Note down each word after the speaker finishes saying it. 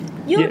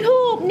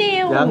YouTube นิ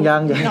วยั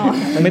ง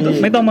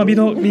ไม่ต้องมา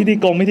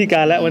พิธีก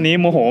ารแล้ววันนี้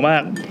โมโหมา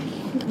ก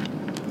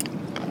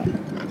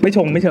ไม่เ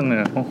ชิงเลย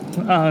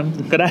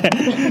ก็ได้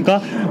ก็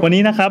วัน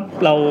นี้นะครับ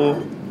เรา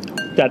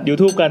จัด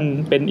YouTube กัน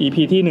เป็น EP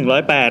ที่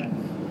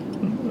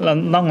108เรา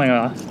ต้องไง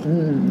วะ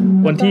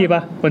วันที่10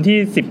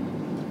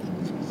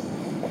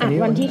อัด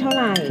วันที่เท่าไ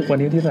หร่วัน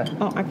ที่เท่าไหร่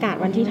ออกอากาศ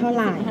วันที่เท่าไ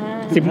หร่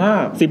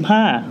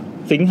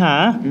15สิงหา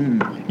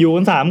อยู่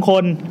กัน3ค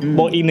นบ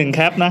วกอีก1แค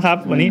ปนะครับ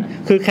วันนี้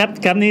คือแ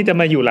คปนี้จะ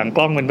มาอยู่หลังก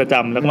ล้องเป็นประจ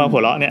ำแล้วก็มาหั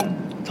วเราะเนี่ย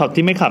ช็อต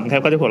ที่ไม่ขำแค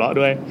ปก็จะหัวเราะ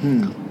ด้วย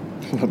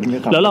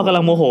แล้วเรากำ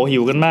ลังโมโหหิ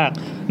วกันมาก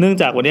เนื่อง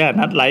จากวันนี้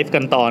นัดไลฟ์กั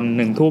นตอน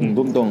 1 ทุ่ม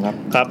ตรงค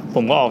รับผ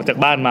มก็ออกจาก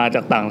บ้านมาจ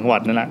ากต่างจังหวั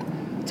ดนั่นแหละ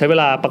ใช้เว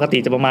ลาปกติ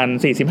จะประมาณ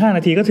45น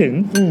าทีก็ถึง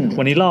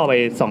วันนี้ล่อไป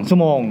2ชั่ว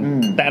โมง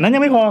แต่อันนั้นยั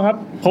งไม่พอครับ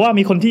เพราะว่า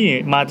มีคนที่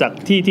มาจาก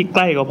ที่ใก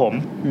ล้กว่าผม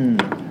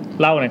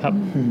เล่าหน่อยครับ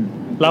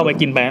เล่าไป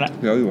กินไปละ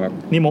เดี๋ยวอยู่ครับ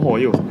นี่โมโห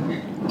อยู่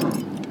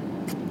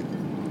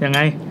ยังไง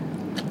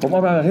ผมเอ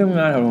าไปที่ทำ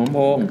งานแถว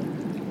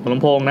หัวล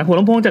ำโพงนะหัว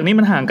ลำโพงจากนี้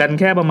มันห่างกัน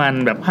แค่ประมาณ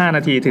แบบ5น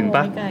าทีถึงป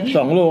ะ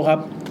2 โลครับ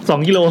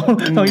2 กิโล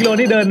2 กิโล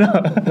นี่เดิน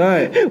ใช่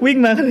วิ่ง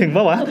มาถึงป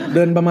ะวะเ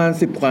ดินประมาณ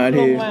10กว่านา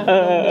ที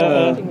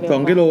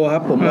2 กิโลครั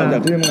บผมมาจา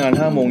กที่ทำงาน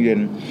 5 โมงเย็น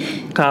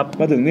ครับ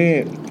มาถึงนี่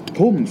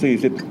ทุ่ม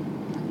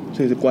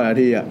40กว่านา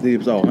ทีอ่ะ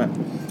42อ่ะ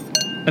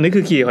อันนี้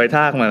คือขี่หอยท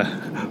ากมา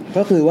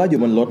ก็คือว่าอยู่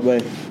บนรถเว้ย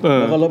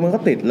แล้วก็รถมันก็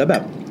ติดแล้วแบ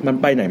บมัน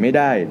ไปไหนไม่ไ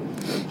ด้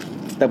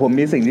แต่ผม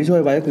มีสิ่งที่ช่ว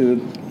ยไว้ก็คือ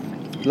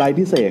ไลฟ์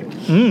พิเศษ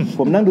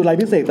ผมนั่งดูไล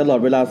ฟ์พิเศษตลอด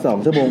เวลา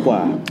2 ชั่วโมงกว่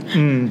า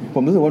ผ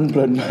มรู้สึกว่ามันเพ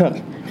ลินมาก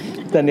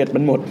แต่เน็ตมั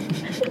นหมด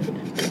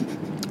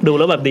ดู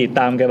แล้วแบบดีด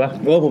ตามแกปะ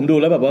ผมดู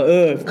แล้วแบบว่า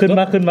ขึ้น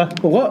มา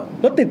ผมก็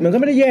รถติดมันก็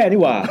ไม่ได้แย่นี่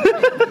หว่า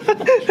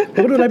ผ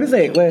มก็ดูไลฟ์พิเศ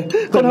ษเลย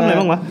เขาทำอะไร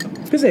บ้างวะ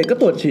พิเศษก็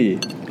ตรวจฉี่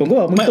ผมก็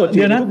บอกมึงตรวจ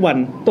ฉี่ทุกวัน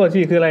ตรวจ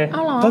ฉี่คืออะไร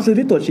เขาซื้อ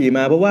ที่ตรวจฉี่ม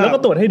าเพราะว่าแล้ว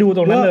ก็ตรวจให้ดูต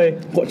รงนั้นเลย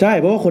ใช่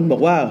เพราะว่าคนบอ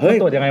กว่าเฮ้ย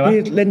พี่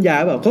เล่นยา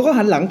แบบเขาก็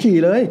หันหลังฉี่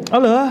เลย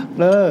เหรอ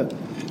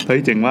เฮ้ย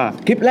เจ๋งว่ะ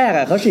คลิปแรก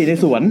อ่ะเขาฉี่ใน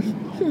สวน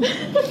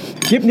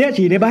คลิปเนี้ย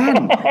ฉี่ในบ้าน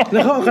แล้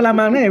วเขาเอากระ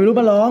มังไหนไม่รู้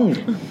มาลอง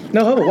แล้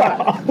วเขาบอกว่า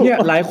เนี่ย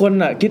หลายคน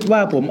อ่ะคิดว่า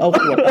ผมเอา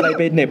ขวดอะไร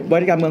ไปเหน็บไว้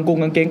กลางก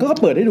างเกงก็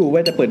เปิดให้ดูไ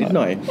ว้แต่เปิดนิดห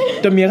น่อย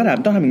จนเมียเขาถาม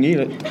ต้องทำอย่างนี้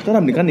เลยต้องท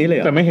ำถึงขั้นนี้เลย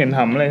แต่ไม่เห็นท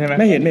ำอะไรใช่ไหม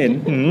ไม่เห็นไม่เ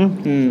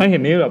ห็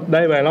นนี่แบบไ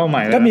ด้ไวรัลให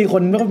ม่ก็มีค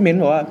นก็เม้น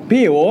บอกว่า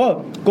พี่โห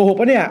โกหก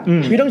ปะเนี่ย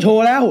พี่ต้องโช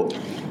ว์แล้ว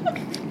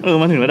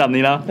มาถึงระดับ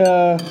นี้แล้ว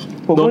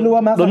ผมไม่รู้ว่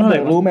ามาร์ค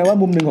รู้ไหมว่า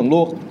มุมหนึ่งของโล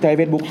กใจ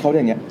Facebook เขา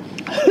อย่างเงี้ย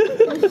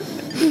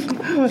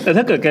แต่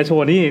ถ้าเกิดแกโช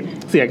ว์นี่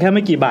เสียแค่ไ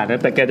ม่กี่บาทนะ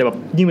แต่แกจะแบบ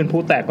ยิ่งเป็น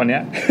ผู้แตกกว่านี้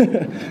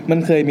มัน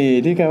เคยมี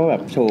ที่แกว่าแบ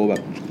บโชว์แบ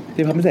บ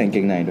ที่เขาไม่ใส่กางเก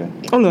งในด้วย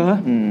เหรอ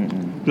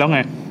แล้วไง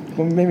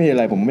ก็ไม่มีอะไ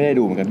รผมไม่ได้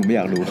ดูเหมือนกันผมไม่อ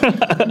ยากดู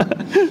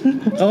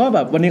เขาก็แบ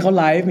บวันนี้เขา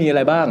ไลฟ์มีอะไ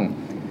รบ้าง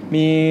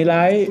มีไล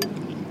ฟ์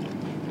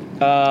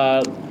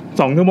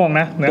2 ชั่วโมง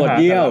นะตรวจ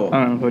เยี่ยว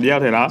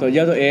เสร็จแล้วตรวจเ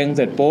ยี่ยวตัวเองเ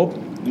สร็จปุ๊บ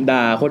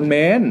ด่าคนเ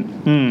ม้น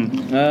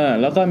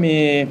แล้วก็มี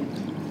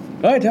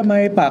ทำไม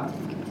ปัก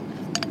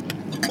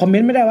คอมเม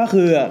นต์ไม่ได้ว่า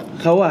คือ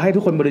เขาให้ทุ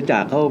กคนบริจา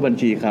คเข้าบัญ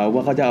ชีเขาว่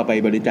าเขาจะเอาไป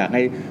บริจาคใ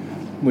ห้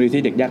มูลนิธิ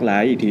เด็กยากไร้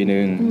อีกทีนึ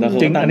งแล้วเขา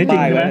ตั้ง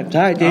ป้ายไว้ใ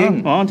ช่จริง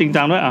จริง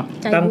จังด้วย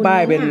ตั้งป้า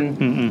ยเป็น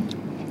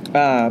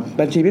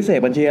บัญชีพิเศษ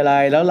บัญชีอะไร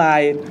แล้วไล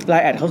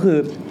น์แอดเขาคือ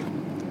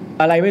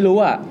อะไรไม่รู้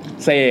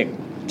เสก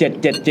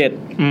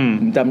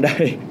777จำได้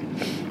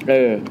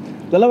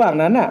แล้วระหว่าง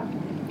นั้น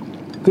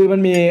คือมัน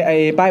มีไอ้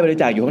ป้ายบริ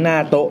จาคอยู่ข้างหน้า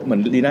โต๊ะเหมือ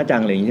นลีน่าจั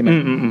งอะไรอย่างงี้ใช่ไหม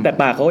แต่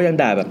ปากเขาก็ยัง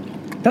ด่าแบบ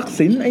ทัก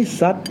ษิณไอ้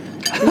สัตว์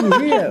ไอ้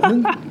เหี้ยมึง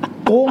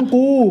โกง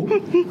กู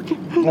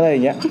อะไรอย่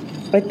างเงี้ย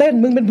ไปเต้น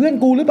มึงเป็นเพื่อน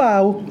กูหรือเปล่า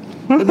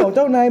ไปบอกเ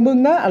จ้านายมึง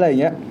นะอะไรอย่า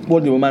งเงี้ยว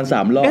นอยู่ประมาณ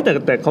3 รอบ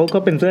แต่เขาก็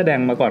เป็นเสื้อแดง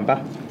มาก่อนปะ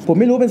ผม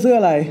ไม่รู้เป็นเสื้อ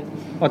อะไร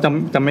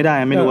จำไม่ได้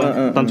ไม่รู้ว่า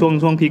ตอน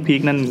ช่วงพี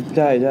คนั่นใ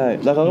ช่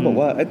แล้วเขาก็บอก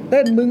ว่าไอ้เ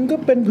ต้นมึงก็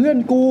เป็นเพื่อน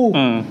กู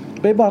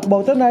ไปบอ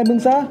กเจ้านายมึง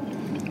ซะ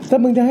ถ้า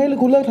มึงจะให้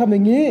กูเลิกทำอย่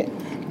างนี้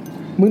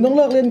มึงต้องเ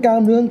ลิกเล่นการ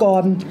เมืองก่อ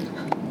น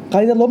ใคร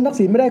จะล้มทัก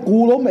ษิณไม่ได้กู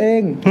ล้มเอ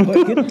งก็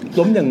คิด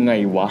ล้มยังไง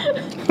วะ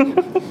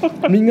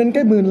มีเงินใก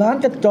ล้10,000 ล้าน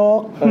กระจอ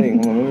กอะไรอย่างเ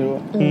งี้ยผมไม่รู้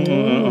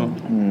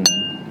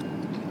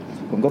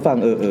ผมก็ฟัง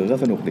ก็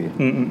สนุกดี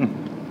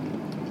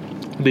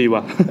ดีว่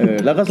ะ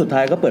แล้วก็สุดท้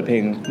ายก็เปิดเพล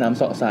งน้ำเ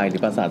สาะทรายหรื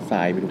อปราสาททร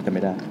ายไม่รู้จำไ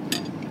ม่ได้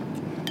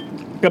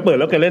ก็เปิด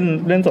แล้วแกเ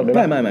ล่นสดด้วย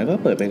ไม่ก็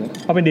เปิดไป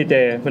เขาเป็นดีเจ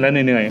เวลาเ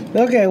หนื่อยแ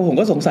ล้วแกผม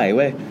ก็สงสัยเ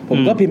ว้ยผม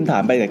ก็พิมพ์ถา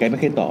มไปแต่แกไม่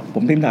เคยตอบผ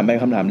มพิมพ์ถามไป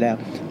คำถามแรก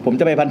ผม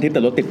จะไปพันทิปแ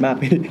ต่รถติดมาก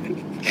พี่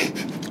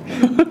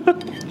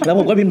แล้ว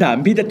ผมก็พิมพ์ถาม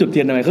พี่จะจุดเที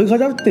ยนทำไมคือเขา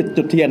จะติด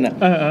จุดเทียน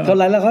เขา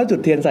ไลฟ์แล้วเขาจุ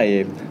ดเทียนใส่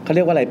เขาเ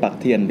รียกว่าอะไรปัก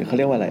เทียนหรือเขาเ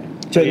รียกว่าอะไร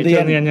เชิงเที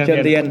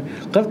ยน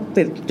ก็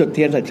ติดจุดเ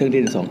ทียนใส่เชิงเที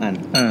ยน2 อัน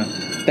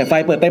แต่ไฟ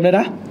เปิดเต็มเลย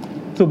นะ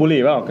สูบบุห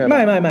รี่เปล่าไ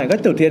ม่ก็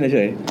จุดเทียนเฉ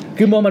ยๆ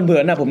คือมองมันเผิ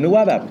นผมนึก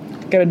ว่าแบบ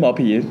แกเป็นหมอ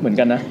ผีเหมือน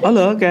กันนะเหร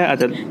อแกอาจ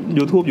จะ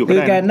YouTube อยู่ก็ได้คื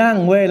อแกนั่ง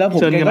เว้ยแล้วผ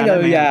มแกก็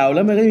ยาวๆแ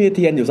ล้วมันก็มีเ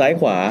ทียนอยู่ซ้าย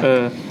ขวา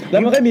แล้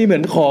วมันก็มีเหมื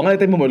อนของอะไร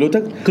เต็มไปหมดรู้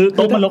คือโ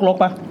ต๊ะมันรก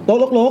ๆป่ะโต๊ะ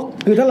รก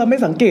ๆคือถ้าเราไม่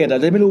สังเกตอา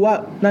จจะไม่รู้ว่า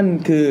นั่น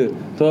คือ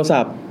โทรศั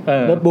พท์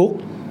โน้ตบุ๊ก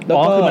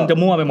คือมันจะ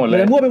มั่วไปหมดเล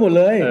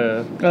ย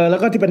แล้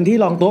วก็ที่เป็นที่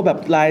รองโต๊ะแบบ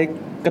ลาย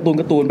การ์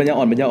ตูนปัญญา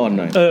อ่อน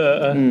หน่อย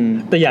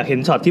แต่อยากเห็น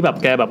ช็อตที่แบบ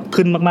แกแบบ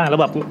ขึ้นมากๆแล้ว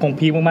แบบคง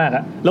พีคมากๆอ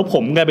ะแล้วผ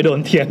มแกไปโดน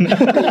เทียน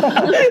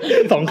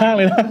 2 ข้าง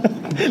เลยนะ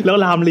แล้ว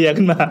ลามเลีย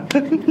ขึ้นมา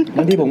บ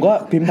างทีผมก็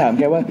พิมพ์ถาม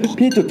แกว่า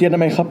พี่จุดเทียนทำ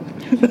ไมครับ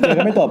แก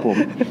ก็ไม่ตอบผม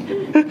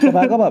สภ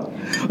าก็แบบ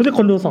ค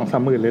นดู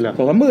 2-3 หมื่นเลยเหรอ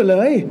 2-3 หมื่นเล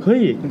ยเฮ้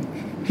ย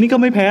นี่ก็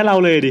ไม่แพ้เรา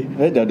เลยดิเ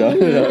ฮ้ยเดี๋ยว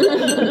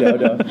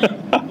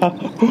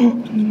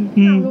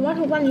รู้ว่า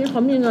ทุกวันนี้เขา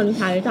มีเงินใ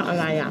ช้จากอะ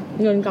ไรอ่ะ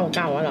เงินเ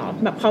ก่าๆอ่ะหรอ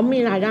แบบเขามี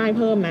รายได้เ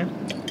พิ่มไหม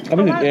เขา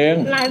ผลิตเอง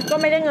ไลฟ์ก็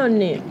ไม่ได้เงิน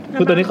นี่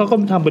คือตอนนี้เขาก็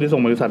ทำบ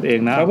ริษัทเอง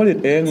นะเขาผลิต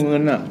เองเงิ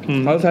นอ่ะ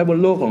เขาใช้บน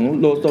โลกของ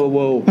โลโซเ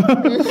วิลด์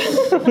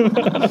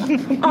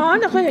อ๋อ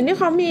แต่เคยเห็นที่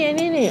เขามี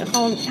นี่เข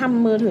าท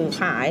ำมือถือ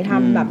ขายท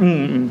ำแบบ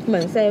เหมื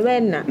อนเซเว่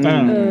นอ่ะ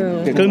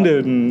เครื่องดื่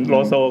มโล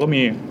โซก็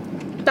มี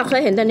แต่เค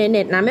ยเห็นแต่ในเ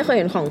น็ตนะไม่เคย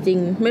เห็นของจริง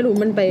ไม่รู้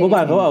มันไปเมื่อว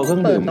านเขาเอาเครื่อ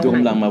งดื่มจุ่ม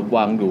ลังมาว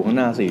างอยู่ข้างห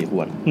น้า4 ข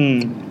วด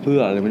เพื่อ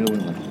อะไรไม่รู้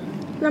นะ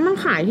แล้วมัน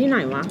ขายที่ไหน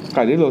วะข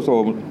ายที่โลโซ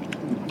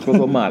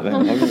มาร์ทอะไรข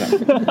องเขาเนี่ย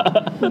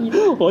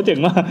โอ้เจ๋ง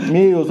มาก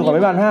มีอยู่สุขุม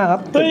วิท5ครับ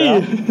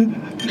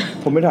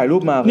ผมไปถ่ายรู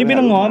ปมานี่ไม่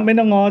ต้อง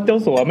ง้อเจ้า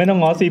สัวไม่ต้อง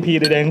ง้อ CP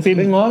ใดๆทั้งสิ้น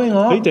ไม่ง้อ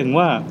เฮ้ยเจ๋ง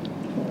ว่า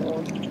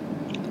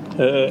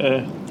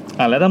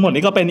แล้วทั้งหมด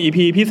นี้ก็เป็น EP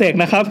พิเศษ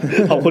นะครับ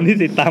ขอบคุณที่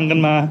ติดตามกัน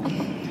มา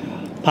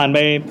ผ่านไป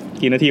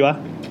กี่นาทีวะ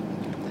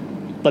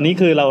ตอนนี้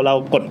คือเรา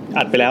กด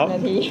อัดไปแล้ว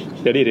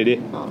เดี๋ยวดิ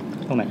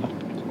ตรงไหนครับ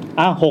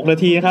6 นา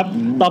ทีนะครับ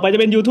ต่อไปจะ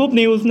เป็น YouTube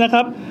News นะค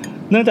รับ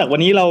เนื่องจากวัน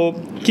นี้เรา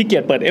ขี้เกี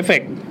ยจเปิดเอฟเฟ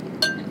กต์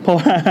เ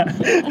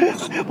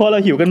พราะเรา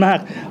หิวกันมาก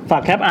ฝา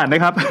กแคปอ่านน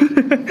ะครับ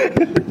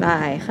ได้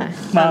ค่ะ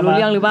มารู้เ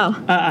รื่องหรือเปล่า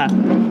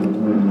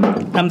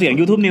ทำเสียง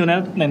YouTube News นะ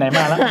ไหนๆม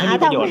าแล้วไม่มี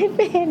ประโยชน์ไม่เ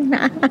ป็นน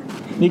ะ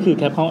นี่คือ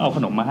แคปเขาเอาข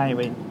นมมาให้ไ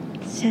ว้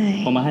ใช่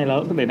เอามาให้แล้ว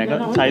ไหนๆก็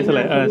ใช้ซะเล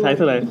ยใช้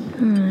ซะเลย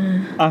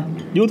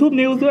YouTube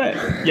News ด้วย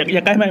อย่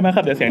าใกล้ไมค์มาค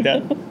รับเดี๋ยวเสียงจะ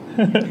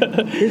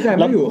พี่แซมไ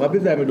ม่อยู่ครับ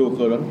พี่แซมไปดู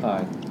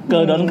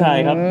Girlds Don't Cry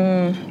ครับ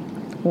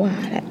ว่า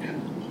แหละ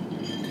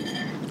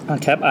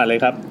แคปอ่านเลย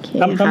ครับ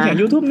ทำเสียง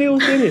YouTube News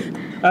ดิ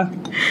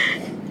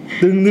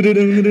ดึง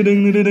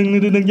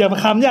อย่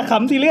าข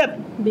ำซีเรียส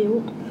บิ้ว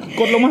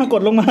กดลงมา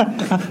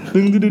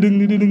ดึง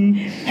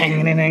แห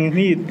ง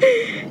นี่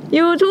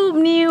YouTube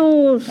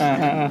News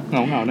เห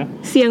งานะ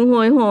เสียงโห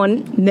ยหอน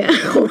เนี่ย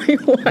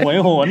โหย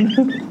หอน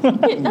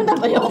ผิดตั้งแต่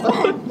ประโยคแร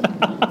ก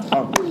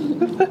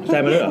ใช่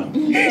มาด้วยเหรอ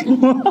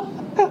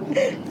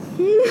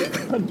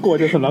กลัว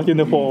จะสำลักจินเ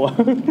ตอร์โฟ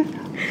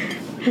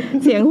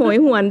เสียงโหย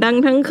หวนดัง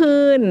ทั้งคื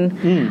น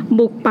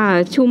บุกป่า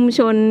ชุมช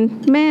น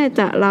แม่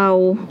จะเรา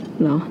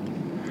เหรอ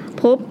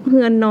พบเ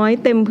ฮือนน้อย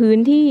เต็มพื้น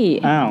ที่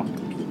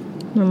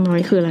น้อ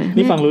ยคืออะไร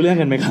นี่ฟังรู้เรื่อง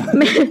กันไหมครับ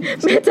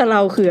แม่จะเร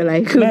าคืออะไร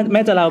คือแ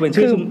ม่จะเราเป็น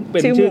ชื่อ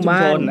ชุม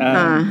ชน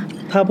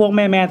ถ้าพวก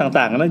แม่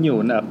ต่างๆก็อยู่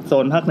แบบโซ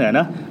นภาคเหนือ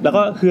นะแล้ว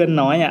ก็เฮือน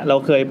น้อยเรา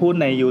เคยพูด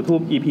ใน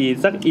YouTube EP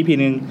สัก EP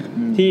นึง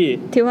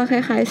ที่ว่าค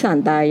ล้ายๆศาล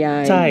ตายา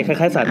ยใช่คล้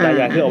ายๆศาลตา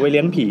ยายคือเอาไว้เ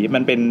ลี้ยงผีมั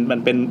นเ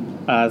ป็น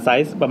ไซ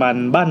ส์ประมาณ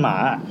บ้านหมา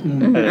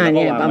เ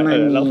นี่ยประมาณ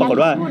แล้วปรากฏ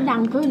ว่าพูดดั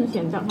งขึ้นเสี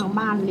ยงจากทาง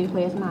บ้านรีเคว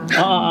สมา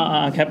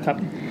ครับ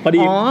พอ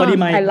ดี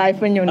ไมค์ไลฟ์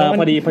เป็นอยู่นะ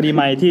พอดีไ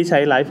มค์ที่ใช้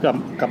ไลฟ์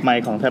กับไม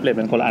ค์ของแท็บเล็ตเ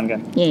ป็นคนละอันกัน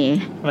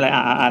ไม่เป็นไร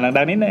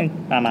ดังนิดนึง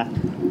มา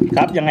ค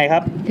รับยังไงครั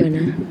บเดี๋ยวน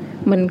ะ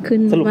มันขึ้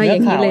นว่าอย่า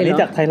งนี้เลยเหรอ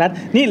จากไทยรัฐ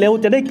นี่เร็ว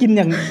จะได้กินอ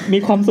ย่างมี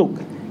ความสุข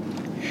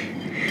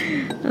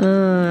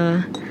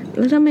แ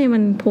ล้วทำไมมั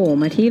นโผล่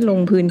มาที่ลง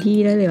พื้นที่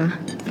ได้เลยวะ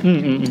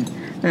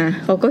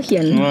เขาก็เขี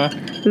ยน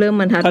เริ่ม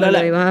บรรทัดเ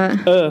ลยว่า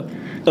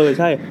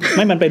ใช่ไ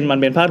ม่มันเ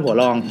ป็นพาดหัว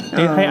รอง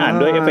ที่ให้อ่าน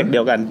ด้วยเอฟเฟกต์เดี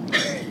ยวกัน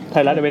ไท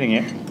ยรัฐจะเป็นอย่างเ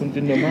งี้ยคุณจิ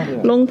นเดียวมากเลย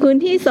ลงพื้น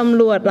ที่ส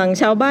ำรวจหลัง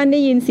ชาวบ้านได้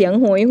ยินเสียง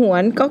โหยหว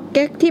นก็แ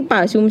ก๊กที่ป่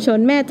าชุมชน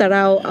แม่จะเร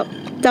า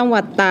จังห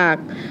วัดตาก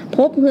พ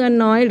บเฮือน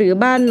น้อยหรือ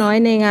บ้านน้อย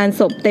ในงาน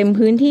ศพเต็ม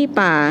พื้นที่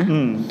ป่า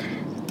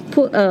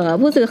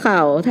ผู้สื่อข่า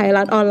วไทย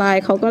รัฐออนไล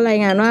น์เขาก็ราย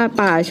งานว่า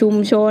ป่าชุม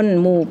ชน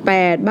หมู่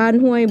8บ้าน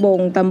ห้วยบง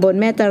ตำบล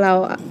แม่จะเรา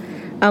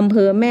อำเภ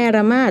อแม่ร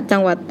ะมาดจั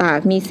งหวัดตาก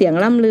มีเสียง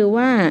ล่ำลือ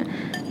ว่า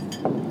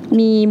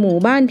มีหมู่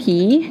บ้านผี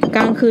ก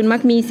ลางคืนมั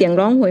กมีเสียง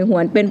ร้องโหยหว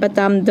นเป็นประจ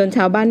ำจนช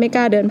าวบ้านไม่ก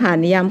ล้าเดินผ่าน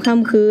ในยามค่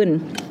ำคืน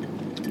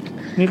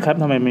นี่ครับ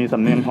ทำไมมีส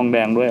ำเนียงทองแด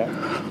งด้วย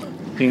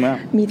จริงไหม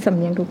มีสำ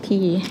เนียงทุก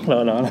ที่เ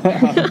หรอ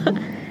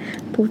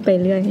พูดไป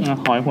เรื่อย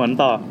หอยหวน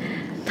ต่อ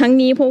ทั้ง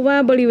นี้พบว่า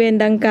บริเวณ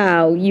ดังกล่า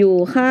วอยู่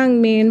ข้าง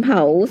เมนเผ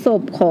าศ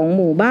พของห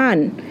มู่บ้าน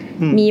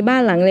มีบ้า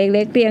นหลังเ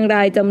ล็กๆเรียงร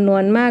ายจำนว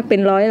นมากเป็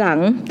น100 หลัง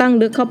ตั้ง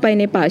ลึกเข้าไป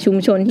ในป่าชุม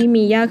ชนที่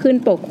มีหญ้าขึ้น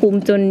ปกคลุม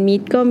จนมิ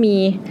ดก็มี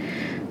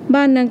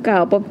บ้านดังกล่า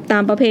วตา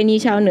มประเพณี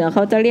ชาวเหนือเข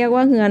าจะเรียก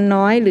ว่าเฮือน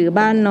น้อยหรือ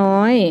บ้านน้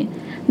อย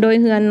โดย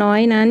เฮือนน้อย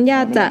นั้นญ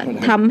าติจะ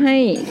ทำให้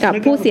กับ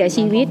ผู้เสีย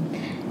ชีวิต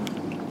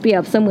เปรีย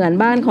บเสมือน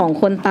บ้านของ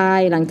คนตาย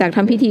หลังจากท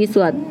ำพิธีส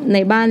วดใน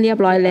บ้านเรียบ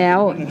ร้อยแล้ว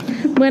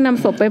เมื่อน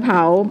ำศพไปเผ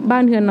าบ้า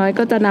นเฮือนน้อย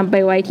ก็จะนำไป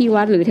ไว้ที่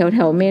วัดหรือแถ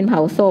วๆเมนเผ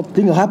าศพจ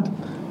ริงเหรอครับ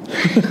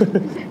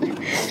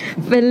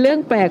เป็นเรื่อง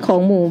แปลกของ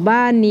หมู่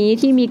บ้านนี้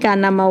ที่มีการ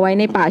นำมาไว้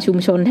ในป่าชุม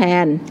ชนแท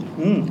น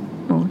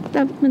แ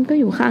ต่มันก็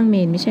อยู่ข้างเม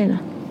นไม่ใช่เหร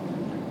อ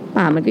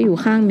ป่ามันก็อยู่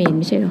ข้างเมน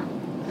ไม่ใช่เหรอ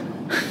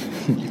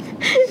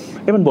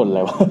มันบ่นอะไร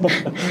วะ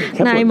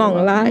นายหม่อง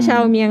ละชา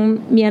วเ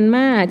มียนม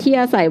าที่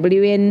อาศัยบริ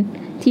เวณ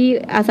ที่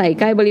อาศัย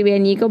ใกล้บริเวณ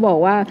นี้ก็บอก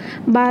ว่า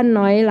บ้าน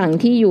น้อยหลัง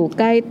ที่อยู่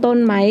ใกล้ต้น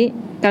ไม้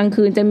กลาง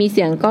คืนจะมีเ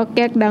สียงก๊อกแ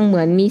ก๊กดังเห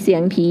มือนมีเสีย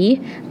งผี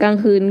กลาง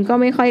คืนก็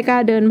ไม่ค่อยกล้า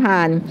เดินผ่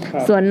าน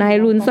ส่วนนาย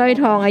รุนสร้อย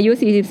ทองอายุ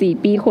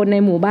44ปีคนใน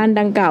หมู่บ้าน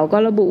ดังกล่าวก็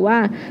ระบุว่า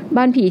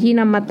บ้านผีที่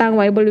นำมาตั้งไ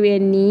ว้บริเว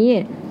ณนี้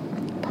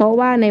เพราะ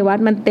ว่าในวัด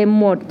มันเต็ม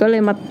หมดก็เล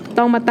ย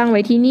ต้องมาตั้งไ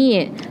ว้ที่นี่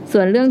ส่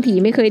วนเรื่องผี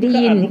ไม่เคยได้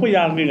ยิน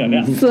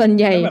ส่วน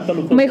ใหญ่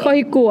ไม่ค่อย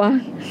กลัว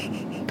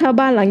ถ้า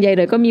บ้านหลังใหญ่เ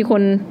ลยก็มีค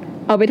น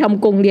เอาไปท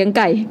ำกรงเลี้ยงไ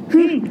ก่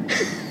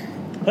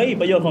เฮ้ย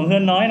ประโยชน์ของเฮื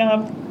อนน้อยนะครั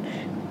บ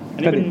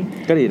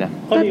ก็ดีนะ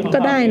ก็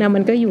ได้นะมั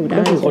นก็อยู่ได้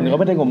ก็คือคนก็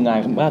ไม่ได้งมงาย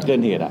มากเกิ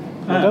นเหตุอ่ะ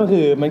มันก็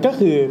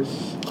คือ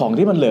ของ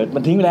ที่มันเหลือมั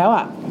นทิ้งไปแล้ว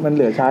อ่ะมันเห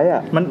ลือใช้อ่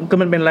ะ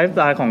มันเป็นไลฟ์สไ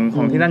ตล์ข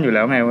องที่นั่นอยู่แ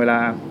ล้วไงเวลา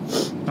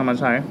เอามา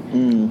ใช้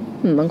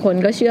บางคน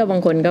ก็เชื่อบา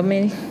งคนก็ไ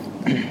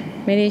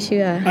ม่ได้เ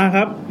ชื่อค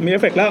รับมีเอ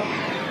ฟเฟกต์แล้ว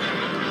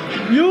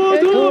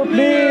YouTube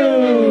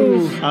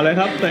News เอาเลย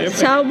ครับ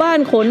ชาวบ้าน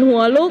ขนหั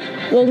วลุก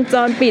วงจ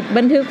รปิด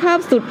บันทึกภาพ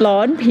สุดหลอ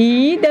นผี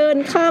เดิน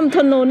ข้ามถ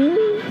นน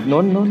น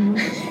น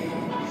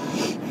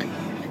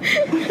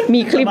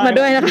มีคลิปมา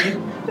ด้วยนะคะ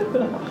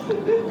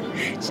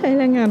ใช่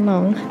แรงงานน้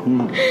อง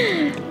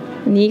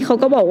นี้เขา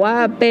ก็บอกว่า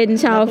เป็น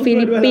ชาวฟิ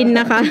ลิปปินส์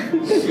นะคะ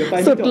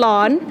สุดหล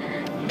อน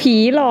ผี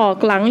หลอก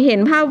หลังเห็น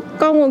ภาพ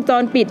กล้องวงจ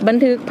รปิดบัน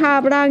ทึกภา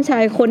พร่างชา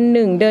ยคนห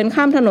นึ่งเดิน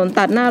ข้ามถนน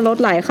ตัดหน้ารถ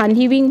หลายคัน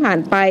ที่วิ่งผ่าน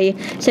ไป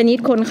ชนิด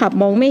คนขับ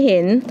มองไม่เห็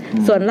น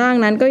ส่วนร่าง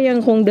นั้นก็ยัง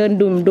คงเดิน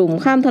ดุ่ม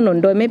ๆข้ามถนน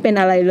โดยไม่เป็น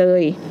อะไรเล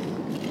ย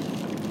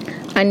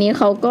อันนี้เ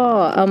ขาก็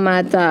เอามา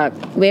จาก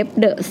เว็บ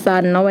The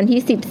Sun เนาะวัน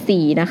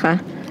ที่14นะคะ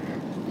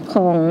ข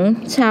อง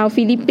ชาว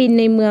ฟิลิปปินส์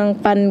ในเมือง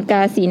ปันก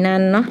าสีนั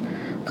นเนาะ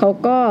เขา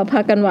ก็พา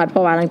กันหวาดผ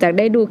วาหลังจากไ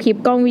ด้ดูคลิป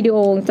กล้องวิดีโอ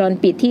วงจร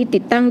ปิดที่ติ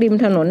ดตั้งริม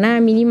ถนนหน้า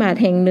มินิมาร์ท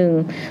แห่งหนึ่ง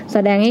แส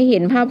ดงให้เห็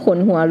นภาพขน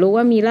หัวลุก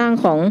ว่ามีร่าง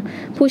ของ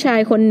ผู้ชาย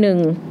คนหนึ่ง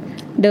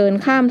เดิน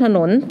ข้ามถน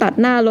นตัด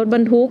หน้ารถบร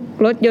รทุก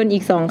รถยนต์อี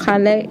ก2คัน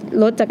และ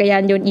รถจักรยา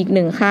นยนต์อีก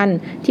1คัน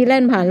ที่แล่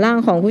นผ่านร่าง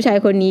ของผู้ชาย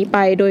คนนี้ไป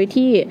โดย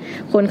ที่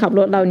คนขับ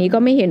รถเหล่านี้ก็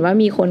ไม่เห็นว่า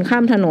มีคนข้า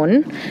มถนน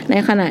ใน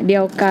ขณะเดี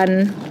ยวกัน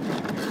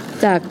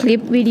จากคลิ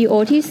ปวิดีโอ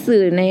ที่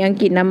สื่อในอัง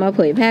กฤษนำมาเผ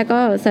ยแพร่ก็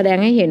แสดง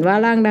ให้เห็นว่า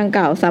ร่างดังก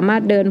ล่าวสามาร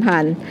ถเดินผ่า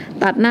น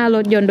ตัดหน้าร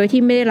ถยนต์โดย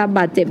ที่ไม่ได้รับ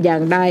บาดเจ็บอย่า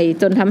งใด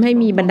จนทำให้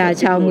มีบรรดา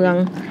ชาวเมือง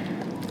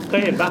เค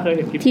ยเห็นป่ะเคยเ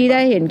ห็นคลิปที่ไ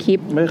ด้เห็นคลิป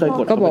ไม่เคยก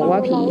ดก็บอกว่า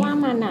ผีว่า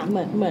มันอ่ะเห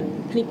มือน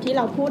คลิปที่เ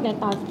ราพูดใน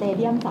ตอนสเตเ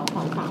ดียม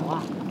222อ่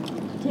ะ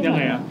ยังไ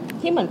งอ่ะ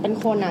ที่เหมือนเป็น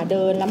คนอ่ะเ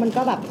ดินแล้วมัน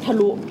ก็แบบทะ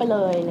ลุไปเล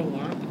ยอะไรเ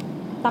งี้ย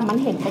แต่มัน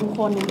เห็นเป็นค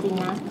นจริง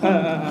ๆนะ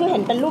คือเห็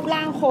นเป็นรูปร่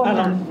างคน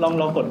อ่ะ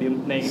ลองกดดิ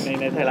ใ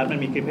นไทยรัฐมัน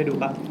มีคลิปให้ดู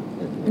ป่ะ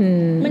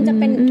มันจะ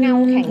เป็นเงา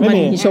แข็งมัน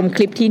ชมค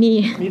ลิปที่นี่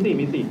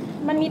มีสิ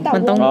มันมีแต่มั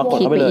นต้อง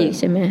คลิปไปอีก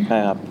ใช่ไหมใช่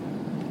ครับ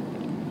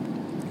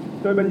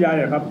ช่วยบรรยายห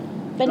น่อยครับ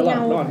เป็นเงา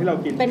ที่เรา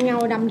กินเป็นเงา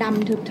ด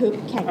ำๆทึบ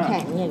ๆแข็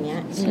งๆอย่างเงี้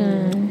ยใช่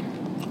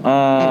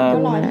ก็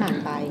ลอยผ่าน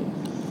ไป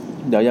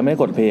เดี๋ยวยังไม่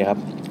กดเพย์ครับ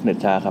เน็ต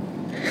ช้าครับ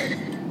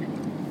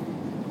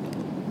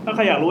ถ้าใค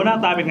รอยากรู้หน้า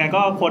ตาเป็นไง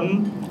ก็ค้น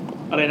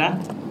อะไรนะ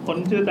ค้น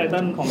ชื่อไตเ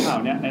ติ้ลของข่าว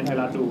เนี้ยในไทย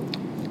รัฐดู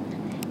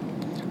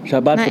ชา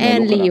วบ้านแอ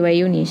นรีไว้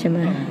อยู่นี่ใช่ไหม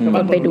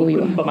ก็ไปดูอ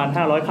ยู่ประมาณ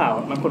500ข่าว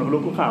มันคน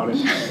รู้ทุกข่าวเลย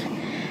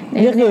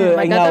นี่คือไ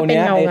อ้เงาเ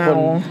นี้ย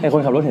ไอ้ค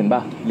นขับรถเห็นป่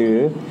ะหรือ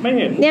ไม่เ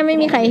ห็นเนี่ยไม่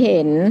มีใครเห็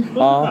น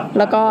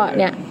แล้วก็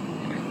เนี่ย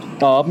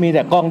มีแ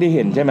ต่กล้องที่เ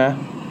ห็นใช่ไหม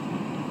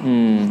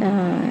ใช่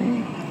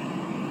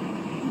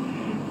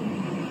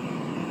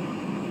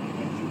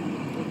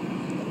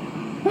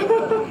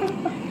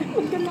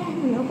มันก็แรง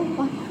อยู่แล้ว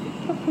ป่ะ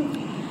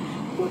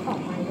พูดออก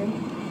ไปได้ไหม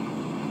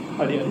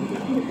เดี๋ยว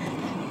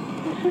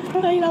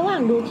เฮ้ยระหว่า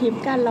งดูคลิป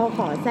กันเราข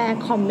อแทรก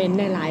คอมเมนต์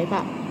ในไลฟ์แบ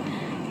บ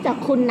จาก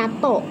คุณนัต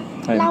โตะ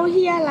เล่าเ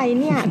ฮียอะไร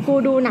เนี่ยกู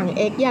ดูหนังเ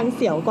อ็กยังเ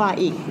สียวกว่า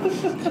อีก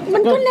มั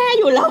นก็แน่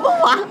อยู่แล้วปะ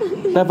วะ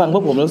แต่ฟังพว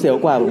กผมแล้วเสียว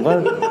กว่าผมก็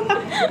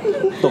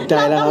ตกใจ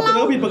แล้วครับ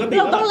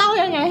เราต้องเล่า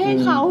ยังไงให้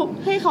เ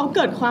ขาเ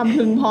กิดความ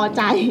พึงพอใ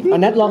จ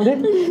แนทลองดิ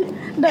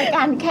โดยก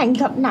ารแข่ง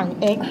กับหนัง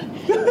เอ็ก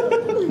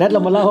แนทเร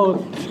ามาเล่า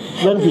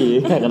เรื่องผี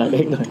แข่งกับหนังเ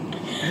อ็กหน่อย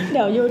เ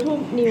ดี๋ยว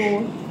YouTube New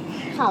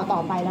ข่าวต่อ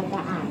ไปแล้วจะ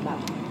อ่านแบบ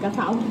กระเซ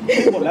า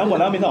หมดแ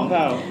ล้วมี2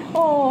ข่าวโ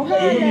อ้เพื่อ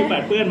นมี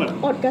8เปื้อนหมด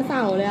อดกระเซ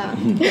าเลยอ่ะ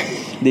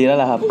ดีแล้ว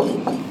ล่ะครับ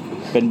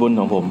เป็นบุญ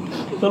ของผม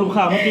สรุป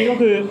ข่าวเมื่อกี้ก็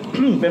คือ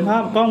เป็นภา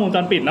พกล้องวงจ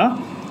รปิดเนาะ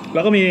แล้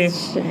วก็มี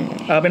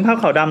เป็นภาพ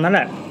ขาวดำนั่นแห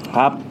ละค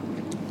รับ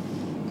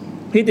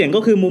ที่เจ๋งก็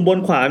คือมุมบน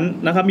ขวา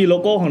นะครับมีโล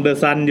โก้ของ The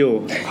Sun อยู่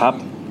ครับ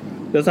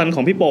The Sun ข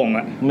องพี่โป่ง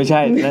อ่ะไม่ใช่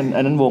อั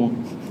นนั้นวง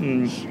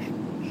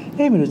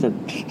ไม่รู้สึก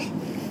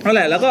นั่นแห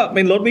ละแล้วก็เ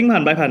ป็นรถวิ่งผ่า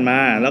นไปผ่านมา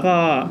แล้วก็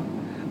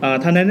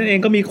ทันนั้นเอง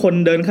ก็มีคน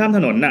เดินข้ามถ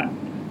นนน่ะ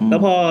แล้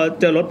วพอ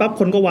เจอรถปั๊บ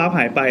คนก็ว้าห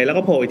ายไปแล้ว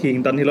ก็โผล่อีกที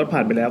ตอนที่รถผ่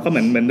านไปแล้วก็เห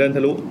มือนเดินท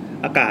ะลุ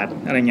อากาศ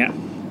อะไรเงี้ย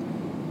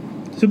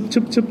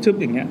ชุบ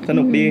อย่างเงี้ยส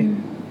นุกดี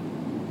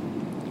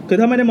คือ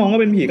ถ้าไม่ได้มองว่า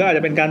เป็นผีก็อาจจ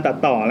ะเป็นการตัด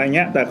ต่ออะไรเ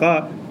งี้ยแต่ก็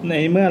ใน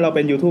เมื่อเราเ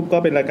ป็น YouTube ก็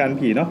เป็นรายการ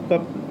ผีเนาะก็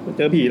เ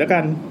จอผีแล้วกั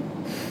น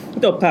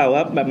จบข่าวค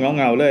รับแบบเ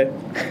งาๆเลย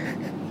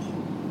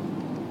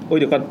โอ้ย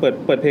เดี๋ยวก่อนเ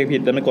ปิดเพลงผิ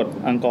ดจะไม่กด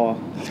อังกอร์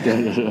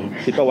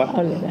ผิดป่าววะ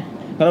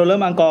เราเริ่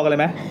มอังกอร์กันเล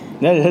ยไหม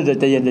เนี่ย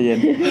จะเย็น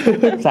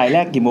สายแร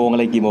กกี่โมงอะ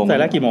ไรกี่โมงสาย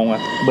แรกกี่โมงว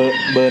ะเ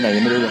บอร์ไหน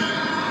ไม่รู้เลย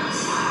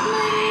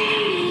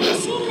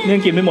เนี่ย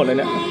กินไม่หมดเลยเ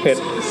นี่ยเผ็ด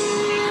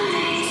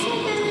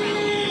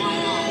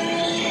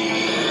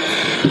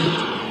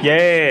เ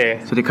ย่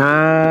สวัสดีค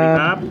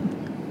รับ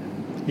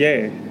เย่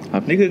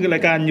นี่คือรา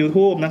ยการ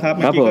YouTube นะครับเ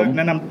มื่อกี้ก็แ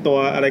นะนำตัว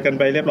อะไรกัน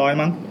ไปเรียบร้อย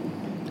มั้ง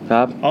ค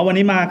รับวัน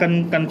นี้มา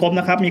กันครบ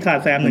นะครับมีขาด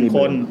แซม1ค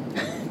น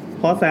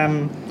เพราะแซม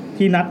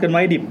ที่นัดกันไ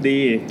ว้ดิบดี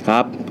ค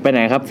รับไปไหน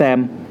ครับแซม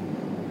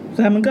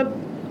มันก็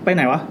ไปไห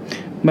นวะ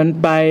มัน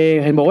ไป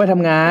เห็นบอกว่าท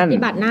ำงานป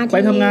ฏิบัติหน้าที่ไป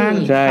ทำงาน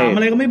ถามอ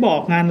ะไรก็ไม่บอ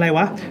กงานอะไร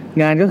วะ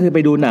งานก็คือไป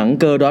ดูหนัง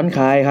Girlds Don't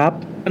Cryครับ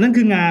อันนั้น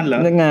คืองานเหรอ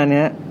นั่นงานเ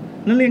นี้ย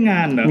นั่นเรียกง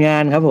านเหรองา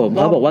นครับผมเ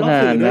ขาบอกว่าง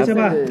านใช่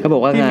ป่ะเขาบอ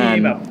กว่างานที่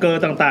มีแบบเกิ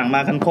ร์ลต่างๆม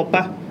ากันครบ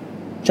ป่ะ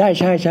ใช่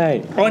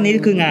เพราะอันนี้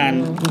คืองาน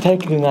ใช่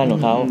คืองานขอ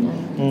งเขา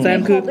แซม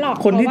คือ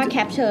คนที่ว่าแค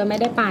ปเชอร์ไม่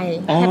ได้ไป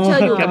แคปเชอ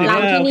ร์อยู่กับเรา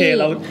ที่นี่โอเค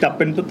เราจับเ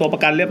ป็นตัวปร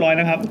ะกันเรียบร้อย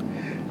นะครับ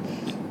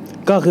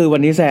ก็คือวั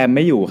นนี้แซมไ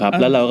ม่อยู่ครับ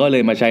แล้วเราก็เล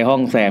ยมาใช้ห้อ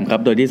งแซมครับ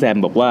โดยที่แซม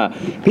บอกว่า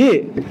พี่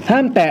ห้า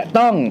มแตะ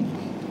ต้อง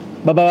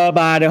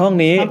บาในห้อง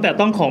นี้ห้ามแตะ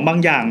ต้องของบาง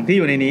อย่างที่อ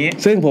ยู่ในนี้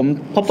ซึ่งผม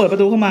พอเปิดปร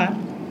ะตูเข้ามา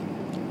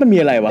มันมี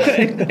อะไรวะ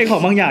ไอ้ขอ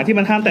งบางอย่างที่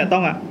มันห้ามแตะต้อ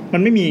งอ่ะมั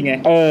นไม่มีไง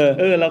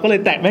เราก็เลย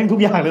แตะแม่งทุก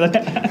อย่างเลย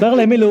แล้วก็เ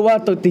ลยไม่รู้ว่า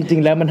ตัวจริ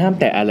งๆแล้วมันห้าม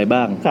แตะอะไร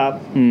บ้างครับ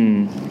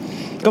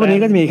ก็วันนี้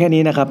ก็จะมีแค่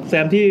นี้นะครับแซ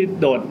มที่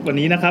โดดวัน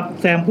นี้นะครับ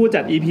แซมผู้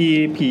จัด EP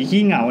ผี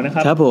ขี้เหงานะค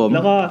รับครับผมแ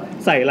ล้วก็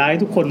ใส่ร้าย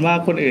ทุกคนว่า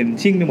คนอื่น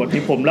ชิ่งไปหมด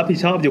ที่ผมรับผิด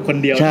ชอบอยู่คน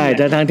เดียวใช่แ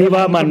ต่ทางที่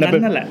ว่ามันเป็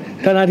นนั่นแหละ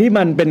ทางที่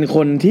มันเป็นค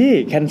นที่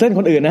แคนเซิลค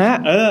นอื่นนะฮะ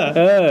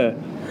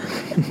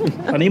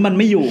ตอนนี้มัน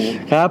ไม่อยู่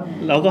ครับ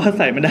เราก็ใ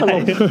ส่มันได้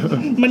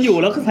มันอยู่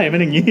แล้วก็ใส่มัน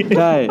อย่างนี้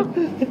ใช่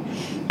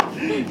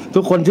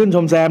ทุกคนชื่นช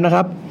มแซมนะค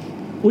รับ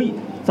อุ้ย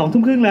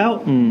 20:30 นแล้ว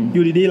อ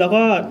ยู่ดีๆเรา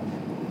ก็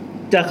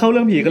จะเข้าเ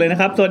รื่องผีกันเลยนะ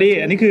ครับสวัสดี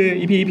อันนี้คือ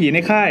EP ผีใน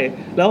ค่าย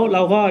แล้วเร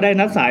าก็ได้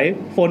นัดสาย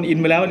โฟนอิน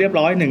ไปแล้วเรียบ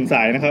ร้อย1ส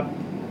ายนะครับ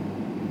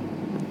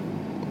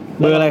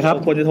เบอร์อะไรครับ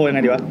ควรจะโทรยังไง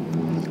ดีวะ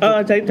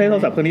ใช้โทร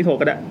ศัพท์เครื่องนี้โทร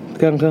ก็ได้เ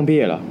ครื่องพี่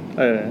เหรอ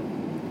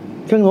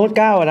เครื่องโน้ต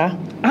9อ่ะนะ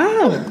อ้า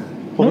ว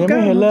ผมยังไ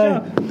ม่เห็นเลย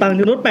ต่างจ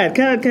ากโน้ต8แ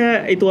ค่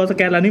ไอตัวสแ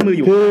กนลายนิ้วมืออ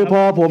ยู่คือพ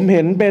อผมเ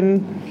ห็นเป็น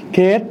เค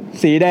ส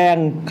สีแดง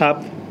ครับ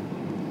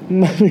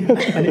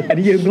อัน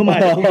นี้ยืมเข้ามา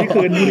ที่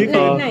คืน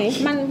ไหน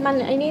มัน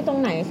ไอ้นี่ตรง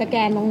ไหนสแก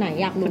นตรงไหน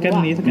อยากรู้ว่าสแกน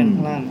นี้สแกนข้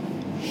างล่าง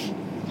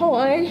โถ่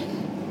เอ้ย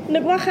นึ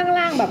กว่าข้าง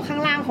ล่างแบบข้า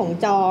งล่างของ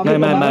จอไม่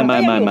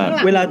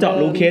เวลาเจาะ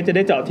รูเคสจะไ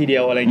ด้เจาะทีเดี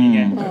ยวอะไรอย่างเ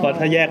งี้ยพอ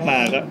ถ้าแยกมา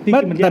ก็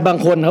แต่บาง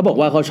คนเขาบอก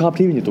ว่าเขาชอบ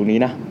ที่มันอยู่ตรงนี้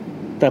นะ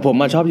แต่ผม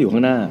มาชอบอยู่ข้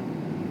างหน้า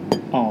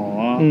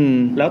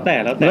แล้วแ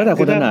ต่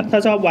คนถนัดถ้า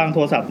ชอบวางโท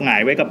รศัพท์หงา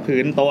ยไว้กับพื้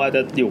นโต๊ะอาจจ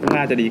ะอยู่ข้างห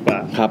น้าจะดีกว่า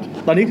ครับ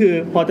ตอนนี้คือ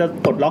พอจะ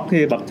ปลดล็อกคื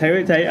อแบบใ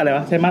ช้อะไรว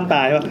ะใช้ม่านต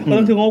าใช่ป่ะ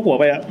ต้องชะโงกหัว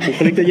ไปอ่ะบุค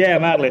ลิกจะแย่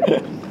มากเลย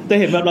จะ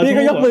เห็นแบบเราพี่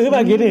ก็ยกมือแบ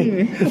บนี้ดิ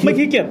ไม่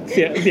ขี้เกียจ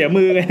เสีย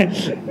มือไง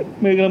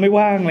มือเราไม่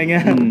ว่างอะไรเงี้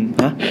ยฮ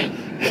ะ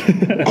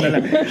นั่นแหล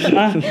ะ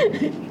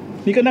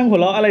นี่ก็นั่งหัว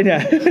เราะอะไรเนี่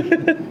ย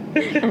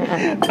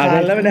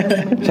แล้วเนี่ย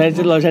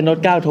เราใช้โน้ต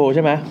9โทรใ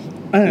ช่ไหม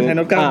ใช้โ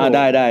น้ต9ไ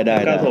ด้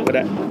9โทรก็ไ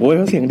ด้โอ้ยเ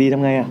ขาเสียงดีท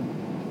ำไงอ่ะ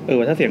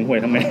ถ้าเสียงห่วย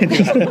ทำไม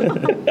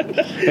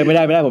ไม่ไ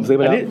ด้ผมซื้อไ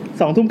ปแล้ว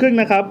 20:30 น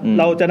นะครับ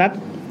เราจะนัด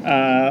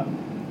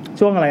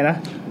ช่วงอะไรนะ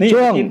นี่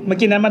เมื่อ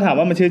กี้นั้นมาถาม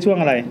ว่ามันชื่อช่วง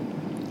อะไร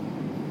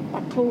ป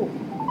ากทูบ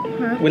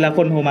เวลาค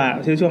นโทรมา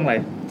ชื่อช่วงอะไร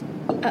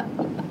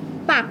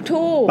ปาก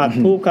ทู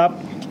บครับ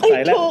ใส่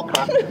แล้ว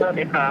สวัส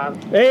ดีครับ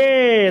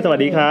สวัส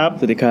ดีครับ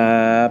สวัสดีค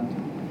รับ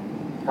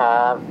ค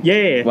รับเ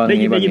ย่ได้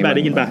ยิ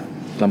นป่ะ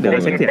ลำ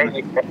เช็คเสียง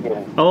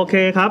โอเค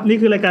ครับนี่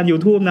คือรายการ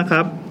YouTube นะค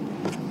รับ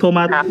โทรม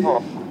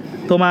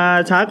า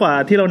ช้ากว่า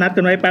ที่เรานัด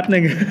กันไว้แป๊บนึ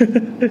ง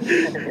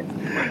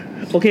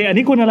โอเคอัน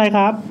นี้คุณอะไรค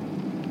รับ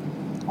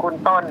คุณ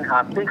ต้นครั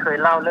บที่เคย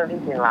เล่าเรื่องที่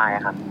เชียงราย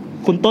ครับ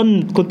คุณต้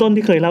น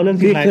ที่เคยเล่าเรื่อง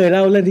ที่เคยเ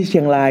ล่าเรื่องที่เชี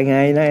ยงรายไง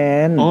นะแอ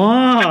น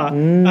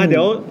เดี๋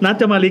ยวนัด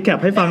จะมารีแค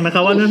ปให้ฟังนะครั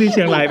บว่าเรื่องที่เ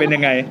ชียงรายเป็นยั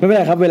งไงไม่เป็นไ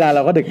รครับเวลาเร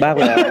าก็ดึกมาก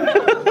แล้ว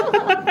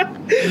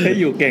ให้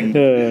อยู่เก่ง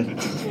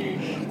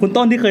คุณ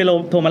ต้นที่เคย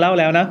โทรมาเล่า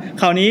แล้วนะ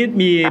คราวนี้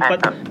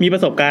มีปร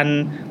ะสบการ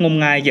ณ์งม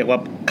งายเกี่ยวกั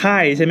บค่า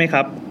ยใช่ไหมค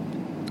รับ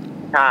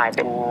ใช่เ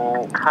ป็น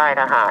ค่าย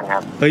ทหารครั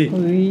บเฮ้ย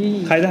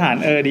ค่ายทหาร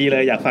ดีเล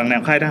ยอยากฟังแน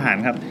วค่ายทหาร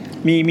ครับ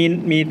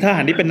มีทหา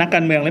รที่เป็นนักกา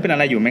รเมืองหรือเป็นอะ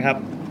ไรอยู่ไหมครับ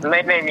ไ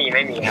ม่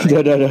มีครับเดี๋ย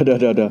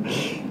ว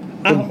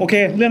โอเค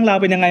เรื่องราว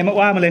เป็นยังไง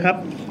ว่ามาเลยครับ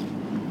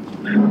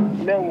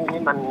เรื่องนี้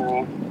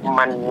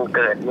มันเ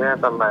กิดเมื่อ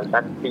ประมาณสั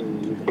กปี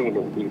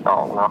41ปี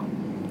2เนาะ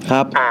ค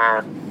รับ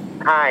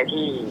ค่าย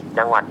ที่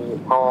จังหวัดที่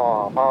พ่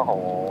อขอ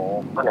ง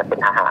เนี่ยเป็น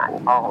ทหาร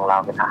พ่อของเรา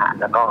เป็นทหาร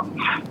แล้วก็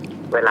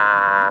เวลา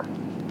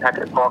ถ้าเ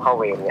กิดพ่อเข้า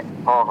เวรเนี่ย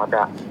พ่อเขาจ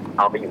ะเ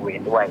อาไปอยู่เว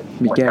รด้วย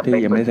มีแก้ว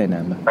ที่ยังไม่ได้ใส่น้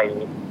ำไ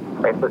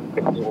ปฝึกเ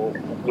ป็นยิง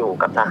อยู่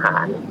กับทหา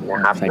รน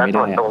ะครับแล้วต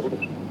อนตรง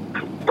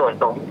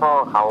ที่พ่อ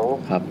เขา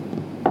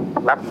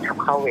รับ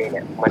เข้าเวรเ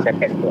นี่ยมันจะ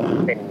เป็นเหมือน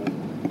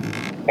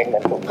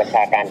ศูนย์บัญช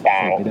าการกล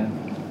าง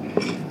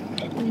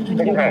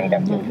ซึ่งห่างจา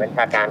กศูนย์บัญช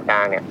าการกล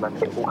างเนี่ยมัน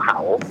เป็นภูเขา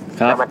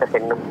แล้วมันจะเป็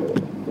น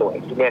หน่วย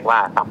ที่เรียกว่า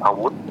สัมอา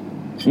วุธ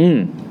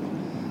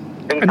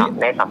ซึ่ง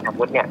ในสัมอา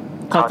วุธเนี่ย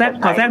ขอ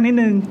แทรกนิด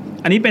นึง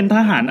อันนี้เป็นท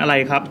หารอะไร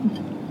ครับ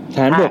ท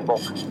หาร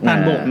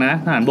บกนะ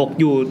ทหารบก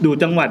อยู่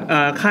จังหวัด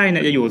ค่ายเนี่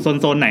ยจะอยู่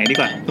โซนไหนดี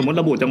กว่าสมมติ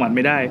ระบุจังหวัดไ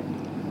ม่ได้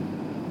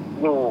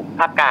อยู่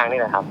ภาคกลางนี่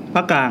แหละครับภ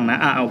าคกลางนะ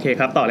โอเค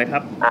ครับต่อเลยครั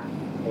บ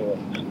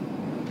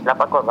แล้ว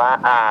ปรากฏว่า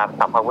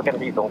สัมอาวุธมั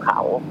นอยู่ตรงเขา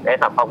และ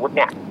สัมอาวุธเ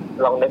นี่ย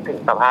ลองนึกถึง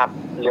สภาพ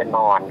เรือนน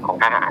อนของ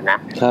ทหารนะ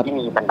ที่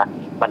มี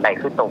บันได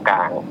ขึ้นตรงกล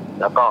าง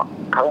แล้วก็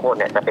ข้างบน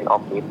เนี่ยจะเป็นออ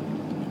ฟฟิศ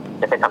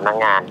จะเป็นสำนัก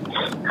งาน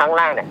ข้าง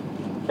ล่างเนี่ย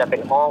จะเป็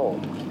นห้อง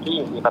ที่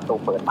มีประตู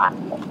เปิดบาน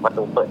ประ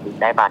ตูเปิด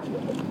ได้บานเดีย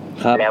ว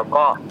แล้ว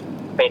ก็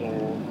เป็น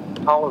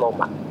ห้องลม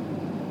อ่ะ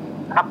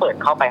ถ้าเปิด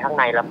เข้าไปข้าง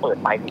ในแล้วเปิด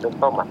ไฟสี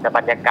ส้มๆอ่ะจะบ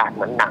รรยากาศเ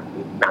หมือนหนั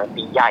ง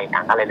ตีใหญ่ห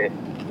นังอะไรเลย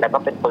แล้วก็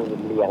เป็นปืน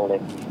เรียงเล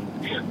ย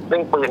ซึ่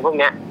งปืนพวก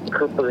เนี้ย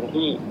คือปืน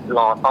ที่ร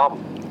อซ่อม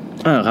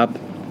ครับ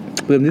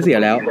ปืนที่เสีย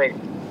แล้ว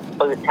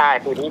ปืนใช่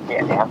ปืนที่เสี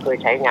ยแล้วเคย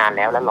ใช้งานแ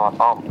ล้วรอ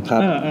ซ่อมครั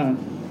บ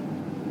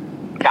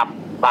กับ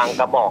บาง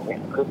กระบอกเนี่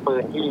ยคือปื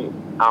นที่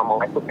เอามา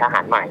ไว้ฝึกทหา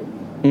รใหม่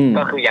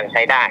ก็คือยังใ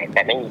ช้ได้แ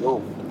ต่ไม่มีลู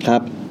กครั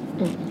บ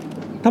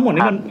ทั้งหมด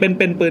นี้มัน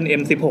เป็นปืน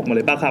M16 หมดเ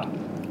ลยป่ะครับ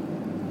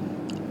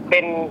เป็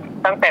น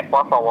ตั้งแต่ป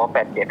สว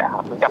87อะค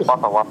รับรู้จักป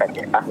สว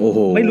87ป่ะโอ้โห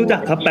ไม่รู้จั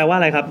กครับแปลว่าอ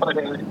ะไรครับ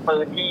ปื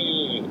นที่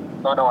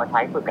นดใช้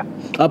ฝึกอะ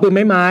ปืน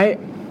ไม้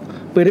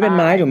ปืนที่เป็น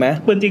ไม้ถูกไหม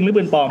ปืนจริงหรือ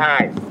ปืนปลอมใช่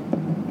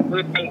ปื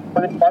น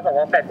ปสว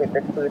87เ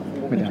ป็นปืนจริ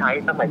งที่ใช้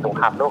สมัยสง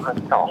ครามโลกครั้ง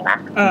ที่2นะ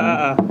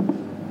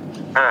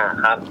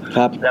ครับ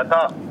แล้วก็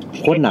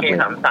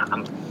HK33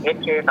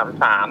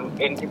 HK33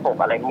 M16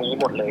 อะไรมี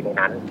หมดเลยใน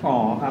นั้นอ๋อ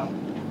ครับ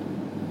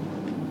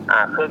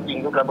เครื่องยิง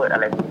ลูกระเบิดอะ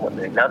ไรมีหมดเ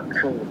ลยแล้ว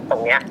คือตร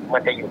งเนี้ยมั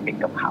นจะอยู่ติด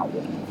กับเขา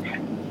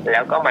แล้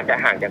วก็มันจะ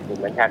ห่างจากศูน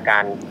ย์บัญชากา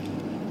ร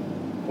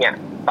เนี่ย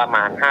ประม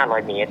าณ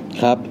500เมตร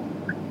ครับ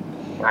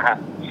นะครับ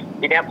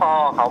ทีนี้พอ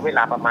เขาเวล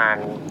าประมาณ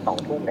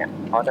 2 ทุ่มเนี่ย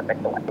เขาจะไป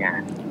ตรวจงา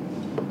น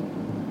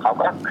เขา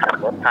ก็ขับ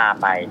รถพา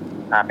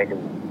ไปดู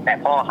แต่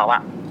พ่อเขาอ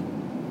ะ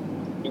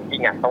จริ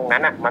งๆตรงนั้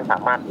นมันสา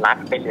มารถลัด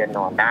ไปเรือนน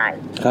อนได้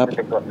ไ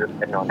ปตรวจเรือ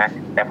นนอนได้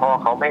แต่พ่อ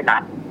เขาไม่ลั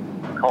ด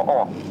เขาอ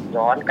อก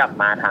ย้อนกลับ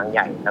มาทางให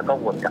ญ่แล้วก็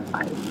วนกลั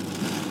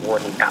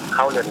บเ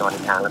ข้าเรือนนอน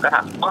อีกทางแล้วก็ถ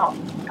ามพ่อ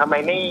ทำไม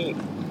ไม่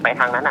ไป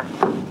ทางนั้น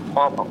พ่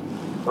อบอก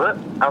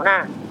เอาหน้า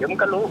เดี๋ยวมัน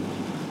ก็รู้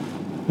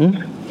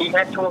ที่แ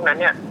ค่ช่วงนั้น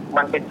เนี่ย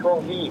มันเป็นช่วง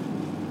ที่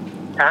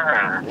ทห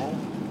าร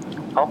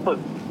เขาฝึก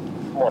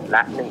หมดล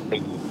ะ1 ปี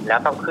แล้ว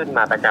ต้องขึ้นม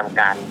าประจำ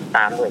การต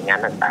ามหน่วยงาน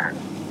ต่าง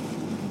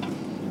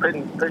ๆเ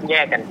พิ่งแย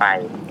กกันไป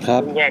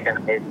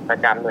ประ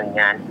จำหน่วย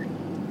งาน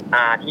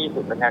ที่ศู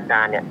นย์บัญชาก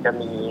ารเนี่ยจะ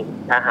มี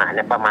ทหารเ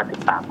นี่ยประมาณ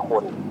13 ค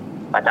น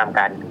ประจำก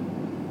าร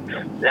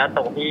แล้วต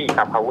รงที่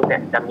สัมภาวุธเนี่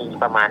ยจะมี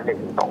ประมาณ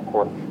 1-2 ค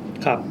น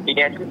ครับที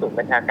นี้ที่ศูนย์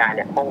บัญชาการเ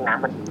นี่ยห้องน้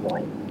ำมันน้อ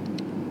ย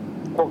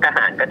พวกทห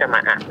ารก็จะมา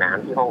อาบน้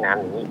ำที่ห้องน้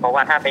ำนี้เพราะว่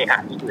าถ้าไปอา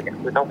บที่อื่นเนี่ย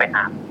คือต้องไปอ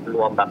าบร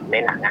วมแบบใน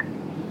หนัง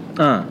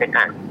เป็น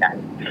อ่างใหญ่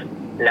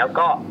แล้ว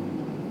ก็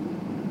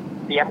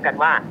เตรียมกัน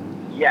ว่า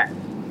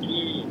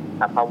ที่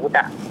สัมภาวุธ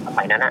ส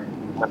มัยนั้น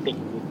มันติด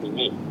UBC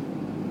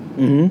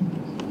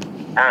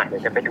เดี๋ย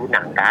วจะไปดูห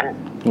นังกัน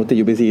ติด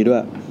UBCด้ว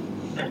ย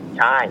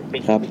ใช่เ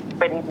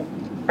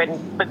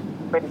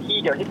ป็นที่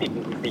เดียวที่ติด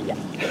UBC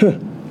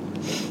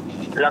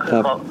แล้วคือ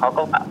เขา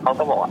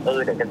ก็บอกว่าเ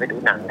ดี๋ยวจะไปดู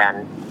หนังกัน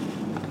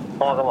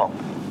พ่อก็บอก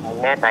มึง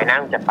แน่ใจนะ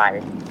มึงจะไป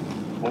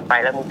มึงไป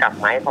แล้วมึงกลับ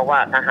ไหมเพราะว่า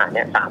ทหารเ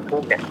นี่ย3 ทุ่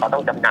มเนี่ยเขาต้อ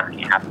งจำหน่าย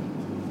ครับ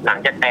หลัง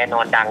จากแต่น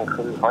อนดัง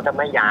คือเขาจะไ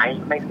ม่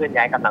เคลื่อน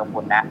ย้ายกำลังพ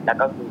ลแล้ว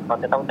ก็คือเขา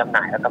จะต้องจำห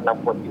น่ายแล้วกำลัง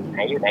พลอยู่ไห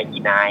น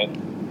กี่นาย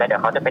แล้วเดี๋ย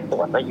วเขาจะไปตร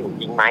วจว่าอยู่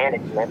จริงไหมอะไร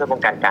จริงไหมเพื่อป้อ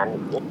งกันการห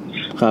นี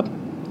ครับ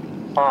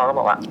พ่อก็บ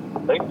อกว่า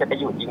จะไป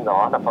อยู่จริงเหรอ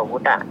สัมภาวุ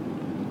ธ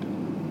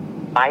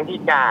ไปที่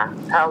จ่า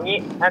เท่านี้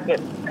ถ้าเกิด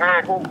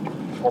5 ทุ่ม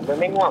ผม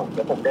ไม่ง่วงเ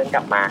ดี๋ยวผมเดินก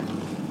ลับมา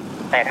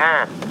แต่ถ้า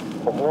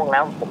ผมง่วงแล้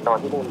วผมนอน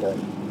ที่นู่นเลย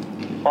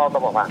พ่อก็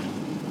บอกว่า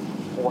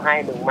กูให้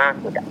มึงมาก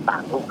สุด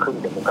3 ทุ่มครึ่ง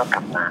เดี๋ยวมึงก็ก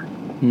ลับมา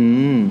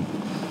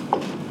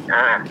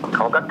เข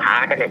าก็ท้า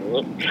กันอย่าง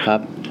นี้ครั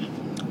บ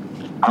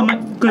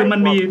คือมั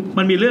น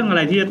มีเรื่องอะไ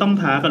รที่จะต้อง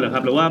ท้ากันเหรอค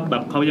รับหรือว่าแบ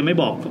บเขายังไม่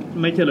บอก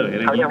ไม่เฉลยอะไ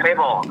รเขายังไม่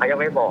บอก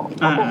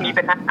พวกนี้เ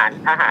ป็นท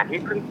หารที่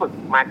เพิ่งฝึก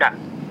มาจาก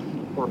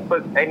ศูนย์ฝึ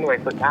กหน่วย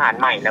ฝึกทหาร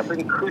ใหม่แล้วเพิ่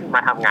งขึ้นม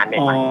าทำงานให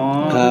ม่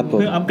ครับเ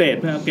พิ่งอัปเกรด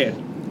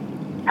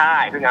ใช่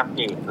เพิ่งอัปเ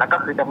กรดแล้วก็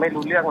คือจะไม่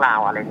รู้เรื่องราว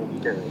อะไร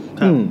นี้เลย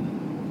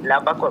แล้ว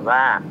ปรากฏว่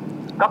า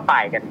ก็ไป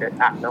กันเดิน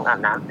น้องอาบ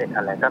น้ำเสร็จอ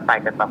ะไรก็ไป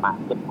กันประมาณ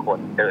10 คน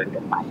เดินกั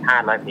นไป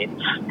500 เมตร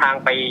ทาง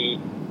ไ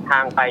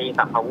ป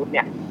สัมภาวุธเ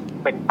นี่ย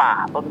เป็นป่า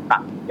ต้นสั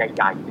กใ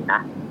หญ่ๆเลยน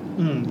ะ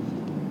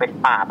เป็น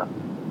ป่าต้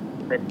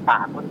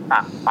นสั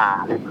กป่า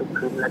เลย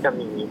ขึ้นแล้วจะ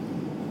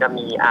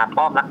มี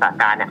ป้อมรักษา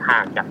การเนี่ยห่า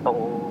งจากตรง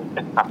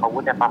ตึกสัมภาวุ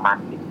ธเนี่ยประมาณ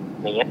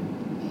10 เมตร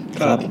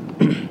ค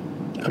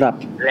รับ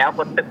แล้วบ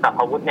นตึกสัมภ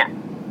าวุธเนี่ย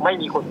ไม่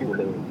มีคนอยู่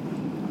เลย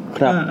ค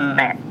รับแ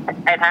ต่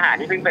ไอ้ทหาร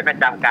ที่เพิ่งไปประ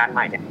จำการให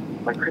ม่เนี่ย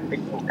มันขึ้นไป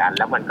อยู่กัน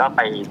แล้วมันก็ไ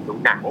ปดู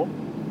หนัง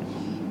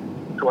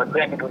ชวนเ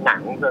พื่อนไปดูหนั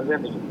งเพื่อน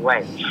ไปอยู่ด้วย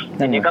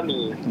ทีนี้ก็มี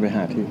ไปห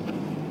าที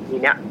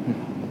เนี้ย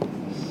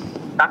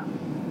สัก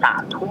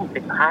3 ทุ่ม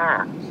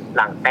 15ห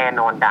ลังแต่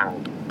นอนดัง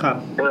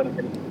เ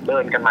ดิ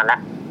นกันมาแล้ว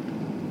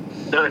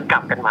เดินกลั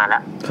บกันมาแล้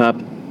วครับ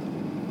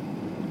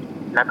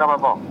แล้วก็มา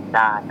บอก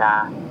จ้า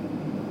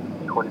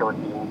มีคนโดน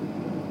ยิง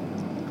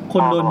มีค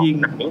นโดน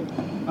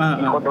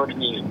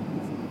ยิง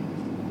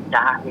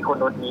จ้ามีคน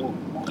โดนยิง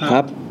ค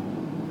รับ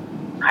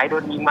ใครโด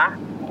นยิงมะ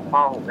พ่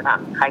อผมจะถาม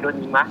ใครโดน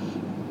ยิงมะ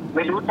ไ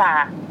ม่รู้จ้า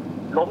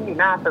ล้มอยู่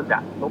หน้าตึก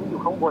ล้มอยู่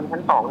ข้างบนชั้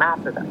น2หน้า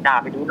ตึกจ้า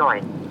ไปดูหน่อย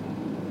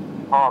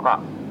พ่อก็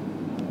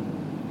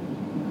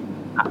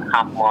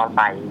ขับมอไซ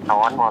ค์ซ้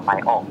อนมอไซ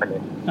ค์ออกไปเล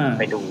ยไ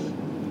ปดู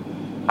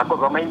ปรากฏ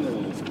ว่าไม่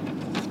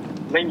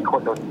มีค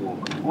นโดนยิง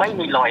ไม่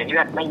มีรอยเลื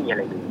อดไม่มีอะไ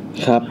รเลย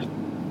ครับ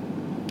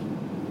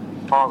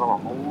พ่อก็บอ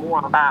กมึงม่ว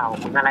งเปล่า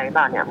มึงอะไรเป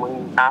ล่าเนี่ยมึง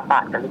ตาฝา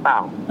ดกันหรือเปล่า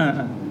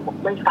ผม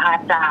ไม่ฝาด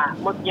จ้า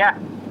เมื่อกี้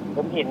ผ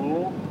มเห็น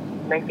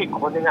ใน10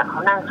 คนนึงอ่ะเขา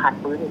นั่งขัด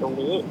ปืนอยู่ตรง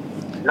นี้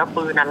แล้ว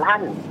ปืนลั่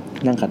น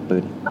นั่งขัดปื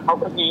นแล้วเขา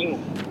ก็ยิง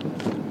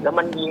แล้ว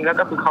มันยิงแล้ว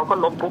ก็คือเขาก็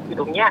ล้มปุ๊บอยู่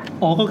ตรงเนี้ย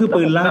อ๋อก็คือ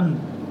ปืนลั่น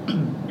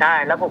ใช่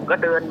แล้วผมก็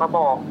เดินมาบ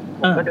อก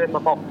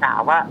จ๋า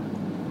ว่า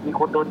มี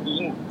คนโดนยิ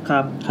งครั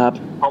บ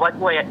เพราะว่า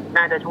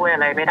น่าจะช่วยอะ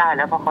ไรไม่ได้แ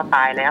ล้วเพราะเขาต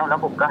ายแล้ว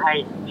ผมก็ให้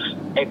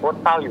ไอ้โพส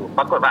เฝ้าอยู่ป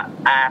รากฏว่า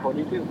คน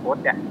ที่ชื่อโพส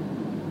เนี่ย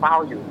เฝ้า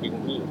อยู่จริง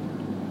ที่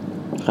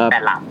แต่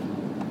หลับ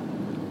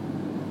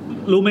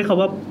รู้ไหมครับ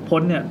ว่าพ้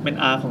นเนี่ยเป็น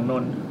อาของน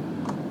นท์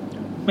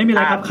ไม่มีอะไ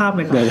รครับข้ามเ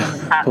ลยครั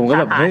บผมก็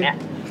แบบเฮ้ย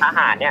ทห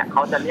ารเนี่ยเข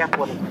าจะเรียกค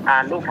น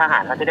ลูกทหา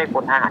รเขาจะได้ค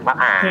นทหารว่า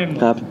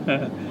ครับ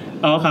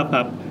อ๋อครับ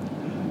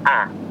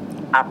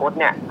อาพจน์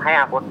เนี่ยให้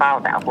อาพจน์เฝ้า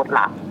แต่อาพจน์ห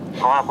ลับเ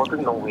พราะอาพจน์เพิ่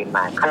งลงเวรม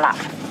าเขาหลับ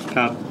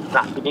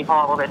ทีนี้พ่อ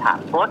ก็ไปถาม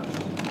พจน์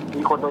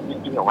มีคนโดนยิง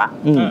จริงเหรอวะ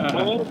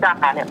นี่จ่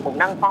าเนี่ยผม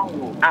นั่งเฝ้าอ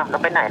ยู่แล้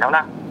วไปไหนแล้ว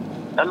ล่ะ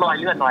แล้วรอย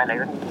เลือดรอยอะไร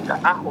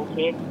ก็โอเค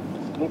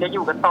มึงจะอ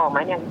ยู่กันต่อไหม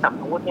เนี่ยส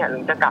ำนุเนี่ยหรื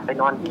อจะกลับไป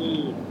นอนที่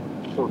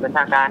ศูนย์บัญช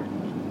าการ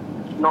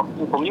เนาะ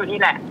ผมอยู่ที่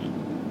แหละ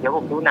เดี๋ยวผ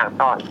มดูหนัง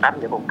ต่อแป๊บ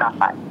เดี๋ยวผมกลับ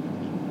ไป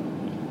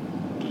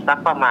สัก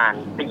ประมาณ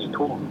4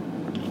 ทุ่ม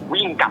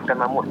วิ่งกลับกัน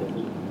มาหมดเลย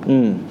พี่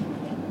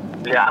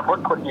เหลืออาพจ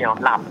น์คนเดียว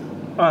หลับ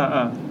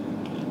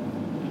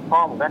พ่อ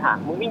ผมก็ถาม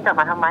มึงวิ่งกลับ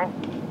มาทำไม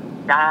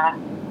จ่า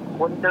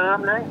คนเดิม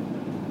เลย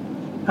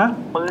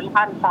ปืน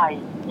พันใส่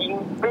ยิง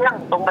เปี้ยง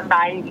ตรงบันได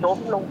ล้ม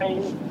ลงไป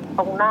ต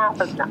รงหน้า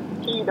ตึก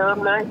ที่เดิม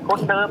เลยคน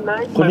เดิมเล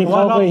ยคนที่เข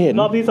าเคยเห็น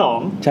รอบที่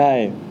2ใช่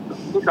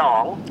ที่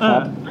2ครั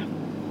บ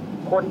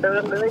คนเดิ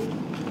มเลย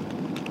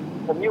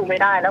ผมอยู่ไม่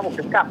ได้แล้วผม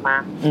ถึงกลับมา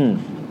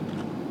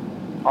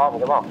พ่อผม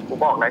ก็บอกกู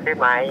บอกแล้วใช่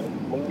ไหม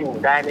มึงอยู่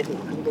ได้ไม่ถึง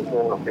ครึ่งชั่วโม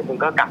งหรอกเดี๋ยวมึง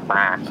ก็กลับม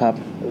าครับ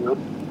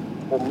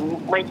ผม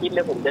ไม่คิดเล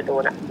ยผมจะโด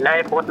นแล้วไ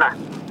อ้โพสต์ล่ะ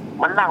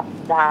มันหลับ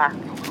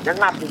ยัง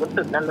หลับอยู่บน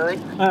ตึกนั่นเลย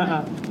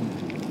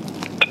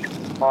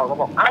พ่อก็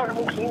บอกแล้ว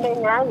มึงทิ้งได้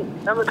ไง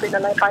แล้วมันเป็นอ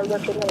ะไรไปมั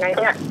นเป็นยังไง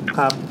เนี่ยค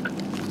รับ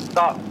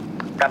ก็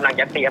กำลัง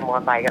จะเตรียมมอเต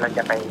อร์ไซค์กำลังจ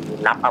ะไป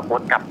รับอาโพส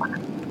ต์กลับมา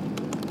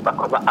ปรา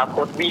กฏว่าอาโพ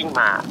สต์วิ่ง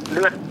มาเ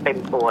ลือดเต็ม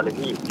ตัวเลย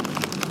พี่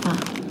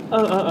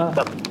แ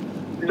บบ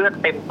เลือด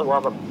เต็มตัว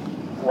แบบ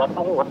หั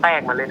วแต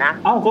กมาเลยนะ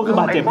ก็คือ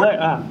บาดเจ็บด้วย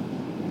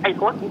ไอ้โ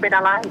พสต์มึงเป็นอ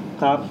ะไร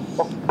ครับบ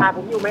อกผ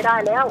มอยู่ไม่ได้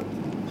แล้ว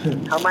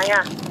ทำไมค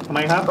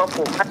รับก็ผ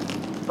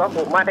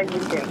มมาได้ยิ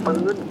นเสียงปื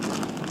น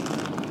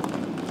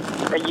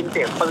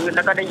แ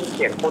ล้วก็ได้ยินเ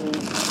สียงคน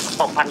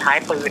ตบพันท้าย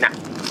ปืน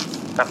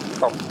แบบ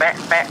ตบแปะ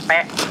แปะแป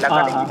ะแล้วก็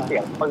ได้ยินเสี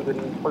ยง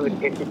ปืน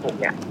M16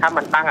 เนี่ยถ้า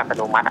มันตั้งอัตโ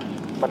นมัติ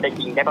มันจะ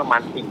ยิงได้ประมา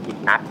ณ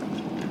40 นัด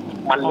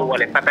มันรัว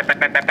เลยแปะแปะแปะ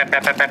แปะแปะแปะแ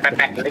ปะแ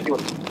ปะแล้วหยุด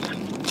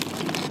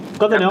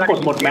ก็จะเนื้อกด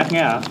หมดแม็กเ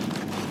นี่ย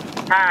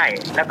ใช่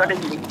แล้วก็ได้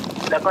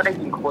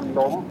ยิงคน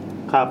ล้ม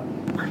ครับ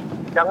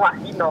จังหวะ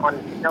ที่นอนอ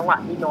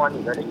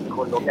ยู่แล้วได้ยินค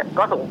นล้มเนี่ย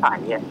ก็สงสัย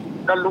เนี่ย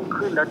ก็ลุก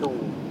ขึ้นแล้วดู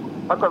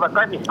ปรากฏว่า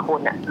ก็เห็นคน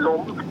เนี่ยล้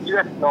มเลื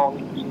อดนองจ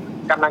ริง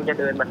กำลังจะ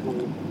เดินมาดู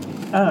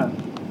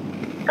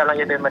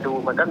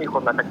มันก็มีค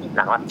นมาตะกิดห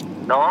ลังว่า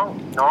น้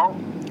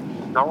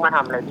องมาท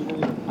ำอะไรที่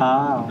นี่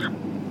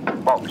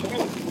บอกพี่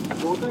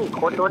ดูสิ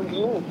คนโดน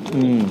ยิง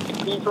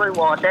พี่ช่วยว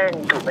อแจ้ง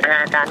อยู่บรรณา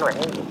การหน่อย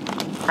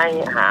ให้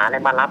หาอะไร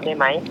มารับได้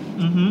ไหม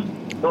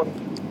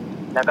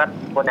แล้วก็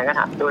คนนั้นก็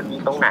ถามโดนยิง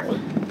ตรงไหน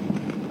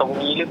ตรง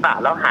นี้หรือเปล่า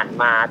แล้วหัน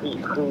มาที่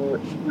คือ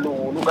รู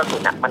ลูกกระสุ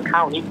นมันเข้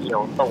านิดเดียว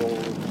ต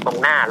รง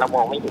หน้าเราม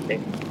องไม่เห็นเล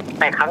ย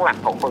แต่ข้างหลัง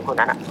ของคน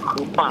นั้นคื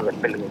อเปิด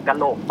ไปเลยกระโ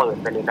หลกเปิด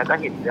ไปเลยแล้วก็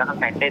เห็นเนื้อข้าง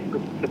ในเต้นตึ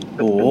ก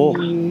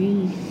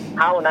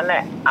เท่านั้นแหล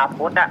ะอาโพ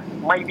ส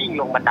ไม่วิ่ง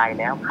ลงบันได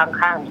แล้วข้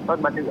างๆมีต้น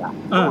มะเดื่อ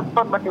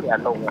ต้นมะเดื่อ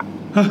ลง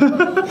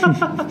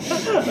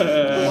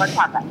ตัว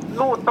ฉัด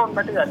ลูดต้นม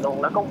ะเดื่อลง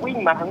แล้วก็วิ่ง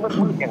มาทั้ง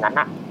มืดอย่างนั้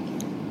น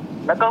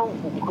แล้วก็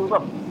คือแบ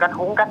บกร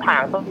ะถา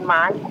งต้นไ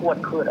ม้ขวด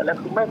เขิดอะไร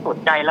คือไม่สน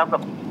ใจแล้วแบ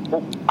บบุ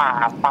กป่า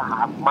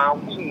มา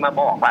วิ่งมา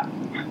บอกว่า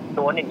โด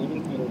นอย่างนี้จ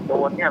ริงๆโด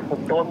นเนี่ยผม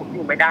โดนผมอ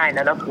ยู่ไม่ได้แ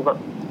ล้วคือแบบ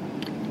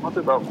ก็คื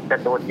อแบบจะ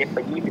โดนเย็บไป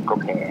20 กว่า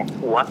แผล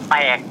หัวแต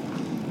ก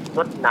ร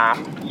ถน้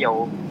ำเกี่ยว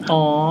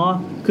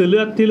คือเลื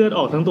อดอ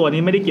อกทั้งตัว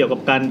นี้ไม่ได้เกี่ยวกับ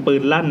การปื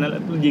นลั่นนะ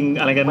ยิง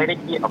อะไรกันไม่ได้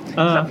เกี่ยว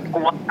แบบก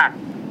ลัวตัด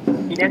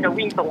ทีนี้จะ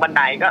วิ่งตรงบันไ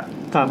ดก็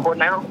คน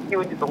นั้นยื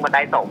นอยู่ตรงบันได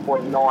2 คน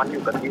นอนอ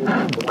ยู่กับยืน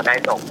ตรงบันได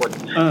2 คน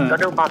ก็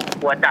ด้วยความ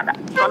กลัวจัด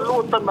ก็ลู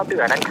ดต้นมะเดื่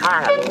อด้านข้าง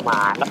ลงมา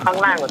แล้วข้าง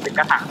ล่างมันเป็น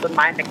กระถางต้นไ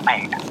ม้แต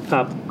ก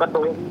ๆก็โด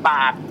นบ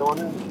าดโดน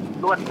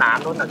ลวดหนาม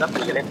โดนหนังกระ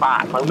สีอะไรบา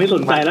ดไม่ส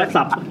นใจแล้ว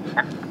สับ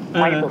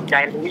ไม่สนใจ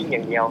วิ่งอย่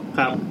างเดียว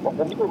บอกผ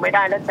มอยู่ไม่ไ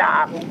ด้แล้วจ้า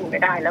ผมอยู่ไม่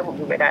ได้แล้ว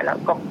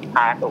ก็พ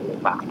าส่งโรง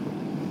พยาบาล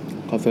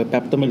ขอเฟิร์สแ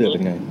ป๊บต้นมะเดื่อเป็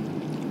นไง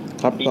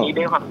ครับทีนี้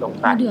ด้วยความสง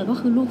สัยมะเดื่อก็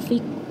คือลูกฟิ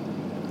ก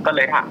ก็เล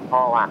ยถามพ่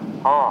อว่า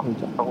พ่อ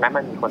ตรงนั้น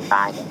มันมีคนต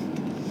าย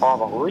พ่อ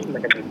บอกเฮ้ยมั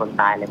นจะมีคน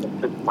ตายเลยมัน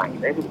ตึกใหม่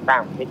ได้ถูกสร้าง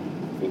ไม่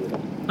ดี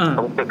ต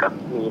รงตึกกับ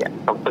มี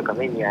ตรงตึกก็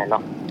ไม่มีอะไรหร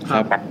อก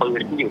แต่ปืน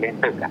ที่อยู่ใน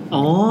ตึก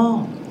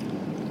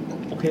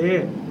โอเค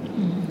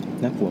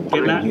น่ากลัวปื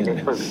นที่อยู่ใน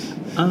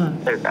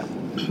ตึก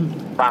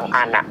บาง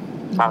อันอ่ะ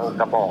บาง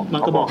กระบอ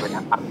กเลยน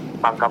ะ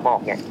บางกระบอก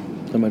เนี่ย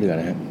จะมาเดือด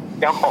นะฮะ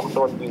เจ้าของโด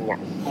นยิงเนี่ย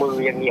มือ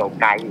ยังเหนียว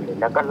ไกลอยู่เลย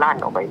แล้วก็ลั่น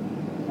ออกไป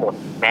หมด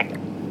แม็ก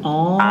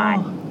ตาย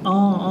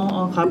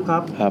ครั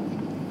บ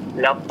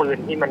แล้วปืน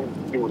ที่มัน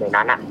อยู่ใน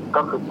นั้นอ่ะ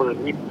ก็คือปืน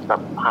ที่แบ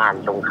บผ่าน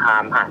สงครา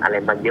มผ่านอะไร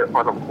มาเยอะพ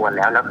อสมควรแ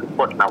ล้วคือป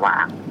ลดมาวา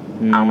ง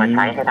เอามาใ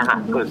ช้ให้ทหาร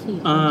ฝึก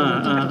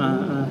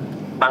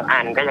บางอั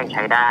นก็ยังใ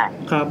ช้ได้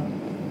ครับ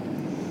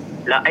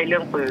แล้วไอ้เรื่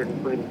องปื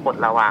นปลด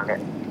ระวางเนี่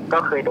ยก็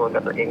เคยโดน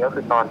กับตัวเองก็คื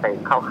อตอนไป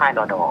เข้าค่ายร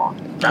ด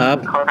ครับ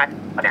เข้าค่าย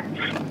เนี่ย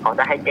เขา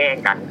จะให้แกล้ง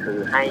กันคือ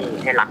ใ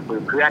ห้รักปื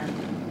นเ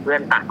พื่อ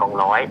นต่างกอง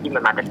ร้อยที่มั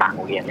นมาจากต่างโ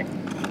รงเรียนเนี่ย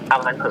เอา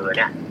งั้นเผลอเ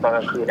นี่ยตอนก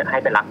ลางคืนเนี่ยให้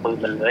ไปรักปืน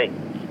มันเลย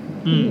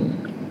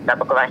แล้ว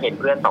ปรากฏว่าเห็น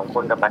เพื่อน2ค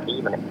นกับบัดดี้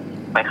มัน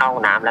ไปเข้าห้อ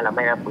งน้ำแล้วเราไ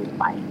ม่ได้ปืน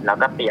ไปแล้ว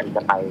ก็เตรียมจ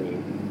ะไป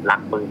ลั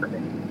กปืนมันเล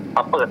ยพ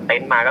อเปิดเต็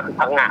นท์มาก็คือ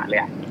พังงะเลย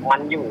มั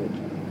นอยู่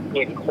เ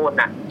ห็นคน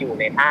อ่ะอยู่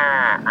ใน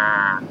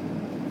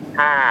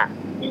ท่า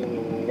ยิง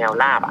แนว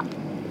ราบอ่ะ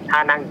ท่า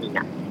นั่งยิง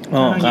อ่ะ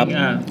ครับ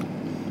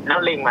แล้ว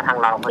เล็งมาทาง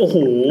เราโอ้โห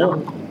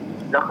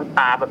แล้วคือต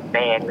าแบบแด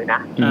งเลยน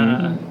ะ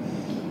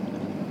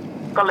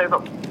ก็เลยแบ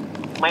บ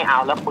ไม่เอา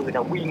แล้วปืนจ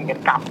ะวิ่งกัน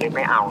กลับเลยไ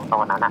ม่เอาตอ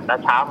นนั้นแล้ว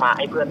เช้ามาไ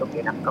อ้เพื่อนตรง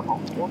นี้นะก็บอก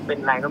เป็น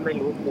ไรก็ไม่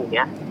รู้กูเ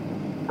นี้ย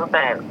ตั้งแ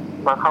ต่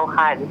มาเข้า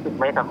ค่ายรู้สึก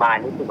ไม่สบาย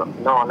รู้สึกแบบ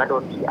นอนแล้วโด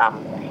นผีอ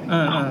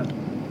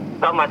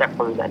ำก็มาจาก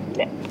ปืนอันนี้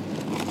แหละ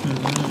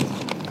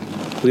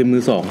ปืนมื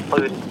อสอง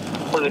ปื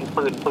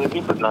น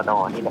ที่ฝึกรด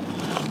นี่แหละ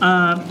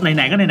ไห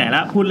นๆก็ไหนๆล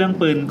ะพูดเรื่อง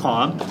ปืน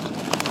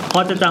พ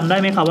อจะจำได้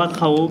ไหมครับว่าเ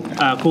ขา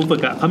ครูฝึ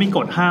กเขามีก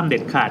ฎห้ามเด็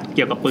ดขาดเ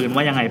กี่ยวกับปืน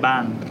ว่ายังไงบ้า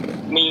ง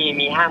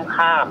มีห้าม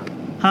ข้า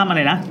มอะไ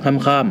รนะห้าม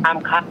ข้าม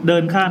เดิ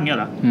นข้ามเงี้ย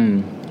เหรอ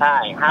ใช่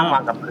ห้ามวา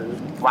งกับ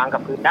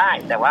พื้นได้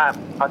แต่ว่า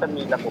เขาจะ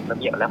มีระบบระ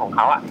เบียบอะไรของเข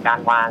าการ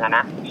วางน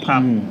ะครั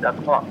บแล้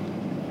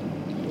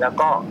ว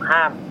ก็ห้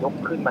ามยก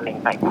ขึ้นมาเล็ง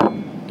ใส่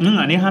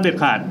อันนี้ห้ามเด็ด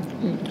ขาด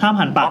ห้าม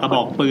หันปากกระบ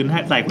อกปืนให้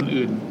ใส่คน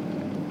อื่น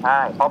ใช่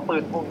เพราะปื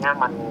นพวกนี้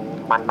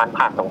มัน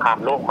ผ่านสงคราม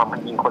โลกมัน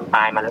ยิงคนต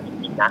ายมาแล้วจ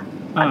ริงๆนะ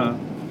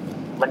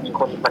มันยิง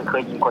คนมันเค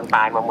ยยิงคนต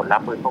ายมาหมดแล้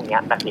วปืนพวกนี้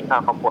แต่สิ่งที่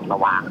เขาปลดระ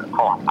วางถ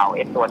อดเอา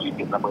ตัวที่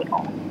จุดระเบิดอ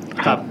อก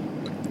ครับ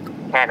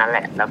แค่นั้นแห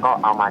ละแล้วก็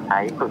เอามาใช้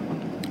ฝึก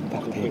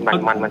จริง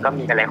มันก็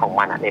มีอะไรของ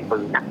มันในปื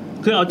น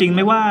คือเอาจริงไ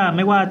ม่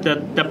ว่า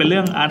จะเป็นเรื่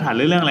องอาถรรพ์ห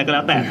รือเรื่องอะไรก็แ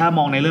ล้วแต่ถ้าม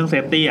องในเรื่องเซ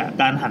ฟตี้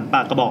การหันป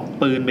ากกระบอก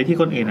ปืนไปที่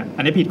คนอื่น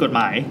อันนี้ผิดกฎห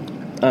มาย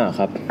ค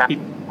รับผิด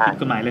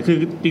กฎหมายเลยคือ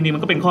จริงๆมั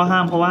นก็เป็นข้อห้า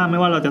มเพราะว่าไม่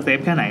ว่าเราจะเซฟ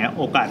แค่ไหน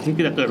โอกาสที่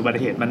จะเกิดอุบัติ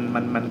เหตุ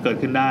มันเกิด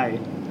ขึ้นได้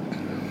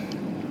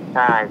ใ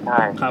ช่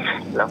ครับ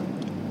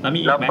แล้วมี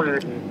อีกไหม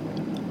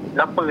แ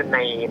ล้วปืนใ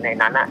น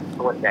นั้น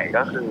ส่วนใหญ่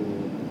ก็คือ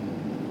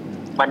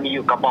มันมีอ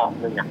ยู่กระบอก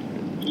นึง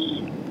ที่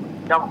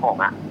เจ้าของ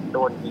โด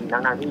นยิง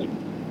ทั้งที่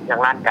ยัง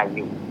ลั่นไกอ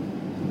ยู่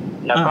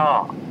แล้วก็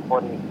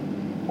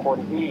คน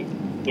ที่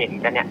เห็น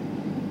กันเนี่ย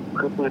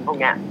คือปืนพวก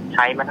เนี้ยใ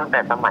ช้มาตั้งแต่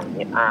สมัย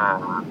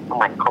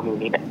คอมมิว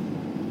นิสต์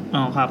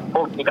ครับพ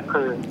วกนี้ก็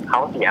คือเขา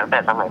เสียตั้งแต่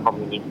สมัยคอม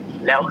มิวนิสต์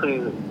แล้วคือ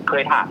เค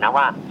ยถามนะ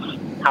ว่า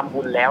ทำ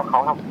บุญแล้วเข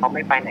าไ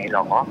ม่ไปไหนหร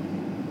อ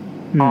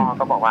พ่อ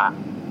ก็บอกว่า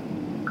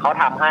เขา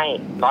ทำให้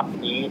รอบ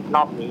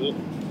นี้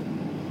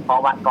พอ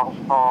วันกอง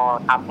พอ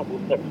ทำให้บุ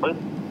ญเสร็จปุ๊บ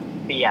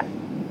เปลี่ยน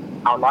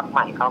เอาล็อตให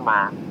ม่เข้ามา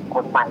ค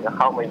นใหม่ก็เ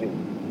ข้ามา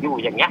อยู่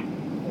อย่างเงี้ย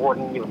วน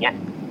อยู่เงี้ย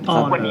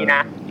ทุกวันนี้น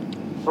ะ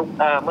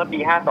เมื่อปี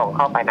52เ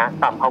ข้าไปนะ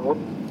สัมภาวุธ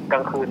กล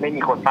างคืนไม่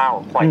มีคนเฝ้า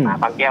ปล่อยหมา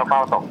บางแก้วเฝ้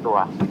า2ตัว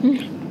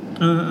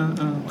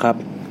ครับ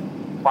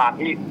ความ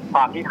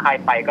ที่ใคร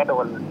ไปก็โด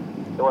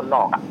นหล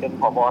อกจน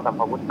ผบ.สัม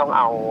ภาวุธต้องเ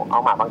อา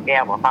หมาบางแก้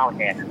วมาเฝ้าแท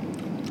น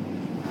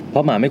เพรา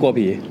ะหมาไม่กลัว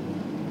ผี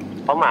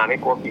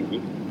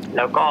แ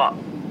ล้วก็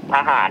ท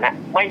หาร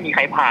ไม่มีใค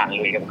รผ่านเ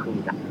ลยกลางคื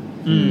น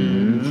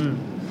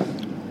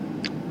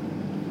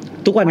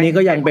ทุกวันนี้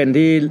ก็ยังเป็น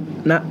ที่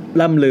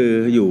ล่ำลือ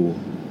อยู่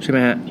ใช่ไหม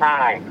ฮะใช่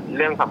เ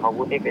รื่องสัมภา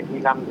วุธนี่เป็นที่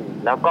ล่ำลือ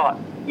แล้วก็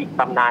อีก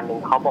ตำนานหนึ่ง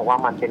เขาบอกว่า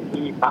มันเป็น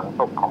ที่ฝังศ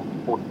พของ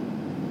ญี่ปุ่น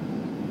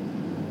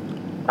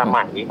ส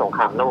มัยสงค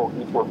รามโลก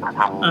ญี่ปุ่น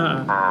ท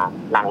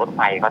ำรางรถไ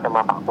ฟเขาจะม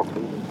าฝังศพ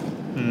ที่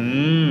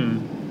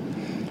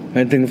เ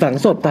ป็นถึงฝัง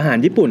ศพทหาร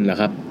ญี่ปุ่นเหรอ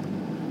ครับ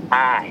ใ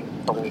ช่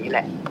ตรงนี้แหล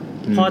ะ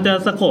พอจะ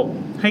สโคป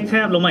ให้แค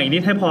บลงมาอีกนิ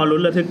ดให้พอลุ้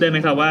นระทึกได้ไหม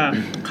ครับว่า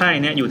ค่าย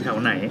เนี้ยอยู่แถว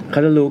ไหนเข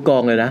าจะรู้กอ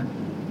งเลยนะ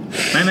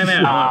ไม่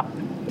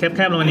แค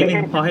บลงมานิดนึ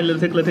งพอให้ระ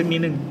ทึกนิ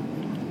ดนึง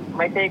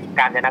ไม่ใช่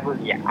กาญจนบุ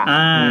รี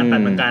ตัด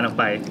เมืองการออก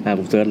ไป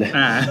ผมเซิร์ชเลย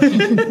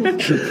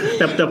แ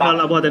ต่พอเ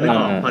ราพอจะนึก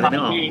ออกบ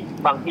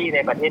างที่ใน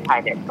ประเทศไทย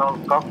เนี่ย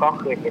ก็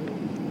เคยเป็น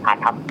ฐาน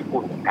ทัพญี่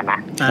ปุ่นกันนะ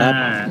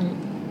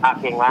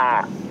เพียงว่า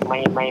ไ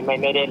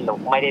ม่ได้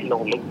ล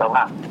งลึกแต่ว่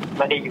าไ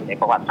ม่ได้อยู่ใน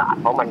ประวัติศาสต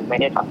ร์เพราะมันไม่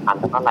ได้สำคัญ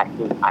เท่าไหร่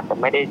คืออาจจะ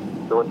ไม่ได้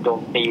โดนโจ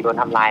มตีโดน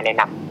ทำลายใน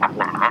หนัก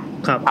หนา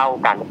เท่า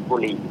กาญจนบุ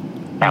รี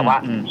แต่ว่า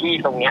ที่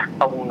ตรง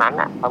นั้น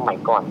สมัย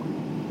ก่อน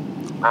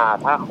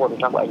ถ้าคน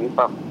สักอายุ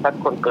ถ้า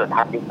คนเกิด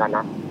ทันยุคนั้นน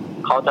ะ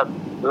เขาจะ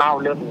เล่า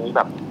เรื่องนี้แ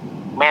บบ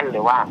แม่นเล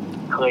ยว่า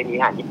เคยมีท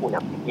หารญี่ปุ่น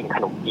กินข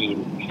นมจีน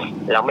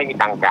แล้วไม่มี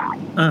ตังค์จ่าย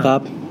ครั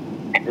บ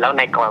แล้วใ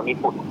นกองญี่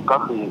ปุ่นก็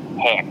คือ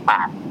แหกป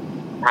าก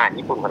ทหาร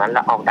ญี่ปุ่นคนนั้นแ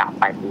ล้วเอาดาบ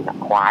ไปคือ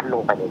คว้านล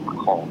งไปใน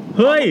คอ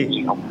เฮ้ย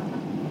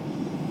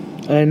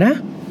อะไรนะ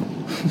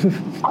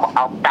เอ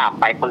าดาบ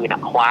ปลายปืน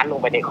คว้านลง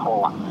ไปในคอ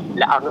แ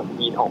ล้วเอาหนุ่ม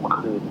จีนออกมา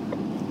คืน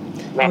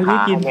แม่ค้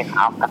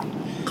า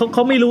เข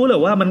าไม่รู้เหร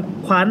อว่ามัน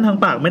คว้านทาง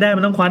ปากไม่ได้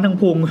มันต้องคว้านทาง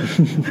พุง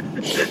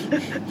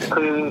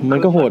คือมัน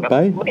ก็โหดไป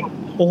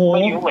โอ้โหไ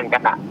ม่รู้เหมือนกั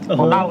นเ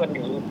ขาเล่ากันอย่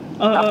างนี้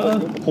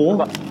โห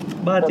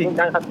บ้าจริง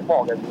นั่นเขาบอ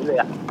กอย่างนี้เลย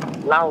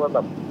เล่ากันแบ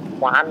บ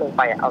คว้านลงไ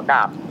ปเอาด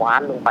าบคว้า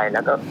นลงไปแ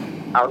ล้วก็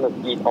เอาหนุ่ม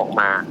จีนออก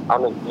มาเอา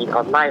หนุ่มจีนเอ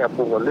าไล่เอา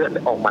พุงเอาเลือด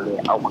ออกมาเลย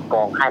เอามาก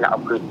องให้แล้วเอา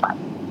คืนไป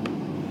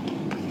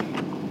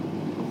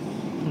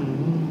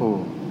โอ้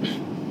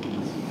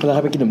แล้วเข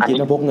าไปกินขนมจีน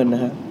แล้วพกเงินน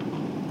ะฮะ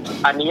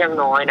อันนี้ยัง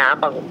น้อยนะ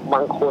บ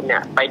างคนเนี่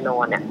ยไปนอ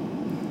นเนี่ย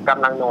ก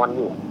ำลังนอนอ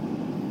ยู่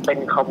เป็น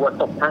ขบวน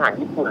ศพทหาร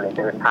ญี่ปุ่นเลยเ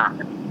ดินผ่าน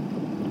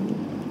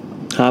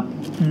ครับ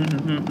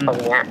ตรง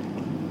เนี้ย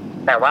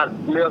แต่ว่า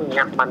เรื่องเ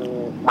นี้ย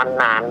มัน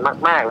นาน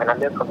มากๆเลยนะ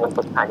เรื่องขบวนศ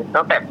พทหาร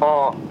ตั้งแต่พ่อ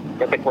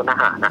ยังเป็นพลท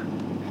หารนะ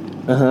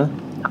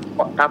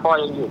ถ้าพ่อ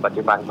ยังอยู่ปัจ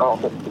จุบันก็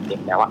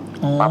61แล้วอะ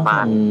ประมา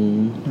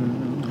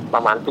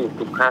ณ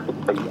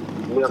40-50 ปี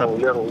เรื่อ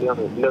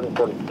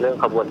ง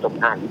ขบวนศพ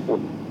ทหารญี่ปุ่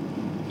น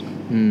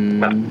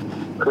แบบ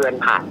เคลื่อน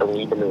ผ่านตรง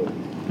นี้ไปเลย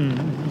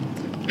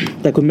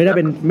แต่คุณไม่ได้เ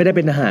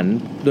ป็นทหาร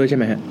ด้วยใช่ไ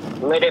หมฮะ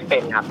ไม่ได้เป็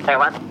นครับแต่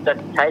ว่าจะ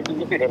ใช้ชี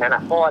วิตอยู่ในนั้น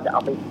พ่อจะเอ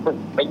าไปฝึก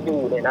ไปอยู่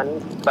ในนั้น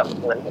แบบ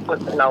เหมือน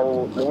เรา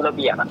รู้ระเ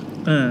บียบ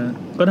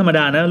ก็ธรรมด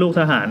านะลูก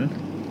ทหาร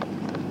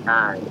ใ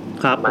ช่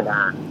ครับธรรมดา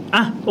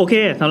โอเค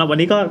สำหรับวัน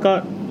นี้ก็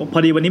พอ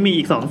ดีวันนี้มี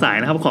อีก2สาย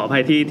นะครับขออภั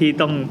ยที่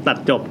ต้องตัด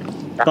จบ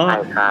ก็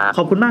ข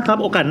อบคุณมากครับ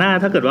โอกาสหน้า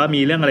ถ้าเกิดว่า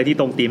มีเรื่องอะไรที่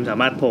ตรงธีมสา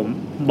มารถผม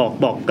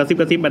บอกกระ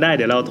ซิบมาได้เ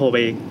ดี๋ยวเราโทรไป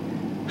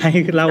ให้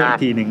เล่าอี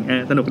กทีหนึ่ง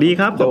สนุกดี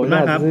ครับขอบคุณม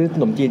ากครับซื้อข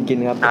นมจีนกิน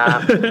ครับครับ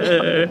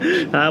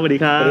สวัสดี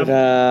ครับสวัสดีค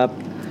รับ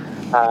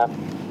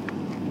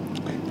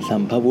สั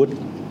มภวุธ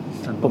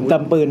ผมจ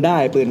ำปืนได้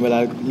ปืนเวลา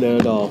เรือ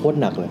ดอโคตร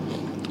หนักเลย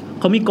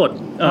เขามีกฎ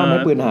ห้ามให้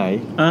ปืนหาย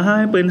ห้าม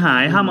ให้ปืนหา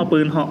ยห้ามเอาปื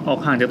นออก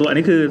ห่างจากตัวอัน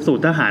นี้คือสูต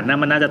รทหารนะ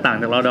มันน่าจะต่าง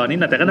จากรอดอนี่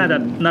แต่ก็น่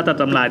าจะ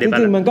ตำราเดียวกัน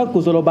จริงๆมันก็กุ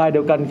ศโลบายเดี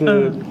ยวกันคือ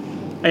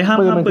ไอ้ห้าม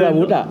ปืนอา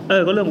วุธ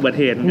ก็เรื่องอุบัติ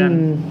เหตุเหมือนกัน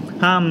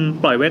ห้าม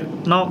ปล่อยไว้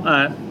นอก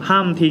ห้า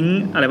มทิ้ง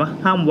อะไรวะ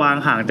ห้ามวาง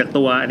ห่างจาก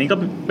ตัวอันนี้ก็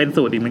เป็น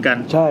สูตรอีกเหมือนกัน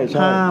ใช่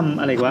ห้าม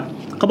อะไรวะ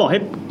เขาบอก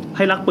ใ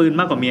ห้รักปืน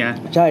มากกว่าเมีย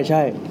ใ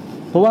ช่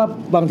เพราะว่า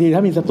บางทีถ้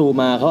ามีศัตรู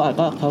มาเขา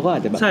ก็อา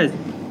จจะแบบ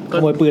ข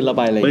โมยปืนเรา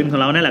ไปเลยปืนของ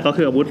เราเนี่ยแหละก็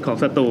คืออาวุธของ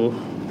ศัตรู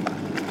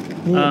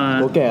นี่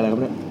โหแก่อะไรครับ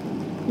เนี่ย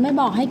ไม่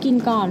บอกให้กิน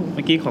ก่อนเ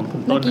มื่อกี้ของคุณ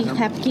ต้นเมื่อกี้แค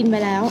ปกินไป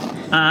แล้ว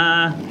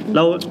เร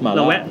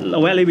า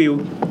แวะรีวิว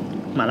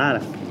หม่าล่าเห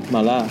รอหม่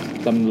าล่า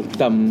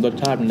จำรส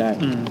ชาติมันได้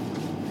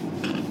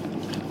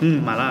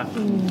หม่าล่า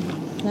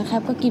แล้วแค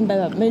ปก็กินไป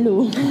แบบไม่รู้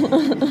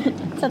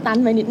สตัน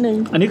ไปนิดนึง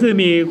อันนี้คือ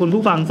มีคุณ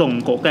ผู้ฟังส่ง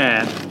โกแก่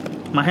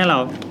มาให้เรา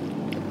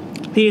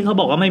ที่เขา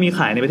บอกว่าไม่มีข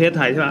ายในประเทศไ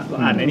ทยใช่ป่ะ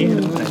อ่านในนี้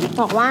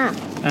บอกว่า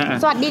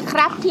สวัสดีค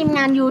รับทีมง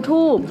าน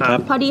YouTube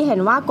พอดีเห็น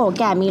ว่าโก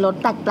แก่มีรส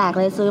แปลกๆ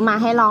เลยซื้อมา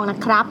ให้ลองนะ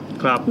ครับ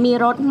มี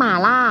รสหม่า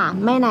ล่า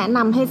ไม่แนะน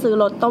ำให้ซื้อ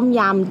รสต้ม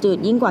ยำจืด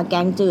ยิ่งกว่าแก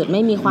งจืดไ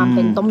ม่มีความเ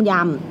ป็นต้มย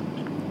ำ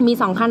มี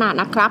2ขนาด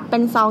นะครับเป็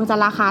นซองจะ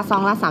ราคาซอ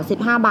งละ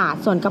35 บาท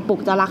ส่วนกระปุก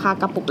จะราคา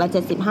กระปุกละ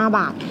75 บ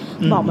าท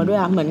บอกมาด้วย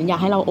เหมือนอยาก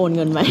ให้เราโอนเ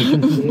งินไว้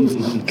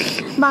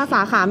บางส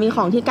าขามีข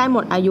องที่ใกล้หม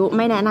ดอายุไ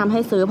ม่แนะนำให้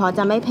ซื้อเพราะจ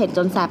ะไม่เผ็ดจ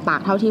นแสบปาก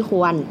เท่าที่ค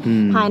วร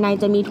ภายใน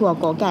จะมีถั่ว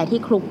โกแก่ที่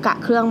คลุกกะ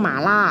เครื่องหม่า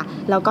ล่า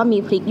แล้วก็มี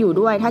พริกอยู่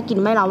ด้วยถ้ากิน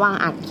ไม่ระวัง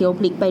อาจเคี้ยว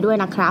พริกไปด้วย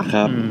นะครับ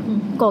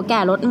โกแก่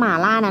รสหม่า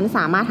ล่านั้นส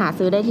ามารถหา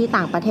ซื้อได้ที่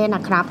ต่างประเทศน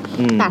ะครับ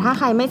แต่ถ้าใ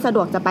ครไม่สะด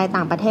วกจะไปต่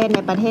างประเทศใน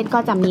ประเทศก็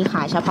จะมีข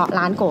ายเฉพาะ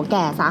ร้านโกแ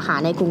ก่สาขา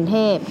ในกรุงเท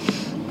พ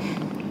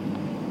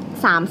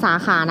3 สา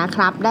ขานะค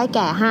รับได้แ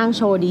ก่ห้างโ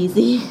ชว์ดี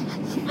ซี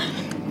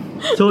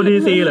โชว์ดี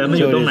ซีเหรอมัน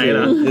อยู่ตรงไหนเหร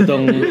ออยู่ตร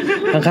ง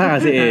ข้างๆ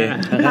RCA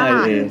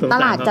ต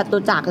ลาดจตุ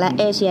จักรและ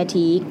เอเชีย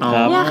ทีค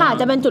เนี่ยค่ะ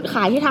จะเป็นจุดข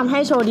ายที่ทำให้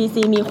โชว์ดี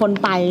ซีมีคน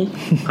ไป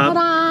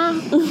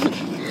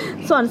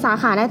ส่วนสา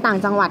ขาในต่าง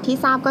จังหวัดที่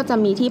ทราบก็จะ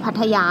มีที่พั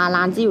ทยา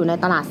ร้านจะอยู่ใน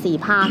ตลาด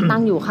4 ภาค ตั้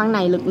งอยู่ข้างใน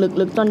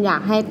ลึกจนอยา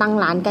กให้ตั้ง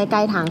ร้านใก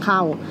ล้ๆทางเข้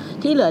า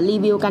ที่เหลือรี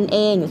วิวกันเอ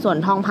งส่วน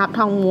ทองพับท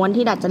องม้วน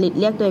ที่ดัดจริต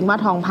เรียกตัวเองว่า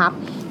ทองพับ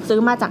ซื้อ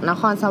มาจากน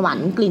ครสวรร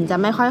ค์กลิ่นจะ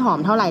ไม่ค่อยหอม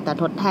เท่าไหร่แต่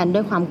ทดแทนด้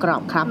วยความกรอ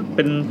บครับเ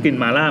ป็นกลิ่น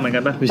หม่าล่าเหมือนกั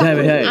นปะไม่ใช่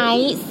ไอ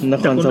ซ์น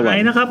ครสวรร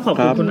ค์นะครับขอบ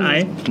คุณคุณไอ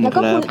ซ์แล้วก็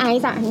คุณไอ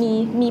ซ์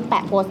มีแป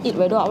ะโพสต์อิท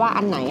ไว้ด้วยว่า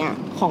อันไหนอ่ะ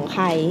ของใค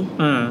ร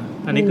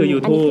อันนี้คือ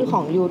YouTube อันนี้คือข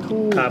อง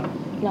YouTube ครับ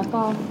แล้ว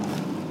ก็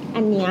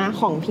อันเนี้ย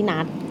ของพี่นั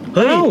ทเ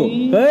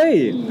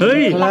ฮ้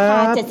ยราคา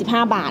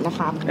75 บาทนะ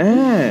ครับ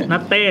นั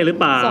ตเต้หรือ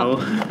เปล่า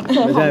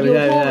ไม่ใช่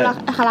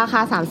ราคา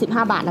35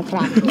 บาทนะค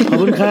รับขอบ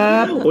คุณครั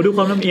บโอ้ดูค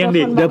วามลำเอียง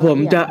ดิเดี๋ยวผม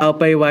จะเอา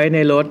ไปไว้ใน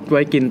รถไ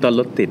ว้กินตอน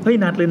รถติดเฮ้ย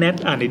นัทหรือแนท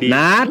อ่านดีๆ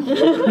นัท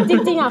จ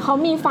ริงๆเขา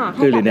มีฝากใ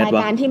ห้กับราย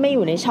การที่ไม่อ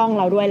ยู่ในช่องเ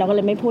ราด้วยเราก็เ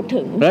ลยไม่พูด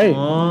ถึง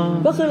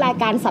ก็คือราย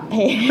การสัพเพ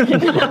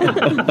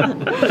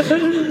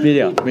นี่เ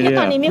ดี๋ยว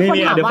ตอนนี้มีคน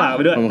ถามว่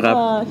า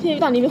ที่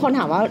ตอนนี้มีคนถ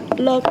ามว่า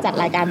เลิกจัด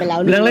รายการไปแล้ว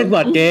เรื่องเล่นบ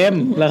อร์ดเกม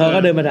แล้วเขาก็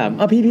เดินมาถาม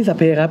พี่สัพ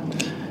เพครับ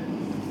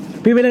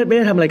พี่ไม่ไ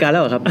ด้ทำรายการแล้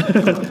วเหรอครับ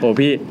โอ้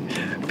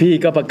พี่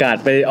ก็ประกาศ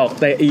ไปออก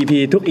แต่ EP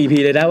ทุก EP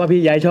เลยนะว่า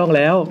พี่ย้ายช่องแ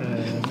ล้ว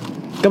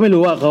ก็ไม่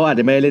รู้ว่าเขาอาจ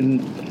จะไม่เล่น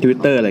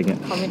Twitter อะไรเงี้ย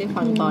เขาไม่ได้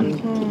ฟังตอน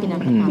ที่พี่นัท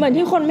เหมือน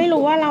ที่คนไม่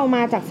รู้ว่าเราม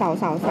าจากสาว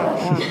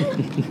อ่ะ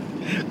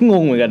ง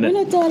งเหมือนกันนะเ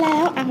ราเจอแล้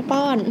ว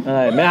ป้อนอะไ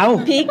รไม่เอา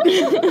พริก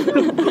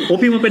โอ้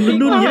พริกมันเป็น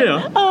ดุ้นๆอย่างนี้เหรอ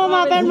ม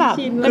าเป็นแบบ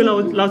คือ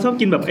เราชอบ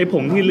กินแบบไอ้ผ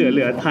งที่เห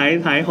ลือ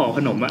ท้ายห่อข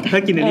นมอะถ้า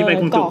กินอันนี้ไป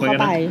คงจุกเหมือนกั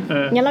น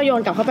งั้นเราโย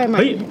นกลับเข้าไปใหม่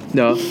เ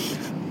ดี๋ยว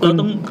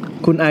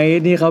คุณไอ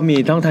ซ์นี่เขามี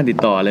ช่องทางติด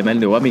ต่ออะไรไหม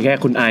หรือว่ามีแค่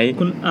คุณไอซ์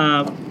คุณ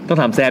ต้อง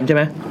ถามแซมใช่ไห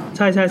มใ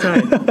ช่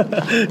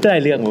ได้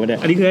เรื่องหมดเนี่ย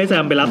อันนี้คือให้แซ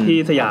มไปรับที่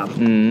สยาม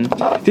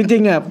จริ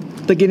งๆอ่ะ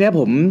ตะกี้เนี้ย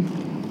ผม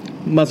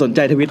มาสนใจ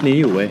ทวิตนี้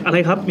อยู่เว้ยอะไร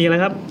ครับมีอะไร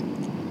ครับ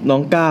น้อ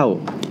งก้าว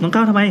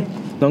ทำไม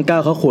น้องก้า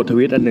วเขาโขดท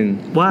วิตอันนึง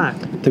ว่า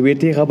ทวิต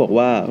ที่เขาบอก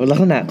ว่าลัก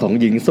ษณะของ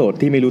หญิงโสด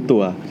ที่ไม่รู้ตั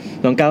ว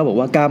น้องก้าวบอก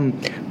ว่าก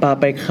ำปา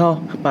ไป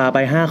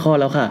5ข้อ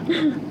แล้วค่ะ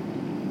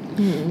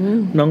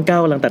น้องก้า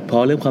วกำลังตัดพ้อ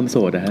เรื่องความโส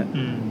ดอะฮะ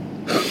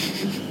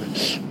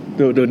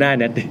ดูหน้า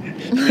แนทดิ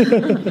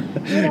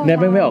แนท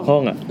ไม่ออกห้อ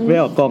งอ่ะไม่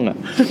ออกกล้องอ่ะ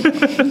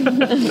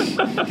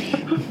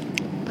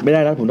ไม่ได้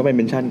แล้วผมต้องไปเ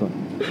มนชั่นก่อน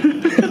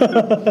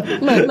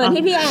เหมือน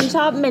ที่พี่แอนช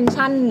อบเมน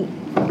ชั่น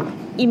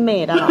อิมเม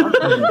จอะเหรอ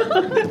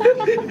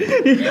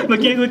เมื่อ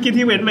กี้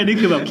ที่เว้นไปนี่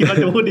คือแบบคิดว่า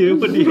จะพูดดี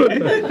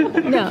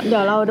เดี๋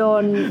ยวเราโด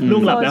นลู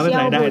กหลับแล้วไม่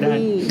ได้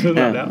ลูก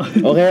หลับแล้ว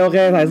โอเค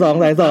สาย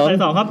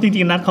2ครับจ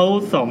ริงๆนัดเขา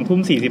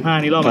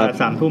20:45นี่รอบมา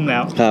3 ทุ่มแล้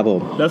วครับผม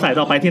แล้วสาย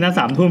ต่อไปที่นัด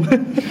3 ทุ่ม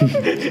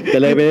จะ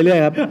เลยไปเรื่อย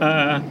ๆครับ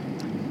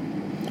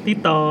ที่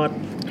ต่อ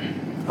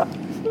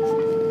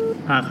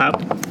ครับ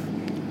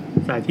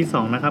สายที่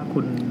2นะครับคุ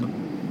ณ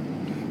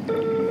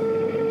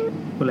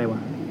อะไรว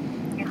ะ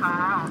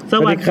ส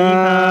วัสดีค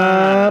รั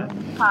บ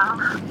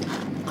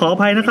ขออ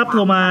ภัยนะครับโท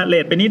รมาเล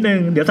ทไปนิดนึง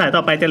เดี๋ยวสายต่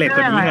อไปจะเลทก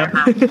ว่านี้ครับ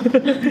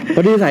พ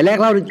อดีสายแรก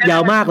เล่ายา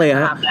วมากเลย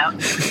ฮะ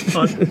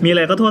มีอะไ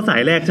รก็โทษสา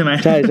ยแรกใช่ไหม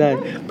ใช่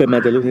เปิดมา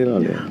จะรู้ที่ตลอ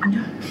ดเลย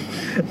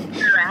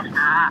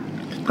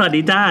สวัส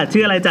ดีจ้า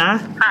ชื่ออะไรจ๊ะ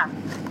ค่ะ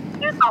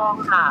ชื่อตอง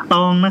ค่ะต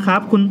องนะครับ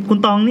คุณ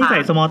ตองนี่ใส่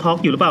small talk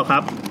อยู่หรือเปล่าค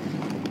รับ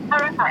ไม่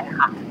ได้ใส่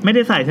ค่ะไม่ไ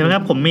ด้ใส่ใช่ไหมค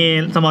รับผมมี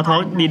small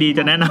talk ดีๆจ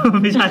ะแนะน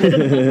ำไม่ใช่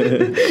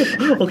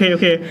โอเค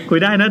คุย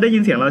ได้นะได้ยิ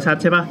นเสียงเราชัด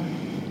ใช่ป่ะ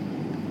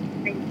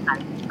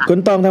คุณ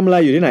ตองทำอะไร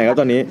อยู่ที่ไหนครับ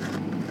ตอนนี้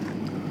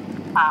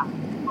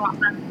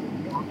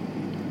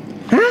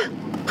ฮะ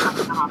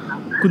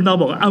คุณตอง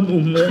บอกว่า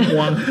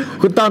วง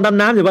คุณตองด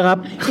ำน้ำอยู่ป่ะครับ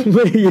ไ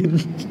ม่ได้ยิน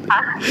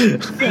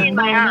เสียงเ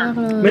บามากเ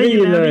ลยไม่ได้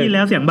ยินแ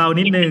ล้วเสียงเบา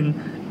นิดนึง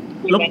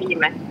ได้ยิน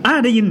ไหม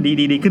ได้ยิน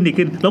ดี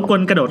ขึ้นรบกว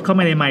นกระโดดเข้า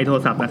มาในไมค์โทร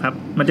ศัพท์นะครับ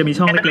มันจะมี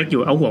ช่องเล็กๆอ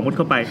ยู่เอาหัวมุดเ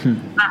ข้าไป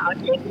โอ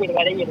เค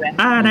ได้ยินไหม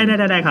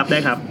ได้ค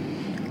รับ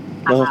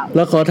แ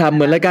ล้วขอทำเห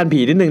มือนรายการผี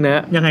นิดนึงน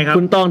ะ ยังไงครับ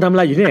คุณตองทำอะไ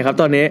รอยู่ที่ไหนครับ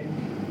ตอนนี้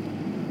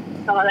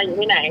ทำอะไรอยู่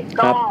ที่ไหน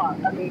ก็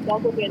ตอนนี้ก็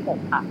เพิ่งเรียนจบ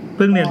ค่ะเ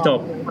พิ่งเรียนจบ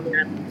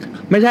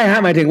ไม่ใช่ฮะ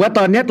หมายถึงว่าต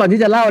อนที่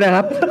จะเล่านะค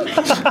รับ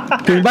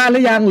ถึงบ้านหรื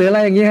อยังหรืออะไร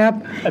อย่างงี้ครับ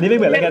อันนี้ไม่เ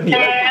หมือนรายการผี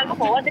แล้วก็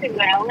บอกว่าจะถึง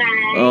แล้วไง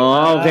อ๋อ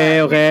โอเค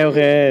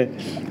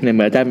เนี่ยเห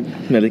มือน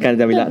รายการ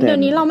จะมีละแทนเดี๋ย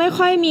วนี้เราไม่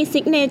ค่อยมีซิ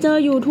กเนเจอ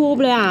ร์ YouTube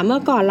เลยอ่ะเมื่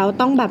อก่อนเรา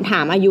ต้องแบบถ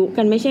ามอายุ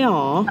กันไม่ใช่หร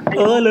อ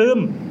ลืม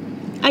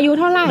อายุ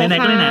เท่าไหร่คะไหน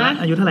ก็ไหนละ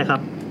อายุเท่าไหร่ครับ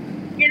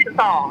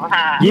22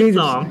ค่ะ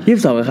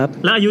22ครับ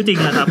แล้วอายุจริง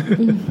นะครับ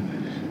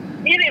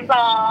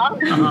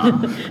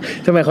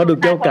22ทำไมเขาดู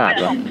เกี้ยวกาด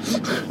วะ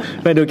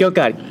ไม่ดูเกี้ยว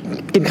กาด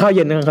กินข้าวเ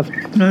ย็นนะครับ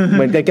เห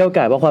มือนจะเกี้ยวก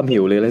าดเพราะความหิ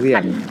วเลยแล้วที่อ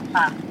ย่าง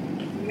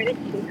ไม่ได้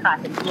กินค่ะ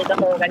เห็นเย็นจะ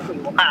โตกันหิว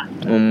ค่ะ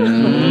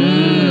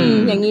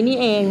อย่างนี้นี่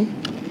เอง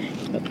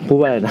พูด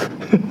ว่าอะไรนะ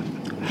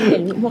เห็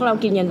นพวกเรา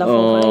กินเย็นตาโฟ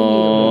ก็เลยหิ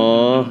ว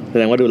แส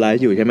ดงว่าดูไล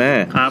ฟ์อยู่ใช่ไหม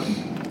ครับ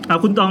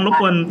คุณตองรบ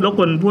ก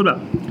วนพูดแบบ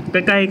ใ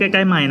ก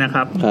ล้ๆไมค์นะค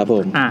รับครับผ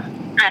ม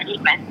อี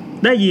กไหม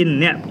ได้ยิน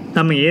เนี่ยท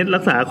ำอย่างนี้รั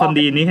กษาความ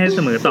ดีนี้ให้เส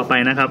มอต่อไป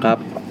นะครับครับ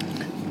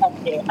โอ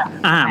เคค่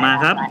ะมา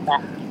ครับ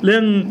เรื่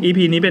อง EP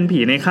นี้เป็นผี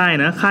ในค่าย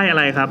นะค่ายอะ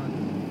ไรครับ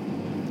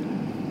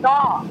ก็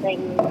เป็น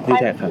ค่า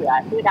ยเสือ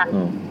ชื่อดัง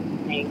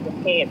ในกรุง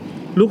เทพ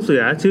ลูกเสื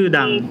อชื่อ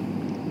ดัง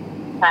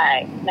ใช่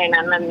ใน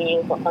นั้นมันมี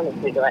สวนสนุก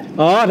อยู่ด้วย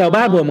แถว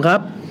บ้านผมครับ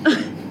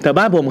แถว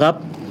บ้านผมครับ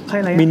ค่าย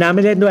อะไรมีน้ำไ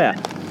ม่เล่นด้วยเหรอ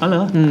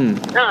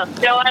เ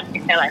ชื่อว่า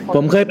หลายคนผ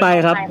มเคยไป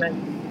ครับ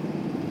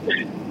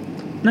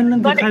นั่น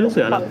คือค่ายลูกเ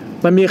สือเหรอ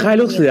มันมีค่าย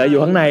ลูกเสืออยู่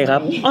ข้างในครั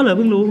บเหรอเ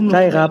พิ่งรู้ใ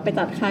ช่ครับไป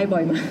จัดค่ายบ่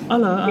อยมาก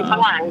เหรออยู่ข้า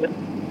งหลัง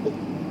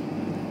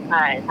ใ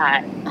ช่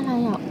อะไร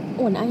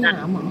อ่วนอาหยา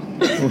มเหรอ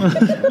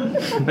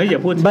เฮ้ยอย่า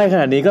พูดใบข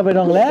นาดนี้ก็ไม่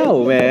ต้องแล้ว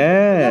แหม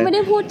ยังไม่ไ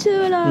ด้พูดชื่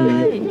อเล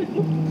ย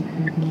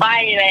ใบ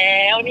แล้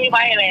วนี่ใบ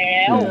แล้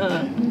ว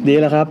ดี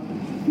แล้วครับ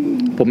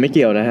ผมไม่เ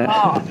กี่ยวนะฮะ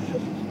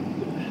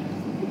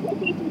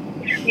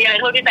มีอะไร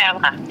โทษพี่แซม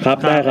ค่ะครับ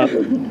ได้ครับ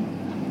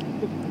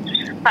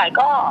แต่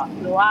ก็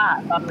รู้ว่า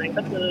ตอนนั้น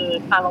ก็คือ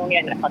ทางโรงเรีย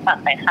นเนี่ยเขาจัด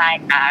ใส่ค่าย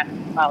กัน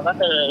เราก็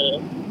คือ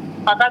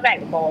เขาจะแบ่ง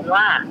โซน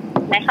ว่า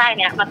ในค่าย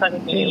เนี้ยมันจะ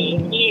มี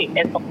ที่เ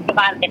ป็นโซนที่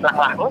บ้านเป็น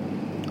หลัง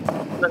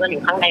ๆมันจะอ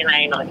ยู่ข้างใน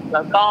หน่อยแ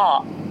ล้วก็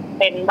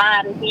เป็นบ้า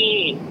นที่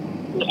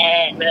มีแอ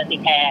ร์เป็นติ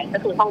ดแอร์ก็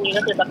คือห้องนี้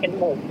ก็คือจะเป็น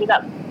หมู่ที่แบ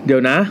บเดี๋ย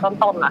วนะ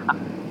ต้นๆอะค่ะ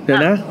เดี๋ยว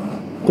นะ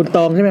คุณต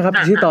องใช่ไหมครับ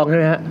ชื่อตองใช่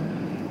ไหมฮะ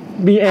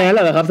มีแอร์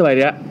เหรอครับสมัย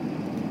เนี้ย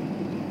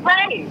ใ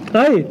ช่เ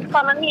ฮ้ยต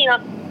อนนั้นมีนะ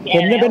ผ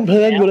มยังเป็นเพ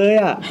ลินอยู่เลย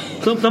อ่ะ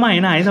สมัย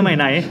ไห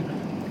น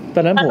ต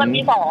อนนั้นผมมัน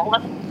มี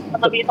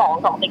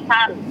2เซก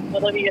ชันมั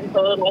นจะมีเป็นเพ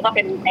ลิงแล้วก็เ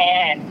ป็นแอ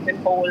ร์เป็น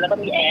ปูนแล้วก็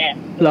มีแอร์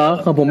เหรอ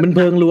ของผมเป็นเพ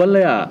ลิงล้วนเล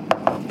ยอ่ะ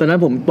ตอนนั้น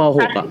ผมป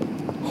.6 อ่ะ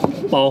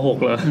ป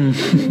.6 เหรอ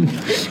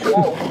โอ้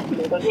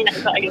ตอนนี้นั่น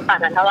ก็อายุป่าน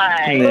นั้นเท่าไหร่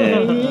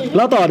แ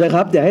ล้วต่อเลยค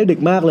รับอย่าให้ดึก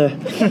มากเลย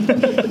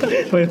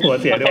ไม่หัว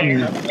เสียด้วย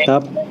ครั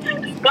บ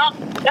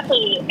ก็คื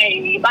อไอ้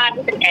บ้าน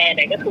ที่เป็นแอร์เ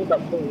นี่ยก็คือแบ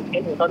บไอ้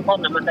หมู่ต้น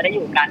ๆนะมันจะได้อ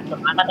ยู่กันส่วน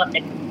มากก็จะเป็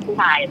นผู้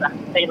ชายแบบ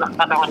เป็นแบบ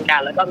นอนกั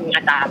นแล้วก็มีอ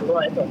าจารย์ด้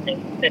วยส่วนหนึ่ง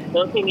เสร็จแล้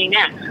วทีนี้เ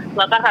นี่ยเ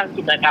ราก็ทำ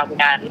กิจกรรม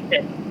กันเสร็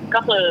จก็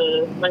คือ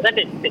มันก็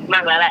ดึกม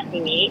ากแล้วแหละที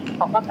นี้เข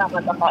าก็กำลั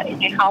งจะปล่อย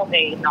ให้เข้าไป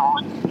นอ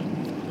น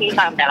ที่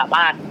ตามแต่ละ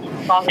บ้าน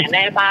ก็เนี่ยไ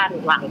ด้บ้าน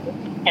หลัง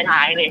ท้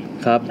ายๆเลย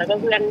แล้วก็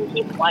เพื่อน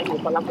ที่ว่าอยู่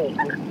คนละหมู่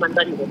กันอ่ะมันจ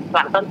ะอยู่ห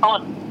ลังต้น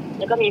ๆแ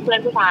ล้วก็มีเพื่อน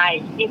ผู้ชาย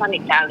ที่สนิ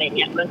ทกันอะไรเ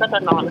งี้ยมันก็จะ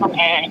นอนห้องแ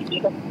อร์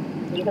นี่ก็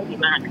ดี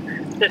มาก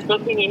เสร็จปุ๊บ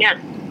ทีนี้เนี่ย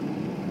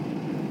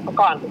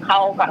ก่อนเ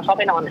ข้าไ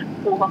ปนอนเนี่ย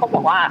ครูเขาก็บ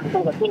อกว่าครู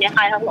กับที่นี้ใค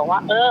รเขาบอกว่า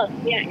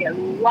เนี่ยอย่า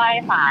ลืมไหว้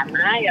ศาล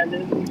นะอย่าลื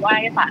มไหว้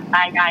ศาลต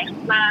ายายข้า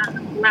งห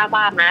น้า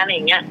บ้านนะอะไร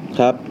เงี้ย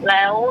ครับแ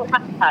ล้วถ้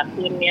า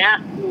คืนนี้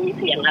มี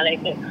เสียงอะไร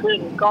เกิดขึ้น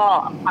ก็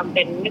ทำเ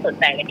ป็นไม่สน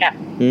ใจเลยกัน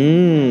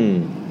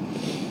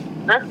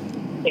นะ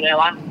เสียงอะไร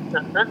วะ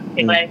นะเสี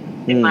ยงอะไร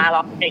เสียงมาหร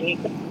ออย่างนี้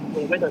ก็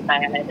ไม่สนใจ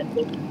อะไรแต่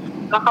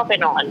ก็เข้าไป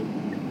นอน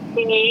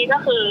ทีนี้ก็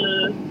คือ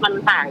มัน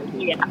ต่าง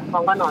ที่อะค่ะเขา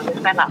ก็นอนไม่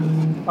ค่อยหลับ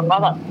เขาก็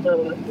แบบ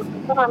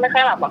ก็นอนไม่ค่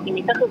อยหลับบอกที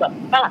นี้ก็คือแบบ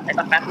ก็หลับไป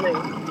แป๊บนึง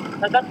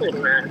แล้วก็ตื่น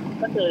มา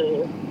ก็คือ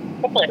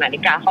ก็เปิดนาฬิ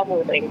กาข้อมื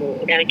อตัวเองดู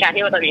นาฬิกา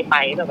ที่มันจะมีไฟ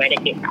แบบไว้เ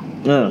ด็กๆ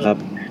ครับ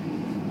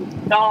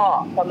ก็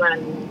ประมาณ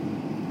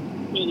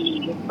ตี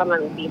สาม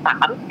ตีสา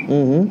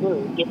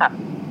ม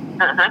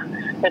ฮะ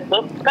เสร็จ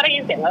ปุ๊บก็ได้ยิ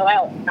นเสียงแว่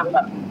วๆดังแบ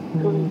บ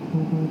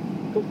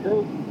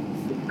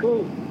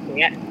อย่าง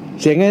เงี้ย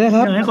เสียงไงนะค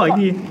รับให้ขออีก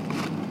ที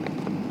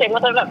เสียงมั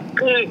นจะแบบ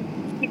คือ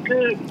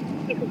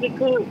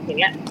อย่าง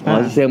เงี้ย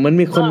เสียงมัน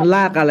มีคนล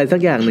ากอะไรสั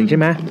กอย่างหนึ่งใช่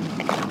ไหม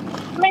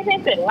ไม่ใช่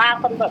เสียงลาก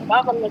มันแบบว่า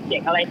มันเป็นเสีย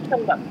งอะไรที่มั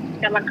นแบบ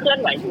กำลังเคลื่อน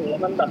ไหวอยู่แล้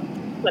วมันแบบ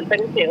เหมือนเป็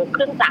นเสียงเค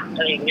รื่องจักร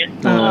อะไรอย่างเงี้ย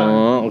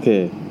โอเค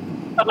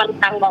แต่มัน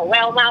ดังเบาแว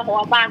วมากเพราะ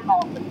ว่าบ้านเขา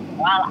มันแบบ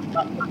ว่าหลังแบ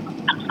บ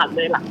ขับเล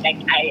ยหลังไก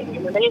ลๆอย่างเงี้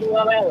ยมันไม่ได้รู้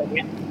ว่าแววอย่างเ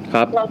งี้ย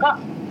เราก็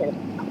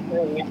อะไร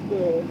เงี้ย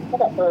ก็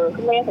แบบ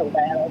ไม่ได้สนใจ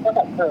อะไรก็แ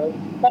บบ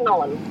ก็นอ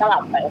นก็หลั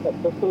บไปเสร็จ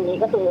ทีนี้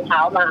ก็คือเช้า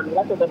มามัน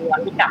ก็คือเป็นวั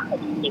นที่กลับพอ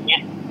ดีอย่างเงี้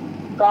ย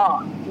ก็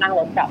นั่งร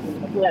ถกลับ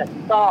กับเพื่อน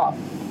ก็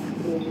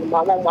ม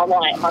อง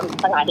ความ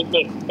สถานเ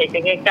ด็ก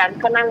กัน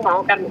ก็นั่งเมา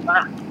ส์กันบอกว่า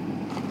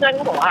เพื่อน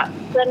ก็บอกว่า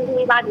เพื่อน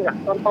ที่บ้านอยู่หลัง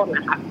ต้นๆน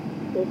ะคะ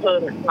คือเธอ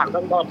หลัง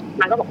ต้นๆ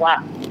มันก็บอกว่า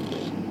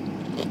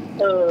เ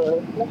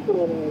มื่อคื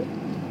น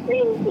ได้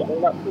ยินเสียง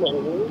แบบเหมือน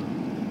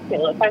เสียง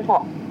รถไฟเหา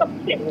ะกับ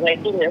เสียงอะไร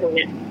ที่อะไรพวกเ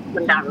นี้ยมั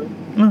นดัง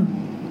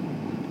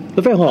ร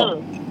ถไฟเหาะ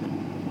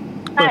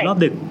เปิดรอบ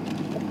ดึก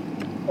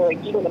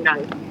กิ้งมันดัง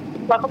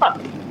เราก็แบบ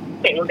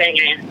เสียงมันเป็น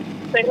ไง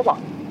เพื่อนก็บอก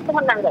ก็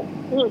มันดังแบบอ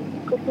ย่างเ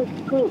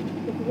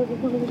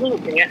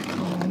งี้ย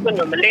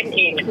มันเล่นเ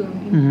อง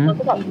เรา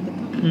ก็แบบ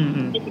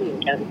ได้ยิน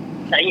กัน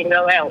แต่ยินแ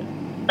วว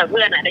ๆแต่เ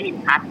พื่อนได้ยิน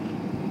ชัด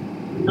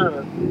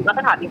แล้ว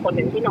ก็ถามอีกคนห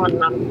นึ่งที่นอน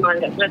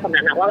กับเพื่อนคน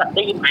นั้นนะว่าแบบไ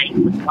ด้ยินไหม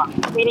ว่า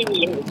ไม่ได้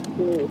ยิน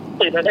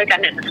ตื่นมาด้วยกัน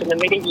เนี่ยคือมัน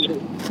ไม่ได้ยิน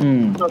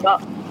แล้วก็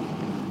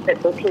เสร็จ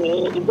ปุ๊บทีนี้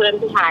เพื่อน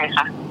ผู้ชาย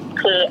ค่ะ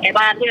คือไอ้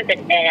บ้านที่มันเป็น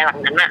แอร์หลัง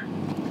นั้นอ่ะ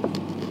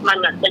มัน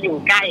จะอยู่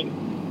ใกล้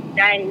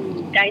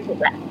สุด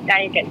แหละใกล้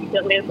กับเครื่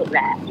องเล่นสุดแห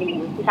ละมี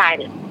ผู้ชาย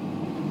เนี่ย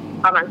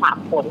ประมาณ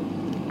3 คน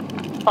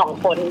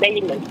2 คนได้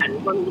ยินเหมือนกัน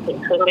ว่ามีเสียง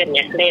เครื่องเล่นเ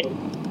นี่ยเล่น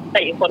แต่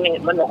อีกคนหนึ่ง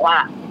มันบอกว่า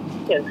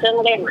เสียงเครื่อง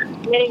เล่นอ่ะ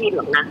ไม่ได้ยินห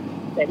รอกนะ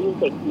แต่ได้ยิน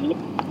เสียงกรี๊ด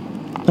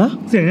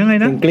เสียงยังไง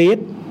นะเสียงกรี๊ด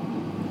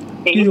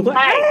อยู่ก็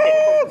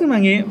ขึ้นมาอ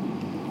ย่างงี้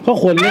เพราะ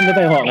คนเล่นรถไ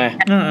ฟเหาะไง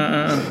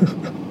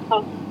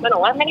มันบอ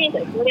กว่าไม่ได้ยินเสี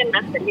ยงเครื่องเล่นน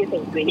ะแต่ได้ยินเสี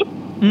ยงกรี๊ด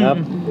ครับ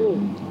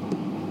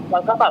แล้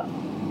วก็แบบ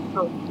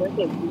เ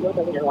สียงกรี๊ดว่าจ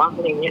ะเป็นว่าอ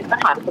ะไรเงี้ยก็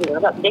ถามคนอื่น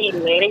ว่าแบบได้ยิน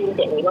ไหมได้ยินเ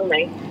สียงนี้บ้างไหม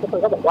ทุกค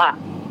นก็บอกว่า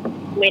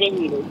ไม่ได้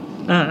ยิน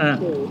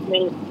ไม่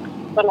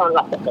ก็นอนห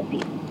ลับปกติ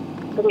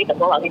ก็มีแต่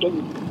พวกเราที่ได้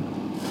ยิน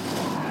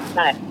ใ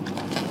ช่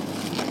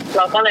เ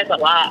ราก็เลยแบ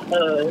บว่า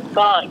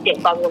ก็เก็บ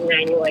ความงมงา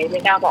ยไว้ไม่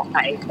กล้าบอกใค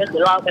รก็คื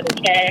อเล่ากัน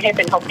แค่ให้เ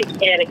ป็นท็อปิก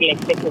แค่เล็ก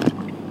ๆเป็นกลุ่ม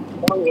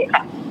พวกนี้ค่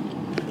ะ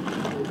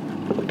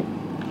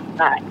ใ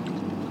ช่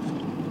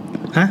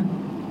ฮะ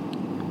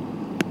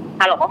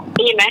ฮัลโหลไ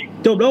ด้ยินไหม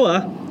จบแล้วเหรอ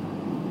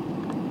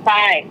ใ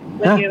ช่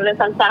มันมีเรื่อง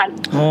สั้น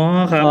ๆอ๋อ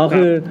ครับ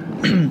คือ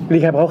รี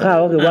แคปคร่าว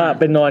ๆก็คือว่า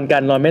เป็นนอนกั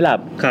นนอนไม่หลับ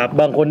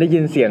บางคนได้ยิ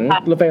นเสียง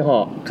รถไฟเหา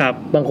ะ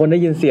บางคนได้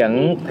ยินเสียง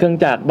เครื่อง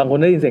จักรบางคน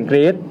ได้ยินเสียงก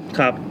รี๊ด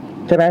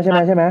ใช่ไหม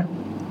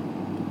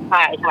ใ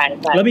ช่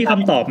แล้วมีค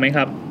ำตอบไหมค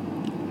รับ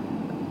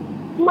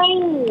ไม่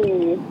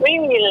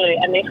มีเลย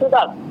อันนี้คือแบ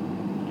บ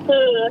คื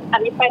ออั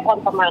นนี้ไปตอน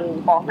ประมาณ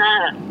ป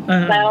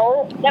.5 แล้ว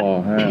แยก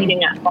ทีนึ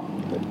งอ่ะ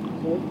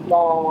ม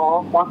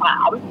.3 ม.2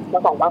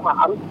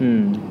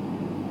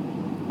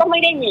 ก็ไม่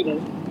ได้ยิน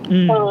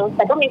แ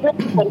ต่ก็มีเพื่อน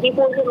คนที่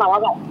พูดขึ้นมาว่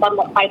าแบบตอน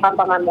ไปตอน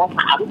ประมาณม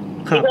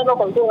.3 ที่เพื่อนบาง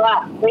คนพูดว่า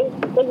เฮ้ย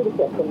ได้ยินเ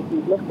สียงคนกรี๊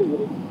ดเมื่อคืน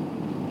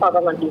ตอนป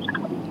ระมาณตี 3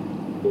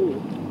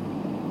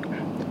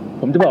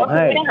ผมจะบอกใ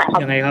ห้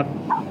ยังไงครับ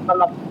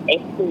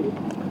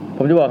ผ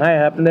มจะบอกให้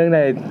ครับเนื่องใน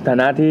ฐา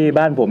นะที่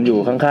บ้านผมอยู่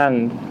ข้าง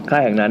ๆค่า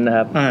ยแห่งนั้นนะค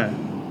รับ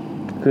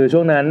คือช่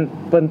วงนั้น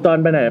เป็นตอน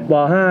ไปไหนป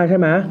.5 ใช่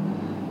ไหม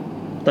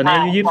ตอนนี้อ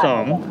ายุ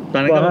22ตอน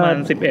นั้นก็ประมาณ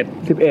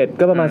11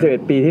ก็ประมาณ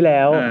11 ปีที่แ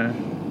ล้ว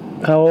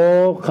เ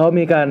ขา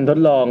มีการทด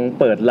ลอง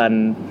เปิดรัน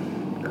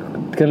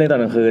เครื่องเล่นตอ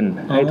นกลางคืน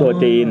ให้ทัวร์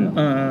จีน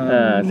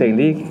สิ่ง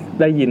ที่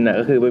ได้ยินน่ะ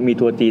ก็คือมี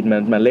ทัวร์จีน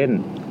มาเล่น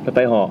แล้วไ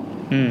ปหอก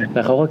แ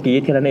ล้วเขาก็กรี๊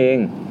ดแค่นั้นเอง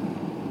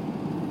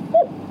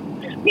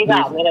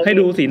ให้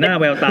ดูสีหน้า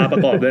แววตาปร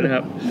ะกอบด้วยนะค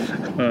รับ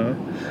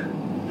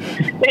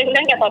เ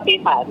ล่นกับตอนตี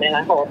สามเลยน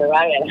ะโหไปว่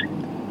าไง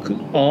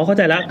อ๋อเข้าใ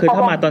จละคือถ้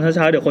ามาตอนเ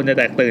ช้าๆเดี๋ยวคนจะแ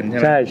ตกตื่นใช่ไ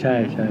หมใ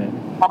ช่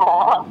อ๋อ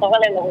เขาก็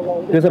เลยลง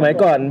คือสมัย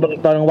ก่อน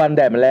ตอนกลางวันแ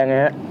ดดมันแรงไง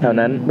ฮะแถว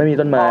นั้นไม่มี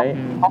ต้นไม้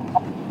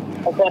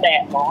เขาก็แด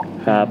ดเนาะ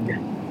ครับ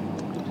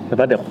แต่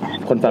ว่าเดี๋ยว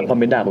คนฟังคอม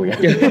เมนต์ด่าผมอย่าง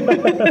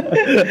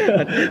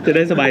จะไ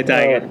ด้สบายใจ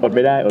ไงอดไ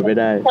ม่ได้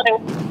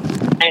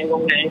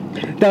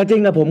แต่จริ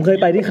งๆนะผมเคย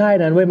ไปที่ค่าย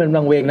นั้นเว้ยมัน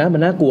วังเวงนะมั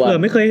นน่ากลัว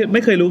ไม่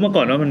เคยรู้มา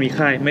ก่อนว่ามันมี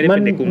ค่ายไม่ได้เ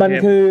ป็นในกรุง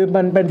เทพ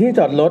มันเป็นที่จ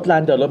อดรถลา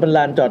นจอดรถเป็นล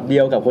านจอดเดี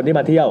ยวกับคนที่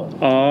มาเที่ยว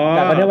แ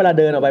ต่ตอนนี้เวลา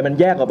เดินออกไปมัน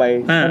แยกออกไป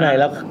ข้างใน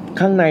แล้ว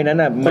ข้างในนั้น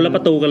น่ะคนละป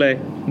ระตูกันเลย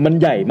มัน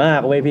ใหญ่มาก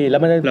เว้ยพี่แล้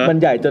วมัน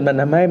ใหญ่จนมัน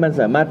ทำให้มัน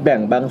สามารถแบ่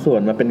งบางส่วน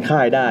มาเป็นค่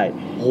ายได้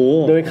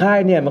โดยค่าย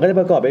เนี่ยมันก็จะ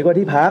ประกอบไปด้วย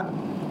ที่พัก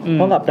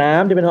ห้องอาบน้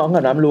ำจะเป็นห้องอ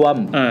าบน้ำรวม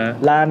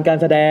ลานการ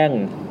แสดง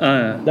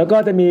แล้วก็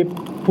จะมี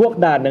พวก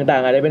ด่านต่า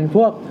งๆอะไรเป็นพ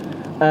วก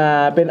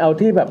เป็นเอา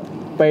ที่แบบ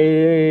ไป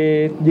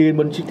ยืน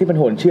บนที่เป็น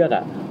โหนเชือกอ่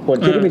ะโหน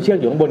เชือกที่มีเชือก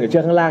อยู่ข้างบนกับเชื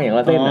อกข้างล่างอย่าง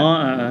ละเส้นนะ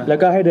แล้ว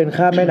ก็ให้เดิน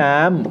ข้ามแม่น้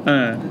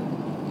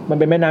ำมัน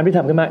เป็นแม่น้ำที่ท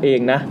ำขึ้นมาเอง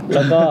นะแ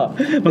ล้วก็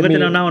มันก็จะ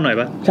เน่าๆหน่อย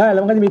ปะใช่แล้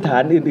วมันก็จะมีฐา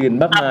นอื่น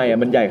ๆมากมายอ่ะ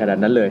มันใหญ่ขนาด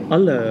นั้นเลยอ๋อ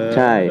เหรอใ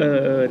ช่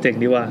เจ๋ง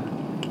ดีว่ะ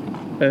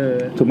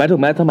ถูกไหม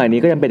สมัยนี้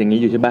ก็ยังเป็นอย่างนี้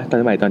อยู่ใช่ปะ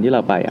สมัยตอนที่เร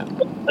าไปอ่ะ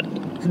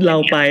เรา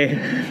ไป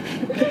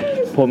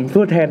ผม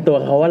พูดแทนตัว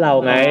เขาว่าเรา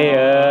ไง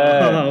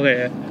โ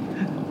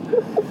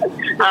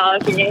อ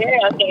เค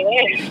โอเค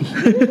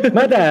ไ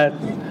ม่แต่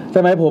ส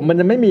มัยผมมัน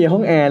จะไม่มีห้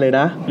องแอร์เลย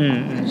นะ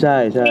ใช่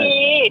ใช่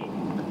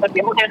แบบ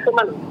นี้ห้องแอร์คือ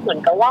มันเหมือน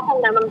กับว่าห้อง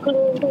นั้นมันเ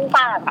พิ่งส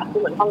ร้างอะคือ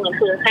เหมือนห้องนั้น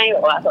คือให้แบ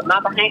บว่าส่วนมาก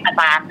จะให้อา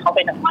จารย์เขาไป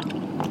ทำงาน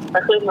ก็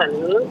คือเหมือน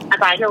อา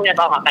จารย์ที่โรงเรียน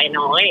ตอนไป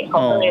น้อยเขา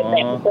ก็เลยแ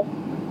ต่งพวก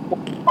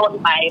ต้น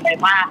ไป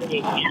บ้างอ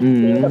ย่างเงี้ย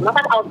คือส่วนมาก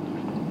ก็เอา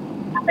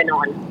ไปนอ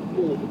น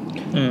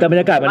แต่บร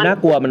รยากาศมันน่า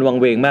กลัวมันวัง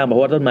เวงมากเพรา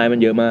ะว่าต้นไม้มัน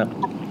เยอะมาก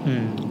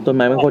ต้นไ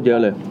ม้มันโคตรเยอ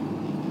ะเลย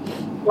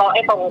เราไ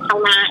อ้ตรงข้าง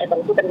หน้าไอ้ตรง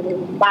ที่เป็น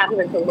บ้านที่เ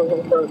ป็นเชิง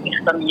เนี่ย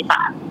จะมีศ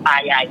าลตา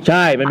ยายใ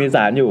ช่มันมีศ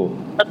าลอยู่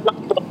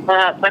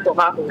ไม่ตัว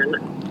บ้านตรงนั้นอ่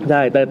ะใ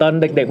ช่แต่ตอน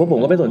เด็กๆพวกผม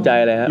ก็ไม่สนใจ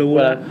เลยฮะเว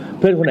ลา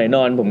เพื่อนคนไหนน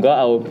อนผมก็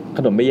เอาข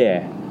นมไปแย่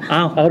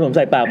เอาขนมใ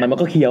ส่ปากมัน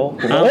ก็เคี้ยว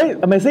ผมเฮ้ย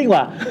Amazing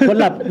ว่ะคน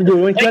หลับอยู่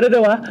มันเคี้ยวได้ด้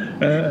วยวะ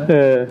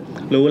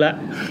รู้ละ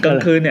กลาง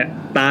คืนเนี่ย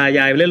ตาย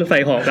ายเล่นรถไฟ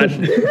หอกัน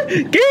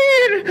กิ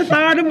นต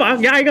าน้ำหมาก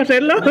ยายก็เซ็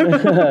นแล้ว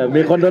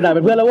มีคนโดนด่าเ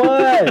ป็นเพื่อนแล้วเว้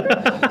ย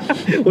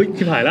อุ้ย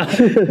ชิบหายแล้ว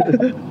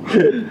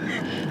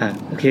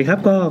โอเคครับ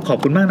ก็ขอบ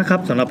คุณมากนะครับ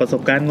สำหรับประส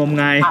บการณ์งม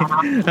งาย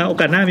โอ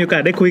กาสหน้ามีโอกา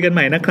สได้คุยกันให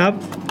ม่นะครับ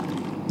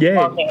เย้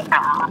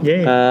เย้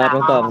น้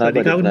องตองครับสวัส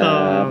ดีครับคุณตอง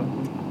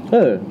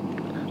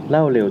เ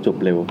ล่าเร็วจบ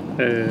เร็ว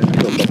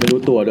จบแบบไม่รู้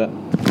ตัวด้วย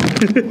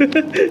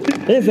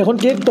เสียคน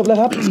กิ๊กจบแล้ว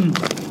ครับ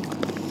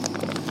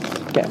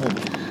แกะผม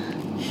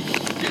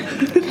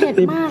เผ็ด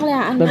มากเลย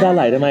อ่ะน้ำตาไ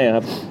หลทำไมค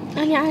รับ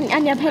อัน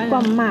นี้เผ็ดกว่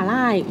าหม่า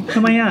ล่าท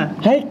ำไมอ่ะ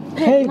ให้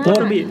โท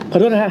ษขอ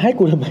โทษนะฮะให้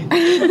กูทำไม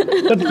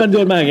กันโย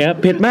นมาอย่างเงี้ย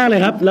เผ็ดมากเลย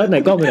ครับแล้วไหน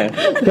กล้องไปไหน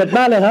เผ็ดม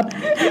ากเลยครับ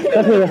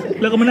ก็คือ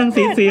แล้วก็มานั่ง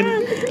ซีด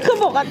คือ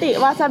ปกติ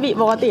วาซาบิ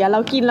ปกติเร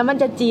ากินแล้วมัน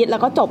จะจี๊ดแล้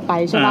วก็จบไป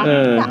ใช่ป่ะ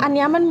แต่อัน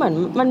นี้มันเหมือน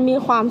มันมี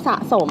ความสะ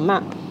สมอ่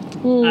ะ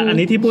อัน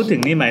นี้ที่พูดถึ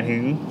งนี่หมายถึ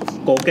ง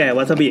โกแก่ว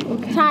าซาบิ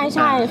ใ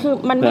ช่คือ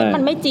มั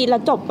นไม่จี๊ดแล้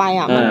วจบไป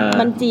อ่ะ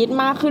มันจี๊ด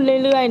มากขึ้น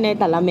เรื่อยๆใน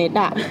แต่ละเม็ด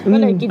อ่ะก็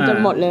เลยกินจน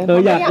หมดเลย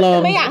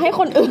ไม่อยากให้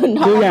คนอื่น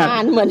ทรมา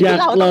นเหมือนที่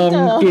เราต้องเจ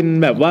อกิน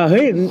แบบว่าเ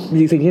ฮ้ย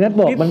สิ่งที่นัท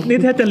บอกมันนี่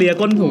แทบจะเลีย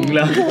ก้นถุงแ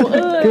ล้ว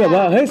คือแบบ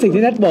ว่าเฮ้ยสิ่ง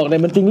ที่นัทบอกเนี่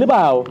ยมันจริงหรือเป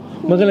ล่า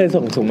มันก็เลย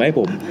ส่งถุงมาให้ผ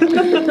ม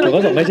ก็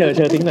ส่งให้เ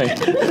ชอทิ้งหน่อย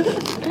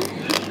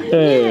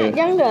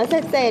ยังเหลือ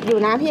เศษอยู่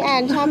นะพี่แอ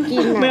นชอบกิ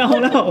นนะไม่เอา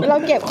แล้วเรา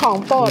เก็บของ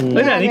โปรดแต่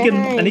อันนี้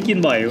กิน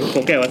บ่อยโก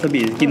แก่วาซา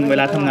บิกินเว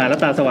ลาทำงานแล้ว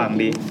ตาสว่าง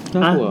ดี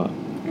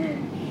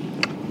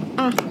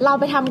เรา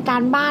ไปทำกา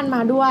รบ้านม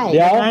าด้วยเ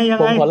ดี๋ยว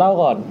ผมขอเล่า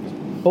ก่อน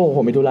ผ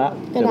มมีธุระ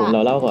เดี๋ยวผม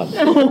เล่าก่อน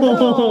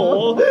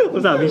อุ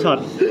ตส่าห์มีช็อต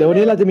เดี๋ยววัน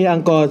นี้เราจะมีอั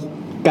งกอร์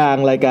กลาง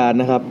รายการ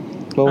นะครับ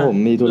เพราะผม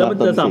มีธุระแล้วมัน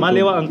จะสามารถเ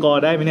รียกว่าอังกอ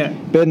ร์ได้ไหมเนี่ย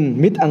เป็น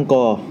มิดอังก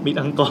อร์เ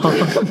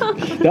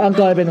ดี๋ยวอัง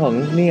กอร์เป็นของ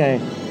นี่ไง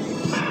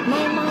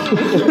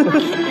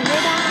ไม่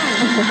ได้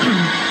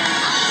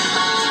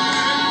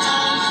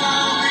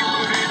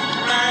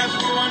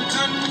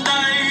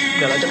เ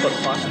ดี๋ยวเราจะกด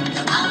พอส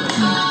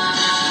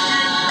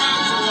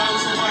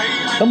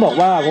ต้องบอก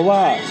ว่าเพราะว่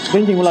าจ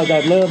ริงๆเราจะ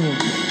เริ่ม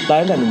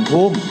ตั้งแต่ 1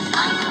 ทุ่ม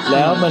แ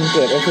ล้วมันเ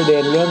กิดอุบัติเห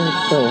ตุเรื่อง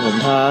ถนนหน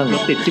ทางร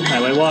ถติดชิบหาย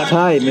ไว้วอดใ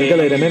ช่มันก็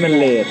เลยทำให้มัน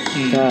เลท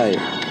ใช่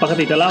ปก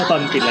ติจะเล่าตอน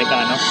ปิดรายกา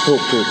รเนาะถู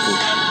ก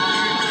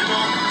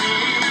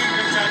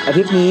อา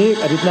ทิตย์นี้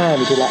อาทิตย์หน้า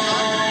มีธุระ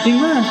จริง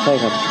มากใช่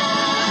ครับ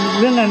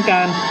เรื่องงานก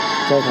าร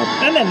ใช่ครับ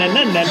นั่น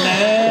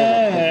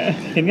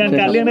เห็นงาน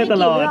การเรื่องได้ต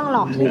ลอดเรื่องหร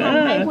อกที่ท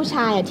ำให้ผู้ช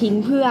ายทิ้ง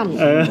เพื่อน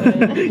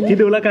คิด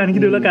ดูแล้วกั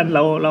นเร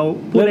า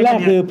เรื่องแรก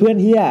คือเพื่อน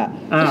เหี้ย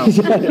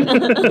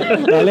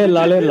เราเล่น2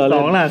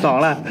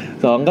ล่ะ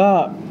2ก็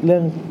เรื่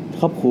อง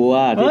ครอบครัว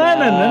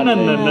นั่น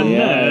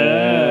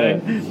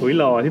อุ้ย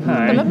หล่อที่ผา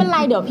ยแต่ไม่เป็นไร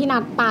เดี๋ยวพี่นั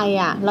ดไป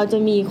อ่ะเราจะ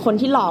มีคน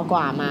ที่หล่อก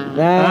ว่ามา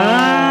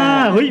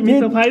เฮ้ยมี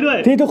เซอร์ไพรส์ด้วย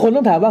ที่ทุกคนต้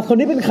องถามว่าคน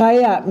นี้เป็นใคร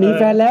อ่ะมี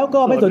แฟนแล้ว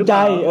ก็ไม่สนใจ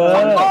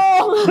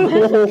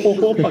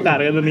ประกาศ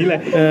กันตรงนี้เลย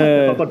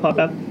กดพอสแ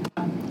ป๊บ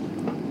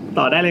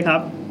ต่อได้เลยครั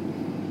บ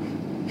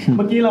เ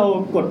มื่อกี้เรา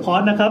กดพอ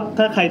สนะครับ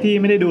ถ้าใครที่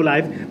ไม่ได้ดูไล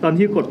ฟ์ตอน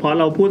ที่กดพอส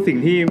เราพูดสิ่ง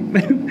ที่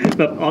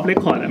แบบออฟเรค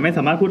คอร์ดไม่ส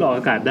ามารถพูดออก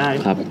อากาศได้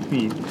ครับ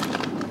นี่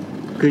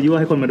คือยั่ว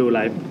ให้คนมาดูไล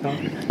ฟ์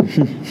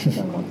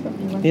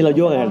นี่เรา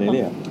ยั่วอะไรเ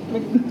นี่ย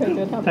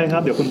ใช่ครั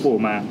บเดี๋ยวคุณปู่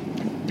มา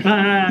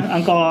อั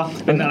งกอร์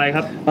เป็นอะไรค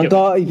รับอังก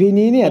อร์ EP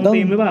นี้เนี่ยต้อง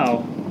ธีมหรือเปล่า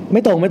ไ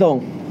ม่ตรงไม่ตร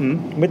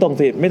ง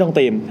สิไม่ตรง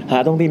ธีมหา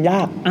ตรงธีมย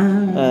าก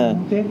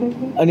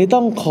อันนี้ต้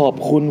องขอบ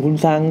คุณคุณ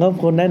ซังครับ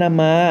คนแนะน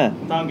ำมา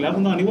ตอนแล้วคุ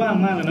ณตอนนี้ว่าง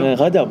มากเลยนะ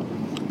เขาจะ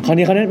คราว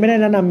นี้เขาไม่ได้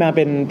แนะนำมาเ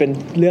ป็น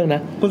เรื่องน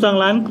ะคุณซัง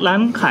ร้าน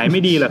ขายไ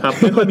ม่ดีเหรอครับ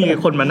ไม่ค่อยมี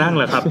คนมานั่งเ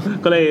หรอครับ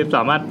ก็เลยส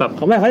ามารถแบบเ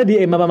ขาจะ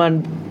DM มาประมาณ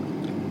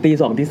ตี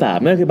 2 ตี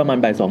 3นั่นคือประมาณ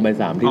บ่าย 2 บ่าย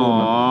 3ที่นู่น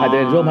อาจจะ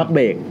เป็นช่วงพักเบ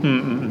รก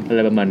อะไร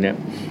ประมาณเนี้ย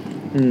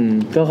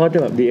ก็เขาจะ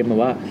แบบ DM มา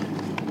ว่า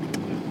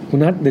คุณ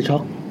นัทเดอะช็อ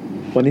ค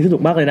วันนี้สนุ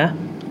กมากเลยนะ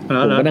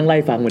ผมก็นั่งไล่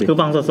ฟังมาดิคือ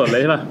ฟังสดๆเล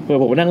ยใช่ป่ะ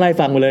ผมก็นั่งไล่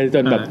ฟังมาเลยจ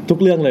นแบบทุก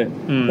เรื่องเลย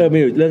มี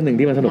อยู่เรื่องนึง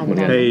ที่มันสนุกเหมือน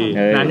กัน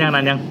นาน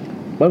ยัง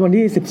วัน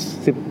ที่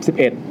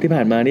11ที่ผ่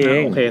านมานี่เอ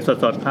งโอเค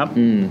สดๆครับ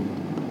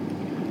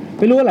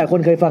ไม่รู้ว่าหลายคน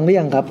เคยฟังหรือ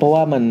ยังครับเพราะว่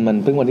ามัน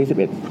เพิ่งวันที่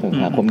11สิง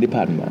หาคมที่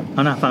ผ่านมาเอ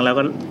านะฟังแล้ว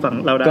ก็ฟัง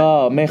เราได้ก็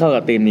ไม่เข้า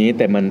กับธีมนี้แ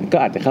ต่มันก็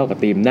อาจจะเข้ากับ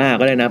ธีมหน้า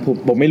ก็ได้นะ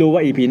ผมไม่รู้ว่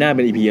า EP หน้าเ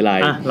ป็น EP อะไร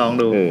ลอง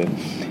ดู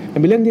มั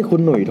นเป็นเรื่องที่คุ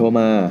ณหนุ่ยโทร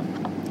มา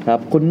ครับ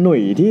คุณหนุ่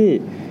ย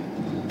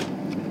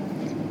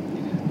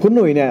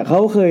เนี่ยเขา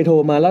เคยโทร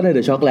มาเล่าในเด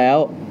อะช็อคแล้ว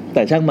แ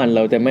ต่ช่างมันเ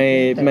ราจะไ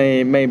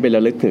ม่เป็นร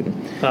ะลึกถึง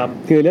ครับ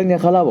คือเรื่องนี้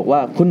เขาเล่าบอกว่า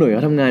คุณหนุ่ยเข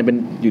าทำงานเป็น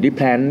อยู่ที่แ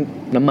พลน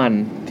น้ำมัน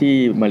ที่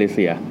มาเลเ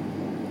ซีย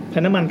แพล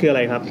นน้ำมันคืออะไ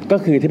รครับก็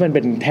คือที่มันเ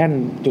ป็นแท่น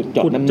จุดเจ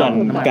าะน้ำมัน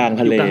กลาง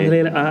ทะเล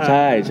ใ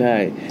ช่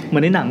เหมื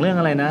อนในหนังเรื่อง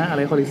อะไรนะอะไ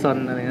รฮอริซอน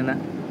อะไรนั่นนะ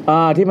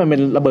ที่มันเป็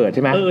นระเบิดใ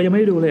ช่ไหมยังไ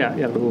ม่ได้ดูเลย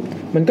อยากดู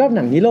มันก็ห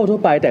นังฮีโร่ทั่ว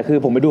ไปแต่คือ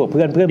ผมไปดูกับเ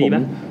พื่อนผม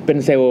เป็น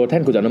เซลล์แท่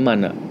นขุดเจาะน้ำมัน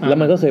อ่ะแล้ว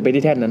มันก็เคยไป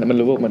ที่แท่นนั้นมัน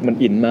รู้ว่ามัน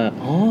อินมาก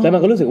แล้วมั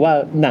นก็รู้สึกว่า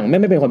หนังไ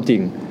ม่เป็นความจริ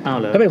ง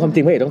ถ้าเป็นความจริ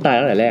งพระเอกต้องตาย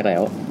ตั้งแต่แรกแล้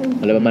ว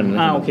อะไรประมาณนั้น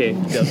โอเค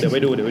เดี๋ยวไป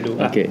ดู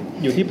โอเค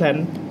อยู่ที่แพลน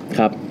ค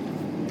รับ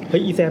เฮ้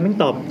ยอีแซมแม่ง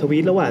ตอบทวี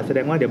ตแล้วว่ะแสด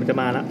งว่าเดี๋ยวมันจะ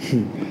มาละ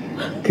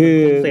คือ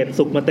เสร็จ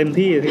สุกมาเต็ม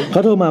ที่เข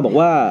าโทรมาบอก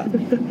ว่า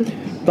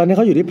ตอนนี้เ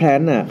ขาอยู่ที่แพล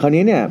นน่ะคราว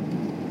นี้เนี่ย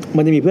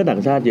มันจะมีเพื่อนต่า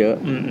งชาติเยอะ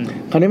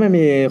คราวนี้มัน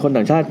มีคน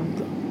ต่างชาติ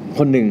ค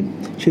นหนึ่ง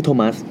ชื่อโท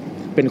มัส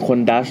เป็นคน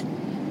ดัช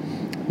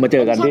มาเจ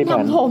อกันที่แพล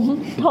นผม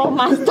โท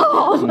มัส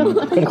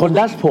เป็นคน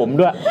ดัชผม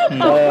ด้วย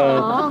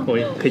โอ้ย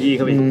ขยี้เ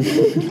ขาไป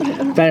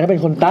แฟนเขาเป็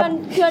นคนดัช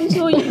เพื่อน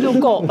ชื่อยู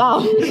โกะเปล่า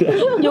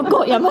ยูโก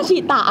ะยามาชิ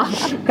ตะ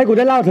ให้กูไ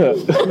ด้เล่าเถอะ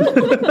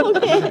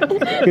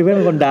คือเพื่อนเ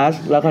ป็นคนดัช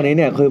แล้วคราวนี้เ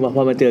นี่ยคือพ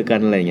อมาเจอกัน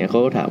อะไรอย่างเงี้ยเขา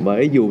ก็ถามว่า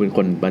ยูเป็นค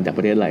นมาจากป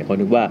ระเทศอะไรเขา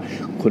คิดว่า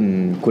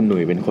คุณหนุ่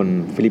ยเป็นคน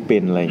ฟิลิปปิ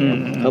นส์อะไรอย่างเงี้ย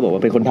เขาบอกว่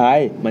าเป็นคนไทย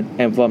มันแ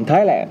อมฟอร์มไท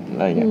ยแหละอ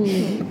ะไรอย่างเงี้ย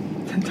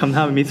ทำท่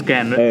าเป็นมิสแกร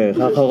นด์ด้วย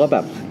เขาก็แบ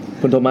บ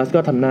คุณโทมัสก็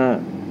ทำหน้า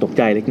ตก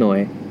ใจเล็กน้อย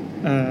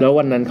แล้ว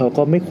วันนั้นเขา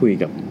ก็ไม่คุย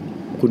กับ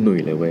คุณหนุ่ย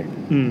เลยเว้ย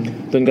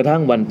จนกระทั่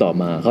งวันต่อ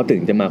มาเขาถึ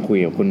งจะมาคุย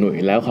กับคุณหนุ่ย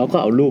แล้วเขาก็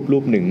เอารู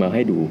ปหนึ่งมาใ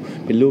ห้ดู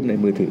เป็นรูปใน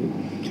มือถือ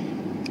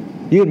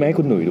ยื่นมาให้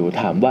คุณหนุ่ยดู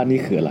ถามว่านี่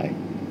คืออะไร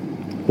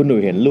คุณหนุ่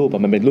ยเห็นรูป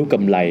มันเป็นรูปก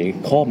ำไล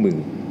ข้อมือ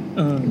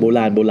โบร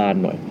าณ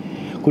หน่อย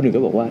คุณหนุ่ย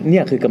ก็บอกว่าเนี่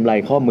ยคือกำไล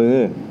ข้อมือ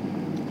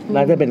น่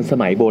าจะเป็นส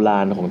มัยโบรา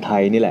ณของไท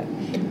ยนี่แหละ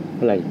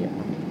อะไรอย่างเงี้ย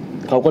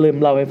เขาก็เริ่ม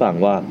เล่าให้ฟัง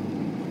ว่า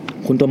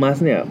คุณโทมัส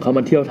เนี่ยเขาม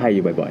าเที่ยวไทยอ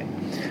ยู่บ่อย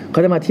ๆเขา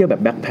จะมาเที่ยวแบ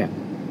บแบ็คแพ็ค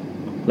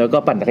แล้วก็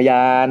ปั่นจักรย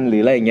านหรื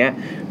ออะไรอย่างเงี้ย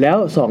แล้ว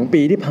2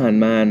ปีที่ผ่าน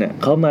มาเนี่ย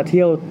เขามาเ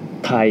ที่ยว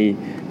ไทย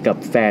กับ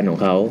แฟนของ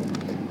เขา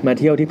มา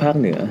เที่ยวที่ภาค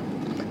เหนือ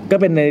ก็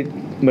เป็นใน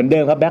เหมือนเดิ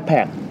มครับแบ็คแ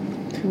พ็ค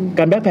ก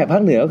ารแบ็คแพ็คภา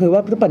คเหนือก็คือว่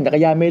าปั่นจักร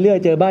ยานไปเรื่อย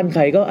เจอบ้านใค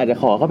รก็อาจจะ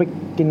ขอเขาไป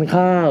กิน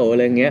ข้าวอะไ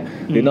รเงี้ย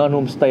หรือนอนโฮ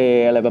มสเต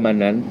ย์อะไรประมาณ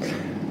นั้น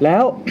แล้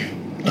ว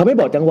เขาไม่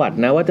บอกจังหวัด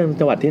นะว่า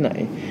จังหวัดที่ไหน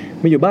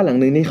มีอยู่บ้านหลัง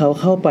นึงที่เขา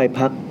เข้าไป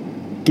พัก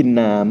กิน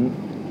น้ำ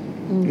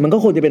มันก็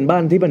คงจะเป็นบ้า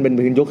นที่มันเป็น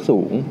พื้นยกสู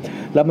ง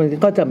แล้วมัน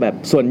ก็จะแบบ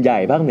ส่วนใหญ่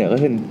ภาคเหนือก็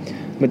คือ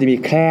มันจะมี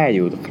แคร่อ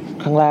ยู่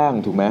ข้างล่าง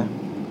ถูกไหม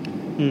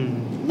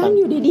นั่งอ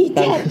ยู่ดีๆแ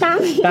จกตัง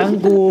ค์ตัง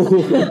กู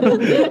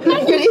นั่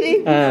งอยู่ดี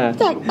ๆ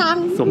แจกตัง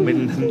ค์สมเป็น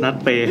นัด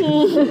เปย์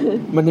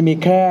มันจะมี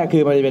แคร่คื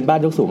อมันจะเป็นบ้าน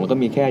ยกสูงแล้วก็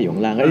มีแคร่อยู่ข้า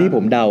งล่างไอ้ที่ผ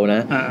มเดาน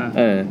ะ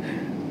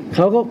เข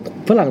าก็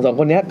ฝรั่ง2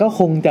คนนี้ก็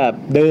คงจะ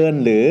เดิน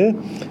ห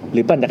รื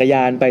อปั่นจักรย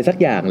านไปสัก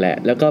อย่างแหละ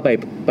แล้วก็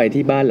ไป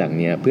ที่บ้านหลัง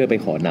เนี้ยเพื่อไป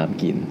ขอน้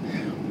ำกิน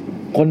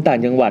คนต่าง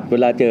จังหวัดเว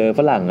ลาเจอฝ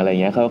รั่งอะไร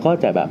เงี้ยเขาก็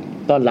จะแบบ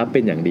ต้อนรับเป็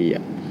นอย่างดีอ่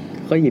ะ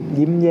ก็หยิบ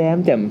ยิ้มแย้ม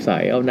แจ่มใส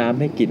เอาน้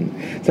ำให้กิน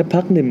สัก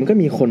พักหนึ่งมันก็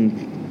มีค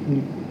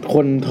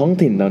นท้อง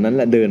ถิ่นเหล่านั้นแ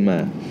หละเดินมา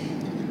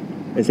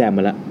ไอ้แซมม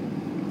าละ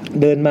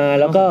เดินมา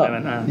แล้วก็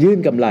ยื่น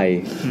กำไล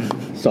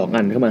2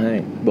 อันเข้ามาให้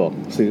บอก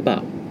ซื้อเปล่า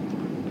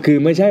คือ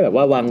ไม่ใช่แบบ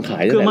ว่าวางขา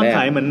ยตั้งแต่แรกคือมาข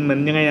ายเหมือน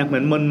ยังไงอ่ะเหมื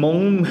อนมง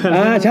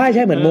ใ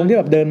ช่เหมือนมงที่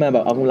แบบเดินมาแบ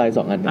บเอากำไล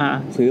2 อัน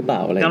ซื้อเปล่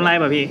าอะไรกำไล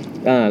ป่ะพี่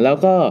แล้ว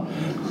ก็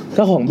เ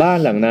จ้าของบ้าน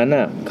หลังนั้น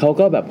น่ะเขา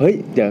ก็แบบเฮ้ย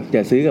อย่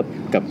าซื้อ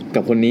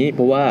กับคนนี้เพ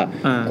ราะว่า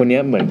คนนี้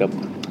เหมือนกับ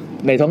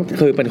ในท้อง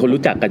คือเป็นคน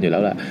รู้จักกันอยู่แล้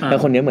วแหละแล้ว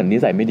คนนี้เหมือนนิ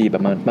สัยไม่ดีแบ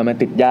บมา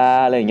ติดยา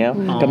อะไรอย่างเงี้ย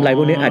กำไรพ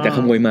วกนี้อาจจะข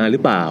โมยมาหรื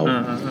อเปล่า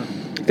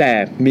แต่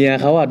เมีย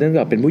เขาเนื่องจ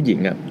ากเป็นผู้หญิง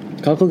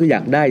เขาก็คืออย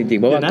ากได้จริง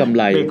ๆเพราะว่ากำ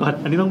ไรเบรกก่อน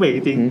อันนี้ต้องเบรกจ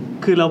ริง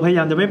ๆคือเราพยาย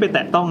ามจะไม่ไปแต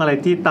ะต้องอะไร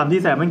ที่ตามที่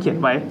แซมมันเขียน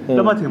ไว้แ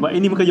ล้วมาถึงว่าไอ้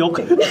นี่มันก็ยก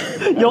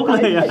เล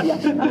ยอะ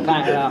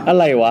อะ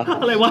ไรวะ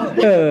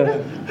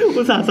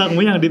อุตส่าห์สั่งไ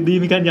ว้อย่างดี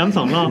มีการย้ำ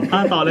2 รอบ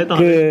ต่อเลย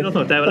ก็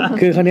สนใจไปแล้ว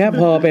คือคราวนี้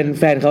พอเป็น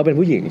แฟนเขาเป็น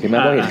ผู้หญิงใช่ไหม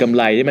เขาเห็นกำ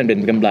ไรที่มันเป็น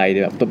กำไร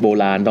แบบโบ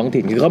ราณท้อง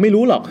ถิ่นคือเขาไม่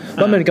รู้หรอก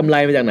ว่ามันกำไร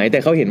มาจากไหนแต่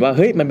เขาเห็นว่าเ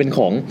ฮ้ยมันเป็น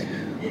ของ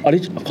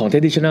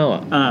traditional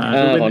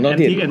ของท้อง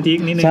ถิ่น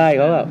ใช่เ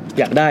ขาแบบ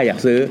อยากได้อยาก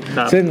ซื้อ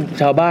ซึ่ง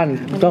ชาวบ้าน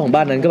เจ้าของบ้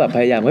านนั้นก็แบบพ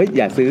ยายามเฮ้ย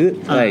อยากซื้อ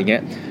อะไรอย่างเงี้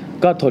ย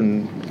ก็ทน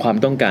ความ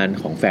ต้องการ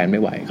ของแฟนไ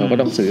ม่ไหวเขาก็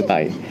ต้องซื้อไป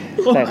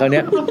แต่คราวเ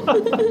นี้ย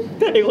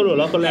ไอ้คนหัว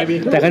เราะคนแรกดิ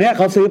แต่คราวเนี้ยเ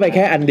ขาซื้อไปแ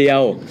ค่อันเดีย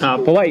ว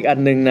เพราะว่าอีกอัน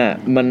นึงน่ะ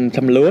มันช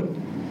ำรุด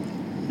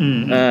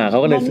เขา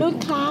ก็เลยมันรุด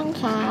ค้าง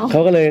คาวเข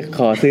าก็เลยข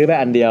อซื้อไป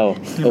อันเดียว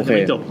โอเค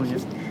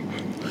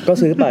ก็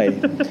ซื้อไป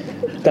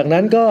จาก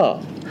นั้นก็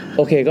โ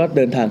อเคก็เ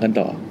ดินทางกัน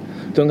ต่อ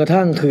จนกระ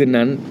ทั่งคืน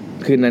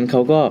นั้นเข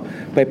าก็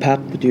ไปพัก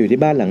อยู่ที่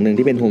บ้านหลังนึง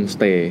ที่เป็นโฮมส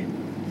เตย์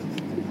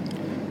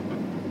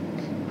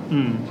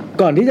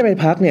ก่อนที่จะไป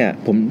พักเนี่ย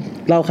ผม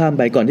เล่าข้ามไ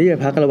ปก่อนที่จะ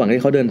พักระหว่าง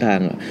ที่เขาเดินทาง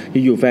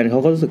อยู่ๆแฟนเขา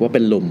ก็รู้สึกว่าเ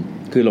ป็นลม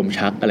คือลม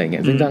ชักอะไรเ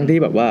งี้ยซึ่งทั้งที่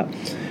แบบว่า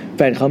แ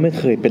ฟนเขาไม่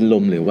เคยเป็นล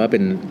มหรือว่าเป็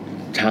น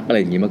ชักอะไร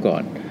อย่างนี้มาก่อ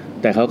น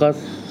แต่เขาก็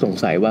สง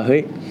สัยว่าเฮ้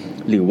ย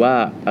หรือว่า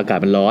อากาศ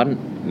มันร้อน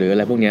หรืออะไ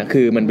รพวกนี้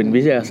คือมันเป็น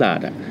วิทยาศาสต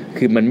ร์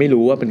คือมันไม่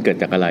รู้ว่าเป็นเกิด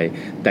จากอะไร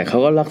แต่เขา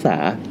ก็รักษา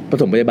ป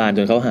ฐมพยาบาลจ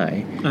นเขาหาย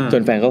จ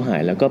นแฟนเขาหา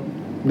ยแล้วก็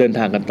เดินท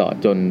างกันต่อ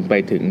จนไป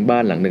ถึงบ้า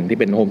นหลังหนึ่งที่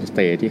เป็นโฮมสเต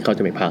ย์ที่เขาจ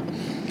ะไปพัก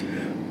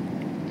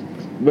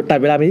แต่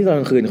เวลาไปที่ตอน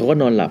กลางคืนเขาก็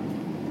นอนห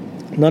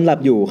ลับ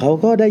อยู่เขา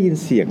ก็ได้ยิน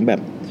เสียงแบบ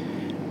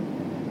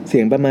เสี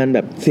ยงประมาณแบ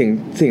บเสีย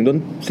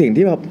ง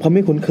ที่แบบเขาไ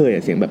ม่คุ้นเคย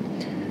เสียงแบบ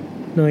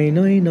น้อย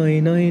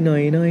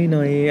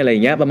อะไรอย่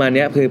างเงี้ยประมาณเ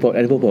นี้ยคือผ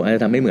มอาจจ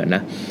ะทำไม่เหมือนน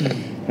ะ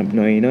แบบ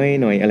น้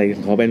อยอะไร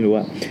เขาไม่รู้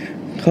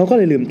เขาก็เ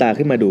ลยลืมตา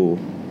ขึ้นมาดู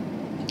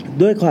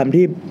ด้วยความ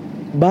ที่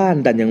บ้าน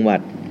ต่างจังหวัด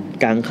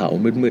กลางเขา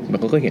มืดๆมัน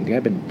ก็เห็นแ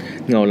ค่เป็น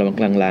เงา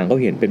ลางๆเขา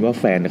เห็นเป็นว่า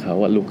แฟนเขา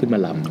ลุกขึ้นมา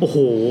ลำโอ้โห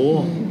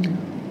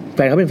แฟ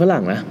นเขาเป็นฝ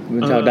รั่งนะเป็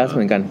นชาวดัตช์เ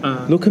หมือนกัน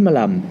ลุกขึ้นมา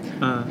ล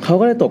ำเขา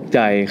ก็เลยตกใจ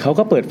เขา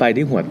ก็เปิดไฟ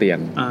ที่หัวเตียง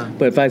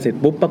เปิดไฟเสร็จ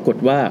ปุ๊บปรากฏ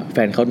ว่าแฟ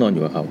นเขานอนอ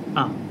ยู่กับเขา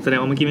แสดง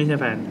ว่าเมื่อกี้ไม่ใช่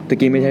แฟนตะ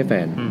กี้ไม่ใช่แฟ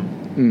น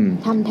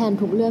ทำแทน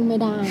ทุกเรื่องไม่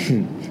ได้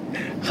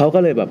เขาก็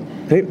เลยแบบ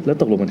เฮ้ยแล้ว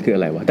ตกลงมันคืออ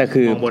ะไรวะแต่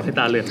คือมองบนให้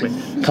ตาเหลือกเลย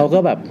เขา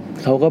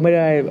ก็ไม่ไ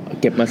ด้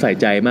เก็บมาใส่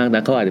ใจมากน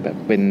ะเขาอาจจะแบบ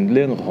เป็นเ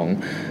รื่องของ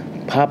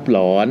ภาพหล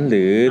อนห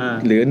รือ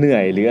เหนื่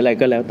อยหรืออะไร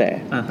ก็แล้วแต่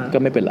ก็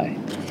ไม่เป็นไร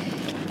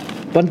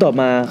วันต่อ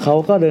มาเขา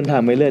ก็เดินทา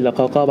งไปเรื่อยแล้วเ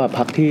ขาก็มา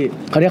พักที่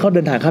คราวนี้เขาเ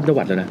ดินทางข้ามจังห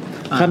วัดแล้วนะ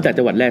ข้ามจาก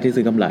จังหวัดแรกที่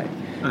ซื้อกำไร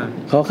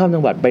เขาข้ามจั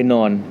งหวัดไปน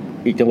อน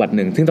อีกจังหวัดห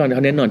นึ่งซึ่งตอนนี้เข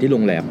าเน้นนอนที่โร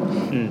งแรม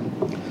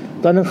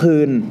ตอนกลางคื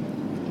น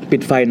ปิ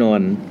ดไฟนอ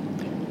น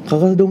เขา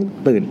ก็สะดุ้ง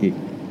ตื่นอีก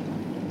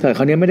แต่ค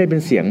ราวนี้ไม่ได้เป็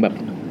นเสียงแบบ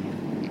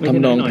ท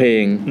ำนองเพล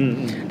ง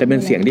แต่เป็น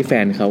เสียงที่แฟ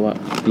นเขาอะ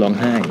ร้อง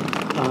ไห้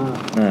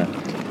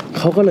เ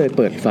ขาก็เลยเ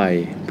ปิดไฟ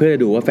เพื่อจะ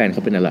ดูว่าแฟนเข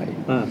าเป็นอะไร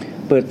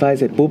เปิดไฟ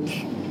เสร็จปุ๊บ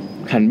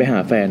หันไปหา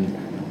แฟน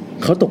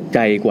เขาตกใจ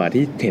กว่า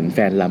ที่เห็นแฟ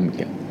นลำอีก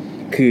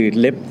คือ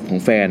เล็บของ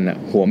แฟนอะ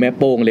หัวแม่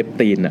โป้งเล็บ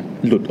ตีนอะ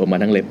หลุดออกมา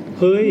ทั้งเล็บ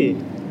เฮ้ย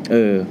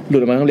หลุด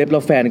ออกมาทั้งเล็บแล้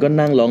วแฟนก็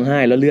นั่งร้องไห้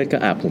แล้วเลือดก็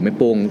อาบหัวแม่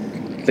โป้ง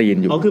ตีน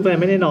อยู่คือแฟน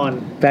ไม่ได้นอน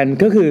แฟน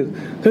ก็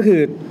คือ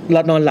เร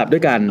านอนหลับด้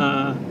วยกัน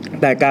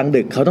แต่กลาง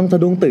ดึกเขาต้องสะ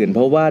ดุ้งตื่นเพ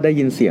ราะว่าได้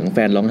ยินเสียงแฟ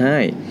นร้องไห้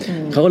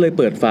เขาก็เลย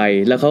เปิดไฟ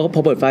แล้วเขาก็พ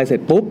อเปิดไฟเสร็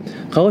จปุ๊บ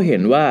เขาก็เห็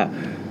นว่า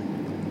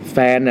แฟ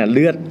นน่ะเ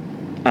ลือด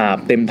อาบ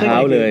เต็มเท้า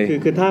เลย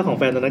คือท่าของ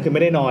แฟนตอนนั้นคือไ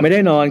ม่ได้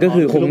นอนก็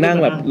คือคงนั่ง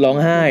แบบร้อง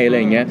ไห้อะไร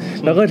อย่างเงี้ย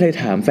แล้วก็เลย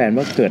ถามแฟน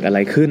ว่าเกิดอะไร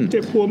ขึ้นเ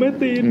จ็บหัวแม่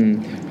ตีน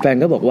แฟน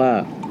ก็บอกว่า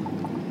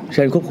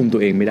ฉันควบคุมตั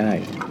วเองไม่ได้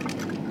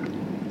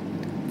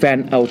แฟน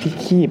เอาที่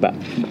คีบอ่ะ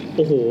โ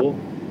อ้โห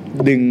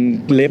ดึง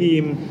เล็บ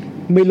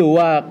ไม่รู้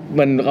ว่า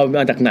มันเอาม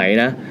าจากไหน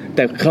นะแ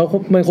ต่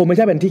มันคงไม่ใ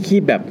ช่เป็นที่คี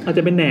บแบบอาจจ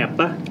ะเป็นแหนบ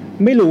ปะ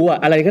ไม่รู้อ่ะ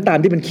อะไรก็ตาม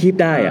ที่มันคีบ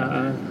ได้อ่ะ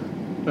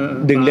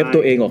ดึงเล็บตั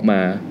วเองออกมา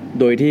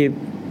โดยที่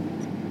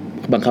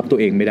บังคับตัว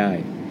เองไม่ได้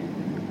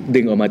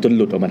ดึงออกมาจนห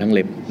ลุดออกมาทั้งเ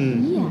ล็บ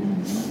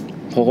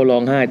เขาก็ร้อ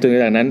งไห้จน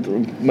จากนั้น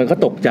มันก็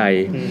ตกใจ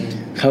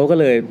เขาก็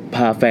เลยพ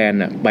าแฟน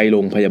อ่ะไปโร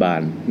งพยาบาล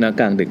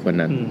กลางดึกวัน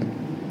นั้น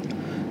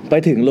ไป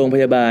ถึงโรงพ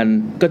ยาบาล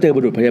ก็เจอบุ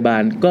รุษพยาบา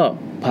ลก็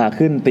พา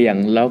ขึ้นเตียง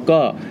แล้วก็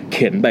เ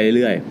ข็นไป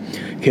เรื่อย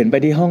เข็นไป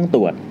ที่ห้องต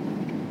รวจ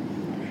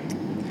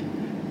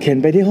เข็น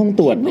ไปที่ห้อง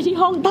ตรวจไม่ใช่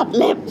ห้องตัด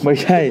เล็บไม่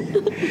ใช่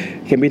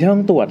เข็นไปที่ห้อ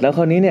งตรวจแล้วค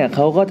ราวนี้เนี่ยเข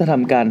าก็จะท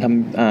ำการ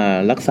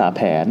รักษาแ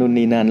ผลนู่น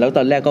นี่นั่นแล้วต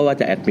อนแรกก็ว่า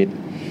จะแอดมิด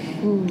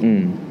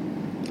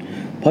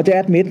พอจะแอ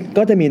ดมิด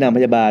ก็จะมีนางพ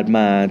ยาบาลม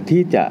า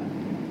ที่จะ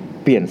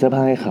เปลี่ยนเสื้อผ้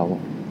าให้เขา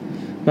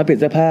มาเปลี่ยน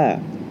เสื้อผ้า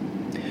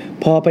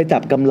พอไปจั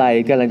บกำไล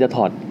กำลังจะถ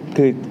อด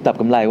คือจับ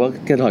กำไลว่า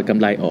จะถอดกำ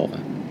ไลออก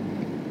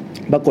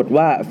ปรากฏ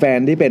ว่าแฟน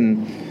ที่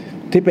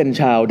เป็น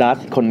ชาวดัต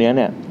ช์คนนี้เ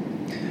นี่ย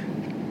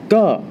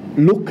ก็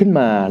ลุกขึ้น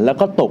มาแล้ว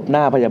ก็ตบห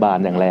น้าพยาบาล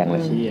อย่างแรงเล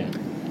ย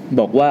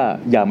บอกว่า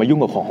อย่ามายุ่ง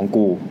กับของ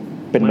กู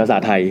เป็นภาษา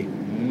ไทย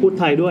พูด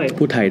ไทยด้ว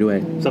ย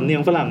สำเนีย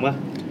งฝรั่งปะ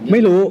ไ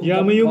ม่รู้อย่า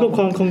มายุ่งกับข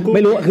องกูไ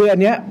ม่รู้คืออัน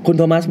เนี้ยคุณ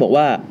โทมัสบอก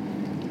ว่า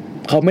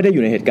เขาไม่ได้อ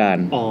ยู่ในเหตุการ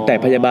ณ์แต่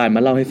พยาบาลม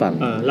าเล่าให้ฟัง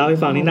เล่าให้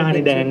ฟังนี่หน้าใน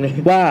แดงเลย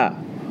ว่า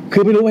คื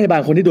อไม่รู้พยาบา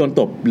ลคนที่โดน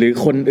ตบหรือ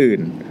คนอื่น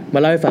มา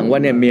เล่าให้ฟังว่า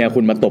เนี่ยเมียคุ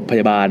ณมาตบพ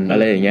ยาบาลอะ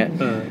ไรอย่างเงี้ย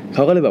เข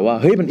าก็เลยแบบว่า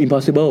เฮ้ยมัน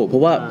impossible เพรา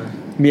ะว่า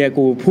เมีย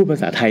กูพูดภา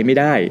ษาไทยไม่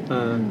ได้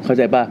เข้าใ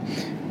จป่ะ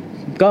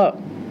ก็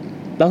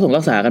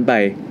รักษากันไป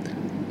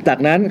จาก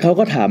นั้นเขา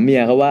ก็ถามเมี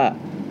ยเขาว่า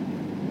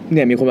เ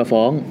นี่ยมีคนมา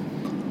ฟ้อง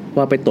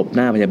ว่าไปตบห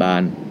น้าพยาบา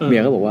ลเมี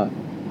ยเขาบอกว่า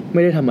ไ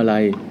ม่ได้ทำอะไร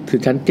คือ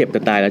ฉันเจ็บแต่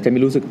ตายแล้วฉันไ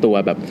ม่รู้สึกตัว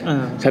แบบ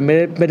ฉันไม่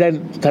ได้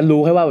ฉัน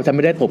รู้แค่ว่าฉันไ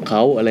ม่ได้ตบเข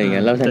าอะไรอย่างเ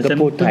งี้ยแล้วฉันก็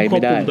พูดไทยไ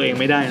ม่ได้ตัวเอง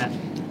ไม่ได้นะ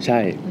ใช่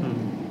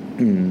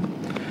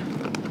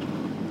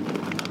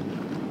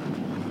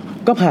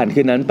ก็ผ่าน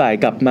คืนนั้นไป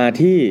กลับมา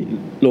ที่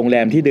โรงแร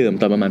มที่เดิม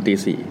ตอนประมาณ 4:00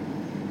 น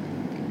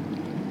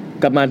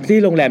กลับมาที่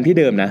โรงแรมที่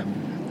เดิมนะ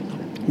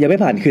ยังไม่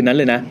ผ่านคืนนั้น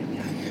เลยนะ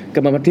กลั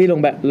บมาที่โ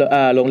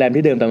รงแรม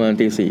ที่เดิมตอนประมาณ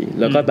 4:00 น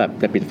แล้วก็แบบ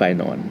จะปิดไฟ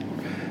นอน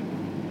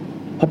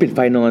พอปิดไฟ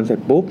นอนเสร็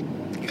จปุ๊บ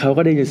เขา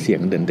ก็ได้ยินเสียง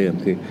เดิม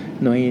ๆคือ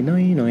น้อ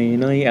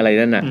ยอะไร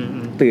นั่นน่ะ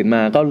ตื่นม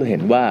าก็เห็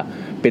นว่า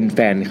เป็นแฟ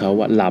นเขา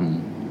อะล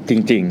ำจ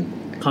ริง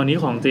ๆคราวนี้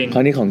ของจ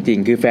ริง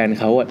คือแฟน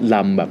เขาอะล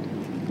ำแบบ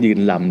ยืน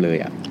ลำเลย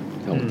อะ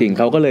ของจริงเ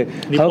ขาก็เลย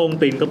เขาโป่ง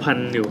ตีนก็พัน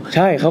อยู่ใ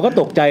ช่เขาก็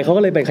ตกใจเขา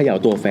ก็เลยไปเขย่า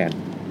ตัวแฟน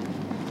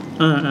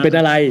เป็น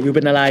อะไรอยู่เ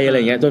ป็นอะไรอะไร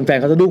เงี้ยจนแฟน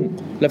เขาสะดุ้ง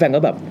แล้วแฟนก็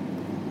แบบ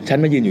ฉัน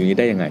มายืนอยู่นี้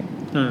ได้ยังไง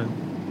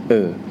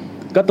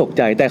ก็ตกใ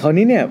จแต่คราว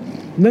นี้เนี่ย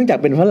เนื่องจาก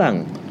เป็นฝรั่ง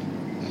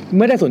ไ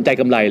ม่ได้สนใจ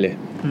กำไรเลย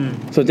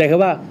สนใจแค่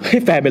ว่าเฮ้ย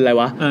แฟนเป็นอะไร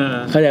วะ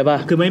เข้าใจป่ะ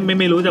คือ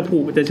ไม่รู้จะผู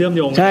กจะเชื่อมโ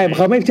ยงใช่เ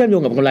ขาไม่เชื่อมโย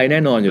งกับกำไรแน่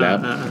นอนอยู่แล้ว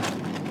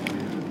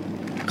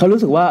เขารู้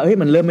สึกว่าเฮ้ย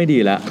มันเริ่มไม่ดี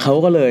แล้วเขา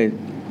ก็เลย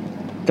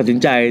ตัดสิน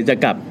ใจจะ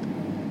กลับ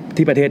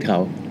ที่ประเทศเขา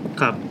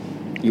ครับ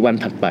อีกวัน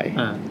ถัดไป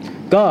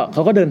ก็เข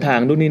าก็เดินทาง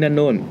นู่นนี่นั่นโ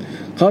น่น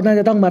เขาน่า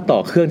จะต้องมาต่อ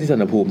เครื่องที่สุวร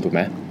รณภูมิถูกไห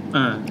ม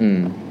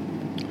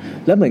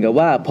แล้วเหมือนกับ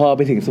ว่าพอไ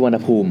ปถึงสุวรรณ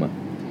ภูมิ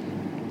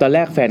ตอนแร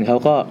กแฟนเขา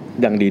ก็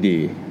ดังดี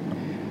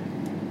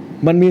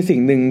ๆมันมีสิ่ง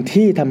หนึ่ง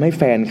ที่ทำให้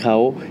แฟนเขา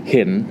เ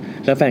ห็น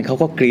แล้วแฟนเขา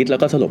ก็กรี๊ดแล้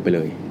วก็สลบไปเ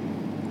ลย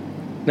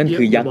นั่น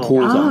คือยักษ์คู่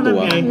2ตัว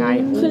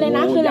คืออ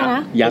ะไรน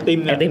ะยักษ์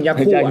ยั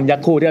ก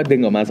ษ์คู่ที่ดึ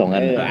งออกมา2อั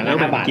นแล้ว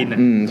แบบกิน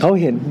เขา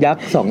เห็นยัก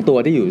ษ์2ตัว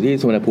ที่อยู่ที่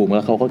สุวรรณภูมิแ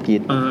ล้วเขาก็กรี๊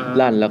ด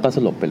ลั่นแล้วก็ส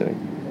ลบไปเลย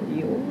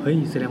เฮ้ย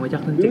แสดงว่ายั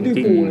กษ์จ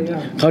ริง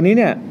คราวนี้เ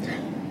นี่ย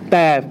แ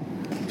ต่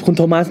คุณโ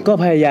ทมัสก็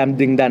พยายาม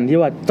ดึงดันที่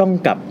ว่าต้อง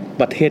กลับ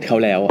ประเทศเขา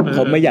แล้วเข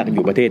าไม่อยากอ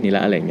ยู่ประเทศนี้แ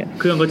ล้วอะไรเงี้ย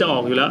เครื่องก็จะออ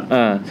กอยู่แล้ว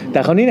แต่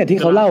คราวนี้เนี่ยที่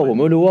เขาเล่าผม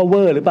ไม่รู้ว่าเว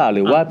อร์หรือเปล่าห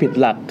รือว่าผิด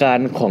หลักการ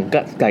ของ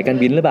สายการ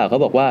บินหรือเปล่าเขา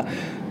บอกว่า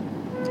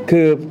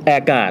คือแอ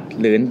ร์การ์ด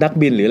หรือนัก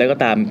บินหรืออะไรก็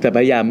ตามจะพ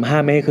ยายามห้า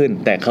มไม่ให้ขึ้น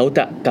แต่เขาจ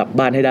ะกลับ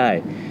บ้านให้ได้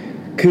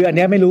คืออัน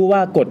นี้ไม่รู้ว่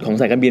ากฎของ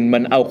สายการบินมั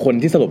นเอาคน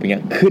ที่สลบอย่างเงี้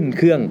ยขึ้นเ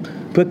ครื่อง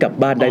เพื่อกลับ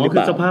บ้านได้หรือเป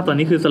ล่าคือสภาพตอน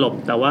นี้คือสลบ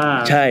แต่ว่า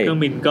เครื่อ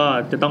งบินก็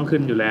จะต้องขึ้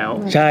นอยู่แล้ว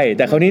ใช่แ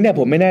ต่คราวนี้เนี่ย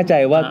ผมไม่แน่ใจ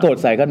ว่ากฎ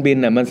สายการบิน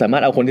น่ะมันสามาร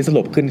ถเอาคนที่สล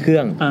บขึ้นเครื่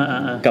อง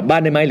กลับบ้า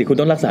นได้ไหมหรือคุณ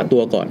ต้องรักษาตั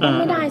วก่อน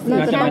ไม่ได้สิ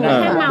แ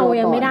ค่เมา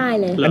ยังไม่ได้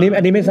เลยอัน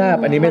นี้ไม่ทราบ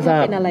เป็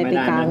นอะไรไป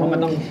กลางเพราะมัน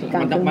ต้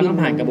อง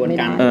ผ่านกระบวน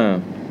การ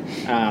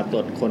ตร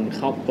วจคนเ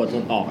ข้ากดค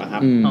นออกอะครั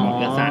บ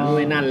เอกสารด้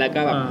วยนั่นแล้ว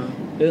ก็แบบ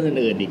เรื่อง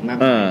อื่นๆอีกมาก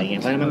มายอะไรเงี้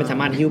ยเพราะฉะนั้นมันไม่สา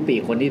มารถหิ้วปี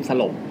กคนที่ส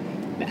ลบ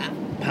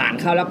ผ่าน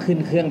เข้าแล้วขึ้น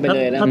เครื่องไปเล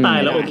ยแล้วถ้าตาย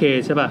แล้วโอเค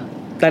ใช่ป่ะ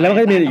แต่แล้ว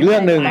ก็มีอีกเรื่อ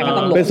งนึง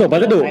เป็นศพพั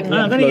สดุ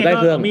โหลดได้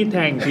เครื่องมีดแท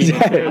งที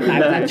ตาย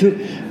แล้วชุด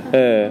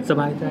ส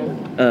บายใจ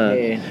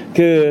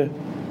คือ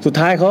สุด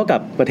ท้ายเขาก็กลั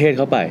บประเทศเ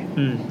ข้าไป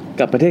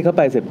กลับประเทศเข้าไ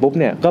ปเสร็จปุ๊บ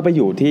เนี่ยก็ไปอ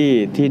ยู่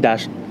ที่ดั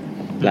ช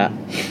ละ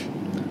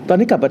ตอน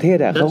นี้กลับประเทศ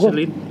เขา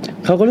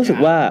ก็รู้สึก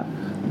ว่า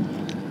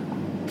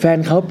แฟน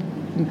เขา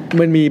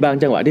มันมีบาง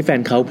จังหวะที่แฟน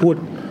เขา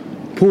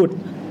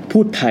พู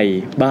ดไทย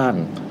บ้าง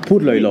พู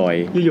ดลอย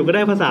ๆอยู่ๆก็ไ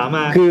ด้ภาษาม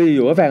าคืออ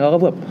ยู่ว่าแฟนเขาก็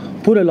แบบ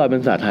พูดลอยๆเป็น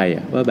ภาษาไทยอ่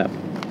ะว่าแบบ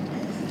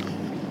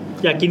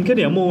อยากกินข้าวเห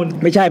นียวมูน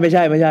ไม่ใช่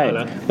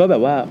ก็แบ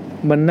บว่า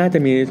มันน่าจะ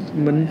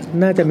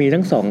มี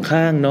ทั้งสอง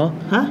ข้างเนาะ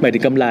หมายถึ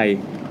งกำไร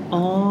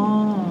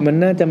มัน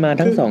น่าจะมา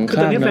ทั้งสอง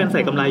ข้างเนาะตอนนี้แฟนใ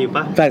ส่กำไรอยู่ป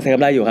ะแฟนใส่ก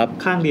ำไรอยู่ครับ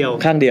ข้างเ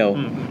ดียว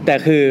แต่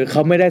คือเข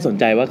าไม่ได้สน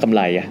ใจว่ากำไ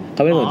รอ่ะเข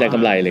าไม่สนใจก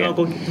ำไรเลย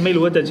ก็ไม่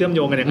รู้ว่าจะเชื่อมโย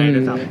งกันยังไงด้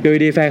วยซ้ำโดย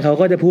ดีแฟนเขา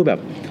ก็จะพู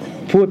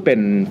ดเ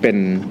ป็น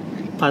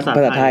ภ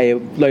าษาไทย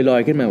ลอ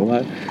ยๆขึ้นมาว่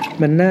า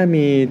มัน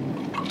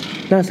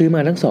น่าซื้อม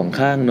าทั้งสอง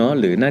ข้างเนาะ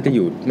หรือน่าจะอ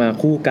ยู่มา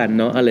คู่กัน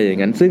เนาะอะไรอย่า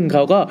งนั้นซึ่งเข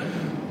าก็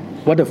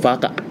what the fuck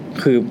อ่ะ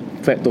คือ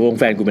ตัว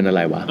แฟนกูเป็นอะไ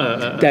รวะ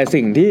แต่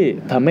สิ่งที่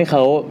ทำให้เข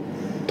า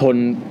ทน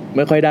ไ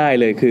ม่ค่อยได้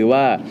เลยคือ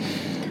ว่า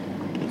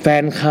แฟ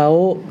นเขา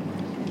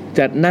จ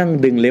ะนั่ง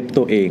ดึงเล็บ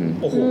ตัวเอง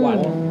โอ้โห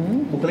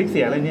บุคลิกเสี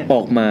ยอะไรเนี่ยอ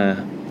อกมา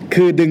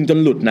คือดึงจน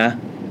หลุดนะ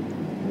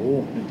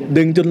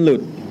ดึงจนหลุ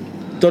ด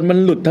จนมัน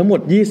หลุดทั้งหมด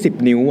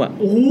20นิ้วอ่ะ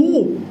โอ้โห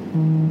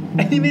ไ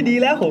อ้นี่ไม่ดี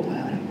แล้ว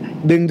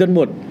ดึงจนหม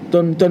ด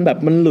จนแบบ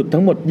มันหลุด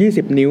ทั้งหมด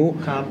20นิ้ว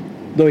ครับ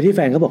โดยที่แฟ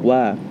นเขาบอกว่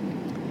า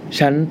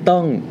ฉันต้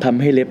องท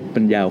ำให้เล็บมั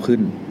นยาวขึ้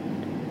น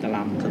จะ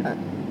ล้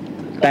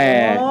ำแต่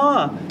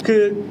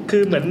คื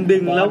อเหมือนดึ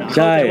งแล้วเข้าใ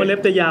จว่าเล็บ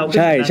จะยาวขึ้นใ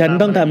ช่ฉัน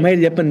ต้องทำให้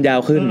เล็บมันยาว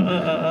ขึ้น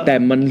แต่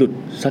มันหลุด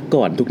ซะ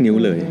ก่อนทุกนิ้ว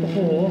เลยโอ้โห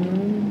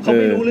เขาไ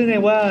ม่รู้เรื่องไง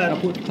ว่า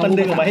มัน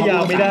ดึงออกมาให้ยา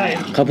วไม่ได้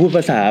เขาพูดภ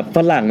าษาฝ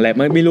รั่งแหละ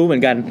ไม่รู้เหมื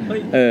อนกัน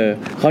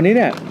คราวนี้เ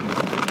นี่ย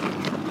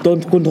ตัว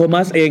คุณโท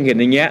มัสเองเห็น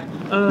อย่างเงี้ย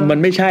มัน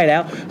ไม่ใช่แล้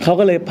วเขา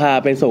ก็เลยพา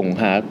ไป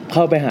เ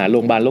ข้าไปหาโร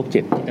งพยาบาลโรค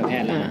จิต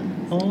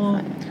อ๋อ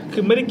คื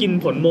อไม่ได้กิน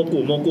ผลโมกุ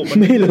มัน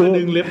ไม่รู้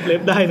ดึงเล็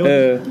บได้เนาะ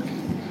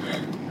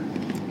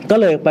ก็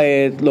เลยไป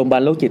โรงพยาบา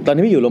ลโรคจิตตอน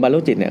ที่ไม่อยู่โรงพยาบาลโร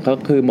คจิตเนี่ยเขา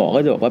คือหมอก็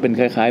จะบอกว่าเป็น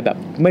คล้ายๆแบบ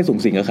ไม่สุง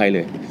สิงกับใครเล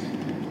ย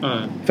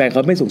แฟนเข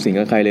าไม่สุงสิง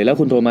กับใครเลยแล้ว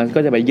คุณโทมัสก็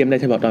จะไปเยี่ยมได้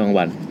เฉพาะตอนกลาง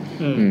วัน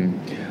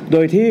โด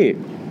ยที่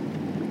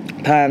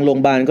ทางโรงพ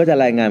ยาบาลก็จะ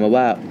รายงานมา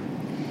ว่า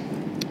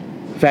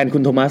แฟนคุ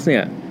ณโทมัสเนี่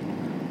ย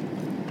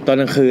ตอน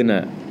กลางคืนน่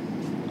ะ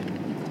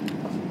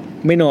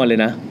ไม่นอนเลย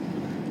นะ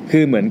คื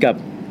อเหมือนกับ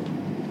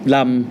ล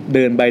ำเ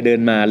ดินไปเดิน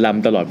มาล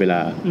ำตลอดเวล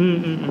า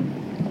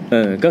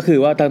ก็คือ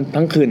ว่า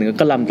ทั้งคืน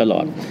ก็ลำตล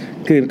อด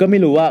คือก็ไม่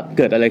รู้ว่าเ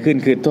กิดอะไรขึ้น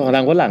คือท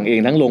างฝรั่งเอง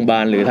ทั้งโรงพยาบา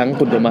ลหรือทั้ง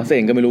คุณโทมัสเอ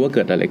งก็ไม่รู้ว่าเ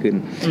กิดอะไรขึ้น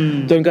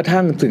จนกระ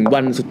ทั่งถึง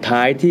วันสุดท้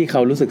ายที่เข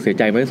ารู้สึกเสีย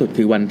ใจมากที่สุด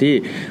คือวันที่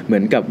เหมื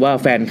อนกับว่า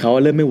แฟนเขา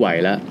เริ่มไม่ไหว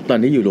แล้วตอน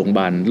ที่อยู่โรงพยาบ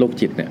าลโรค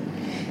จิตเนี่ย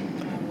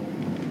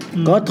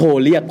ก็โทร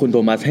เรียกคุณโท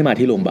มัสให้มา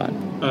ที่โรงพยาบาล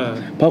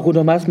พอคุณโท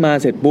มัสมา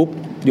เสร็จปุ๊บ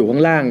อยู่ข้า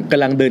งล่างก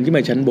ำลังเดินขึ้นม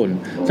าชั้นบน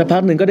สักพั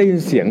กหนึ่งก็ได้ยิน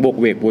เสียงโบก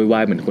เวกโวยวา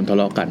ยเหมือนคนทะเ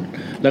ลาะกัน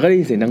แล้วก็ได้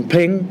ยินเสียงดังเพล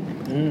ง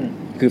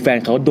คือแฟน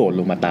เขาโดด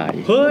ลงมาตาย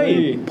เฮ้ย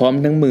พร้อม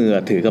ทั้งมือ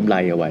ถือกำไล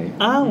เอาไว้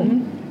อ้าว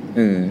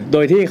โด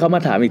ยที่เขามา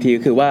ถามอีกที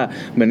ก็คือว่า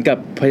เหมือนกับ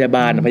พยาบ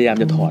าลพยายาม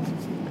จะถอด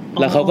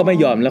แล้วเขาก็ไม่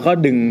ยอมแล้วก็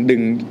ดึ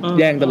ง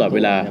แย่งตลอดเว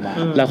ลา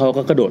แล้วเขา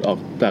ก็กระโดดออก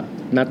จาก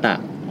หน้าต่า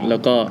งแล้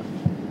วก็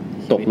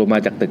ตกลงมา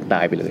จากตึกต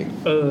ายไปเลย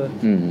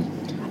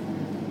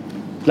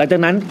หลังจาก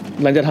นั้น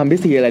หลังจากทำพิ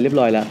ธีอะไรเรียบ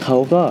ร้อยแล้วเขา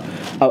ก็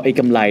เอาไอ้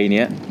กำไลเ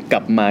นี้ยก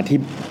ลับมา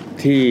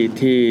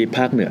ที่ภ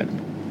าคเหนือ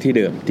ที่เ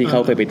ดิมที่เขา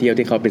เคยไปเที่ยว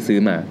ที่เขาไปซื้อ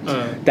มา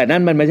แต่นั่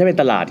นมันไม่ใช่เป็น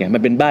ตลาดไงมั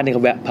นเป็นบ้านที่เข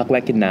าพักแว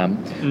ะกินน้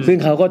ำซึ่ง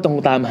เขาก็ต้อง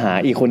ตามหา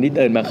อีกคนที่เ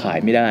ดินมาขาย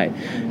ไม่ได้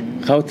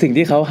เขาสิ่ง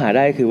ที่เขาหาไ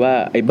ด้คือว่า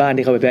ไอ้บ้าน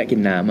ที่เขาไปแวะกิ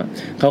นน้ำอ่ะ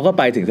เขาก็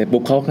ไปถึงเสร็จปุ๊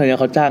บเ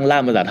ขาจ้างล่า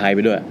มภาษาไทยไป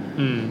ด้วย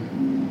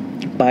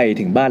ไป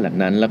ถึงบ้านหลัง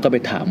นั้นแล้วก็ไป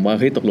ถามว่า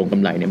เฮ้ยตกลงกำ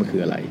ไรเนี่ยมันคื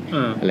ออะไร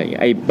อะไรอย่างเงี้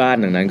ยไอ้บ้าน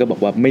หลังนั้นก็บอก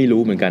ว่าไม่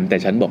รู้เหมือนกันแต่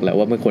ฉันบอกแล้ว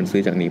ว่าไม่ควรซื้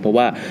อจากนี้เพราะ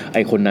ว่าไ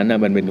อ้คนนั้นน่ะ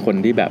มันเป็นคน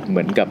ที่แบบเห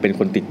มือนกับเป็น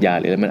คนติดยา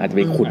หรือแล้วมันอาจจะไ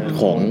ปขุด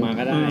ของ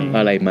อ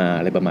ะไรมา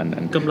อะไรประมาณ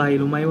นั้นกำไร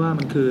รู้ไหมว่า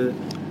มันคือ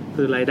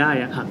รายได้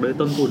อะหักด้วย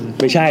ต้นทุน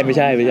ไม่ใช่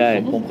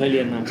ผมเคยเรี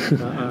ยนมา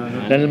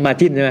นั่นมา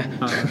จิ้นใช่ไหม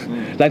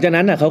หลังจาก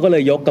นั้นน่ะเขาก็เล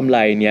ยยกกำไร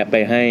เนี่ยไป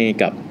ให้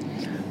กับ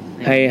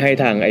ให้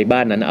ทางไอ้บ้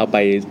านนั้นเอาไป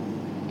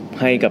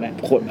ให้กับ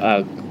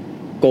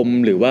กรม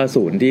หรือว่า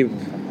ศูนย์ที่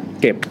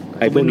เก็บ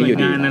ไอ้พวกนี้อยู่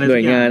ดีหน่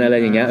วยงานอะไร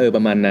อย่างเงี้ยป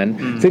ระมาณนั้น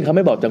ซึ่งเขาไ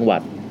ม่บอกจังหวั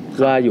ด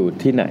ว่าอยู่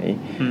ที่ไหน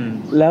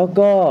แล้ว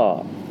ก็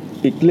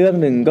อีกเรื่อง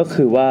นึงก็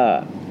คือว่า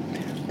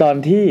ตอน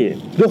ที่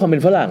ด้วยความเป็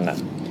นฝรั่งอ่ะ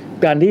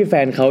การที่แฟ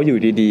นเขาอยู่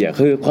ดีๆอ่ะ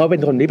คือเขาเป็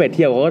นคนที่ไปเ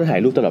ที่ยวเขาก็ถ่า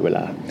ยรูปตลอดเวล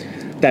า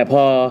แต่พ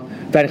อ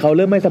แฟนเขาเ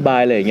ริ่มไม่สบา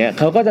ยอะไรอย่างเงี้ย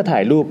เขาก็จะถ่า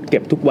ยรูปเก็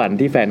บทุกวัน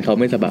ที่แฟนเขา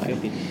ไม่สบาย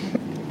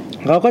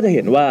เขาก็จะเ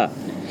ห็นว่า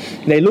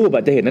ในรูปอ่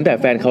ะจะเห็นตั้งแต่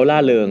แฟนเขาล่า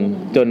เริง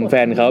จนแฟ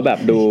นเขาแบบ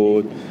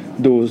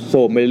ดูโซ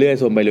มไปเรื่อย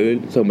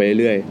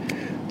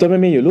จนมั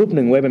นมีอยู่รูปห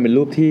นึ่งไว้มันเป็น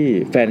รูปที่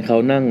แฟนเขา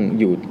นั่ง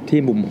อยู่ที่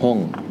มุมห้อง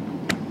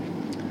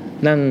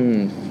นั่ง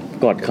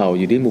กอดเข่า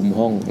อยู่ที่มุม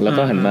ห้องแล้ว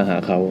ก็หันมาหา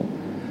เ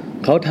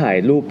ขาถ่าย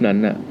รูปนั้น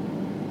น่ะ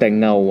แต่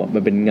เงาอ่ะมั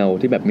นเป็นเงา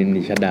ที่แบบ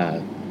มีชฎา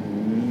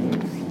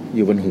อ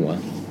ยู่บนหัว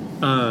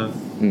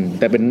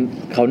แต่เป็น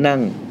เขานั่ง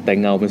แต่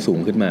เงามันสูง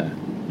ขึ้นมา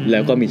แล้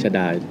วก็มีชฎ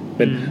าเ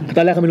ป็นต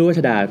อนแรกเขาไม่รู้ว่า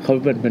ชฎาเขา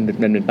เป็น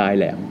ปลาย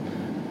แหลม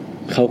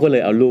เขาก็เล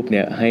ยเอารูปเ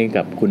นี้ยให้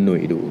กับคุณหนุ่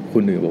ยดูคุ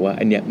ณหนุ่ยบอกว่า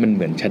อันเนี้ยมันเห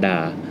มือนชฎา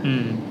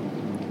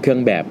เครื่อ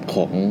งแบบข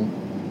อง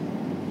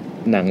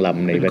นางร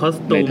ำใน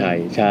ไทย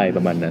ใช่ป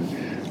ระมาณนั้น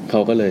เขา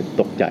ก็เลย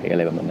ตกใจอะไ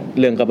รประมาณนั้น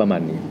เรื่องก็ประมา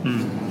ณนี้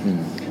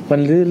มัน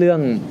เรื่อ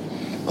ง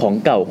ของ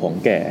เก่าของ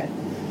แก่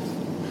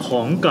ข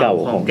องเก่า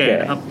ของแก่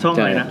ครับช่องอ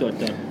ะไรนะ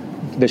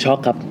The Shock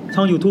ครับช่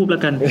อง YouTube แล้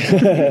วกัน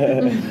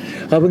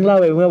เขาเพิ่งเล่า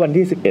ไปเมื่อวัน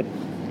ที่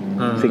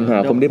11สิงหา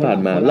คมที่ผ่าน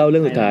มาเล่าเรื่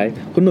องสุดท้าย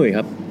คุณหนุ่ยค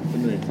รับคุ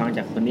ณหนุ่ยฟังจ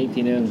ากคนนี้อีก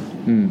ทีนึง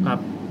ครับ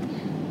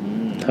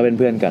เขาเป็นเ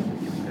พื่อนกัน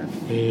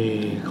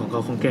ของเข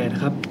าของแกนะ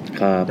ครับ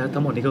และ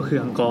ทั้งหมดนี้ก็คือ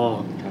อังกอร์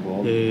ครับผ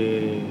ม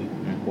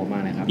น่ากลัวมา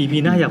กเลยครับ EP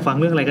หน้าอยากฟัง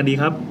เรื่องอะไรกันดี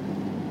ครับ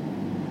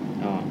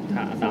ถ้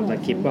าตามส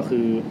คริปต์ก็คื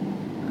อ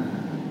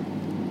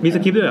มีส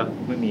คริปต์ด้วยเหรอ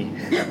ไม่มี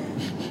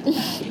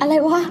อะไร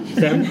วะแ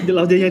ซมเ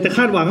ราจะค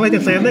าดหวังอะไรจ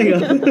ากแซมได้เหร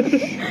อ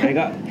ไอ้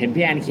ก็เห็น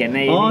พี่แอนเขียนใน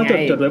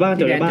จดไว้บ้าง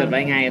จดไว้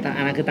ไง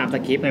อันนั้นคือตามส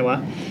คริปต์ไหนวะ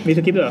มีส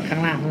คริปต์ด้วยเหรอข้า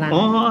งล่าง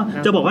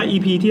จะบอกว่า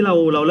EP ที่เร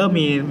าเริ่ม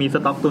มีส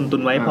ต็อกตุ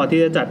นไว้พอที่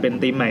จะจัดเป็น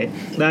ธีมใหม่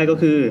ได้ก็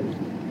คือ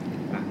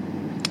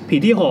ผี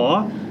ที่หอ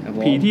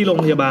ผีที่โรง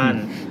พยาบาล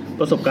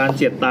ประสบการณ์เ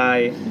ฉียดตาย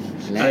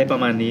อะไรประ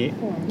มาณนี้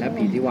และ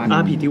ผีที่วัด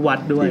ผีที่วัด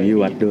ด้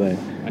วย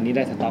อันนี้ไ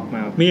ด้สต็อกม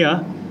ามีเหรอ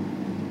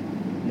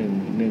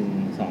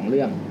2เ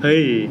รื่องเฮ้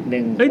ย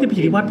แต่ผี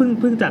ที่วัดเ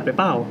พิ่งจัดไป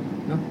เปล่า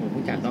เนาะผมเ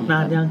พิ่งจัดนา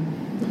นยัง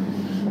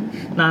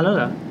นานแล้วเ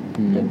หรอ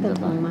แต่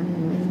ของมัน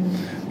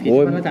ผี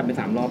ที่วัดจัดไป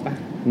3รอบป่ะ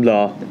เหร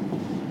อ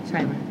ใช่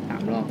มั้ย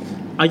3รอบ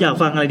เอาอยาก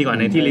ฟังอะไรดีกว่า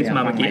ในที่ลิสต์ม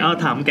าเมื่อกี้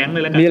ถามแก๊งเล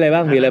ยแล้วกันมีอะไรบ้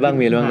าง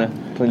นะ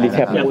รีแค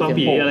ปอยากฟัง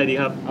ผีอะไรดี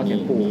ครับเอาแก๊ง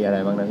มีอะไร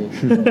บ้างนะพี่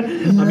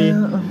มี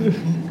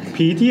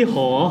ผีที่ห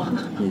อ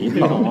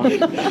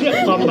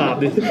ความบาป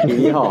ดิผี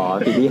ที่หอ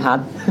ผีที่ฮัท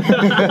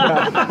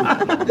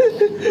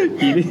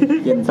ผีที่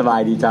เย็นสบา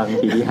ยดีจัง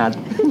ผีที่ฮัท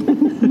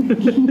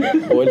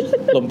โอ้ย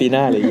ลมตีห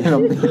น้าเลย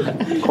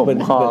ขม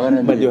คอกัน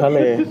มันอยู่ทะเล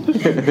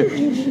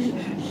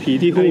ผี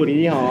ที่พูดผี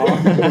ที่หอ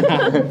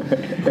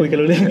คุยกัน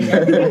รู้เรื่อง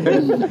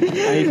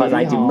ภาษา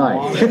จิ้มหน่อย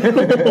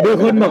มี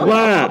คนบอกว่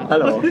า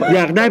อย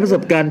ากได้ประส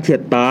บการณ์เฉีย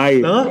ดตาย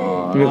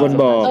มีคน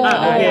บอก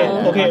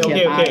โอเค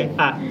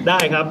ได้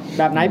ครับ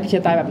แบบไหนเฉีย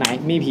ดตายแบบไหน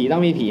มีผีต้อ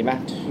งมีผีป่ะ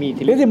มี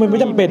ทีนี้มันไม่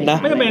จำเป็นนะ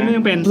ไม่จำเ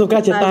ป็นประสบกา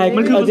รณ์เฉียดตาย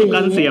มันคือประสบก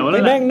ารณ์เสียวแล้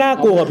วแม่งน่า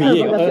กลัวกว่าผี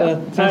อีก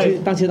ใช่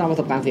ตั้งชื่อตามประ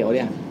สบการณ์เสียวเ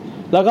นี่ย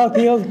แล้วก็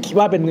ที่เขาคิด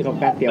ว่าเป็นประสบ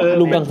การณ์เสียว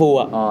ลุงกังฟู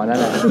อ่ะนั่น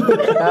แหละ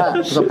ถ้า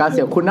ประสบการณ์เ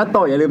สียวคุณนัตโต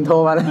อย่าลืมโทร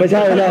มานะไม่ใ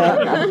ช่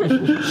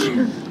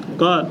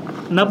ก็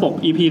หน้าปก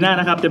EP หน้า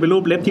นะครับจะเป็นรู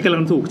ปเล็บที่กำลั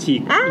งถูกฉี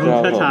ก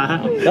ช้า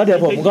ๆแล้วเดี๋ยว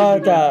ผมก็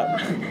จะ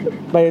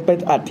ไป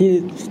อัดที่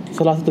ส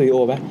ล็อตสตูดิโอ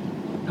ไหม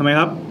ทำไมค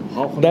รับ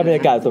ได้บรรย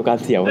ากาศประสบการ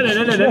ณ์เสียว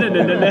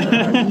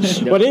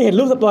วันนี้เห็น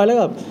รูปสปอยแล้ว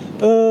แบบ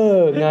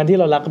งานที่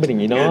เรารักก็เป็นอย่า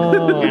งนี้เนาะ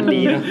งานดี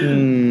นะ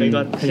ก็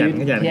ขยัน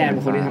แย่เป็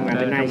นคนที่ทำงาน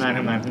ได้ง่ายท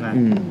ำงาน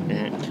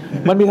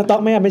มันมีสต็อ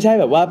กไหมไม่ใช่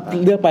แบบว่า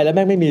เลือกไปแล้วแ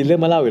ม่งไม่มีเรื่อ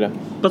งมาเล่าอยู่นะ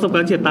ประสบกา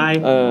รณ์เฉียดตาย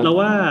เรา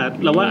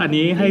ว่าอัน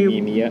นี้ให้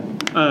มีเยอะ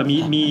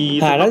มี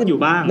สต็อกอยู่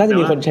บ้างน่าจะ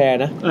มีคนแชร์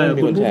นะ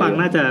คุณผู้ฟัง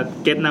น่าจะ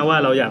เก็ตนะว่า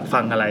เราอยากฟั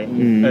งอะไร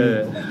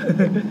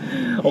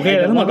โอเค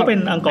แล้วทั้งหมดก็เป็น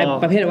อังกอ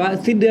ร์ประเภทว่า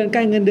สิ้นเดือนใก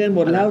ล้เงินเดือนห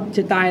มดแล้วจ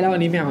ะตายแล้วอั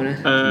นนี้ไม่เอานะ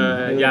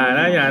อย่า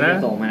นะ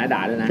ส่งมาด่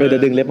าด้วยนะเดี๋ย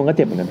วดึงเล็บมันก็เ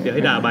จ็บเหมือนกันเดี๋ยวใ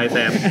ห้ด่าบายแซ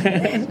ม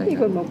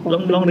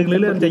ลองดึงเรื่อ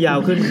ยๆจะยาว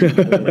ขึ้น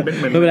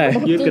ไม่เป็นไร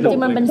ยืดกระดูกจริ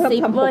งๆมันเป็นซิ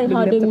ปเว้ยพ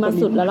อดึงมา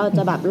สุดแล้วเราจ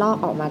ะแบบลอก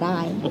ออกมาได้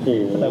โอ้โห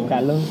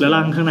แล้วร่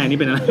างข้างในนี่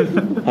เป็นอะไร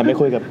ทำไม่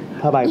คุยกับ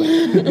ผ้าใบมั้ย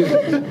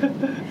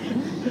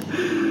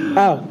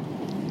อ้าว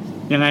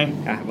ยังไง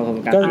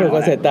ก็เกี่ยวกั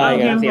บเสร็จตาย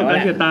ไงเกี่ยวกับ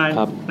เสร็จตาย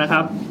นะครั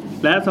บ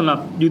และสำหรับ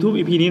YouTube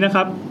EP นี้นะค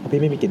รับ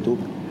พี่ไม่มีกลิ่นทูบ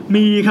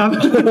มีครับ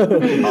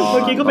เมื่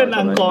อกี้ก็เป็น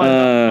อังกอ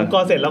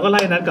ร์เสร็จแล้วก็ไ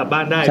ล่นัดกลับบ้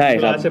านได้ใช่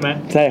ครับใช่ไหม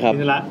ใช่ครับ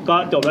นี่ละก็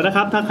จบแล้วนะค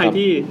รับถ้าใคร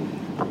ที่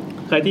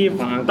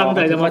ตั้งใจ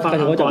จะมาฟัง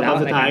อังกอร์ตอน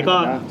สุดท้ายก็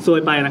ซวย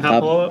ไปนะครับ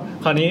เพราะ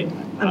คราวนี้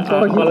อังกอ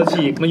ร์เรา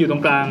ฉีกมาอยู่ตร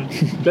งกลาง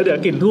แล้วเดี๋ยว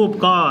กลิ่นทูบ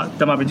ก็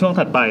จะมาเป็นช่วง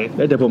ถัดไป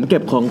เดี๋ยวผมเก็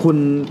บของคุ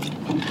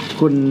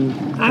ณ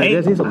ไอ้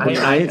ที่สมคุณ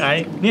ไอ้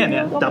เนี่ย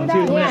จำ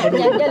ชื่อไม่ได้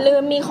อย่าลื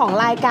มมีของ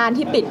รายการ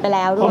ที่ปิดไปแ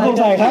ล้วด้วยขอบคุณ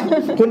ครับ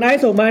คุณไอ้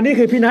ส่งมานี่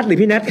คือพี่นัทหรือ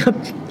พี่แนทครับ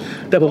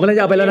แต่ผมก็เลยจ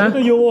ะเอาไปแล้วนะ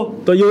ตัวยู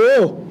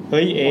เ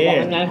ฮ้ย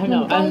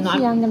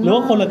หรือว่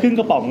าคนละครึ่ง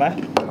กระป๋องนะ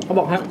เขาบ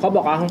อก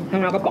ให้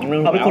มากระป๋องนึ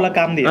งเอาไปคนละก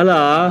รัมดิเหร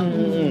อ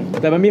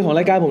แต่มันมีของ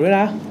รายการผมด้วย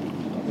นะ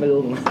ไม่รู้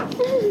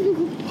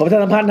ผมจะ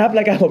สัมพันธ์ครับ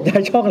รายการผมได้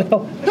ช่องแล้ว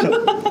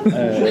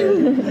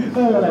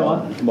อะไรวะ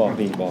บอก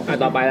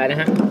ต่อไปแล้วนะ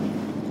ฮะ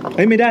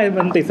ไม่ได้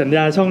มันติดสัญญ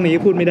าช่องนี้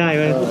พูดไม่ได้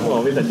เว้ย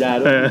มีสัญญา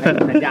ด้วย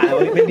สัญญา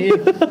ไม่มี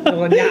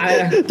สัญญาเ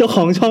ลยเจ้าข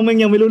องช่องมัน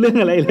ยังไม่รู้เรื่อง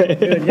อะไรเลย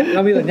เร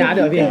ามีสัญญาเ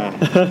ดี๋ยวพี่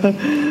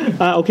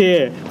โอเค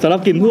สำหรับ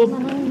กลิ่นทูบ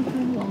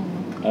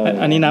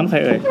อันนี้น้ำใคร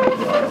เอ่ย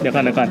เดี๋ยวก่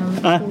อน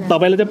ต่อ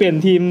ไปเราจะเปลี่ยน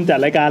ทีมจัด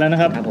รายการแล้วน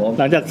ะครับ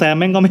หลังจากแซม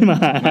แม่งก็ไม่มา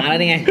แล้ว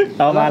นี่ไง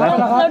มาแล้ว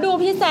เราดู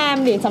พี่แซม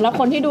ดิสำหรับ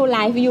คนที่ดูไล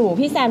ฟ์อยู่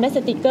พี่แซมได้ส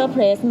ติกเกอร์เพ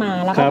รสมา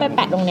แล้วก็ไปแป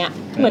ะตรงเนี้ย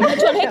เหมือน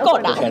ชวนให้ก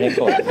ดอ่ะเ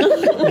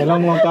ดี๋ยวลอ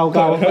งเกา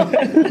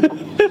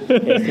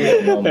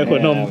แต่ข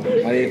นม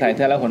มาดีใส่เ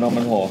สื้อแล้วขนม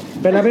มันโผล่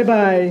ไปแล้วบ๊ายบ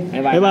าย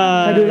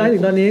ใครดูไลฟ์ถึ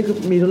งตอนนี้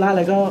มีธุระอะไ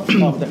รก็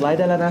ออกจากไลฟ์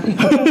ได้แล้วนะ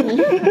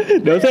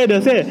เดี๋ยวเ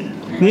ซ่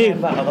นี่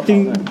จริง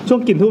ช่วง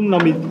กลิ่นทุ่ม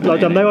เรา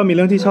จำได้ว่ามีเ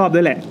รื่องที่ชอบด้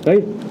วยแหละเฮ้ย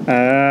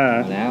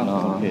แล้ว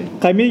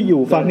ใครไม่อ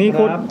ยู่ฝั่งนี้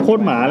โคต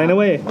รหมาเลยนะ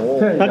เว้ย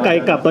ถ้าไกล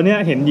กลับตอนเนี้ย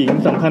เห็นหญิง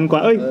สำคัญกว่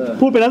า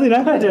พูดไปแล้วสิน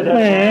ะแห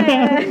ม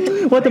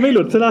ว่าจะไม่ห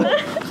ลุดซะแล้ว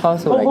เข้า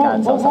สู่รายการ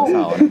สาว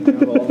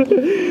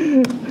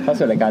เข้า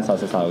สู่รายการส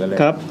าวกันเลย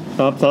ครับ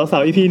สา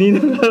ว EP นี้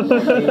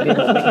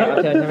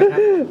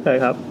ใช่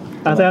ครับ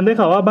แซมได้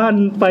ข่าวว่าบ้าน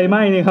ไฟไห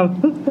ม้นี่ครับ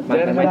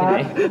ไม่ที่ไหน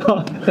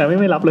แต่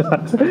ไม่รับเลย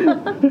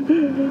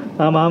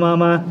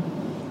มา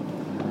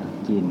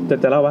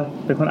จะเล่าว่า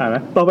เป็นคนอ่านไหม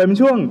ต่อไปเป็น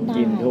ช่วง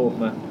กินทูบ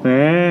มา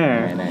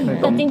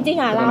แต่จริง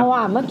ๆเรา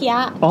เมื่อกี้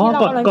ที่เร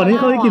าก่อนที่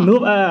เขาได้กินทู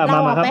บเรา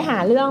ไปหา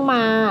เรื่องม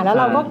าแล้ว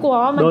เราก็กลัว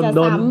ว่ามันจะ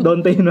ซ้ำโดน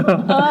ตีน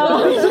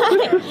ใช่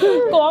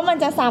กลัวว่ามัน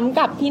จะซ้ำ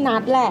กับพี่นั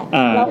ทแหละ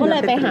เราก็เล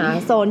ยไปหา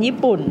โซนญี่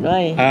ปุ่นเล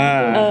ย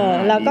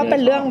แล้วก็เป็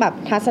นเรื่องแบบ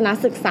ทัศน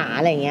ศึกษา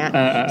อะไรเงี้ย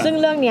ซึ่ง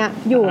เรื่องเนี้ย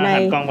อยู่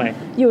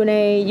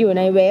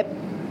ในเว็บ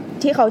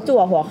ที่เขาจั่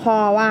วหัวข้อ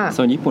ว่าโซ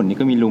นญี่ปุ่นนี่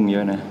ก็มีลุงเยอ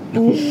ะนะ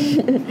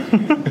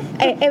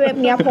เว็บ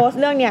เนี้ยโพสต์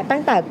เรื่องเนี้ยตั้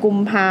งแต่กุม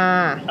ภา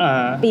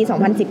ปี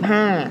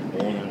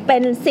2015เป็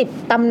น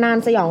10ตำนาน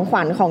สยองข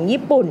วัญของ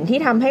ญี่ปุ่นที่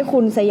ทำให้คุ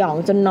ณสยอง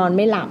จนนอนไ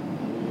ม่หลับ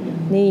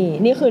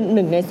นี่คือ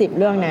1ใน10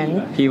เรื่องนั้น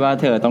พี่ว่า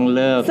เธอต้องเ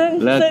ลิก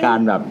การ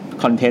แบบ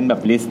คอนเทนต์แบ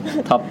บลิสต์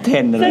ท็อป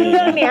10อะไรซึ่งเ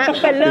รื่องเนี้ย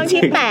เป็นเรื่อง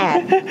ที่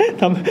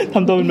8ท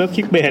ำตัวเป็นเว็บค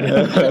ลิกเบส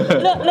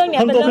เรื่องเนี้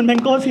ยเป็นตัวเป็นแมง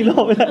โก้ซีโร่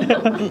ไปเลย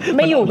ไ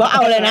ม่อยู่ก็เอ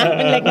าเลยนะเ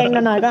ป็นเล็กๆ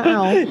น้อยๆก็เอ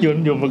า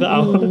ยุ่มมันก็เอ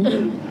า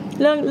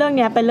เรื่องเ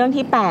นี้ยเป็นเรื่อง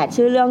ที่8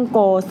ชื่อเรื่องโก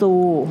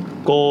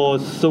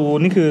ซู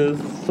นี่คือ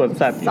สวน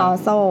สัตว์ซอ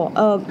โซ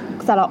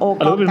สระโอ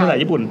ก็เป็นภาษา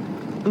ญี่ปุ่น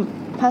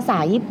ภาษา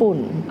ญี่ปุ่น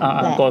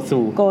แหละโก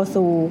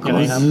ซู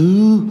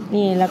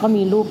นี่แล้วก็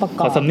มีรูปประ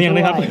กอบขอสำเนียงด้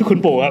วยครับคุณ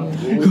ปู่ครับ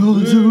โก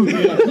ซู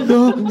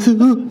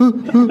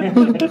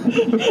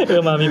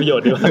มามีประโยช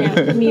น์ดี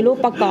มีรูป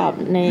ประกอบ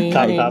ใน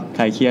ครับใค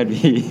รเครียด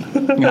พี่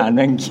งาน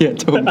นั่งเครียด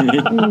ช่วงนี้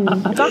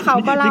ก็เขา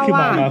ก็เล่า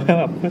ว่า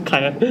แบบใคร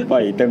ปล่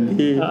อยเต็ม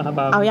ที่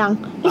เอายัง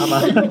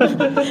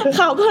เ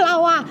ขาก็เล่า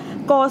ว่า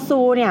โกซู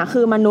เนี่ย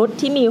คือมนุษย์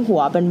ที่มีหั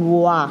วเป็น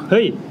วัวเ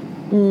ฮ้ย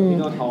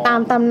ตา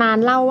มตำนาน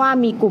เล่าว่า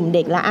มีกลุ่มเ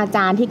ด็กและอาจ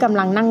ารย์ที่กำ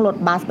ลังนั่งรถ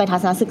บัสไปทั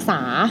ศนศึกษ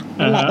า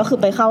นั่นแหละก็คือ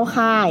ไปเข้า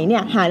ค่ายเนี่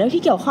ยหาเรื่อง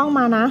ที่เกี่ยวข้องม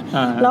านะ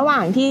ระหว่า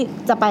งที่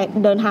จะไป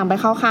เดินทางไป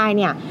เข้าค่าย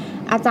เนี่ย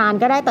อาจารย์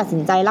ก็ได้ตัดสิ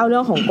นใจเล่าเรื่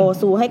องของโก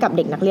ซูให้กับเ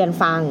ด็กนักเรียน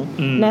ฟัง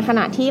ในขณ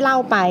ะที่เล่า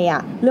ไป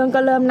เรื่องก็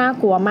เริ่มน่า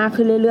กลัวมาก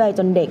ขึ้นเรื่อยๆจ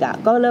นเด็ก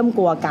ก็เริ่มก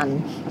ลัวกัน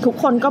ทุก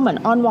คนก็เหมือน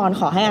อ้อนวอน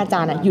ขอให้อาจ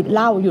ารย์หยุดเ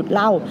ล่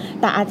า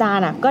แต่อาจาร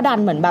ย์ก็ดัน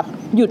เหมือนแบบ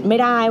หยุดไม่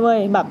ได้เว้ย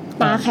แบบ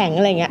ตาแข็ง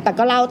อะไรเงี้ยแต่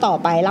ก็เล่าต่อ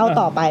ไป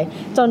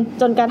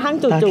จนกระทั่ง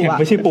จู่ๆ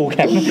ไม่ใช่ปูแ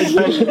ข็ง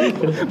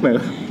เหมือน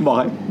บ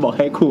อกใ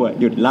ห้ครู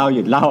หยุดเล่า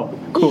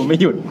ครูไม่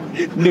หยุด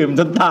ดื่มจ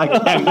นตาแ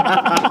ข็ง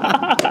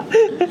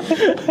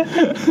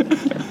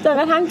จน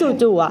กระทั่ง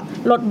จู่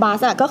ๆรถบัส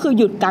ก็คือ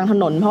หยุดกลางถ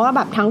นนเพราะว่าแ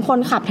บบทั้งคน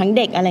ขับทั้งเ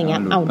ด็กอะไรเงี้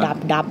ยเอาดั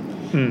บ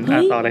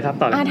ต่อเลยครับ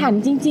ต่อเลยอาถรร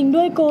พ์จริงๆ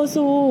ด้วยโก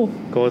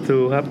ซู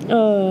ครับ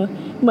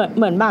เ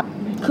หมือนแบบ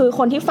คือค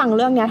นที่ฟังเ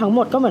รื่องนี้ทั้งหม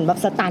ดก็เหมือนแบบ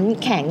สตัน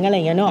แข็งอะไรอ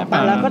ย่างเงี้ยเนาะ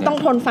แล้วก็ต้อง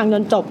ทนฟังจ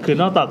นจบคือ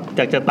นอกจ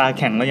ากจะตาแ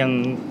ข็งแล้วยัง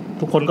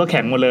ทุกคนก็แ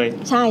ข็งหมดเลย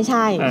ใ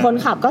ช่ๆคน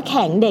ขับก็แ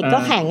ข็งเด็กก็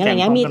แข็งอะไร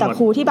เงี้ยมีแต่ค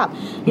รูที่แบบ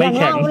ยัง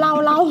เ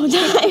ล่าใ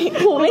ช่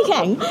ครูไม่แ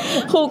ข็ง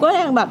ครูก็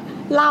ยังแบบ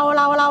เล่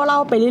า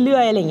ไปเรื่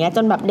อยๆอะไรเงี้ยจ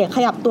นแบบเด็กข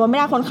ยับตัวไม่ไ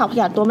ด้คนขับข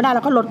ยับตัวไม่ได้แ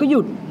ล้วก็รถก็ห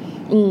ยุด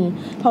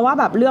เพราะว่า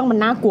แบบเรื่องมัน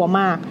น่ากลัว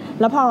มาก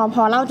แล้วพ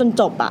อเล่าจน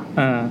จบ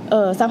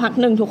สักพัก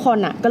นึงทุกคน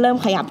ก็เริ่ม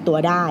ขยับตัว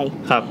ได้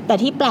แต่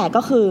ที่แปลก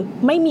ก็คือ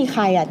ไม่มีใค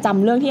รจ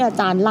ำเรื่องที่อา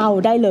จารย์เล่า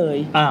ได้เลย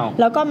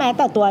แล้วก็แม้แ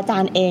ต่ตัวอาจา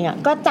รย์เอง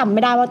ก็จำไ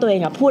ม่ได้ว่าตัวเอง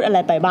พูดอะไร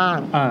ไปบ้าง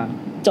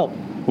จบ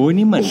อุ้ย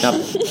นี่เหมือนกับ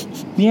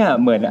เนี่ย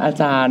เหมือนอา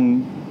จารย์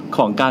ข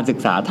องการศึก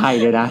ษาไทย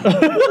เลยนะ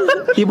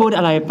ที่พูด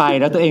อะไรไป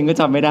แล้วตัวเองก็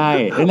จำไม่ได้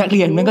แล้วนักเ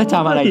รียนมันก็จ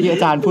ำอะไรที่อา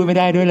จารย์พูดไม่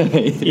ได้ด้วยเล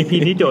ย EP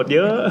นี้โจทย์เย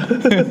อะ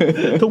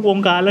ทุกวง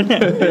การแล้วเนี่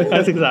ยกา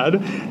รศึกษาด้ว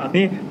ย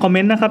นี่คอมเม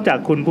นต์นะครับจาก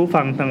คุณผู้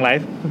ฟังทางไล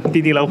ฟ์จ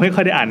ริงๆเราไม่ค่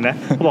อยได้อ่านนะ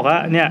เขาบอกว่า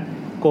เนี่ย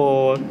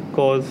โก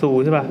ซู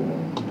ใช่ป่ะ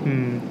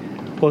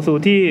โกซู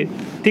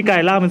ที่กา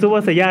ยเล่ามันสู้ว่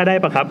าเซย่าได้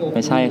ป่ะครับไ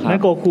ม่ใช่ครับนั่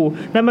นโกคู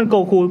นั่นมัน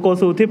โก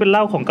ซูที่เป็นเห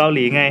ล้าของเกาห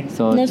ลีไงโ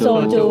ซ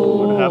จู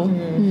นะครับ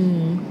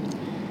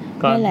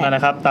ก็นั่นน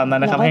ะครับตามนั้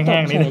นนะครับแห้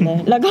งๆนิดนึง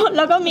แล้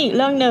วก็มีอีกเ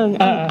รื่องนึง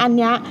อัน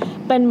เนี้ย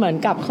เป็นเหมือน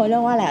กับเขาเรีย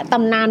กว่าอะไรต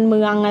ำนานเ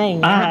มืองอะไรอย่า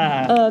งเงี้ย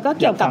ก็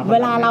เกี่ยวกับเว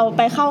ลาเราไ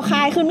ปเข้าค่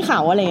ายขึ้นเขา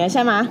อะไรอย่างเงี้ยใ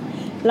ช่ไหม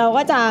เรา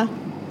ก็จะ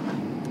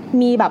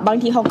มีแบบบาง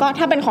ทีเขาก็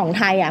ถ้าเป็นของ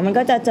ไทยมัน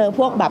ก็จะเจอพ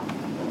วกแบบ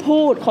พู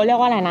ดเขาเรียก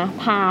ว่าอะไรนะ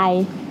พ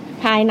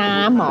ายน้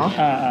ำหรอ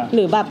ห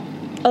รือแบบ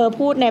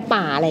พูดใน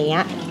ป่าอะไรเ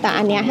งี้ยแต่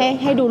อันเนี้ย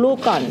ให้ดูรูป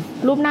ก่อน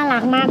รูปน่ารั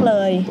กมากเล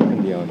ย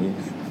เดียวนี้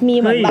มี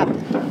เหมือนแบบ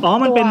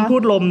มันเป็นพู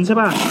ดลมใช่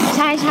ป่ะใ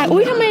ช่ๆ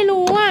อุ้ยทำไม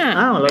รู้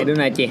อ้าวเราดู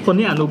หน่อยจิคน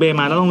ที่อ่านรูเบ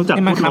มาแล้วต้องรู้จัก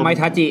พูดลมคาไม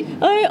ทาจิ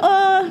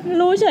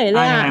รู้เฉยเล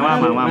ย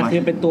มันคื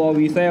อเป็นตัว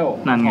วีเซล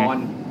นั่นไง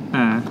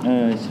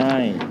ใช่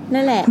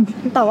นั่นแหละ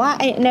แต่ว่า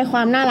ในคว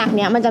ามน่ารักเ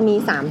นี้ยมันจะมี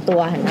3ตั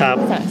วเห็นมั้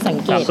ยสัง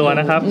เกต3ตัว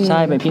นะครับใช่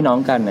เป็นพี่น้อง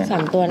กันน่ะ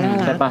3ตัวน่า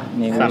รักใช่ป่ะ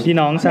นี่3พี่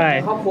น้องใช่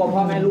ครอบครัวพ่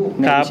อแม่ลูก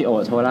ชิโอ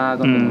โทรา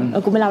ก็มี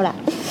กูไม่เล่าแหละ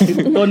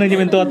ตัวนึงจะ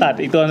เป็นตัวตัด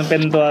อีกตัวนึงเป็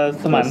นตัว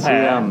สมานแผล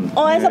โ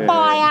อ้ยสป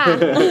อย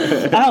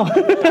อ้าว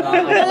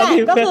นั่นแหละ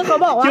ก็คือเขา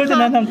บอกว่าชื่อจะ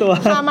นั้นทำตัว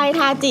คาไมท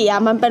าจิ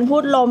มันเป็นพู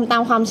ดลมตา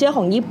มความเชื่อข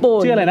องญี่ปุ่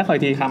นชื่ออะไรนะขอ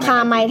อีกทีคา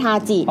ไมทา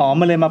จิ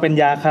มันเลยมาเป็น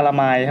ยาคาราไ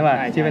มใช่ป่ะ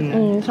ที่เป็น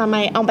คาไม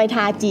เอาไปท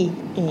าจิ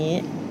อย่างงี้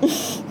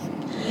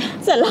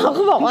เสร็จแล้วเข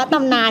าบอกว่าต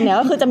ำนานเนี่ย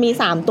ก็คือจะมี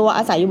3ตัวอ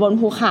าศัยอยู่บน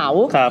ภูเขา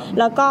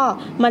แล้วก็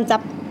มันจะ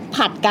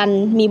ผัดกัน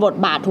มีบท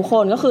บาททุกค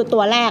นก็คือตั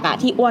วแรก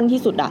ที่อ้วนที่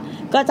สุด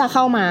ก็จะเ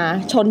ข้ามา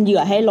ชนเหยื่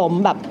อให้ล้ม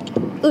แบบ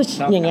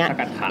อย่างเงี้ย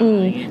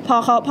พอ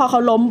เขา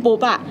ล้มปุ๊บ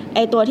ไอ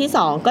ตัวที่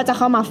2ก็จะเ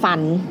ข้ามาฟัน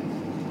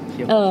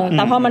แ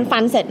ต่พอมันฟั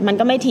นเสร็จมัน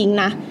ก็ไม่ทิ้ง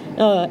นะ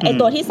ไอ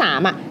ตัวที่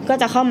3ก็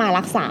จะเข้ามา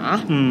รักษา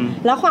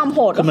แล้วความโห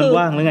ดก็คือมัน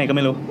ว่างหรือไงก็ไ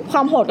ม่รู้คว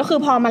ามโหดก็คือ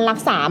พอมันรัก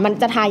ษามัน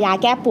จะทายา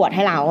แก้ปวดใ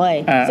ห้เราเลย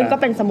ซึ่งก็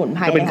เป็นสมุนไพ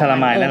รก็เป็นคารา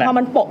ไมล์นั่นแหละพอ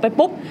มันโปะไป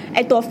ปุ๊บไอ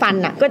ตัวฟัน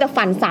ก็จะ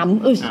ฟันซ้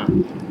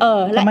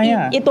ำและ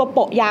ไอตัวโป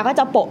ะยาก็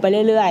จะโปะไป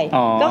เรื่อย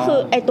ๆก็คือ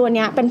ไอตัวเ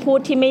นี้ยเป็นพูด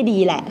ที่ไม่ดี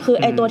แหละคือ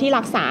ไอตัวที่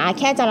รักษา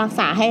แค่จะรัก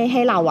ษาใ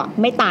ห้เรา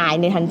ไม่ตาย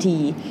ในทันที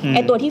ไอ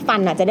ตัวที่ฟัน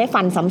จะได้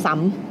ฟันซ้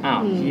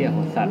ำเหี้ยข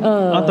องสัตว์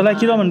ตอนแรก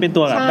คิดว่ามันเป็น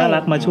ตัวแบบน่ารั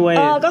กมาช่วย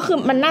ก็คือ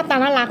มันหน้าตา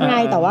น่ารักไง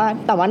แต่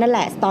ว่านั่นแห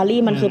ละสตอ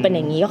รี่มันคือเป็นอ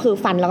ย่างนี้ก็คือ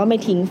ฟันแล้วก็ไม่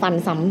ทิ้งฟัน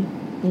ซ้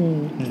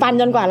ำฟัน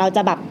จนกว่าเราจ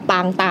ะแบบปา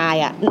งตาย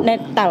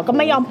แต่ก็ไ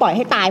ม่ยอมปล่อยใ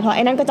ห้ตายเพราะไ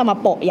อ้นั่นก็จะมา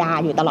โปะยา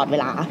อยู่ตลอดเว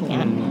ลาอย่างเ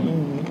งี้ย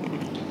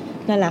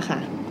นั่นแหละค่ะ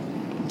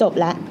จบ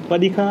แล้วสวั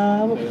สดีครั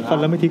บฟัน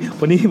แล้วไม่ทิ้ง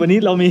วันนี้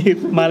เรามี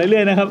มาเรื่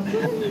อยๆนะครับ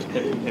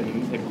เ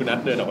ห็นคุณนัท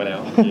เดินออกไปแล้ว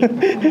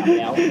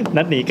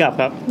นัทหนีกลับ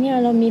ครับเนี่ย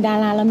เรามีดา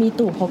ราเรามี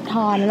ตู่ภพท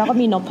รแล้วก็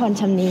มีนพพร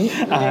ชำนี้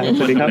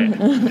สวัสดีครับ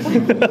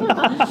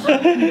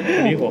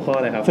นี่หัวข้ออ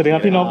ะไรครับสวัสดีครั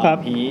บพี่นพครับ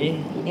ผี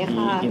ใ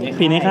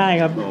นค่าย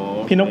ครับ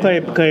พี่นพ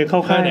เคยเข้า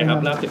ค่ายไหนครับ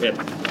รอบ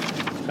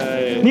11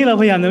 นี่เรา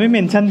พยายามจะไม่เม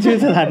นชั่นชื่อ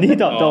สถานที่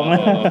เจาะจงน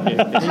ะ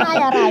ค่าย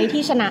อะไร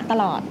ที่ชนะต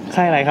ลอด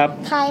ค่ายอะไรครับ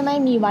ค่ายไม่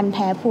มีวันแ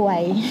พ้พว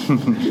ย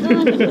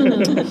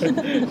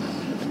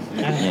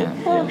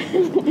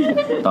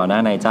ต่อหน้า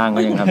นายจ้าง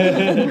ก็ยังทำ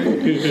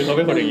คือเขาเ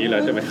ป็นคนอย่างนี้แล้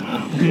วใช่ไหม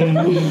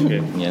อ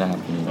ย่างนี้แหละครับ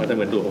แต่เห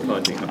มือนดูของเขา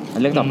จริงครับ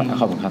เรื่องต่อไป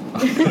ขอบคุณครับ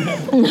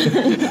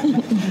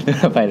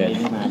ไปเลย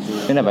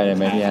ไม่ได้ไปเลยไ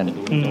หมพี่อัน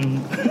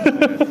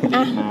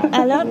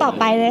เรื่องต่อ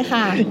ไปเลย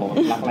ค่ะ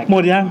หม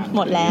ดยังห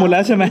มดแล้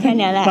วใช่ไหมแค่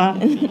นี้แหละ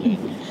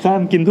ซ้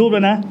ำกินทูบแล้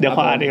วนะเดี๋ยวข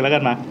ออ่านเองแล้วกั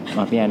นม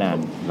าพี่อันอ่าน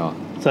รอ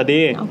สวัส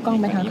ดีเอากล้อง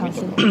ไปทางเขา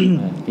สิ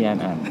พี่อัน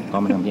กล้อ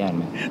งไปทางพี่อันไ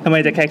หมทำไม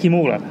จะแค่ขี้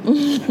มูกเหรอ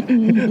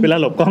เวลา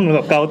หลบกล้องแ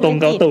บบเกาตรง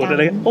เกาตูดอะไ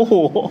รโอ้โห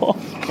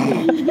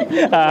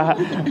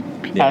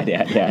เดี๋ย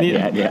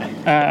ว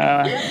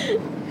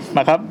ม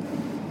าครับ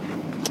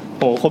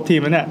โอ้ครบที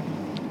มแล้วเนี่ย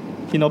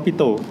พี่นพพี่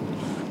ตู่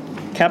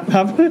แคปค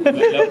รับ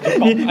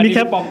มีแค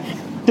ป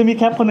จะมี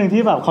แคปคนหนึ่ง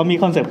ที่แบบเขามี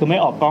คอนเซ็ปต์คือไม่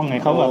ออกกล้องไง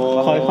เขาแบบ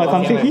คอยท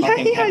ำสิ่งที่ใ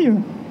ห้อยู่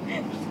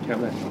แ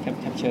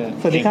คปเชอร์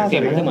สวัสดีครับเสีย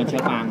งมันเหมือนเชื้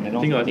อฟาง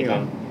จริงเหร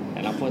อแ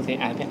ต่เราพูดซิ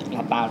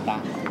รับตา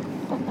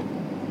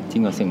จริ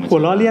งเหรอเสียงหั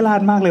วเราะเลี่ยรา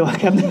ดมากเลยว่ะ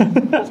แคป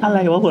อะไร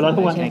วะหัวเราะ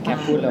ทุกวันแคป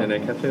พูดเลย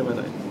แคปเชอร์มาห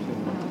น่อย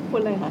พู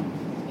ดเลยค่ะ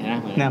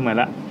เนี่ยเหมือน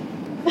ละ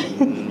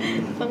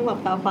ต้องแบบ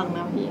ตาฟังน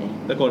ะพี่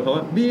ตะโกนเขาว่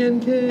า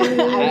BNK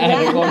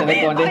ตะ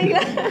โกนดิ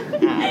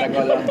ตะโก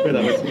นเลยเพื่อเร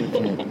าไป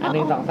อันนึ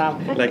ง2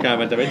 3รายการ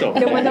มันจะไม่จบ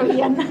เดี๋ยวมันจะเ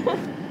พี้ยน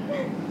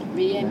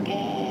BNK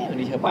วัน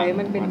นี้เชิญไป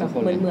มันเป็นแบบ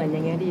เหมือนอย่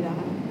างเงี้ยดีแล้ว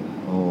ค่ะ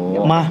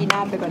มา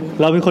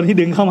เราเป็นคนที่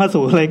ดึงเข้ามา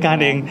สู่รายการ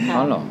เองอ๋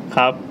อเหรอค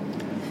รับ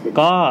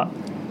ก็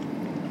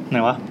ไหน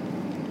วะ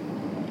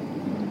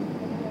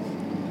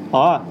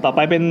ต่อไป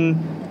เป็น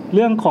เ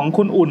รื่องของ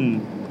คุณอุ่น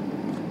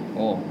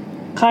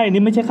ค่าย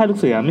นี้ไม่ใช่ค่ายลูก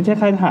เสือไม่ใช่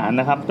ค่ายทหาร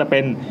นะครับจะเป็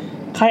น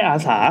ค่ายอา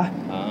สา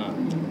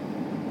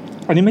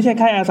อันนี้ไม่ใช่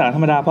ค่ายอาสาธร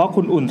รมดาเพราะ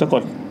คุณอุ่นสะก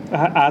ด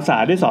อาสา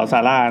ด้วยสอสา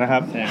รานะครั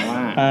บแสดงว่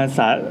าอาส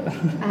า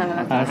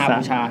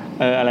บูชา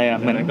อะไรอ่ะ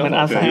เหมือน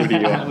อาสา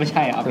ไม่ใ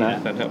ช่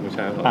สาธบูช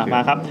าม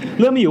าครับ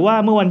เรื่องมีอยู่ว่า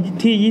เมื่อวัน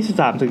ที่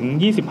23ถึง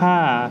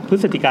25พฤ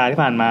ศจิกายนที่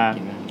ผ่านมา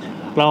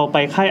เราไป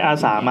ค่ายอา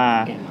สามา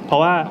เพรา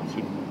ะว่า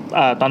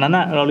ตอนนั้น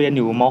น่ะเราเรียนอ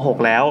ยู่ม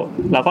.6 แล้ว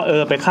เราก็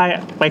ไป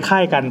ค่า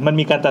ยกันมัน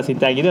มีการตัดสิน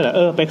ใจอย่างนี้ด้วยเหร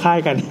อไปค่าย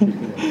กัน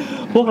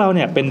พวกเราเ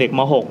นี่ยเป็นเด็กม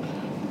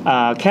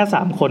.6 แค่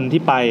3คน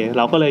ที่ไปเ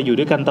ราก็เลยอยู่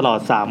ด้วยกันตลอด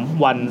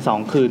3วัน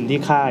2คืนที่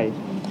ค่าย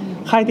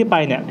ที่ไป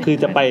เนี่ยคือ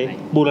จะไป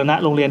บูรณะ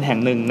โรงเรียนแห่ง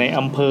หนึ่งใน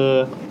อำเภอ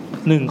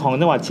1ของ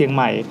จังหวัดเชียงใ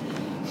หม่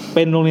เ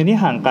ป็นโรงเรียนที่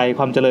ห่างไกลค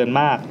วามเจริญ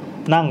มาก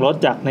นั่งรถ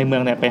จากในเมือ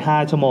งเนี่ยไป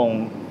5ชั่วโมง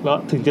แล้ว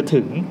ถึงจะ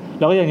ถึง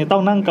แล้วก็ยังจะต้อ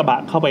งนั่งกระบะ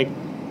เ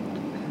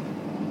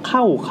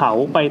ข้าเขา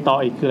ไปต่อ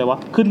อีกคืออะไรวะ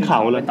ขึ้นเขา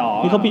เลย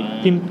นี่เขา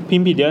พิ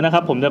มพ์ผิดเยอะนะครั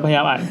บผมจะพยาย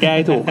ามอ่านแก้ใ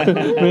ห้ถูก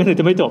ไม่งั้น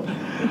จะไม่จบ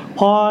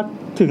พอ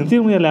ถึงที่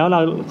โรงเรียนแล้วเร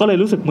าก็เลย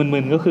รู้สึกมึ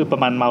นๆก็คือประ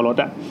มาณเมารถ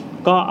อ่ะ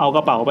ก็เอาก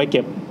ระเป๋าไปเ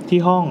ก็บที่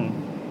ห้อง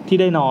ที่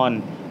ได้นอน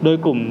โดย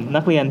กลุ่ม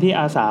นักเรียนที่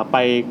อาสาไป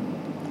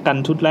กัน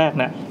ชุดแรก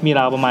นะมีร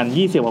าวประมาณ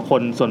20กว่าค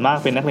นส่วนมาก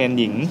เป็นนักเรียน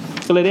หญิง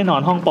ก็เลยได้นอ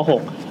นห้องป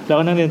.6 แล้ว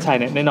ก็นักเรียนชาย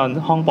เนี่ยได้นอน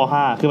ห้องป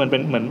.5 คือมันเป็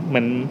นเหมือ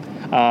น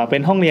เป็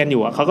นห้องเรียนอ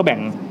ยู่อ่ะเขาก็แบ่ง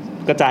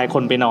กระจายค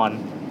นไปนอน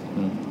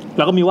แ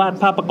ล้วก็มีวาด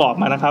ภาพประกอบ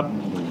มานะครับ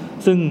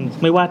ซึ่ง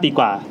ไม่วาดดีก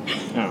ว่า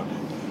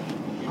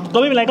ก็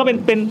ไม่เป็นไรก็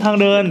เป็นทาง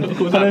เดิน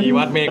คุณสามีว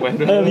าดเมฆไว้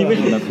ด้วยมีไม่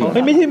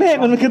ใช่เมฆ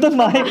มันคือต้น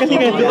ไม้ก็นี่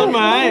ไงต้นไ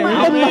ม้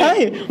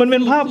มันเป็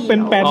นภาพเป็น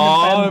แปลน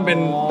มันเป็น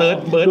เบิ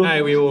ร์ดไอ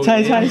วิวใช่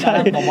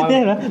เนี่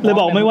ยนะเลย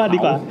บอกไม่วาดดี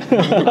กว่า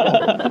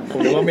ผม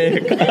นึกว่าเมฆ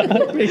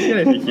ไม่ใช่อะไ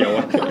รสีเขียว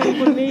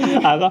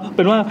ก็เ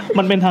ป็นว่า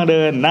มันเป็นทางเ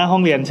ดินหน้าห้อ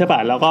งเรียนใช่ป่ะ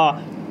แล้วก็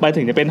ไป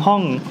ถึงจะเป็นห้อ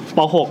งป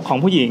.6 ของ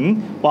ผู้หญิง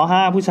ป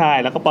.5 ผู้ชาย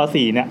แล้วก็ป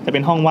.4 เนี่ยจะเป็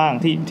นห้องว่าง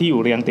ที่อยู่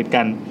เรียงติด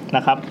กันน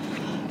ะครับ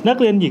นัก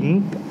เรียนหญิง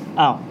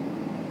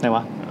ไหนว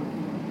ะ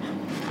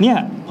เนี่ย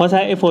พอใช้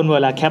iPhone เว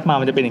ลาแคปมา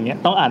มันจะเป็นอย่างเงี้ย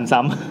ต้องอ่านซ้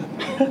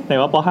ำ ไหน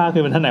ว่าป.5 คื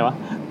อมันท่านไหนวะ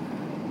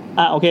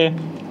โอเค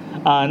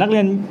นักเรี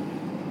ยน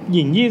ห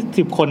ญิง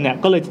20คนเนี่ย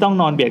ก็เลยจะต้อง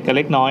นอนเบียดกันเ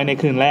ล็กน้อยใน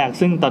คืนแรก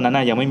ซึ่งตอนนั้น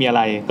ยังไม่มีอะไ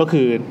รก็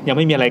คือยังไ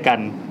ม่มีอะไรกัน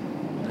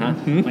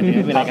มันจะไ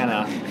ม่เป็นอะไรกันเหร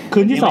อคื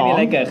นที่2มีอะ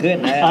ไรเกิดขึ้น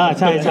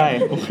ใช่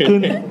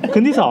คื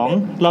นที่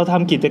2เราท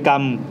ำกิจกรร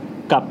ม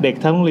กับเด็ก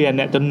ทั้งโรงเรียนเ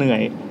นี่ยจนเหนื่อ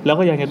ยแล้ว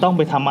ก็ยังจะต้องไ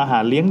ปทำอาหา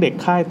รเลี้ยงเด็ก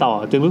ค่ายต่อ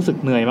จึงรู้สึก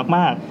เหนื่อยม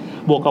าก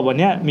ๆบวกกับวัน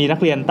นี้มีนัก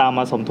เรียนตามม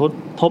าสม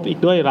ทบอีก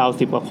ด้วยราว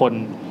10กว่าคน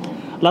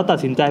เราตัด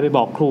สินใจไปบ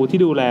อกครูที่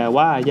ดูแล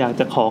ว่าอยาก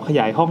จะขอข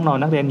ยายห้องนอน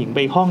นักเรียนหญิงไป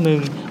อีกห้องนึง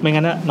ไม่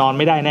งั้นนอนไ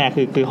ม่ได้แน่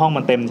คือห้อง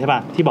มันเต็มใช่ป่ะ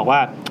ที่บอกว่า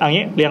อย่าง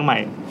งี้เรียงใหม่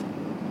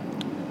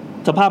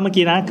สภาพเมื่อ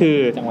กี้นะคือ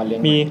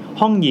มี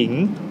ห้องหญิง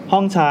ห้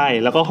องชาย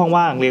แล้วก็ห้อง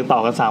ว่างเรียงต่อ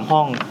กัน3ห้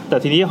องแต่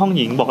ทีนี้ห้อง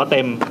หญิงบอกว่าเ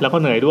ต็มแล้วก็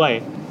เหนื่อยด้วย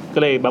ก็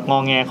เลยแบบงอ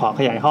แงขอ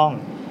ขยายห้อง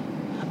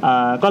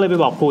ก็เลยไป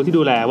บอกครูที่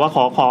ดูแลว่า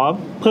ขอ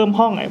เพิ่ม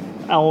ห้อง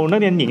เอานัก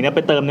เรียนหญิงเนี่ยไป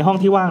เติมในห้อง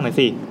ที่ว่างหน่อย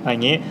สิอะไรอย่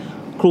างงี้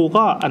ครู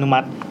ก็อนุมั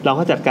ติเรา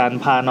ก็จัดการ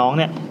พาน้อง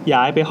เนี่ย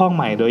ย้ายไปห้องใ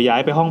หม่โดยย้า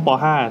ยไปห้องป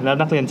.5 แล้ว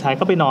นักเรียนชาย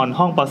ก็ไปนอน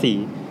ห้องป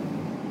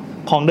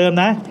.4 ของเดิม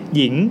นะ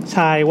หญิงช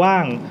ายว่า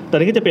งตอน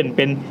นี้ก็จะเ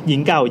ป็นหญิง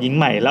เก่าหญิง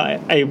ใหม่แล้ว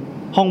ไอ้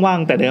ห้องว่าง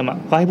แต่เดิม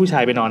ก็ให้ผู้ชา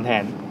ยไปนอนแท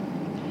น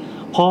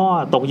พอ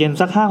ตกเย็น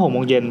สัก 5-6 โม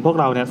งเย็นพวก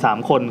เราเนี่ย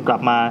3คนกลั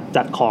บมา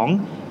จัดของ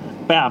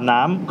ไป ไปอาบ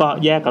น้ำก็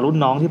แยกกับรุ่น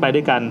น้องที่ไปด้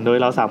วยกันโดย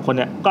เรา3คนเ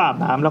นี่ยก็อาบ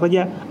น้ำแล้วก็แย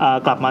ก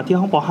กลับมาที่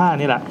ห้องป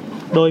.5 นี่แหละ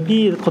โดย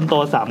พี่คนโต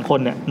3คน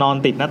เนี่ยนอน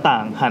ติดหน้าต่า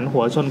งหันหั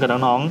วชนกับ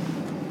น้อง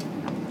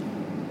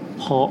ๆ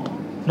เพราะ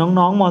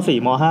น้องๆม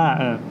.4 ม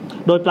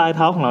.5 โดยปลายเ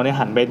ท้าของเราเนี่ย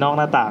หันไปนอกห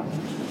น้าต่าง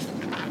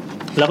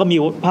แล้วก็มี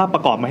ภาพปร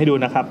ะกอบมาให้ดู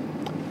นะครับ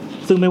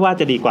ซึ่งไม่ว่า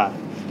จะดีกว่า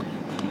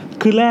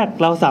คือแรก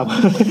เราสาม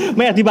ไ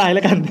ม่อธิบายแ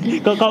ล้วกัน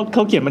ก็เข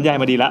าเขียนบรรยาย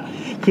มาดีละ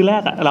คือแร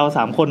กเรา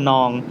3คนน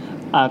อน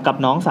กับ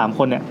น้อง3ค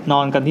นเนี่ยน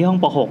อนกันที่ห้อง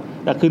ป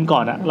.6 แต่คืนก่อ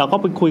นเราก็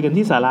ไปคุยกัน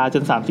ที่ศาลาจ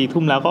น 3-4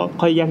 ทุ่มแล้วก็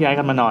ค่อยแยกย้าย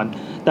กันมานอน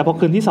แต่พอ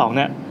คืนที่2เ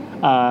นี่ย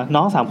น้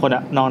อง3คน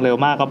นอนเร็ว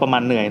มากก็ประมา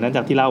ณเหนื่อยนั่นจ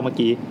ากที่เล่าเมื่อ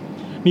กี้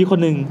มีคน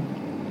นึง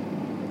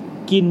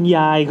กินย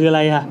ายคืออะไ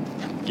รคะ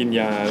กิน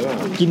ยาหรือเปล่า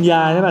กินย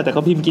าใช่ป่ะแต่เข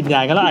าพิมพ์กินย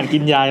ายก็เราอ่านกิ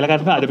นยายแล้วกัน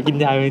ก็อาจจะไปกิน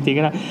ยายจริงๆ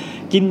ก็ได้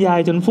กินยาย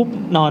จนฟุบ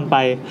นอนไป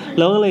แ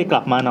ล้วก็เลยก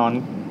ลับมานอน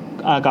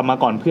กลับมา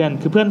ก่อนเพื่อน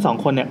คือเพื่อน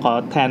2คนเนี่ยขอ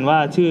แทนว่า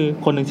ชื่อ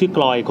คนนึงชื่อก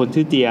ลอยคน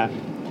ชื่อเจีย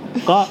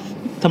ก็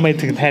ทำไม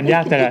ถึงแทนย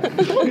ากจัง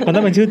มันต้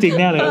องเป็นชื่อจริง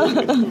แน่เลย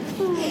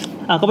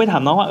ก็ไปถา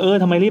มน้องว่า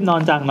ทำไมรีบนอ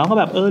นจังน้องก็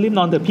แบบรีบ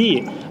นอนเถอะพี่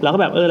แล้วก็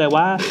แบบอะไร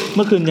ว่าเ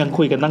มื่อคืนยัง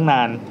คุยกันตั้งน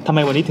านทำไม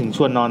วันนี้ถึงช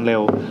วนนอนเร็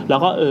วแล้ว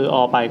ก็อ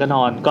อไปก็น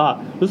อนก็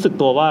รู้สึก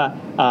ตัวว่า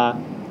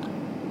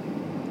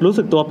รู้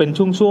สึกตัวเป็น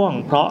ช่วง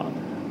ๆเพราะ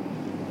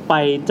ไป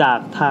จาก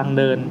ทางเ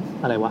ดิน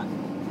อะไรวะ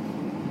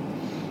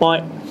ปอย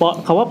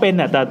คำว่าเป็นเ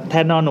นี่ยแต่แท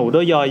นนอนหนูด้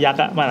วยยอยักษ์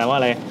หมายว่า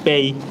อะไรเป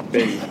ย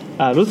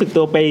รู้สึก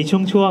ตัวเปย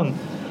ช่วง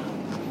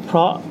ๆเพร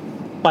าะ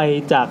ไป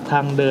จากท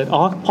างเดิน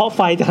เพราะไ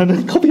ฟจากทางเดิ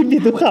นเขาพิมพ์ผิ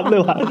ดทุกคำเล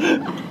ยว่ะ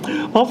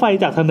เพราะไฟ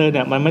จากทางเดินเ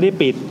นี่ยมันไม่ได้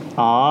ปิด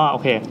โอ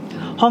เค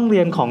ห้องเรี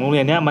ยนของโรงเรี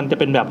ยนเนี่ยมันจะ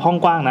เป็นแบบห้อง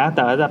กว้างนะแ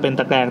ต่ว่าจะเป็น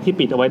ตะแกรงที่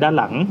ปิดเอาไว้ด้าน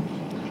หลัง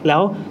แล้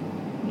ว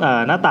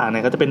หน้าต่างเนี่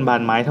ยก็จะเป็นบา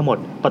นไม้ทั้งหมด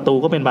ประตู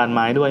ก็เป็นบานไ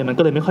ม้ด้วยมัน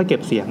ก็เลยไม่ค่อยเก็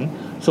บเสียง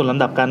ส่วนล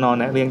ำดับการนอน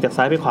เนี่ยเรียงจาก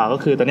ซ้ายไปขวาก็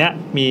คือตอนเนี้ย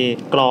มี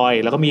กลอย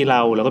แล้วก็มีเร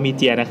าแล้วก็มีเ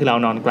จียนะคือเรา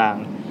นอนกลาง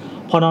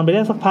พอนอนไปไ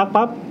ด้สักพัก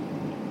ปั๊บ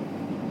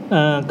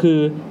คือ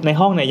ใน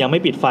ห้องเนี่ยยังไม่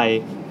ปิดไฟ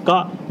ก็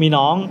มี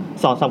น้อง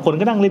 2-3 คน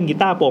ก็นั่งเล่นกี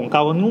ตาร์โป่งเก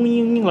างุ้ง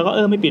งิ้งแล้วก็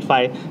ไม่ปิดไฟ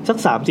สัก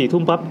 3-4 ทุ่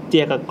มปั๊บเจี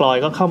ยกับกลอย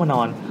ก็เข้ามาน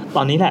อนต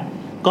อนนี้แหละ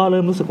ก็เ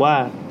ริ่มรู้สึกว่า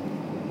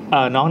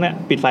น้องเนี่ย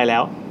ปิดไฟแล้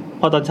ว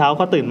พอตอนเช้า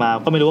ก็ตื่นมา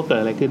ก็ไม่รู้ว่าเกิด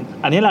อะไรขึ้น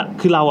อันนี้แหละ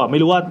คือเราไม่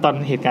รู้ว่าตอน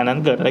เหตุการณ์นั้น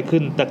เกิดอะไรขึ้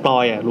นแต่กลอ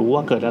ยรู้ว่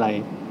าเกิดอะไร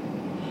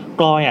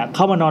กลอยเ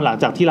ข้ามานอนหลัง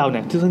จากที่เราเ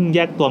นี่ยซึ่งแย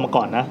กตัวมา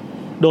ก่อนนะ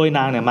โดยน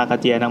างเนี่ยมากับ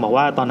เจียนางบอก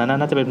ว่าตอนนั้น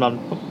น่าจะเป็น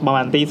ประม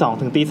าณ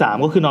 2:00 ถึง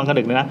 3:00 ก็คือนอนกัน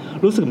ดึกนะ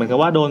รู้สึกเหมือนกับ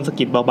ว่าโดนสะ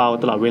กิดเบา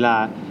ๆตลอดเวลา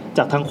จ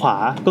ากทางขวา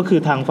ก็คือ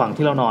ทางฝั่ง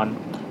ที่เรานอน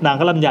นาง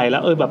ก็ลำใหญ่แล้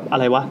วแบบอะ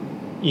ไรวะ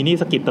อีนี่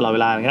สะกิดตลอดเว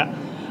ลาอย่างเงี้ย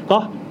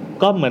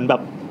ก็เหมือนแบ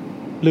บ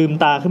ลืม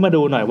ตาขึ้นมา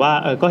ดูหน่อยว่า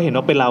ก็เห็น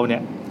ว่าเป็นเราเนี่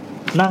ย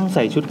นั่งใ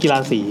ส่ชุดกีฬา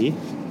สี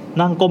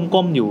นั่ง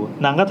ก้มๆอยู่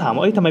นางก็ถามว่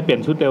าทำไมเปลี่ย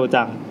นชุดเร็ว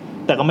จัง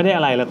แต่ก็ไม่ได้อ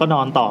ะไรแล้วก็น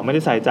อนต่อไม่ไ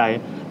ด้ใส่ใจ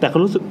แต่ก็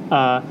รู้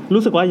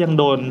สึกว่ายัง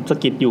โดนสะ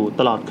กิดอยู่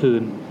ตลอดคื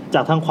นจ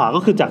ากทางขวาก็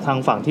คือจากทาง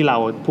ฝั่งที่เรา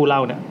ผู้เล่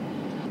าเนี่ย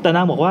แต่น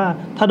างบอกว่า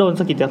ถ้าโดน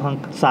สะกิดจากทาง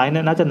ซ้ายเ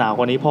นี่ยน่าจะหนาว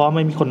กว่านี้เพราะว่าไ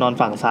ม่มีคนนอน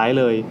ฝั่งซ้าย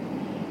เลย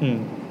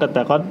แ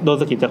ต่ก็โดน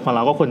สะกิดจากฝั่งเร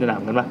าก็ควรจะหนาว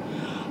กันป่ะ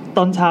ต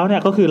อนเช้าเนี่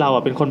ยก็คือเรา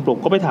เป็นคนปลุก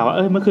ก็ไปถามว่า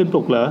เมื่อคืนป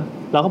ลุกเหรอ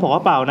เราก็บอกว่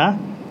าเปล่านะ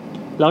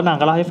แล้วนาง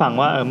ก็เล่าให้ฟัง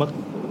ว่าเมื่อ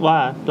ว่า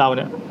เราเ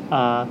นี่ย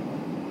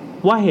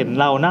ว่าเห็น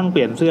เรานั่งเป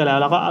ลี่ยนเสื้อแ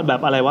ล้วก็แบ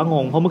บอะไรว่าง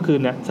งเพราะเมื่อคืน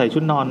เนี่ยใส่ชุ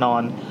ดนอ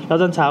นแล้ว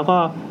ตอนเช้าก็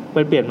ไป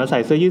เปลี่ยนมาใส่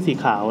เสื้อยืดสี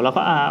ขาวแล้ว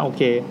ก็โอเ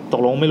คต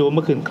กลงไม่รู้เ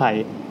มื่อคืนใคร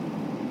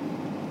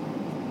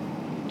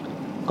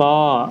ก็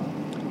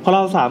พอเร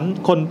า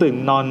3คนตื่น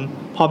นอน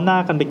พร้อมหน้า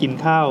กันไปกิน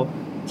ข้าว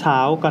เช้า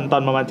กันตอ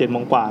นประมาณ 7:00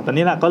 นกว่าตอน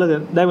นี้แหละก็เลย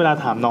ได้เวลา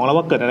ถามน้องแล้ว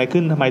ว่าเกิดอะไร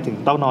ขึ้นทำไมถึง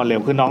ต้องนอนเร็ว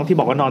คือน้องที่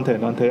บอกว่านอนเถอะ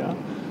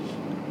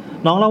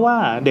น้องเล่าว่า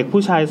เด็ก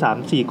ผู้ชาย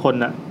 3-4 คน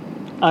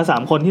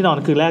3 คนที่นอน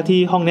คืนแรกที่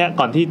ห้องเนี้ย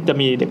ก่อนที่จะ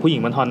มีเด็กผู้หญิ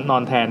งมานอ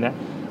นแทนเนี่ย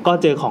ก็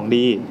เจอของ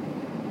ดี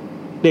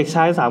เด็กช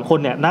าย3 คน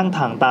เนี่ยนั่ง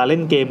ถ่างตาเล่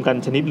นเกมกัน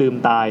ชนิดลืม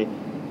ตาย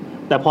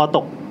แต่พอต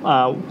ก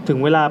ถึง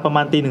เวลาประม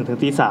าณ 1:00 นถึง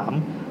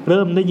 3:00 เ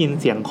ริ่มได้ยิน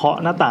เสียงเคาะ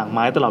หน้าต่างไ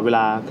ม้ตลอดเวล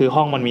าคือห้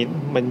อง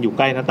มันอยู่ใ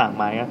กล้หน้าต่าง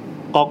ไม้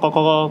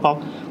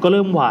ก็เ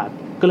ริ่มหวาด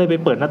ก็เลยไป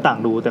เปิดหน้าต่าง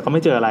ดูแต่ก็ไ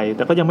ม่เจออะไรแ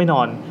ต่ก็ยังไม่น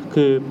อน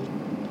คือ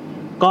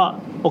ก็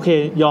โอเค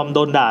ยอมโด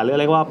นด่าหรืออะ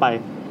ไรก็ว่าไป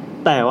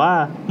แต่ว่า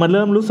มันเ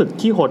ริ่มรู้สึก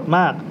ขี้หดม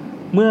าก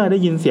เมื่อได้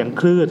ยินเสียง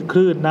ค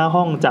ลื่นหน้า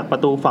ห้องจากปร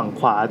ะตูฝั่ง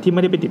ขวาที่ไ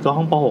ม่ได้ไปติดกับ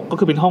ห้องป.6 ก็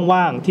คือเป็นห้อง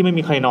ว่างที่ไม่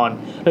มีใครนอน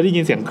แล้วได้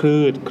ยินเสียงค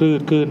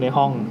ลื่นใน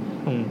ห้อง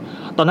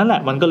ตอนนั้นแหล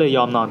ะมันก็เลยย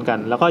อมนอนกัน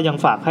แล้วก็ยัง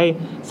ฝากให้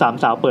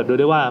3 สาวเปิดดู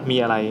ด้วยว่ามี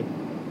อะไร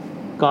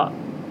ก็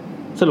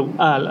สรุป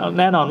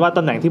แน่นอนว่าต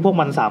ำแหน่งที่พวก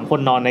มัน3 คน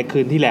นอนในคื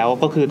นที่แล้ว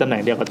ก็คือตำแหน่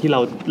งเดียวกับที่เร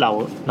า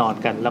นอน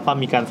กันแล้วก็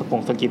มีการส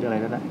ะกิดอะไร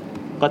นั่นนะ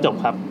ก็จบ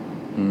ครับ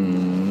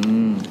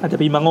อาจจะ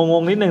มีมาง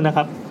งๆนิดนึงนะค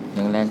รับเ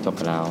รื่องแรกจบ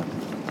แล้ว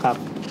ครับ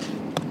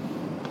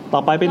ต่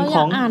อไปเป็นข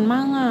องอ่าน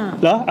มั่ง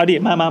เหรอเอาดิ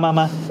ม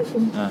า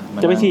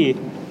จะไปฉี่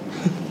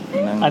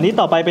อันนี้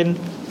ต่อไป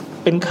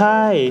เป็นค่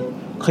าย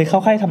เคยเข้า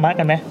ค่ายธรรมะ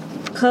กันไหม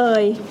เค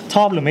ยช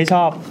อบหรือไม่ช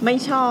อบไม่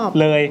ชอบ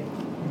เลย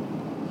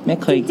ไม่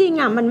เคยจริง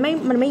ๆมัน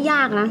ไม่ย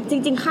ากนะจ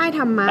ริงๆค่ายธ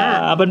รรมะ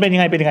มันเป็นยัง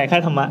ไงค่า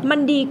ยธรรมะมัน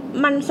ดี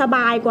มันสบ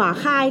ายกว่า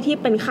ค่ายที่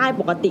เป็นค่าย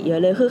ปกติเยอะ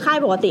เลยคือค่าย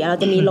ปกติเรา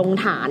จะมีลง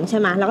ฐานใช่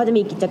ไหมแล้วก็จะ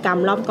มีกิจกรรม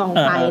รอบกอง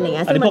ไฟอะไรเ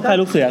งี้ยซึ่งมันก็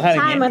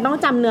ใช่มันต้อง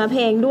จำเนื้อเพ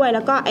ลงด้วยแ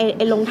ล้วก็ไ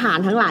อ้ลงฐาน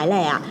ทั้งหลายแหล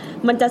ะ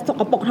มันจะส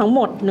กปรกทั้งห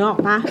มดนึกออ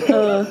กปะ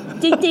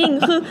จริง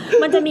ๆคือ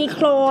มันจะมีโค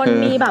ลน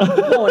มีแบบ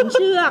โขนเ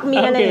ชือกมี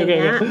อะไรอย่างเ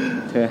งี้ย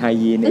เธอไฮ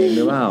ยีนเองห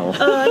รือเปล่า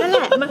นั่นแห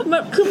ละมั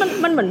นคือ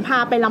มันเหมือนพา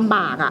ไปลำบ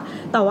ากอ่ะ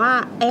แต่ว่า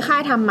ไอ้ค่า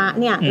ยธรรมะ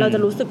เนี่ยเราจะ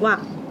รู้สึกว่า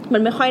มั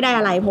นไม่ค่อยได้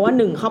อะไรเพราะว่า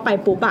1เข้าไป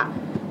ปุ๊บอ่ะ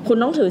คุณ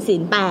ต้องถือศี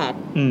ล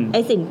8ไอ้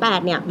ศีล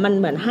8เนี่ยมัน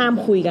เหมือนห้าม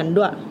คุยกัน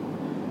ด้วย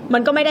มั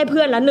นก็ไม่ได้เ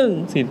พื่อนละ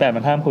1ศีล8มั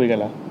นห้ามคุยกัน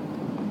แล้ว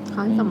เข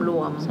าให้สำร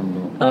วม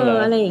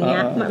อะไรอย่างเงี้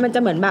ยมันจะ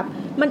เหมือนแบบ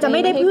มันจะไ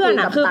ม่ได้เพื่อน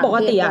อ่ะคือปก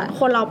ติอ่ะ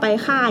คนเราไป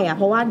ค่ายอ่ะเ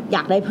พราะว่าอย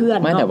ากได้เพื่อน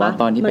ไม่แต่ว่า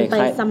ตอนที่ไป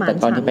ค่ายแต่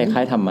ตอนที่ไปค่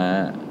ายธรรมะ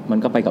มัน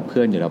ก็ไปกับเ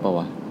พื่อนอยู่แล้วป่ะ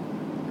วะ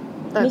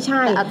ไม่ใ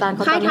ช่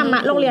ค่ายธรรมะ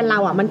โรงเรียนเรา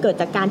อ่ะมันเกิด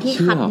จากการที่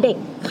คัดเ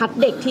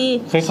ด็กที่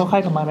เคยเข้าค่า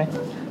ยธรรมะไหม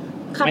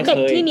คัดเด็ก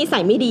ที่นิสั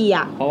ยไม่ดี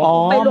อ่ะ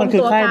ไปรวม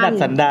ตัวกันดัด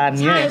สันดาน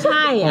เงี้ยใ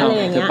ช่อะไร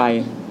อย่างเงี้ย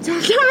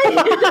ใช่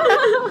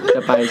จ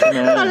ะไปใช่ไหม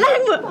ตอนแรก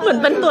เหมือน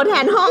เป็นตัวแท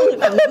นห้อง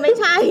แต่ไม่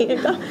ใช่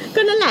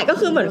ก็นั่นแหละก็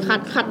คือเหมือน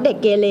คัดเด็ก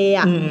เกเร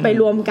อ่ะไป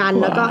รวมกัน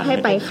แล้วก็ให้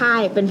ไปค่า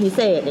ยเป็นพิเ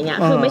ศษอย่างเงี้ย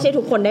คือไม่ใช่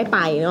ทุกคนได้ไป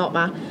เนอะป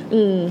ะ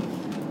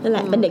นั่นแห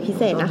ละเป็นเด็กพิ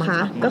เศษนะคะ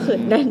ก็คือ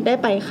ได้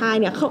ไปค่าย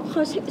เนี่ยเข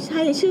าใ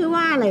ช้ชื่อ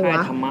ว่าอะไรว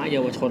ะธรรมะเย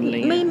าวชนอะไร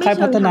ค่าย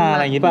พัฒนาอะ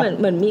ไรอย่างงี้ป่ะ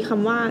เหมือนมีค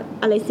ำว่า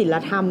อะไรศีล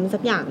ธรรมสั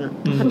กอย่างอ่ะ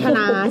พัฒน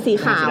าสี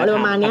ขาวอะไรป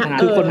ระมาณเนี้ย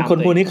คือคน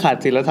พวกนี้ขาด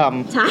ศีลธรรม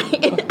ใช่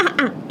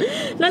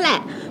นั่นแหละ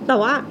แต่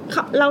ว่า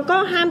เราก็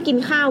ห้ามกิน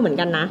ข้าวเหมือน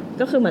กันนะ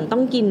ก็คือเหมือนต้อ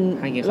งกิน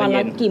วันล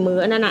ะกี่มื้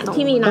อนั่นน่ะ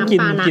ที่มีน้ำ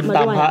ปานะมา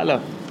ด้ว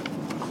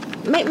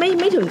ย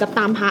ไม่ถึงกับ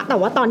ตามพระแต่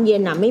ว่าตอนเย็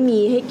นอ่ะไม่มี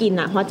ให้กิน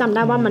อ่ะเพราะจำไ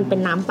ด้ว่ามันเป็น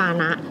น้ำปา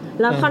นะ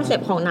แล้วคอนเซป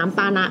ต์ของน้ำป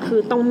านะคื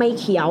อต้องไม่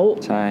เคี้ยว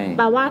แ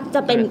ปลว่าจ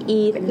ะเป็น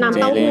น้ำ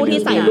เต้าหู้ที่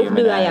ใส่ลูกเ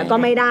ดือยอ่ะก็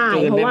ไม่ได้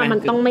เพราะว่ามัน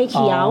ต้องไม่เ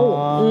คี้ยว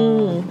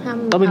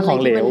ต้องเป็นของ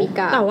เหลว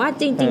แต่ว่า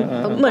จริง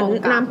ๆเหมือน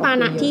น้ำปา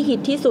นะที่ฮิต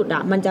ที่สุดอ่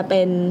ะมันจะเ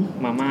ป็น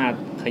มาม่า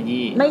ข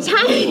ยี้ไม่ใ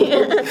ช่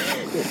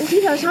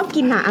ที่เธอชอบ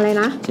กินอะอะไร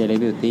นะเจลลี่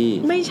บิวตี้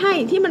ไม่ใช่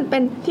ที่มันเป็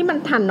นที่มัน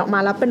หั่นออกมา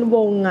แล้วเป็นว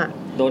งอะ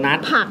โดนัท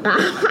ผักอะ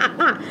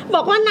บ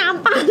อกว่าน้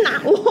ำปานะ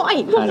โอ้ย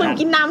พวกมึง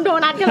กินน้ำโด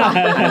นัทกันเหรอ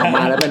ม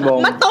าแล้วเป็นวง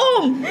มะตู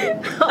ม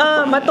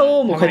มะตู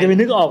มใครจะไป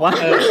นึกออกวะ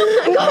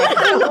ก็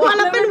หั่นออกมาแ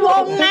ล้วเป็นว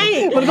งไง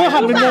มันก็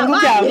หั่นเป็นวงทุ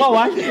กอย่างก็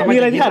วะมีอ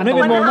ะไรที่หั่นไม่เ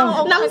ป็นวงบ้าง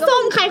น้ำส้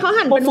มใครเขา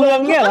หั่นเป็นวง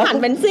เนี่ยเหรอหั่น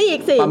เป็นซี่อี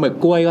กสิปลาหมึก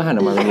กล้วยก็หั่นอ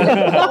อกมา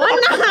บอกว่า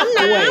น้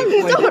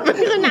ำจดมัน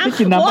คือน้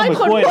ำโอ้ย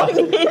คนพวก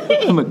นี้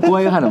หมึกกล้ว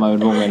ยก็หั่นออกมาเป็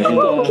นวงเลยนะ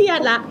เครีย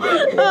ดละ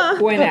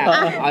กล้วยเนี่ย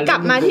กลั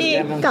บมาที่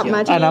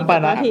น้ำปา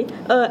นะ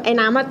ไอ้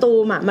น้ำมะตู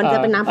มอ่ะมันจะ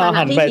เป็นน้ำปาน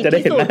ะที่ฮิต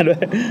ที่สุด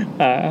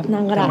น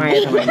างกระดาษ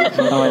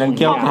ทำไมต้องเ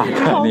กี่ยวขาด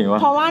นี่วะ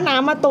เพราะว่าน้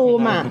ำมะตู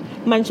มอ่ะ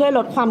มันช่วยล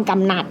ดความก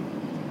ำหนัด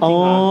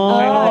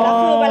แล้ว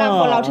คือเวลา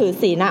คนเราถือ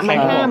ศีลน่ะมัน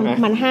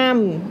ห้าม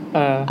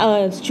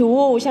ชู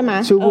วูใช่ไหม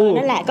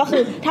นั่นแหละก็คื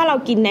อถ้าเรา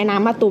กินในน้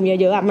ำมะตูมเยอะ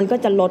ๆอ่ะมันก็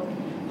จะลด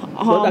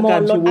ฮอร์โม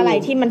นลดอะไร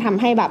ที่มันท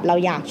ำให้แบบเรา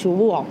อยากชู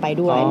วูออกไป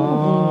ด้วย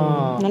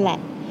นั่นแหละ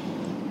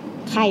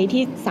ใคร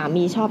ที่สา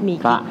มีชอบมี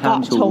กิ๊กก็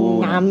ชง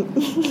น้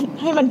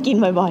ำให้มันกิน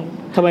บ่อย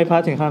ๆทำไมพระ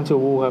ถึงห้ามชู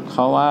วูครับเข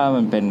าว่า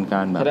มันเป็นก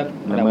ารแบบ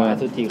ละเมิด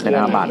เป็น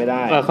อาบัติ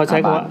เขาใช้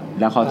คำว่า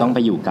แล้วเขาต้องไป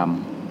อยู่กรรม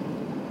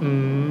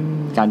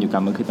การอยู่กร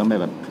รมมันคือต้องไป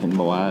แบบเห็น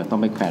บอกว่าต้อง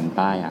ไปแขวน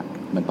ป้ายอ่ะ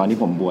เหมือนตอนที่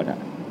ผมบวชอ่ะ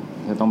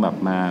ก็ต้องแบบ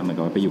มาเหมือน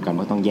กับไปอยู่กรรม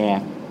ก็ต้องแยก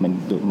เหมื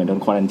อนโดน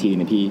ควอรันที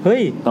นะพี่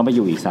ต้องไปอ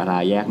ยู่อีกศาลา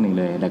แยกนึง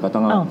เลยแล้วก็ต้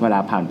องเวลา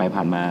ผ่านไป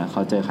ผ่านมาเข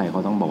าเจอใครเขา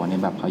ต้องบอกว่าเนี่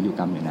ยแบบเขาอยู่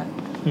กรรมอยู่นะ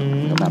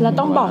แล้ว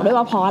ต้องบอกด้วย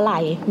ว่าเพราะอะไร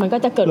มันก็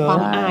จะเกิดควา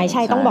มอายใ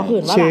ช่ต้องบอก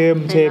อื่นว่าแบบ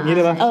เชมนี่เ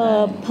ลยป่ะ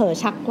เผลอ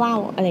ชักว่าว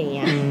อะไรอย่างเ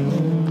งี้ย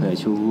เผลอ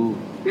ชู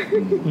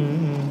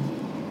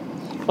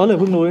เลย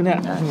เพิ่งรู้เลยเนี่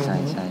ยใช่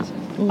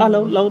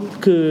แล้ว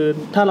คือ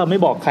ถ้าเราไม่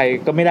บอกใคร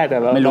ก็ไม่ได้แต่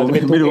เราจะเ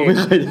ป็นไม่รู้ไม่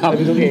เคยทำเ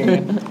ป็นตัวเอง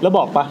แล้วบ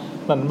อกปะ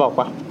มันบอก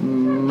ปะ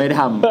ไม่ท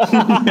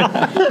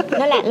ำ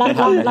นั่นแหละแล้ว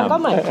ก็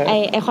เหมือน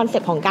ไอคอนเซ็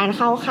ปต์ของการเ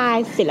ข้าค่าย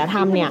ศิลธร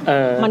รมเนี่ย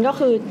มันก็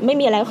คือไม่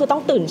มีอะไรก็คือต้อ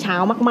งตื่นเช้า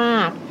มา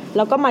กๆแ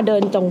ล้วก็มาเดิ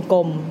นจงกร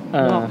ม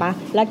นึกออกปะ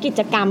แล้วกิ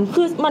จกรรม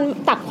คือมัน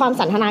ตัดความ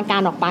สันทนากา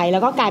รออกไปแล้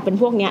วก็กลายเป็น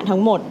พวกเนี้ยทั้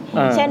งหมด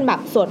เช่นแบบ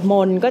สวดม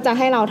นต์ก็จะใ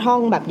ห้เราท่อง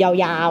แบบยา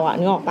วๆอ่ะ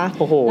นึกออกปะ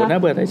โอ้โหน่า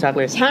เบื่อไทยชักเ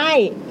ลยใช่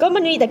ก็มั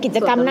นมีแต่กิจ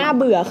กรรมน่า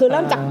เบื่อคือเ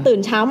ริ่มจากตื่น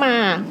เช้ามา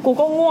กู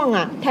ก็ง่วง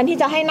อ่ะแทนที่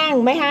จะให้นั่ง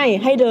ไม่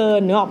ให้เดิน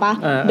นึกออกปะ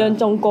เดิน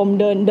จงกรม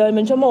เดินเ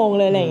ป็นชั่วโมง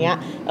เลยอะไรอย่างเงี้ย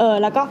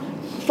แล้วก็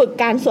ฝึก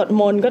การสวด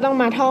มนต์ก็ต้อง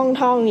มาท่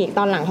องอีกต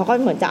อนหลังเขาก็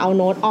เหมือนจะเอา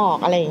โน้ตออก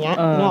อะไรอย่างเงี้ย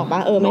นึกออกปะ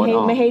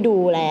ไม่ให้ดู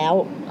แล้ว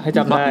ให้จ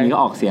ำได้ก็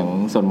ออกเสียง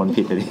สวดมนต์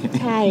ผิดเลย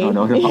ใช่โ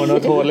น้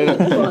ตโทนเลย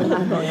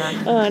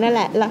นั่นแ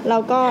หละแล้วเรา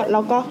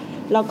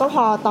ก็พ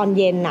อตอน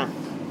เย็นน่ะ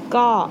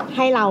ก็ใ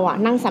ห้เราอ่ะ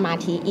นั่งสมา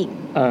ธิอีก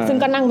ซึ่ง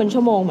ก็นั่งเป็น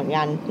ชั่วโมงเหมือน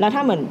กันแล้วถ้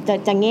าเหมือน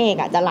จะเงก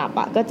อ่ะจะหลับ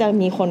อ่ะก็จะ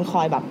มีคนค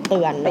อยแบบเตื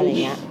อนอะไร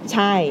เงี้ยใ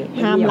ช่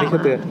ห้ามหลับ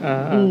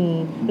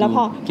แล้ว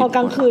พอก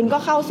ลางคืนก็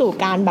เข้าสู่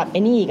การแบบไ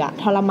อ้นี่อีกอ่ะ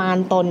ทรมาน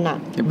ตนอ่ะ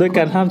ด้วยก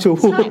ารห้ามชู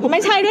ใช่ไ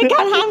ม่ใช่ด้วยก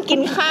ารห้ามกิ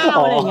นข้าว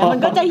อะไรเงี้ยมั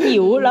นก็จะหิ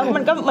วแล้วมั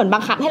นก็เหมือนบั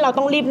งคับให้เรา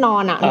ต้องรีบนอ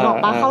นอ่ะนึกออก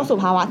ปะเข้าสู่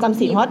ภาวะจำ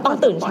ศีลเพราะต้อง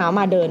ตื่นเช้า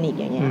มาเดินอีก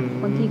อย่างเงี้ย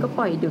บางทีก็ป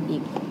ล่อยดึกอี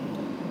ก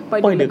ป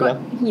ล่อยดึกแล้ว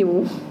หิว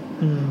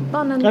ต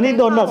อนนั้นอันนี้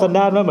โดนดัดสันด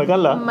านมาเหมือนกัน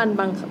เหรอมัน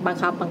บัง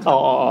คับ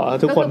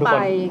ทุกคน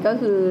ก็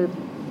คือ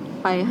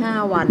ไป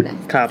5วันแหละ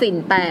ศีล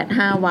8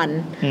 5วัน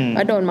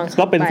ก็โดนบังคับ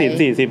ก็เป็นศีล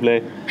40เลย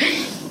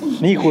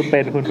นี่คุณเ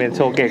ป็นโช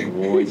ว์เก่งโ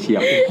อ้ยเฉีย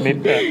บนิด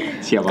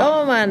เฉียบก็ป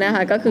ระมาณนะค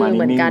ะก็คือเ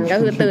หมือนกันก็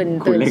คือตื่น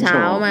เช้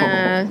ามา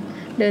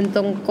เดินจ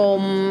งกร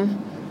ม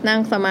นั่ง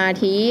สมา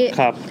ธิ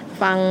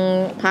ฟัง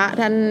พระ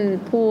ท่าน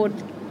พูด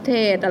เท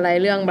ศอะไร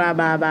เรื่องบลา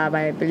บลาบลาไ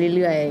ปเ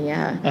รื่อยๆอย่างเงี้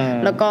ยค่ะ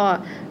แล้วก็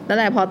นั่น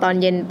แหละพอตอน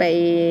เย็น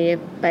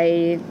ไป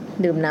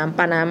ดื่มน้ำป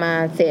านามา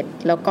เสร็จ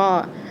แล้ว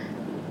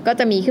ก็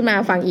จะมีขึ้นมา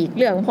ฟังอีก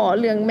เรื่องพอ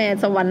เรื่องแม่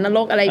สวรรค์นร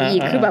กอะไรอี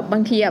กคือแบบบา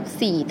งทีแบบ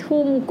4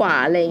 ทุ่มกว่า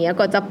อะไรเงี้ย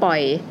ก็จะปล่อ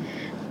ย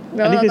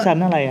อันนี้คือชั้น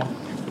อะไรอ่ะ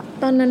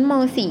ตอนนั้นม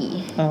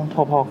.4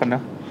 พอๆกันน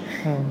ะ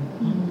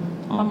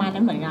ประมาณ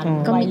นั้นเหมือนกัน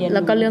ก็มีแ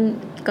ล้วก็เรื่อง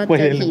ก็เ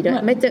จอผีด้วย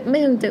ไม่เจอ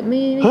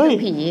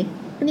ผี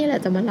นี่แหละ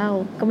จะมาเล่า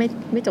ก็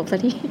ไม่จบสัก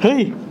ทีเฮ้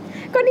ย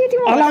ก็นี่ที่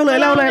บอกเล่าเลย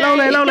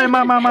ม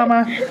า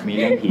มี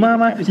เรื่องผี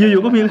มาอ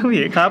ยู่ๆก็มีเรื่อง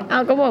ผีครับ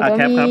ก็บอกว่า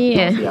มี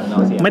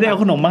ไม่ได้เอา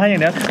ขนมมาให้อย่า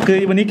งเดียวคือ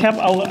วันนี้แคป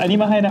เอาอันนี้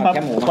มาให้นะครับ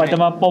ก่อนจะ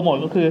มาโปรโมท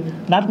ก็คือ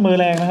นัดมือ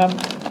แรงนะครับ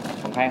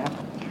ของใครครับ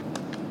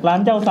ร้าน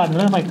เจ้าซันแ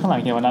ล้วทำไมข้างหลั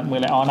งเขียนว่านัดมือ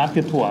แรงนัด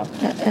คือถั่ว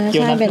เกี่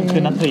ยวนัดคื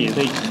อนัดผี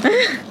สิ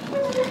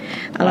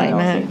อร่อย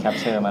มากแคป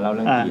เชอร์มาเล่าเ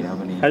รื่องผีแล้ว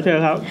วันนี้แคปเชอ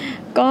ร์ครับ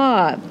ก็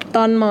ต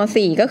อนม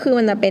.4 ก็คือ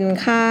มันจะเป็น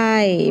ค่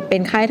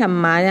ายธรร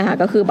มะนะคะ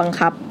ก็คือบัง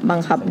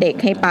คับเด็ก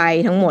ให้ไป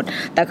ทั้งหมด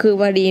แต่คือ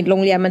วันนี้โร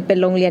งเรียนมันเป็น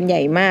โรงเรียนให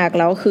ญ่มาก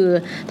แล้วคือ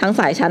ทั้ง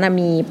สายชั้น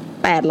มี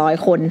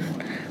800 คน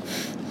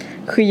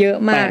คือเยอะ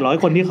มาก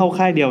800 คนที่เข้า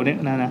ค่ายเดียวเนี่ย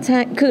นะใช่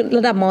คือร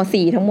ะดับม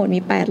.4 ทั้งหมดมี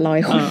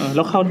800 คนแ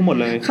ล้วเข้าทั้งหมด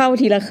เลยเข้า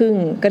ทีละครึ่ง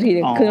ก็ที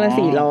ครึ่งละ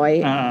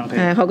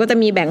400เขาก็จะ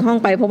มีแบ่งห้อง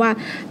ไปเพราะว่า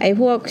ไอ้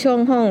พวกช่วง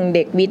ห้องเ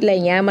ด็กวิทย์อะไร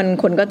เงี้ยมัน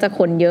คนก็จะค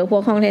นเยอะพว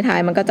กห้องท้าย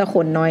ๆมันก็จะค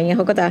นน้อยเงี้ย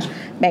เขาก็จะ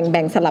แ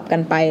บ่งสลับกั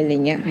นไปอะไร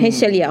เงี้ยให้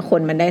เฉลี่ยค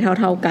นมันได้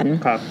เท่าๆกัน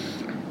ครับ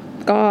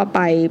ก็ไป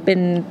เ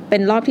ป็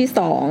นรอบที่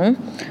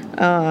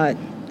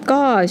2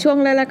ก็ช่วง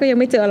แรกๆก็ยัง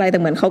ไม่เจออะไรแต่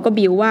เหมือนเขาก็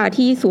บิวว่า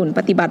ที่ศูนย์ป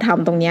ฏิบัติธรรม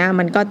ตรงเนี้ย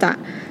มันก็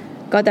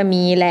จะ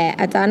มีแหละ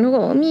อาจารย์เขาบ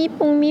อกว่า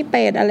มีเป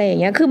รตอะไรอย่า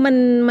งเงี้ยคือ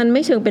มันไ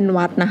ม่เชิงเป็น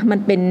วัดนะมัน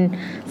เป็น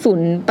ศูน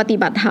ย์ปฏิ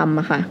บัติธรรม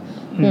อะค่ะ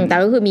แต่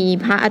ก็คือมี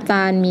พระอาจ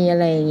ารย์มีอะ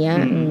ไรอย่างเงี้ย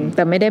แ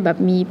ต่ไม่ได้แบบ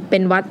มีเป็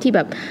นวัดที่แบ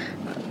บ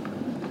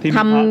ท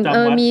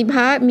ำมีพ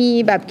ระมี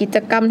แบบกิจ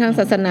กรรมทางศ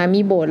าสนา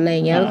มีโบสถ์อะไรอ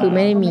ย่างเงี้ยก็คือไ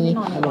ม่ได้มี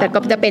แต่ก็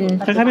จะเป็น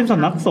คล้ายๆเป็นส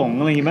ำนักสงฆ์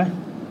อะไรอย่างงี้มั้ย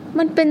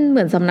มันเป็นเห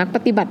มือนสำนักป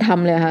ฏิบัติธรรม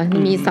เลยค่ะ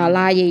มีศาล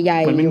าให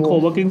ญ่ๆเหมือนเป็น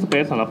co-working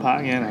space สำหรับพระ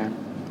อย่างเงี้ยนะ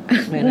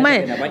ไม่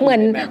เห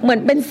มือน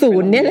เป็นศู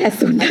นย์เนี่ยแหละ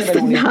ศูนย์ดัช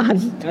สันดาน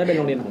ก็เป็นโ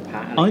รงเรียนของพร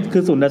ะคื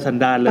อศูนย์ดัชสัน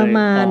ดานเลยประ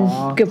มาณ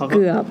เ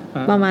กือบ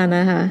ประมาณน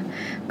ะคะ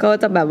ก็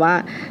จะแบบว่า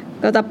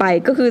ก็จะไป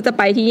ก็คือจะ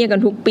ไปที่นี่กั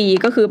นทุกปี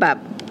ก็คือแบบ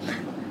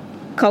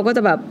เขาก็จ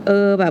ะแบบ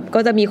แบบก็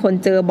จะมีคน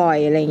เจอบ่อย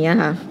อะไรเงี้ย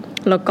ค่ะ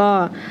แล้วก็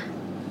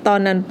ตอน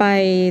นั้นไป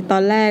ตอ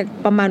นแรก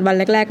ประมาณวัน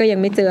แรกๆก็ยัง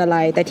ไม่เจออะไร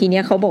แต่ทีเนี้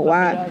ยเขาบอกว่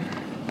า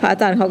พระอา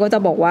จารย์เขาก็จะ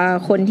บอกว่า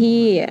คนที่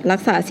รั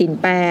กษาศีล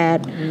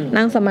 8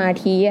นั่งสมา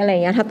ธิอะไร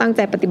เงี้ยถ้าตั้งใ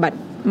จปฏิบัติ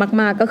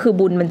มากๆก็คือ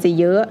บุญมันจะ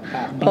เยอะ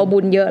พอบุ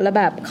ญเยอะแล้ว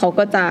แบบเขา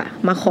ก็จะ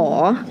มาขอ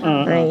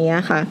อะไรเงี้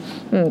ยค่ะ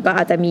ก็อ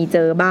าจจะมีเจ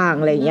อบ้าง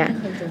อะไรเงี้ย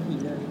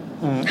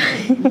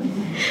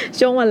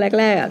ช่วงวัน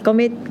แรกๆ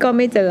ก็ไ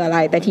ม่เจออะไร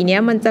แต่ทีเนี้ย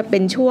มันจะเป็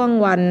นช่วง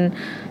วัน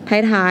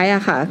ท้ายๆอ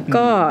ะค่ะ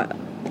ก็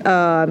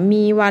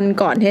มีวัน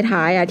ก่อน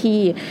ท้ายๆอะ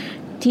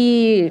ที่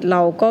เร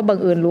าก็บัง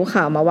เอิญรู้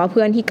ข่าวมาว่าเ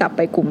พื่อนที่กลับไ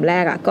ปกลุ่มแร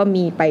กอ่ะก็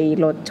มีไป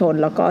รถชน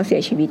แล้วก็เสี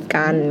ยชีวิต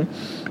กัน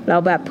แล้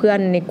วแบบเพื่อน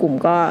ในกลุ่ม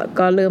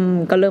ก็เ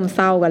ริ่มเ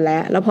ศร้ากันแ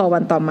ล้วพอวั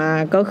นต่อมา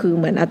ก็คือ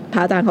เหมือนพร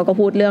ะอาจารย์เขาก็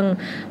พูดเ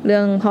รื่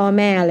องพ่อแ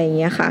ม่อะไรอย่าง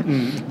เงี้ยค่ะ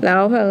แล้ว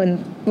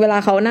เวลา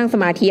เขานั่งส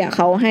มาธิอ่ะเ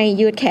ขาให้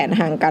ยืดแขน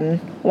ห่างกัน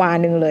วา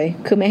นึงเลย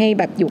คือไม่ให้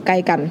แบบอยู่ใกล้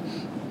กัน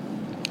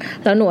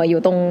แล้วหนูอ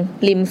ยู่ตรง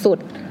ริมสุด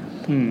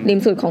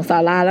ของศา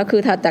ลาแล้วคื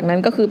อถัดจากนั้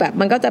นก็คือแบบ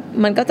มันก็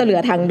จะเหลื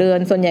อทางเดิน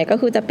ส่วนใหญ่ก็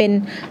คือจะเป็น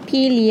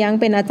พี่เลี้ยง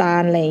เป็นอาจาร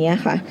ย์อะไรอย่างเงี้ย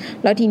ค่ะ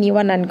แล้วทีนี้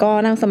วันนั้นก็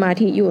นั่งสมา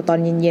ธิอยู่ตอน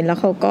เย็นๆแล้ว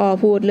เขาก็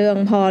พูดเรื่อง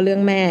พ่อเรื่อ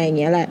งแม่อย่าง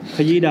เงี้ยแหละข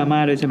ยี้ดราม่า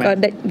ด้วยใช่ไหมก็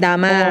ดรา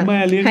ม่า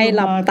ให้ห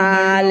ลับตา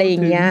อะไรอย่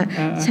างเงี้ย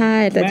ใช่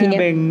แต่ทีเนี้ย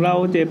แม่เบ่งเรา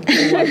เจ็บป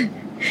วด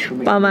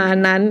ประมาณ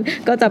นั้น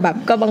ก็จะแบบ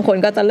ก็บางคน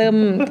ก็จะเริ่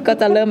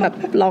มแบบ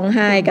ร้องไ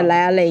ห้กันแ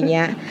ล้วอะไรอย่างเ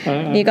งี้ย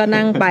นี่ก็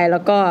นั่งไปแ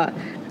ล้วก็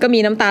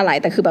มีน้ำตาไหล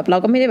แต่คือแบบเรา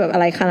ก็ไม่ได้แบบอะ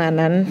ไรขนาด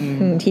นั้น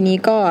ทีนี้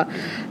ก็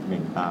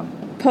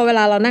พอเวล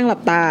าเรานั่งหลั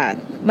บตา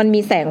มันมี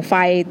แสงไฟ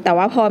แต่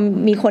ว่าพอ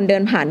มีคนเดิ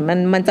นผ่าน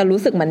มันจะรู้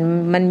สึก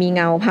มันมีเ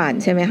งาผ่าน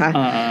ใช่ไหมคะ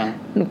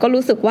หนูก็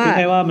รู้สึกว่าคือ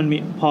แค่ว่ามันมี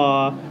พอ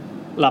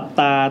หลับ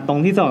ตาตรง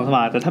ที่ส่องส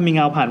ว่างแต่ถ้ามีเ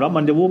งาผ่านว่า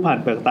มันจะวูบผ่าน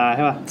เปลือกตาใ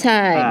ช่ป่ะใ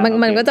ช่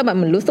มันก็จะแบบเ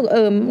หมือนรู้สึก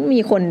มี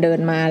คนเดิน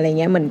มาอะไร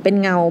เงี้ยเหมือนเป็น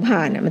เงาผ่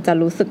านมันจะ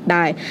รู้สึกไ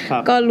ด้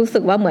ก็รู้สึ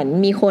กว่าเหมือน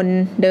มีคน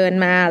เดิน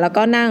มาแล้ว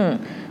ก็นั่ง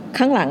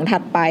ข้างหลังถั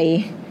ดไป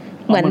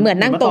เหมือน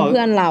นั่งตรงเ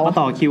พื่อนเรามา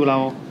ต่อคิวเรา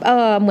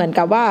เหมือน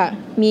กับว่า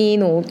มี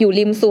หนูอยู่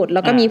ริมสุดแ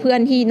ล้วก็มีเพื่อน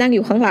ที่นั่งอ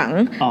ยู่ข้างหลัง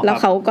แล้ว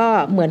เขาก็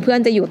เหมือนเพื่อน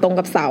จะอยู่ตรง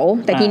กับเสา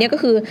แต่ทีเนี้ยก็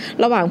คือ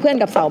ระหว่างเพื่อน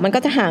กับเสามันก็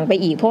จะห่างไป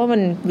อีกเพราะว่ามั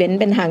นเว้น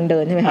เป็นทางเดิ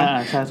นใช่ไหมคะ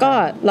ก็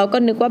เราก็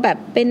นึกว่าแบบ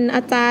เป็นอ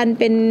าจารย์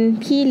เป็น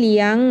พี่เ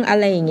ลี้ยงอะ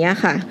ไรอย่างเงี้ย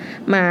ค่ะ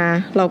มา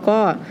เราก็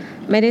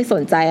ไม่ได้ส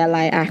นใจอะไร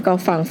อ่ะก็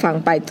ฟัง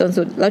ไปจน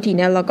สุดแล้วทีเ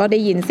นี้ยเราก็ได้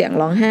ยินเสียง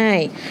ร้องไ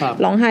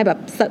ห้แบบ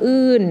สะ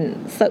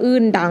อื้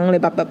นดังเล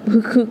ยแบบ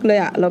คึกๆเลย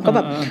อ่ะแล้วก็แบ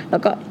บแล้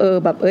วก็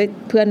แบบ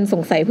เพื่อนส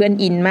งสัยเพื่อน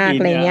อินมาก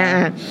อะไรเงี้ย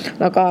อ่ะ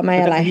แล้วก็ไม่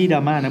อะไรที่ดร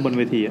าม่านะบนเ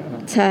วทีอ่ะ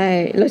ใช่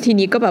แล้วที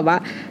นี้ก็แบบว่า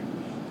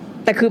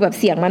แต่คือแบบ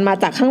เสียงมันมา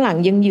จากข้างหลัง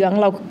เยื้อง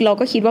ๆเรา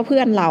ก็คิดว่าเพื่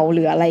อนเราห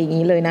รืออะไรอย่าง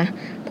นี้เลยนะ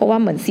เพราะว่า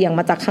เหมือนเสียง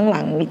มาจากข้างห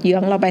ลังเยื้อ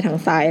งเราไปทาง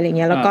ซ้ายอะไรเ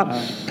งี้ยแล้วก็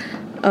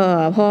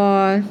พอ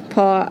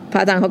พระ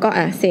อาจารย์เขาก็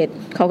เสร็จ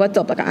เขาก็จ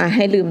บแล้วก็ใ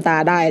ห้ลืมตา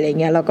ได้อะไร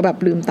เงี้ยเราก็แบบ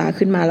ลืมตา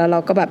ขึ้นมาแล้วเรา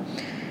ก็แบ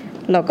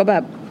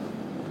บ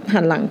หั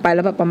นหลังไปแ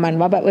ล้วแบบประมาณ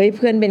ว่าแบบเ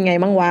พื่อนเป็นไง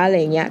บ้างวะอะไร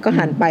เงี้ยก็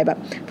หันไปแบบ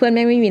เพื่อน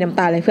ไม่มีน้ำ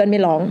ตาเลยเพื่อนไม่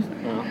ร้อง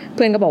เ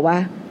พื่อนก็บอกว่า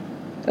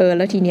แ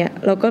ล้วทีเนี้ย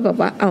เราก็แบบ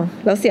ว่า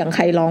แล้วเสียงใค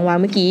รร้องวะ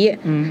เมื่อกี้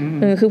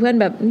คือเพื่อน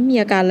แบบไม่มี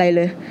อาการอะไรเ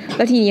ลยแ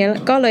ล้วทีเนี้ย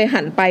ก็เลย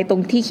หันไปตร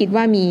งที่คิด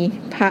ว่า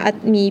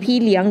มีพี่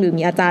เลี้ยงหรือ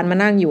มีอาจารย์มา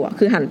นั่งอยู่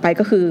คือหันไป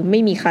ก็คือไม่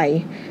มีใคร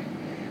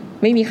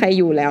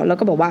อยู่แล้ว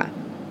ก็บอกว่า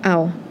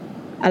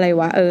อะไร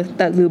วะแ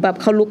ต่หรือแบบ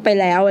เขาลุกไป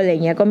แล้วอะไร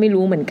เงี้ยก็ไม่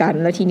รู้เหมือนกัน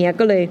แล้วทีเนี้ย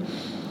ก็เลย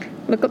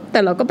แล้วก็แต่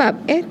เราก็แบบ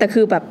แต่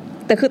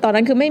คือตอน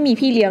นั้นคือไม่มี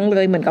พี่เลี้ยงเล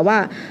ยเหมือนกับว่า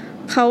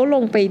เขาล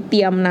งไปเต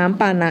รียมน้ำ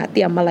ปานะเต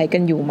รียมอะไรกั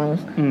นอยู่มั้ง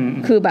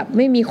คือแบบไ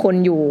ม่มีคน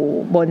อยู่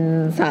บน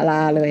ศาล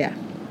าเลยอ่ะ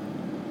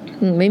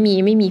ไม่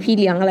มีพี่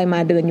เลี้ยงอะไรมา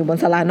เดินอยู่บน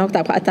ศาลานอกจ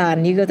ากพระอาจาร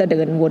ย์ที่ก็จะเดิ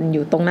นวนอ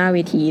ยู่ตรงหน้าเว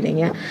ทีอะไร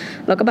เงี้ย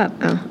แล้วก็แบบ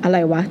อะไร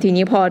วะที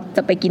นี้พอจ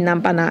ะไปกินน้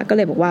ำปานะก็เ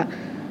ลยบอกว่า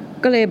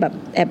ก็เลยแบบ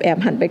แอบ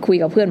หันไปคุย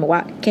กับเพื่อนบอกว่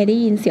าแกได้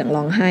ยินเสียง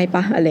ร้องไห้ป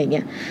ะอะไรเ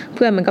งี้ยเ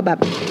พื่อนมันก็แบบ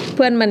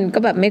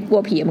ไม่กลัว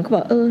ผีมันก็บ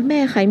อกแม่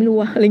ใครไม่รู้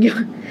อะไรเงี้ย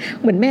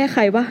เหมือนแม่ใค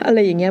รวะอะไร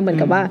อย่างเงี้ยเหมือน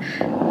กับว่า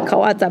เขา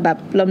อาจจะแบบ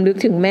รำลึก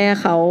ถึงแม่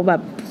เขาแบ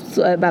บ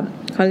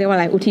เขาเรียกว่าอ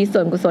ะไรอุทิศส่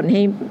วนกุศลใ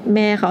ห้แ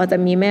ม่เขาอาจจะ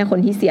มีแม่คน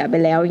ที่เสียไป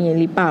แล้วอย่างเงี้ย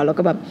หรือเปล่าแล้ว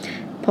ก็แบบ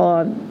พอ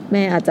แ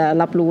ม่อาจจะ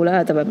รับรู้แล้ว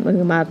อาจจะแบบ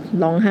มา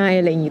ร้องไห้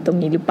อะไรอย่างงี้ตรง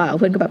นี้หรือเปล่า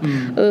เพื่อนก็แบบ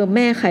แ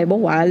ม่ใครบ้า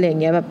งวะอะไรอย่า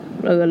งเงี้ยแบบ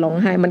ร้อง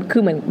ไห้มันคื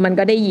อเหมือนมัน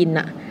ก็ได้ยิน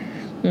อ่ะ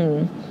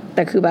แ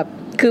ต่คือแบบ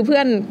คือเพื่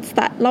อน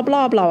ร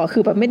อบๆเราอ่ะคื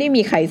อแบบไม่ได้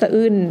มีใครสะ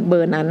อื้นเบอ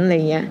ร์นั้นอะไร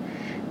เงี้ย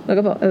แล้ว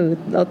ก็บอก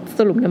เราส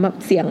รุปนะแบบ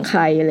เสียงใค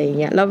รอะไร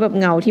เงี้ยแล้วแบบ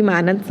เงาที่มา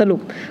นั้นสรุป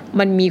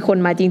มันมีคน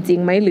มาจริง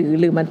ๆไหมห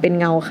รือมันเป็น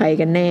เงาใคร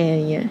กันแน่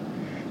อย่างเงี้ย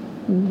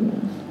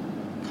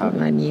ประ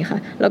มาณนี้ค่ะ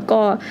แล้วก็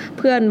เ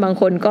พื่อนบาง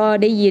คนก็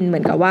ได้ยินเหมื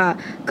อนกับว่า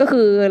ก็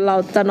คือเรา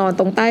จะนอน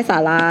ตรงใต้ศา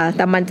ลาแ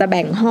ต่มันจะแ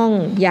บ่งห้อง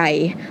ใหญ่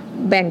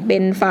แบ่งเป็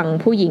นฝั่ง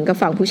ผู้หญิงกับ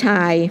ฝั่งผู้ช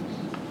าย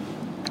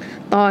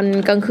ตอน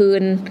กลางคื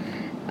น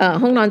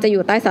ห้องนอนจะอ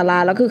ยู่ใต้ศาลา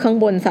แล้วคือข้าง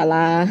บนศาล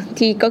า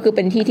ที่ก็คือเ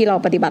ป็นที่เรา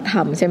ปฏิบัติธร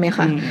รมใช่ไหมค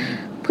ะ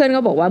เพื่อนก็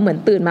บอกว่าเหมือน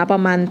ตื่นมาปร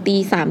ะมาณ 3:00 น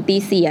 4:00 น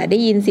ได้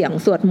ยินเสียง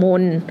สวดม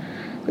นต์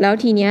แล้ว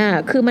ทีเนี้ย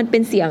คือมันเป็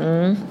นเสีย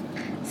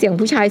ง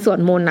ผู้ชายสวด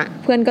มนต์อ่ะ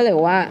เพื่อนก็เลยบ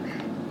อกว่า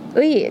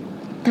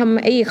ท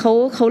ำ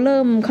เขาเ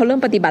ริ่ม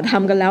ปฏิบัติธรร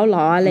มกันแล้วหร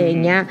ออะไรอย่า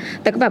งเงี้ย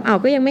แต่ก็แบบ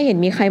ก็ยังไม่เห็น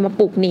มีใครมา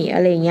ปลุกหนีอ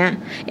ะไรอย่างเงี้ย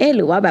ห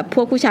รือว่าแบบพ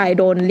วกผู้ชาย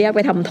โดนเรียกไ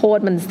ปทำโทษ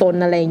มันซน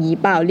อะไรอย่างงี้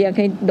เปล่าเรียกใ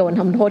ห้โดน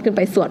ทำโทษขึ้นไ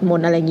ปสวดมน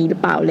ต์อะไรอย่างงี้หรือ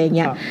เปล่าอะไรเ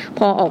งี้ยพ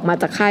อออกมา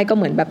จากค่ายก็เ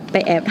หมือนแบบไป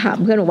แอบถาม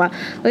เพื่อนบอกว่า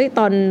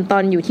ตอ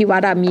นอยู่ที่วั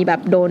ดมีแบ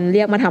บโดนเ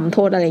รียกมาทำโท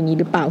ษอะไรอย่างงี้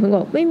หรือเปล่าเพื่อนบ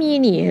อกไม่มี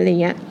หนีอะไร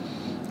เงี้ย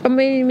ก็ไ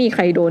ม่มีใค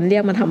รโดนเรี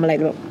ยกมาทำอะไร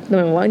แบบเหมื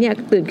อนว่าเนี่ย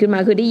ตื่นขึ้นมา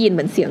คือได้ยินเห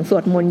มือนเสียงสว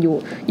ดมนต์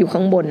อยู่ข้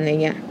างบนอะไร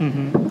เงี้ย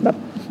แบบ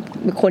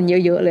คน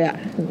เยอะๆเลยอ่ะ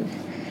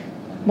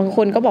บางค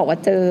นก็บอกว่า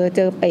เจ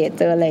อเปรต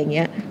เจออะไรอย่างเ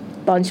งี้ย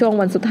ตอนช่วง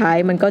วันสุดท้าย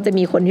มันก็จะ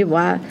มีคนที่แบบ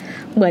ว่า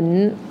เหมือน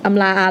อ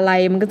ำลาอะไร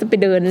มันก็จะไป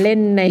เดินเล่น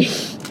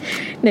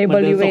ในบ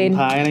ริเวณ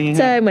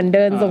ใช่เหมือนเ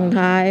ดินส่ง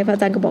ท้ายพระอ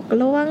าจารย์ก็บอก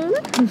ระวังน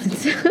ะ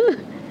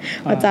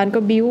อาจารย์ก็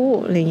บิ้ว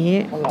อะไรอย่างเงี้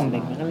ยหลอกเด็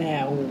กก็แล้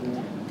ว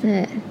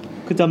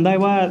คือจำได้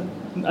ว่า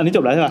อันนี้จ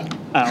บแล้วใช่ป่ะ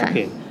โอเค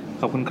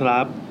ขอบคุณครั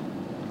บ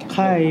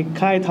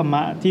ค่ายธรรม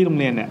ะที่โรง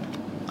เรียนเนี่ย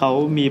เขา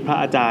มีพระ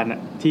อาจารย์อ่ะ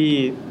ที่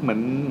เหมือ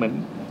น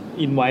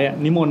อินไว้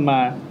นิมนต์มา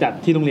จัด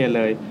ที่โรงเรียนเ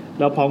ลย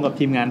แล้วพร้อมกับ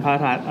ทีมงานพระ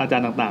อาจาร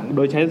ย์ต่างๆโด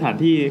ยใช้สถาน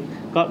ที่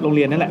ก็โรงเ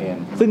รียนนั่นแหละ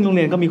ซึ่งโรงเ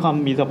รียนก็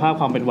มีสภาพ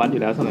ความเป็นวัดอ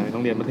ยู่แล้วสมัยโร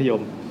งเรียนมัธย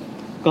ม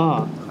ก็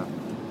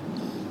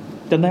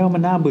จำได้ว่ามั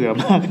นน่าเบื่อ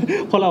มาก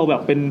เพราะเราแบ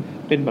บเป็น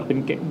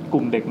ก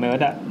ลุ่มเด็กเนิร์ด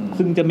อ่ะ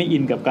ซึ่งจะไม่อิ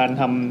นกับการ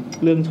ท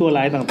ำเรื่องชั่ว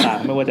ร้ายต่าง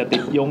ๆไม่ว่าจะติ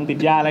ด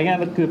ยาอะไรเงี้ย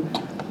มันคือ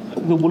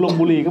สูบ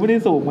บุหรี่ก็ไม่ได้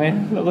สูบไง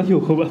เราก็อยู่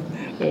แบบ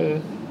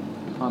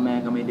พ่อแม่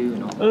ก็ไม่ดื้อ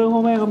เนาะพ่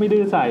อแม่ก็ไม่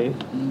ดื้อใส่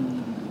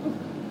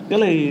ก็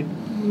เลย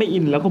ไม่อิ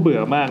นแล้วก็เบื่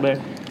อมากเลย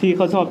ที่เ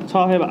ขาช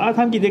อบให้แบบท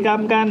ำกิจกรรม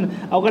กัน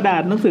เอากระดา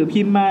ษหนังสือ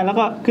พิมพ์มาแล้ว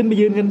ก็ขึ้นไป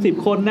ยืนกัน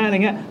10 คนหน้าอะไร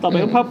เงี้ยต่อไป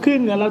ก็พับขึ้น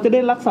กันเราจะได้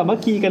รักสามัค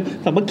คีกัน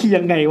สามัคคี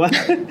ยังไงวะ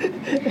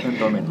เป็น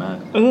ตัวเหม็นมาก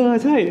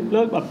ใช่แล้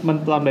วแบบมัน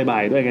ตอนบ่า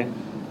ยๆด้วยไง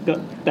ก็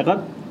แต่ก็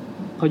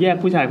เขาแยก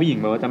ผู้ชายผู้หญิง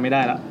แบบว่าจำไม่ไ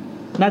ด้แล้ว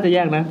น่าจะแย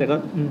กนะแต่ก็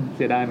เ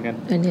สียดายเหมือนกัน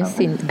อันนี้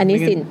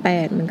ศีล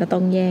8มันก็ต้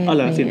องแยกเ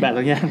หรอศีล8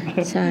ต้องแยก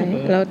ใช่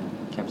แล้ว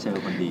แคปเจอ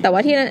ร์คนดีแต่ว่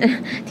าที่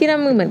นั่น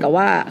เหมือนกับ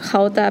ว่าเข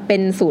าจะเป็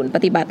นศูนย์ป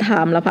ฏิบัติธร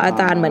รมแล้วพระอา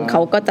จารย์เหมือนเข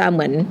าก็จะเห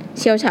มือน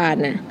เชี่ยวชาญ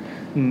นะ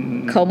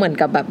เขาเหมือน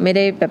กับแบบไม่ไ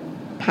ด้แบบ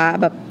พระ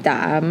แบบจ๋า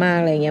มาก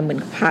อะไรเงี้ยเหมือน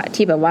พระ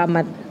ที่แบบว่าม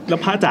าแล้ว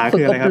พระจ๋า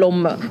คืออะไรครับฝึกอบรม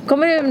ก็ไ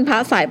ม่ได้เป็นพระ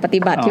สายปฏิ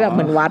บัติที่แบบเห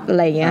มือนวัดอะ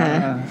ไรเงี้ย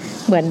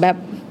เหมือนแบบ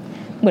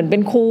เหมือนเป็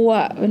นครู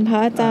อ่ะเป็นพระ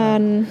อาจาร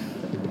ย์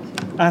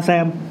แซ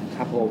ม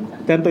ครับผม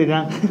เต้นตื่น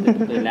ยัง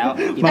ตื่นแล้ว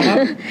มาครับ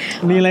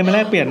มีอะไรมาแล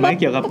กเปลี่ยนไหม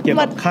เกี่ยวกับ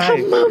ค่าย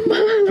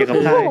เกี่ยวกับ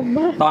ค่าย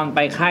ตอนไป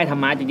ค่ายธร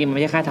รมะจริงๆมันไ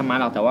ม่ใช่ค่ายธรรมะ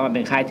หรอกแต่ว่ามันเ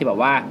ป็นค่ายที่แบบ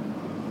ว่า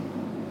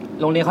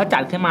โรงเรียนเขาจั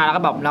ดขึ้นมาแล้ว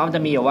ก็แบบแล้วมันจ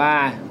ะมีแบบว่า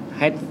ใ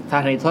ห้ส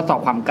ถานีทดสอบ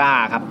ความกล้า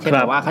ครับเช่น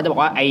แบบว่าเขาจะบอก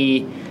ว่าไ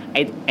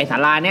อศา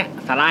ลาเนี้ย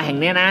ศาลาแห่ง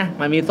เนี้ยนะ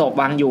มันมีศพ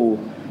วางอยู่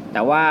แ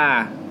ต่ว่า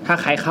ถ้า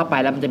ใครเข้าไป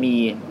แล้วมันจะมี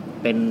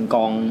เป็นก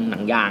องหนั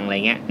งยางอะไร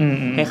เงี้ย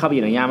ให้เข้าไปห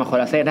ยิบหนังยางมาคน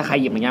ละเส้นถ้าใคร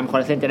หยิบหนังยางมาคน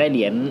ละเส้นจะได้เห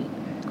รียญ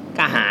ก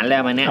ล้าหาญแล้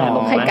วมาเนี้ย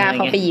ใครกล้าเ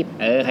ข้าไปหยิบ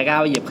ใครกล้าเ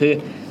ข้าไปหยิบคือ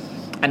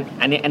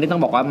อันนี้ต้อ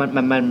งบอกว่า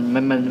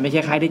มันไม่ใ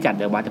ช่ค่ายที่จัด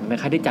โดยวัดแต่มันเป็น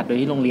ค่ายที่จัดโดย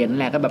ที่โรงเรียนนั่น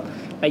แหละก็แบบ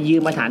ไปยื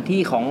มสถานที่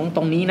ของต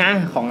รงนี้นะ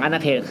ของอาณา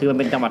เขตคือมัน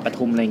เป็นจังหวัดป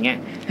ทุมอะไรเงี้ย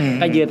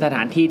ก็ยืมสถ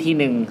านที่ที่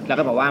นึงแล้ว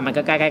ก็บอกว่ามัน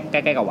ก็ใก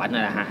ล้กับวัด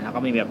นั่นแหละฮะแล้วก็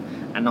มีแบบ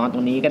นอนตร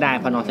งนี้ก็ได้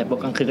พอนอนเสร็จปุ๊บ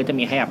กลางคืนก็จะ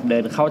มีให้แบบเดิ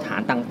นเข้าฐา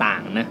นต่า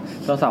งๆนะ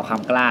ทดสอบควา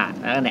มกล้า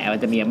แล้วก็ไหนมั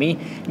นจะ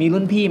มี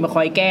รุ่นพี่มาค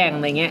อยแกล้งอ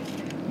ะไรเงี้ย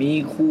มี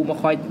ครูมา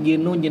คอยยืน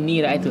นู่นยืนนี่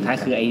แล้วไอ้สุดท้าย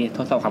คือไอ้ท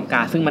ดสอบความกล้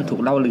าซึ่งมันถู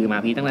กเล่าลือมา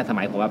พี่ตั้งแต่ส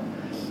มัยผมแบบ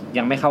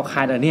ยังไม่เข้าค่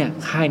ายเลยเนี่ย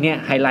ค่ายเนี่ย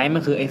ไฮไลท์มั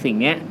นคือไอ้สิ่ง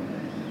เนี้ย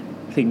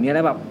แ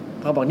ล้วแบบ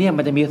เขาบอกเนี่ย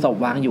มันจะมีศพ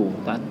วางอยู่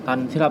ตอน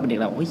ที่เราเป็นเด็ก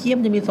เราโอ้ยเยี่ยม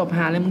จะมีศพห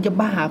าอะไรมึงจะ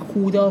บ้าค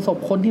รูจะเอาศพ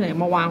คนที่ไหน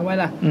มาวางไว้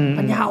ล่ะ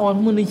ปัญญาอ่อน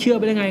มึงนี่เชื่อ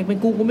ไปได้ไงเป็น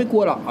กูไม่กลั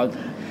วหรอกเอา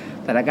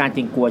สถานการณ์จ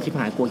ริงกลัวชิบ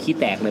หายกลัวขี้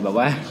แตกเลยแบบ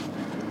ว่า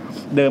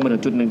เดินมาถึ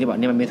งจุดนึงที่บอก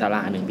เนี่ยมันมีศาล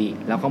าหนึ่งพี่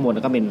แล้วข้างบน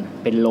ก็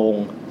เป็นโรง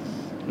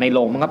ในโร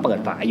งมันก็เปิด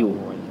ฝาอยู่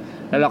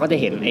แล้วเราก็จะ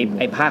เห็น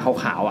ไอ้ผ้าข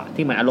าวๆอ่ะ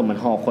ที่เหมือนอารมณ์เหมือน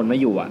ห่อคนมา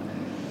อยู่อ่ะ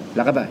แ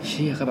ล้วก็แบบเ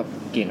ชี่ยก็แบบ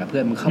เก่งกับเพื่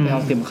อนมึงเข้าไปเอ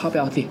าสิมึงเข้าไป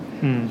เอาสิ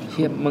เ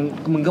ชี่ย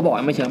มึงก็บอก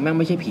ไม่เชื่อแม่ง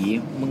ไม่ใช่ผี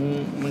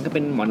มึงก็เป็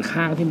นหมอน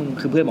ข้างที่มึง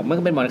คือเพื่อนบอกมัน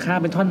ก็เป็นหมอนข้าง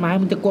เป็นท่อนไม้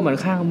มึงจะกลัวหมอน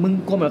ข้างมึง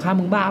กลัวหมอนข้าง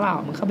มึงบ้าเปล่า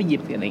มึงเข้าไปหยิ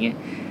บสิอะไรเงี้ย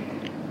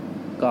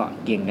ก็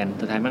เก่งกัน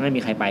สุดท้ายมันไม่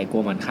มีใครไปกลั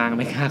วหมอนข้าง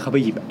ไม่กล้าเข้าไป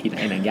หยิบกินไ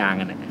อ้หนังยาง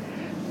กันนะ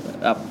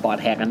ปอด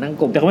แหกกันทั้ง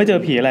กลุ่มแต่ก็ไม่เจอ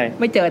ผีอะไร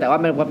ไม่เจอแต่ว่า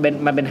มั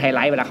นเป็นไฮไล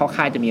ท์เวลาเข้า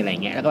ค่ายจะมีอะไร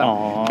เงี้ยแล้วก็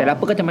แต่แล้ว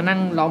ปุ๊บก็จะมานั่ง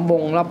ล้อมว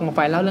งรอบกองไฟ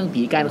เล่าเรื่อง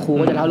ผีการครู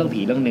ก็จะเล่าเรื่อง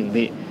ผีเรื่องนึง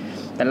พี่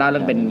แต่เล่าเรื่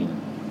องเป็น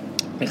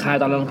ค่าย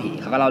ตอนเรื่องผี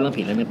เขาก็เล่าเรื่อง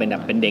ผีเรื่องนึงเป็นแบ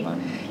บเป็นเด็ก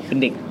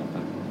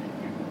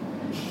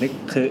นี่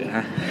คือฮ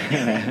ะ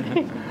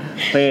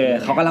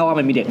เขาก็เล่าว่า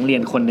มันมีเด็กนักเรีย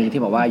นคนนึง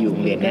ที่บอกว่าอยู่โร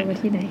งเรียนเนี่ย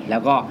แล้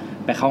วก็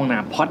ไปเข้าห้องน้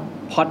ำพ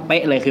อดเป๊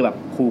ะเลยคือแบบ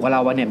ครูเขาเล่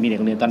าว่าเนี่ยมีเด็ก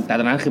นักเรียนแต่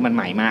ตอนนั้นคือมันใ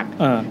หม่มาก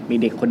มี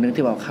เด็กคนนึง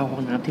ที่บอกเข้าห้อ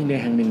งน้ำที่โรงเรีย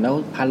นแห่งหนึ่งแล้ว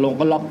พาลง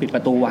ก็ล็อกปิดป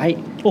ระตูไว้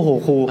โอ้โห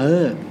ครู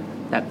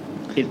แต่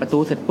ปิดประตู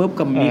เสร็จปุ๊บ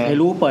ก็มีใคร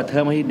รู้เปิดเทอ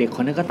มมาเด็กค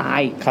นนั้นก็ตา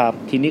ย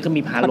ทีนี้ก็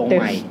มีพาลง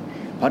ใหม่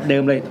พอดเดิ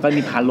มเลยก็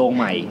มีพาลง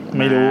ใหม่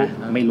ไม่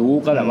รู้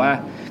ก็แบบว่า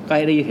ก็ใ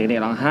ห้ได้ยินเสียงเด็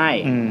กร้องไห้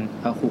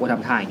แล้วครูก็ท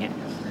ำท่าอย่างเงี้ย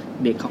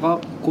เด็กเขาก็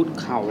คุด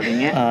เข่าอะไร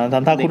เงี้ยท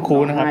ำท่าคุดคู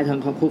นะครับ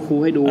เขาคุดคู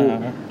ให้ดู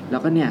แล้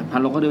วก็เนี่ยพา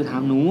ลงก็เดินทา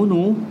งห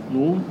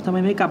นูทำไม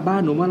ไม่กลับบ้า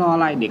นหนูมารออะ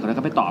ไรเด็กคนนั้น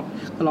ก็ไปตอบ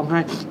ก็ร้องไห้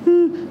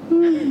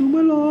หนูม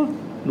า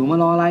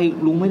รออะไร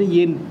ลุงไม่ได้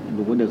ยิน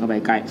ลุงก็เดินเข้าไป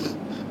ใกล้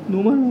หนู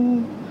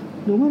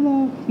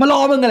มารอ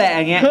มึงกันแหละ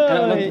อย่างเงี้ย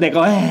เด็กก็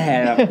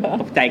แบบ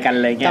ตกใจกันอ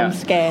ะไรเงี้ยจำ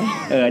สแ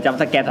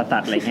กร์ตั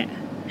ดอะไรเงี้ย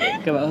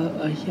ก็แบบ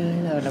เชื่อ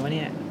แล้ววะเ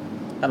นี่ย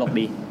ตลก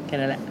ดีแค่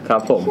นั้นแหละครั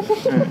บผม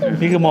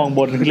นี่คือมองบ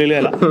นขึ้นเรื่อ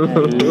ยๆหรอ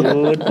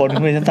บน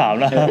ขึ้นไปชั้น3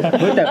แล้ว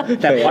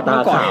แต่พอดเมื่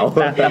อก่อน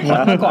แต่พอด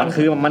เมื่อก่อน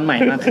คือมันใหม่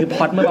มากคือพ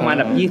อดเมื่อประมาณ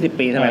แบบ20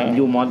 ปีสมัยอ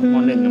ยู่ม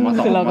.1 ม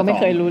.2 คือเราก็ไม่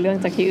เคยรู้เรื่อง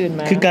จากที่อื่น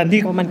มาคือการที่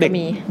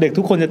เด็ก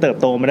ทุกคนจะเติบ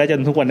โตมาได้จ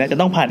นทุกวันนี้จะ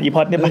ต้องผ่านอีพ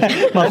อดเนี่ย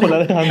มาคนละ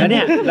เรื่องแล้วเ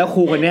นี่ยแล้วค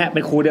รูคนนี้เป็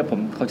นครูเดียวผม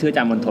เขาชื่ออาจ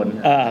ารย์มณฑล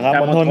ครับ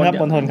มณฑลครั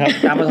บ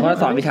อาจารย์มณฑล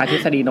สอนวิชาทฤ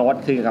ษฎีโน้ต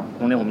คือกับโ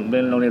รงเรียนผมเป็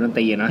นโรงเรียนดนต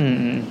รีนะ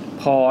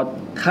พอ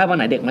ถ้าวันไ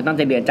หนเด็กมันตั้งใ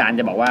จเรียนอาจารย์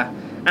จะบอกว่า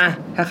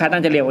ถ้าใครตั้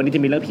งใจเรียนวันนี้จ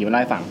ะมีเรื่องผีมาเล่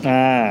าให้ฟัง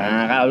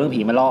ก็เอาเรื่อง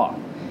ผีมาล่อ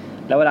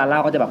แล้วเวลาเล่า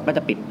ก็จะแบบก็จ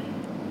ะปิด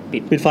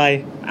ไฟ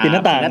ปิดหน้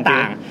าต่างแ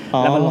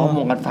ล้วมันล้อมว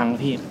งกันฟัง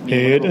พี่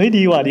เฮ้ย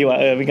ดีว่ะ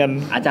เป็นกัน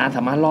อาจารย์ส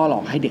ามารถล่อหล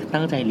อกให้เด็ก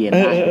ตั้งใจเรียนไ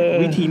ด้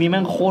วิธีนี้แ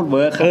ม่งโคตรเ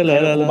วิร์คครับ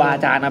ครูบาอ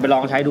าจารย์ไปล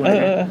องใช้ดูนะ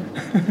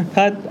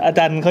ถ้าอาจ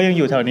ารย์เขายังอ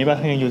ยู่แถวนี้ป่ะ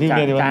ยังอยู่ที่เ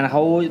รียนอาจารย์เข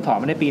าสอน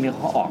มาในปีนึงเ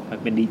ขาออก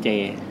เป็นดีเจ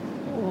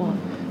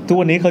ทุก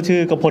วันนี้เขาชื่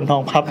อกพลทอ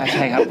งพับใ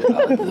ช่ครับ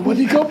สวัส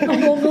ดีครับน้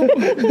องๆครับ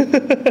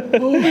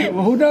โอ้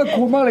โหน่าก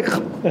ลัวมากเลยครั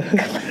บ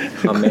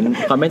คอมเ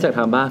มนต์จากท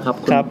างบ้านครับ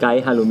คุณไก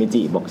ด์ฮารุมิ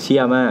จิบอกเชี่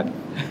ยมาก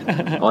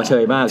เช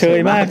ยมากโท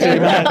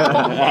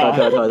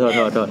ษ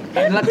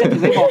แล้วจะ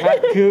ไม่บอกนะ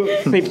คือ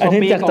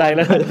10 ปีจากใจแ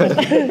ล้ว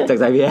จาก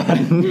ใจพี่แอน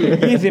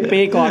20 ปี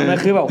ก่อนมัน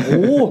คือแบบโ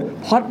อ้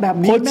พอดแบบ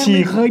นี้แม่ไ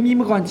ม่เคยมี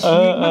มาก่อนฉี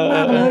กม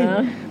ากเลย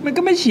มัน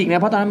ก็ไม่ฉีกนะ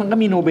เพราะตอนนั้นมันก็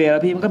มีโนเบลแล้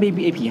วพี่มันก็มี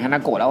ไอ้ผีฮานา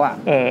โกะแล้วอ่ะ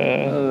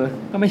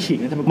ก็ไม่ฉีก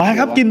นะมา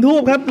ครับกินทู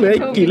บครับเหลือ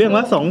กี่เรื่องว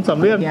ะ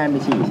 2-3 เรื่องพี่แอนไ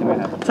ม่ฉีกใช่ไหม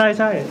ครับใ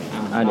ช่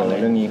เดี๋ยว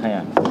เรื่องนี้ใคร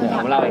ผ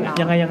มเล่าเอง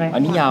ยังไงอั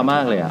นนี้ยาวมา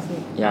กเลยอ่ะ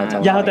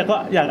ยาวแต่ก็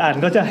อยากอ่าน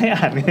ก็จะให้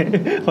อ่าน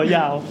เพราะย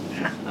าว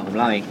ผม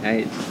เล่าเองใ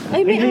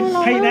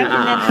ห้แน่เอ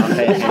าเ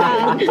ลย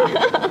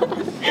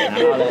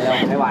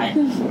ไม่ไหว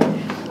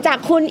จาก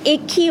คุณอี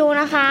กคิว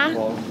นะคะ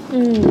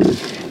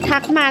ทั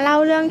กมาเล่า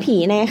เรื่องผี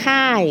ใน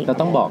ค่ายเรา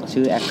ต้องบอก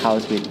ชื่อ account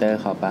Twitter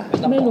เขาปะ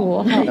ไม่รู้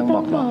ค่ะต้องบ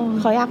อก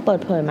เขาอยากเปิด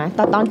เผยไหมแ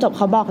ต่ตอนจบเ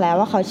ขาบอกแล้ว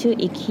ว่าเขาชื่อ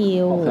อีกคิ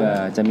ว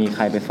จะมีใค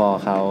รไปฟอล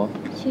เขา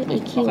ชื่ออี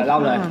กคิวเล่า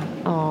เลย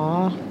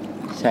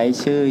ใช้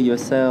ชื่อ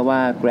user ว่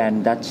า Grand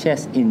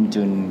Duchess in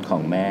Jun ขอ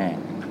งแม่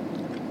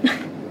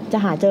จะ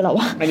หาเจอหรอ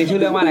วะอันนี้ชื่อ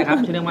เรื่องว่าอะไรครับ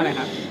ชื่อเรื่องว่าอะไรค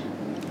รับ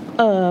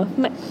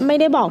ไม่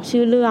ได้บอก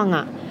ชื่อเรื่อง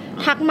อ่ะ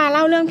ทักมาเ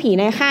ล่าเรื่องผี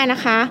ในค่ายนะ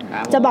คะ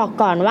จะบอก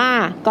ก่อนว่า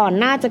ก่อน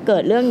หน้าจะเกิ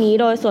ดเรื่องนี้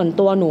โดยส่วน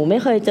ตัวหนูไม่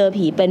เคยเจอ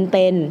ผีเ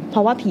ป็นๆเพร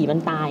าะว่าผีมัน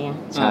ตายอ่ะ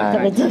จะ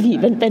ไปเจอผี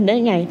เป็นๆได้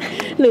ไง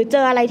หรือเจ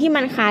ออะไรที่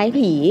มันคล้าย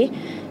ผี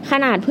ข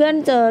นาดเพื่อน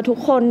เจอทุก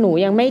คนหนู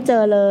ยังไม่เจ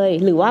อเลย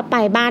หรือว่าไป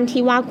บ้าน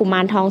ที่ว่ากุม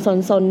ารทอง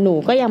ซนๆหนู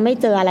ก็ยังไม่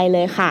เจออะไรเล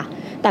ยค่ะ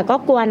แต่ก็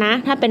กลัวนะ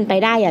ถ้าเป็นไป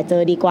ได้อย่าเจ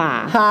อดีกว่า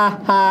ฮ่า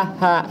ฮ่า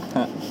ฮ่า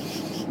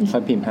เข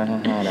าพิมพ์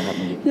555นะครับ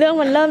เรื่อง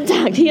มันเริ่มจ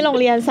ากที่โรง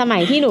เรียนสมั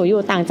ยที่หนูอ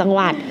ยู่ต่างจังห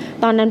วัด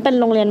ตอนนั้นเป็น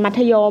โรงเรียนมั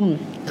ธยม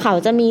เขา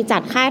จะมีจั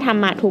ดค่ายธร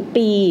รมะทุก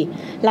ปี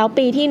แล้ว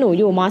ปีที่หนู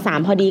อยู่ม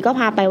.3 พอดีก็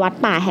พาไปวัด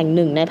ป่าแห่งห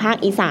นึ่งในภาค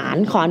อีสาน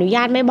ขออนุญ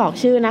าตไม่บอก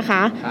ชื่อนะค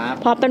ะ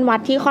เพราะเป็นวัด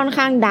ที่ค่อน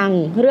ข้างดัง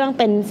เรื่องเ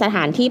ป็นสถ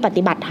านที่ป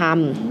ฏิบัติธรรม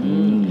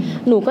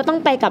หนูก็ต้อง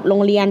ไปกับโร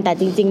งเรียนแต่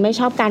จริงๆไม่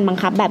ชอบการบัง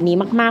คับแบบนี้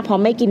มากๆเพรา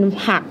ะไม่กิน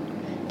ผัก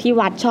ที่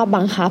วัดชอบ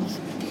บังคับ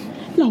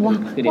เหรอวะ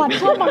วัด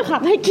ชอบบังคั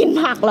บให้กิน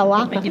ผักเหรอว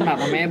ะไม่กินผัก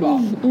พ่อแม่บอก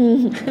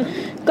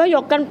ก็ย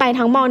กกันไป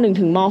ทั้งม.1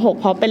 ถึงม.6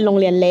 เพราะเป็นโรง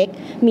เรียนเล็ก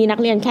มีนัก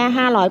เรียนแค่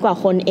500กว่า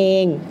คนเอ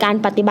งการ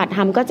ปฏิบัติธร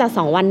รมก็จะ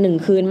2วัน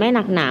1คืนไม่ห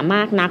นักหนาม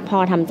ากนักพอ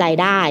ทำใจ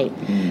ได้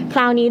คร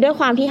าวนี้ด้วย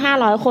ความที่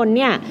500คนเ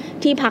นี่ย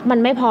ที่พักมัน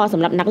ไม่พอส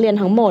ำหรับนักเรียน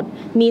ทั้งหมด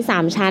มี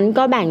3ชั้น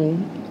ก็แบ่ง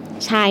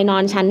ชายนอ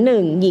นชั้น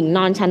1หญิงน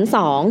อนชั้น2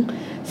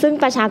ซึ่ง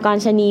ประชากร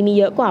ชนีมี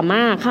เยอะกว่าม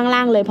ากข้างล่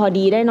างเลยพอ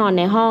ดีได้นอน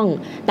ในห้อง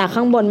แต่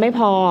ข้างบนไม่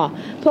พอ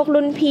พวก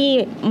รุ่นพี่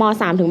ม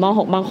.3 ถึงม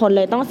.6 บางคนเ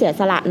ลยต้องเสีย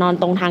สละนอน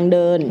ตรงทางเ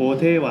ดินโอ้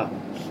เท่ว่ะ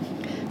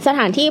สถ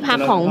านที่พัก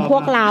ของพว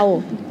กเรา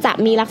จะ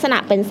มีลักษณะ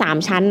เป็น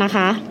3ชั้นนะค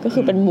ะก็คื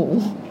อเป็นหมู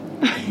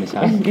ไม่ใ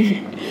ช่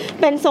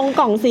เป็นทรง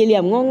กล่องสี่เหลี่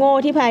ยมโง่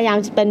ๆที่พยายาม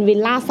จะเป็นวิล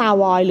ล่าซา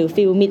วอยหรือ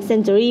ฟิลมิดเซ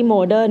นจูรี่โม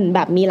เดิร์นแบ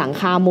บมีหลัง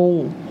คามุง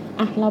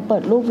อ่ะเราเปิ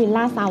ดรูปวิล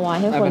ล่าซาวอย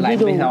ให้คนที่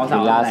ดูวิ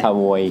ลล่าซา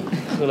วอย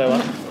คืออะไรว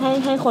ะ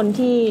ให้คน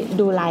ที่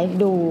ดูไลฟ์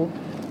ดู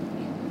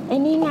ไอ้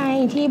นี่ไง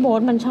ที่โบ๊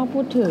ทมันชอบ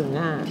พูดถึง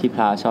อ่ะที่พ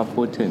ระชอบ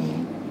พูดถึง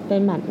เป็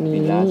นแบบนี้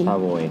วิลล่าซา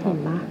วอยเห็น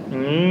ปะ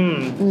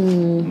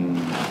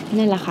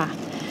นี่แหละค่ะ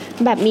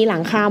แบบมีหลั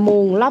งคามุ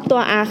งรอบตั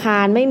วอาคา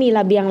รไม่มีร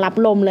ะเบียงรับ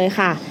ลมเลย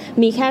ค่ะ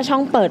มีแค่ช่อ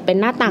งเปิดเป็น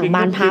หน้าต่างบ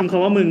านพับค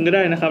ำว่ามึงก็ไ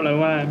ด้นะครับแล้ว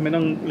ว่าไม่ต้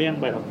องเลี่ยง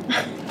ไปหรอก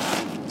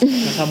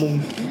หลังคามุง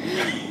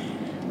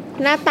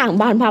หน้าต่าง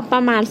บานพับปร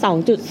ะมาณ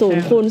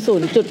 2.0 คูณ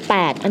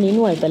 0.8 อันนี้ห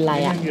น่วยเป็นไร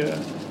อ่ะ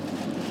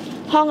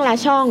ห้องละ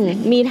ช่อง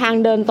มีทาง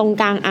เดินตรง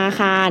กลางอา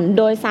คาร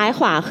โดยซ้ายข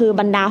วาคือ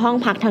บรรดาห้อง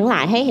พักทั้งหลา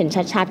ยให้เห็น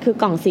ชัดๆคือ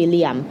กล่องสี่เห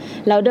ลี่ยม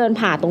แล้วเดิน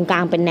ผ่าตรงกลา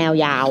งเป็นแนว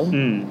ยาว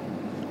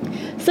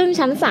ซึ่ง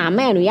ชั้น3ไ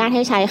ม่อนุญาตใ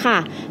ห้ใช้ค่ะ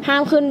ห้า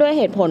มขึ้นด้วยเ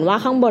หตุผลว่า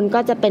ข้างบนก็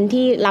จะเป็น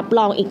ที่รับร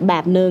องอีกแบ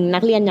บนึงนั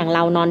กเรียนอย่างเร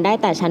านอนได้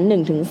แต่ชั้น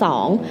1ถึง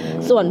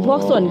2ส่วนพวก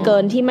ส่วนเกิ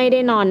นที่ไม่ได้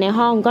นอนใน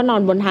ห้องก็นอ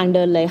นบนทางเ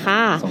ดินเลยค่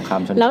ะ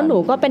แล้วหนู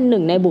ก็เป็นห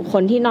นึ่งในบุคค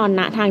ลที่นอน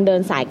ณทางเดิ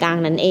นสายกลาง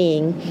นั้นเอง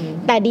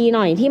แต่ดีห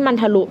น่อยที่มัน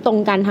ทะลุตรง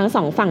กันทั้ง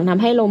2ฝั่งท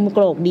ำให้ลมโก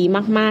รกดี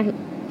มากๆ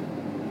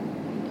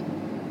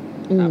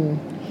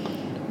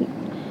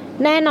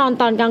แน่นอน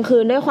ตอนกลางคื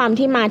นด้วยความ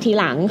ที่มาที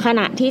หลังข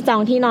ณะที่จอ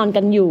งที่นอน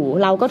กันอยู่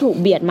เราก็ถูก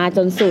เบียดมาจ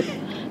นสุด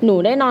หนู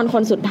ได้นอนค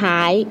นสุดท้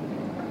าย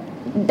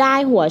ได้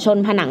หัวชน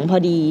ผนังพอ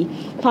ดี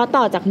เพราะ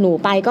ต่อจากหนู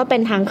ไปก็เป็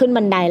นทางขึ้น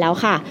บันไดแล้ว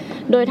ค่ะ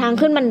โดยทาง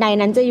ขึ้นบันได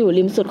นั้นจะอยู่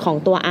ริมสุดของ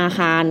ตัวอาค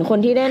ารคน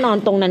ที่ได้นอน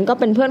ตรงนั้นก็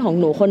เป็นเพื่อนของ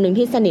หนูคนนึง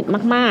ที่สนิท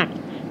มาก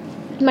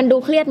ๆมันดู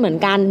เครียดเหมือน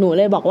กันหนู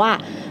เลยบอกว่า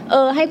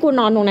ให้กู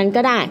นอนตรงนั้น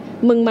ก็ได้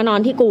มึงมานอน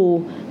ที่กู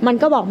มัน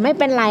ก็บอกไม่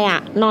เป็นไรอ่ะ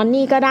นอน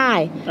นี่ก็ได้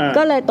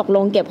ก็เลยตกล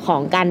งเก็บขอ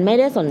งกันไม่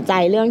ได้สนใจ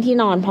เรื่องที่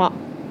นอนเพราะ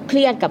เค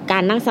รียดกับกา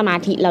รนั่งสมา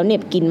ธิแล้วเหน็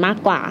บกินมาก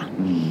กว่า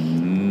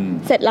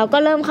เสร็จเราก็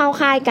เริ่มเข้า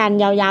ค่ายกัน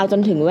ยาวๆจ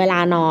นถึงเวลา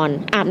นอน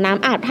อาบน้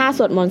ำอาบท่าส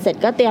วดมนต์เสร็จ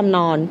ก็เตรียมน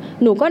อน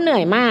หนูก็เหนื่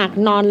อยมาก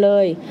นอนเล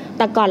ยแ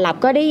ต่ก่อนหลับ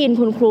ก็ได้ยิน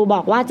คุณครูบ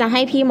อกว่าจะใ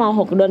ห้พี่ม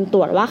.6 เดินตร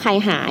วจว่าใคร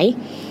หาย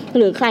ห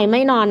รือใครไ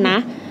ม่นอนนะ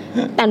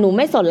แต่หนูไ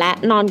ม่สนและ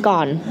นอนก่อ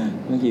น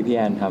เมื่อกี้พี่แ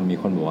อนทำมี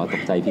คนบอกว่าต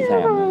กใจพี่แซ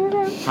ม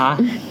ฮะ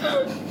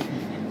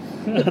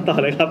ต่อ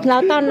เลยครับแล้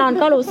วตอนนอน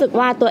ก็รู้สึก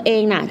ว่าตัวเอ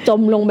งน่ะจ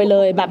มลงไปเล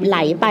ยแบบไหล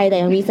ไปแต่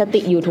ยังมีส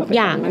ติอยู่ทุกอ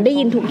ย่างได้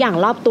ยินทุกอย่าง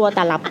รอบตัวแ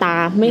ต่หลับตา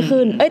ไม่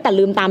ขึ้นแต่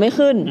ลืมตาไม่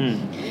ขึ้น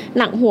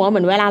หนักหัวเหมื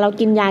อนเวลาเรา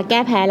กินยาแก้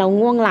แพ้เรา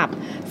ง่วงหลับ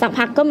สัก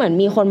พักก็เหมือน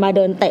มีคนมาเ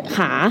ดินเตะข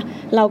า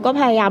เราก็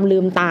พยายามลื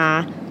มตา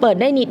เปิด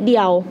ได้นิดเดี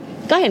ยว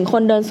ก็เห็นค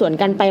นเดินสวน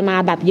กันไปมา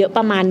แบบเยอะป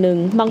ระมาณนึง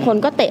บางคน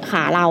ก็เตะข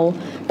าเรา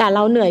แต่เร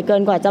าเหนื่อยเกิ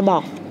นกว่าจะบอ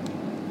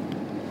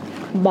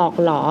ก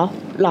ห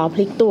รอพ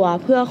ลิกตัว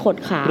เพื่อขด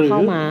ขาเข้า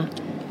มา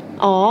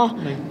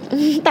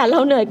แต่เรา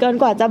เหนื่อยเกิน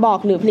กว่าจะบอก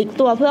หรือพลิก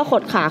ตัวเพื่อข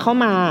ดขาเข้า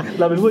มา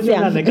เราเป็นผู้เชี่ย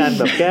วชาญในการ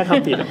แบบแก้ค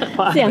ำผิด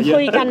เสียงคุ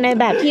ยกันใน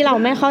แบบที่เรา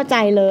ไม่เข้าใจ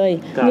เลย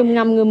งึม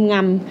ง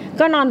ำ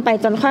ก็นอนไป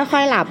จนค่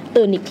อยๆหลับ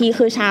ตื่นอีกที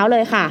คือเช้าเล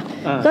ยค่ะ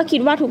ก็คิ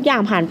ดว่าทุกอย่า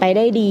งผ่านไปไ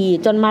ด้ดี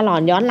จนมาหลอ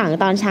นย้อนหลัง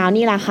ตอนเช้า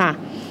นี่แหละค่ะ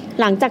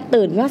หลังจาก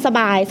ตื่นก็สบ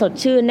ายสด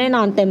ชื่นได้น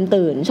อนเต็ม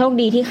ตื่นโชค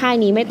ดีที่ค่าย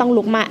นี้ไม่ต้อง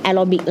ลุกมาแอโร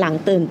บิกหลัง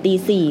ตื่นตี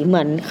 4เห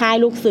มือนค่าย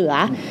ลูกเสือ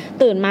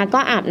ตื่นมาก็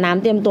อาบน้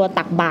ำเตรียมตัว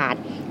ตักบาตร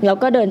แล้ว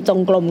ก็เดินจง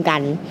กรมกั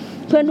น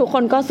เพื่อนทุกค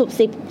นก็สุ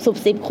บ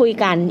ซิบคุย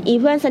กัน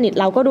เพื่อนสนิท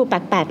เราก็ดูแป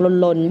ลก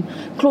ๆลน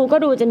ๆครูก็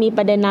ดูจะมีป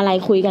ระเด็นอะไร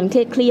คุยกันเ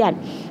ครียด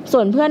ส่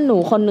วนเพื่อนหนู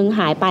คนนึง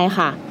หายไป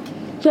ค่ะ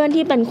เพื่อน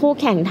ที่เป็นคู่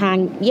แข่งทาง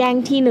แย่ง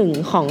ที่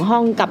1ของห้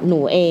องกับหนู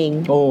เอง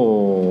โอ้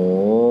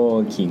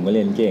ขิงว่าเ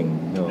รียนเก่ง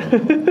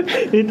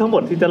นี่ทั้งหม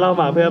ดที่จะเล่า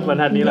มาเพื่อบร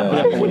รทัดนี้แหละเพื่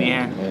อปูเนี่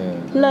ย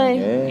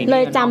เล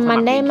ยจำมัน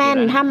ได้แม่น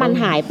ถ้ามัน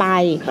หายไป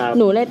ห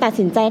นูเลยตัด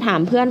สินใจถา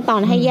มเพื่อนตอ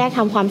นให้แยกท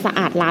ำความสะอ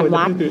าดลาน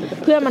วัด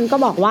เพื่อนมันก็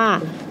บอกว่า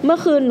เมื่อ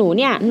คืนหนู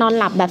เนี่ยนอน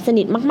หลับแบบส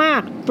นิทมา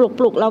กๆป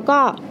ลุกแล้วก็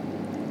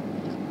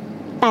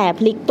แต่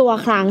พลิกตัว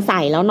คลางใ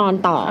ส่แล้วนอน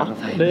ต่อ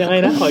แล้วยังไง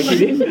นะขออีกที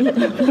ดิ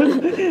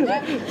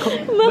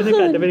เมื่อ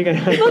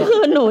คื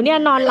นหนูเนี่ย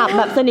นอนหลับแ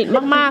บบสนิท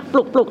มากๆป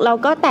ลุกแล้ว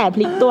ก็แต่พ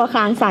ลิกตัวคล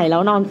างใส่แล้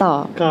วนอนต่อ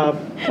ครับ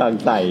คลาง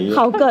ใส่เข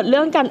าเกิดเ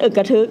รื่องกันอึกก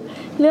ระทึก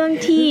เรื่อง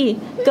ที่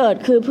เกิด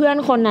คือเพื่อน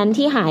คนนั้น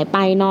ที่หายไป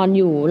นอน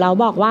อยู่แล้ว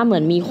บอกว่าเหมื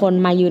อนมีคน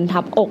มายืน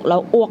ทับอกแล้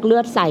วอ้วกเลื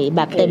อดใส่แบ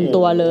บเต็ม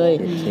ตัวเลย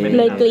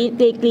ก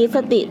รี๊ดส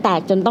ติแต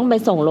กจนต้องไป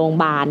ส่งโรงพย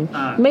าบาล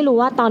ไม่รู้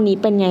ว่าตอนนี้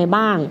เป็นไง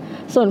บ้าง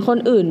ส่วนคน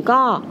อื่น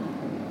ก็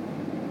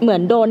เหมือ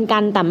นโดนกั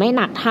นแต่ไม่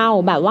หนักเท่า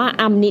แบบว่า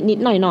นิด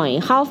หน่อย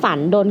เข้าฝัน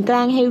โดนแก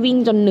ล้งให้วิ่ง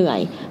จนเหนื่อย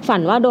ฝั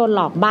นว่าโดนห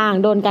ลอกบ้าง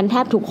โดนกันแท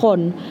บทุกคน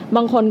บ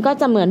างคนก็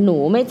จะเหมือนหนู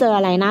ไม่เจออ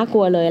ะไรน่าก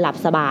ลัวเลยหลับ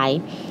สบาย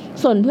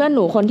ส่วนเพื่อนห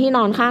นูคนที่น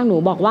อนข้างหนู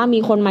บอกว่ามี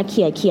คนมาเ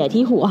ขี่ย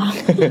ที่หัว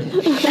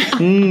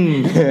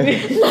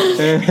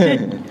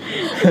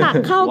หนัก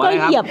เข้าก็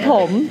เหยียบผ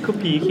มคือ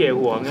ผีเขี่ย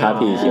หัวครับ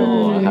ผีเขี่ย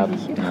หัวครับ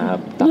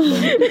ตับเล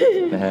ย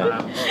นะฮะ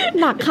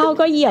หนักเข้า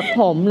ก็เหยียบ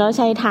ผมแล้วใ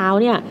ช้เท้า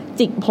เนี่ย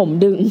จิกผม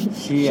ดึง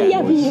เชี่ย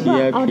ผี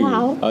เอาเ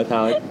ท้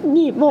าห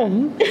นีบผม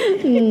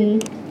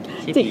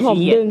จิกผม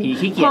ดึง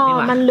พอ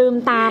มันลืม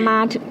ตามา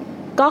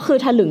ก็คือ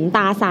ถลึงต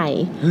าใส่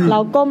แล้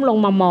วก้มลง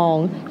มามอง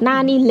หน้า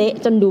นี่เละ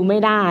จนดูไม่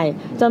ได้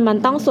จนมัน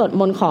ต้องสวด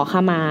มนต์ขอข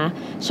มา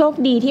โชค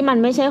ดีที่มัน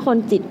ไม่ใช่คน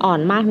จิตอ่อน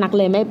มากนักเ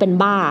ลยไม่เป็น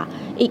บ้า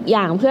อีกอ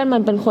ย่างเพื่อนมั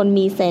นเป็นคน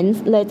มีเซน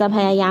ส์เลยจะพ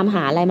ยายามห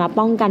าอะไรมา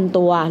ป้องกัน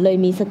ตัวเลย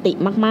มีสติ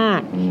มาก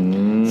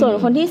ๆส่วน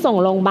คนที่ส่ง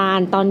โรงพยาบาล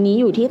ตอนนี้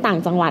อยู่ที่ต่าง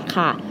จังหวัด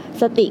ค่ะ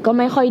สติก็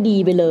ไม่ค่อยดี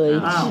ไปเลย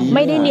ไ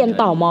ม่ได้เรียน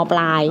ต่อม.ป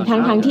ลาย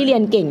ทั้งที่เรีย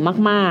นเก่ง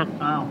มาก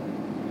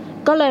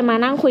ๆก็เลยมา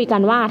นั่งคุยกั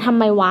นว่าทำ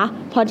ไมวะ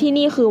เพราะที่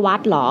นี่คือวั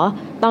ดเหรอ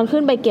ตอนขึ้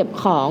นไปเก็บ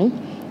ของ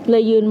เล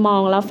ยยืนมอ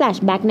งแล้วแฟลช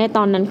แบ็กในต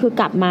อนนั้นคือ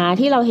กลับมา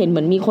ที่เราเห็นเห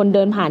มือนมีคนเ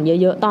ดินผ่าน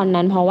เยอะๆตอน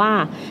นั้นเพราะว่า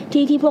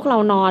ที่พวกเรา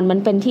นอนมัน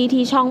เป็น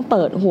ที่ช่องเ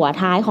ปิดหัว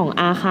ท้ายของ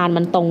อาคาร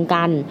มันตรง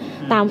กัน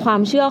ตามควา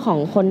มเชื่อของ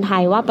คนไท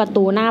ยว่าประ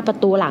ตูหน้าประ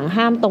ตูหลัง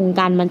ห้ามตรง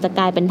กันมันจะก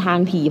ลายเป็นทาง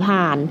ผี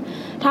ผ่าน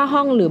ถ้าห้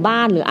องหรือบ้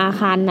านหรืออา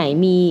คารไหน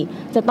มี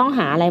จะต้องห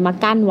าอะไรมา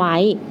กั้นไว้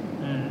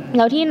แ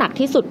ล้วที่หนัก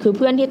ที่สุดคือเ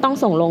พื่อนที่ต้อง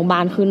ส่งโรงพยาบา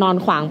ลคือนอน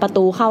ขวางประ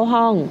ตูเข้า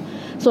ห้อง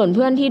ส่วนเ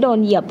พื่อนที่โดน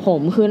เหยียบผ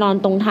มคือนอน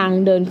ตรงทาง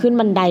เดินขึ้น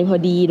บันไดพอ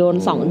ดีโดน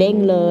2เด้ง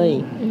เลย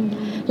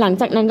หลัง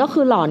จากนั้นก็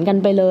คือหลอนกัน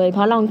ไปเลยเพร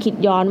าะลองคิด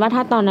ย้อนว่าถ้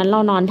าตอนนั้นเร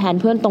านอนแทน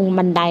เพื่อนตรง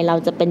บันไดเรา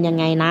จะเป็นยัง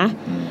ไงนะ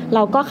เร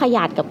าก็ขย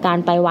าดกับการ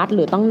ไปวัดห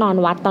รือต้องนอน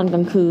วัดตอนกล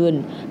างคืน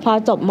พอ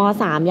จบม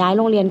.3 ย้ายโ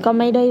รงเรียนก็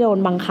ไม่ได้โดน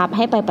บังคับใ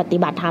ห้ไปปฏิ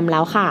บัติธรรมแล้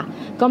วค่ะ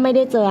ก็ไม่ไ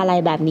ด้เจออะไร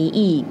แบบนี้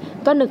อีก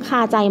ก็นึกค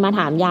าใจมาถ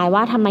ามยายว่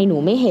าทำไมหนู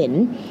ไม่เห็น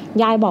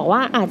ยายบอกว่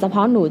าอาจจะเพร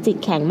าะหนูจิต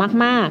แข็ง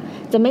มาก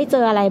ๆจะไม่เจ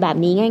ออะไรแบบ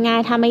นี้ง่าย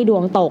ๆถ้าไม่ด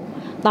วงตก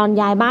ตอน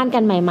ย้ายบ้านกั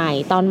นใหม่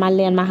ๆตอนมาเ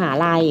รียนมหา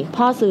ลัย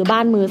พ่อซื้อบ้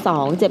านมือ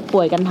2เจ็บป่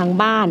วยกันทั้ง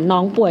บ้านน้อ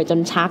งป่วยจน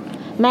ชัก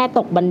แม่ต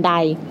กบันได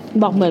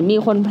บอกเหมือนมี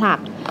คนผลัก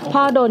พ่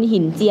อโดนหิ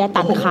นเจีย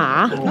ตัดขา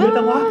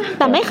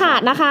แต่ไม่ขา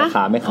ดนะคะข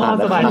าไม่ขาด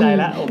สบายใจ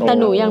แล้วแต่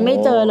หนูยังไม่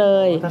เจอเล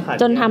ย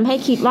จนทำให้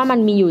คิดว่ามัน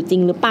มีอยู่จริ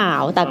งหรือเปล่า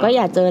แต่ก็อ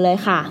ย่าเจอเลย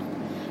ค่ะ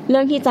เรื่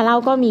องที่จะเล่า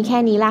ก็มีแค่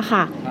นี้ละ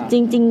ค่ะจ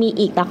ริงๆมี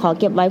อีกแต่ขอ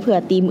เก็บไว้เผื่อ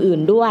ทีมอื่น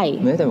ด้วย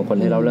แต่เป็นคน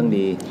ที่เล่าเรื่อง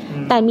ดี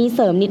แต่มีเส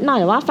ริมนิดหน่อ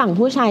ยว่าฝั่ง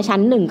ผู้ชายชั้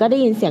น1ก็ได้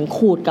ยินเสียง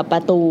ขูดกับปร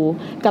ะตู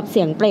กับเ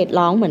สียงเปรต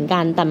ร้องเหมือนกั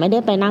นแต่ไม่ได้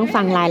ไปนั่ง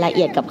ฟังรายละเ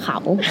อียดกับเขา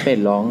เปรต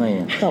ร้องไง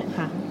จบ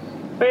ค่ะ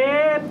เปร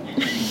ต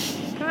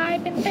ใช่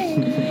เป็นเปรต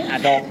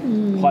ดอก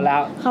พอแล้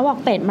วเขาบอก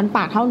เปรตมันป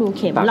ากเท่ารูเ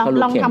ข็ม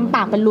ลองทำป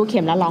ากเป็นรูเข็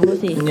มแล้วร้องดู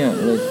สิเนี่ย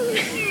เลย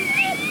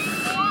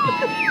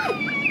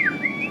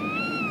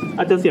อ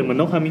าจจะเสียงเหมือน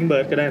นกฮัมมิงเบิ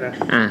ร์ดก็ได้นะ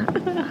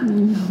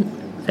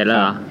เสร็จแล้ว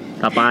เหรอ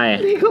ต่อไป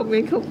ไม่คร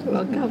บร้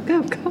องครับ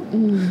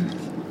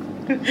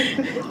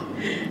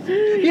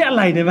นี่อะไ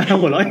รเนี่ยมา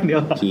หัวเราะอย่างเดีย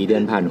วผีเดิ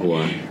นผ่านหัว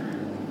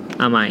เ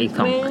อามาอีก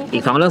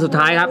2เรื่องสุด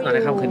ท้ายครับตอน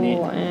นี้ครับคืนนี้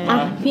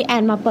พี่แอ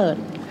นมาเปิด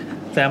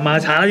แต่มา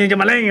ช้าแล้วยังจะ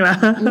มาเล่นอีกนะ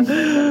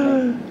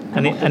อั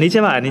นนี้ใ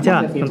ช่ป่ะ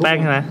มันแป้ง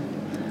ใช่ไหม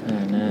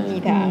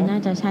น่า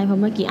จะใช่เพราะ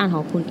เมื่อกี้อ่านข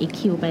องคุณIQ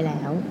ไปแ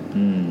ล้ว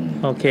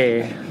โอเค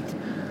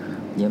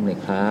เยี่ยมเลย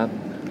ครับ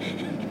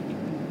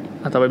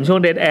ต่อไปเป็นช่วง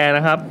เดทแอร์น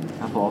ะครับ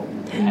ครับผม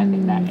แอ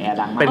ร์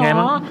ดังมากเป็นไง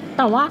บ้างแ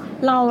ต่ว่า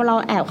เรา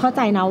แอบเข้าใ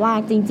จนะว่า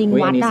จริง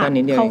ๆวัดอ่ะ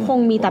เขาคง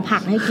มีแต่ผั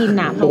กให้กิน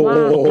น่ะเพราะว่า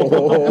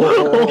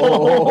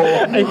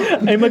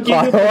ไอ้เมื่อกี้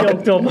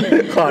จบ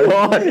ขอโท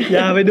ษอ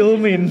ย่าไปดู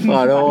หมิ่นข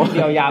อโทษ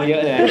ยาวๆเยอ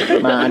ะเลย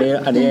มาอันนี้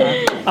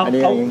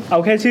เอา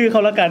แค่ชื่อเข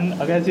าแล้วกันเ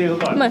อาแค่ชื่อเขา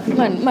ก่อนเห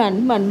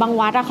มือนบาง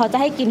วัดอ่ะเขาจะ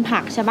ให้กินผั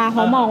กใช่ป่ะเข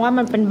ามองว่า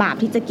มันเป็นบาป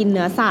ที่จะกินเ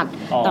นื้อสัตว์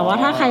แต่ว่า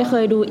ถ้าใครเค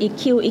ยดู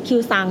IQ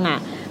ซังอ่ะ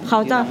เขา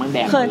จะ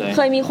เค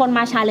ยมีคนม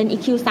าชาเลนจ์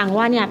IQซัง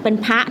ว่าเนี่ยเป็น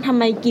พระทำ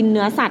ไมกินเ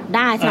นื้อสัตว์ไ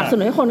ด้สนับสนุ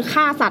นให้คน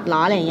ฆ่าสัตว์หร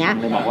ออะไรอย่างเงี้ย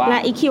และ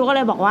IQก็เล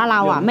ยบอกว่าเร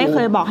าอ่ะไม่เค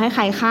ยบอกให้ใค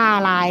รฆ่าอ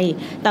ะไร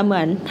แต่เหมื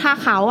อนถ้า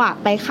เขาอ่ะ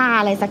ไปฆ่า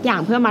อะไรสักอย่าง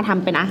เพื่อมาท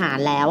ำเป็นอาหาร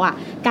แล้วอ่ะ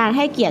การใ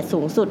ห้เกียรติสู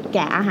งสุดแ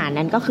ก่อาหาร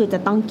นั้นก็คือจะ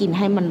ต้องกินใ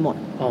ห้มันหมด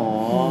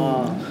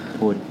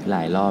พูดหล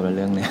ายรอบแล้วเ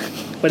รื่องเนี้ย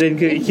ประเด็น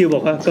คืออีคิวบ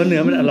อกว่าก็เนื้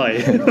อมันอร่อย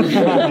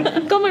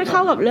ก็มันเข้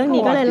ากับเรื่อง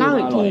นี้ก็เลยเล่า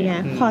อีกทีไง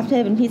คอสเพล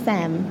ย์เป็นพี่แซ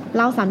มเ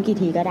ล่าซ้ำกี่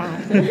ทีก็ได้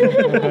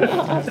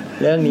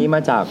เรื่องนี้ม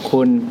าจาก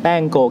คุณแป้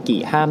งโกกิ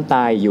ห้ามต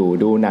ายอยู่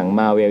ดูหนัง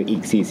มาเวลอี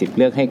ก40เ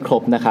รื่องให้คร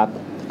บนะครับ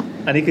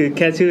อันนี้คือแ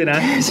ค่ชื่อนะ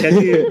แค่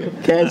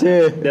ชื่อ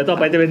เดี๋ยวต่อ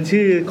ไปจะเป็น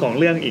ชื่อของ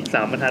เรื่องอีก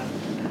3บรรทัด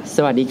ส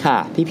วัสดีค่ะ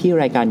พี่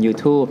ๆรายการ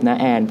YouTube นะ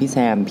แอนพี่แซ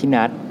มพี่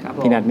นัท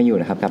ไม่อยู่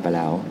นะครับกลับไปแ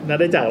ล้วนัท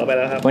ได้จากเราไปแ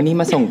ล้วครับวันนี้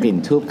มาส่งกลิ่น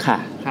ทูบค่ะ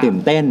ตื่น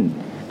เต้น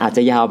อาจจ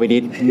ะยาวไปนิ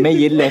ดไม่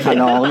ยิดเลยค่ะ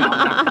น้อง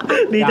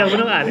ดีจังไม่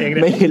ต้องอ่านเอง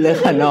ไม่ยิดเลย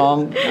ค่ะน้อง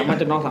มัน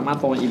จะน้องสามารถ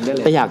โฟนอินได้เล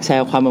ยแต่อยากแช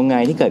ร์ความงมงา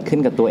ยที่เกิดขึ้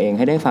นกับตัวเองใ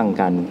ห้ได้ฟัง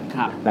กัน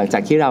หลังจา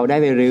กที่เราได้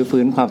ไปรื้อ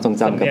ฟื้นความทรง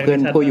จำกับเพื่อน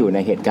ผู้อยู่ใน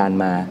เหตุการณ์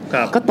มา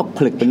ก็ตกผ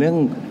ลึกเป็นเรื่อง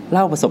เ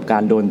ล่าประสบกา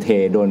รณ์โดน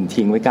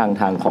ทิ้งไว้กลาง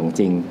ทางของ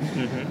จริง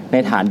ใน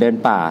ฐานเดิน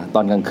ป่าต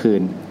อนกลางคื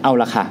นเอา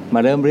ละค่ะมา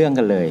เริ่มเรื่อง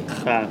กันเลย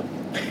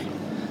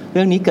เ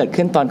รื่องนี้เกิด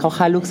ขึ้นตอนเข้า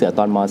ค่ายลูกเสือ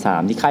ตอนม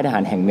.3 ที่ค่ายทหา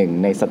รแห่งหนึ่ง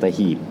ในสัต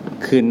หีบ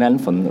คืนนั้น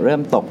ฝนเริ่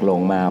มตกลง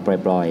มา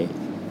ปล่อย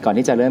ๆก่อน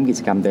ที่จะเริ่มกิ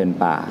จกรรมเดิน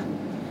ป่า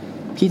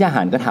พี่ทห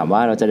ารก็ถามว่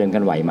าเราจะเดินกั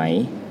นไหวไหม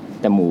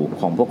แต่หมู่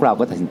ของพวกเรา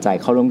ก็ตัดสินใจ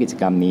เข้าร่วมกิจ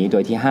กรรมนี้โด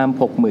ยที่ห้าม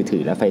พกมือถื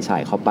อและไฟฉา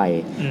ยเข้าไป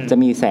จะ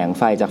มีแสงไ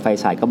ฟจากไฟ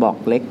ฉายกระบอก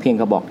เล็กเพียง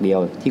กระบอกเดียว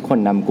ที่คน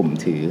นำกลุ่ม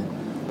ถือ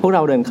พวกเร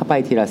าเดินเข้าไป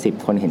ทีละ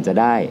10คนเห็นจะ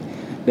ได้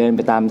เดินไป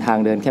ตามทาง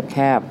เดินแค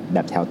บๆแบ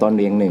บแถวต้น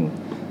เรียงหนึ่ง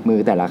มือ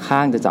แต่ละข้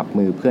างจะจับ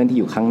มือเพื่อนที่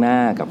อยู่ข้างหน้า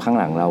กับข้าง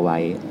หลังเราไว้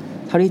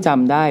เท่าที่จ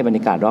ำได้บรรย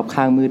ากาศรอบ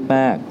ข้างมืดม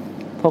าก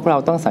พวกเรา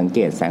ต้องสังเก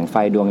ตแสงไฟ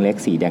ดวงเล็ก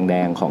สีแด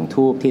งๆของ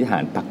ธูปที่ทหา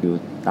รปักอยู่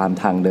ตาม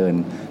ทางเดิน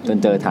จน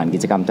เจอฐานกิ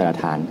จกรรมแต่ละ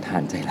ฐา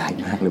นใจร้าย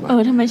มากเลยว่ะ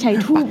ทำไมใช้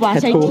ธูปวะ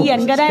ใช้เทียน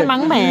ก็ได้มั้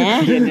งแหม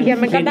เทียน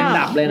มันก็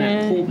ดับเลยนะ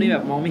ธูปนี่แบ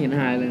บมองไม่เห็น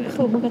หายเลย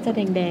ธูปมันก็จะแ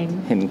ดง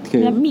ๆเห็นคื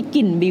อแล้วมีก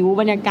ลิ่นบิ้ว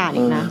บรรยากาศ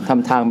อีกนะท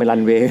ำทางไปรั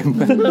นเวย์เ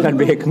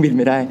ครื่องบินไ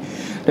ม่ได้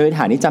โดยฐ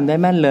านที่จำได้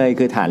แม่นเลย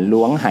คือฐาน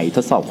ล้วงไหท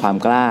ดสอบความ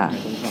กล้า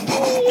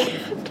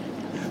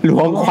ล้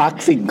วงควัก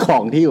สิ่งขอ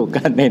งที่อยู่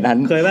กันในนั้น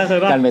เคยป่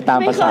ะกันไปตาม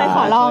ภาษาไม่เคยข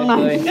อลองนะ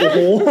โอ้โห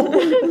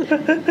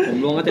ผม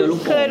ล้วงก็เจอลูก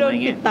โป่งอะไร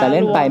เงี้ยแต่เ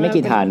ล่นไปไม่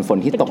กี่ฐานฝน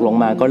ที่ตกลง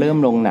มาก็เริ่ม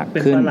ลงหนัก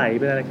ขึ้นเป็นปลาไหล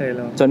เป็นอะไรเคย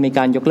ลองจนมีก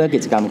ารยกเลิกกิ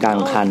จกรรมกลาง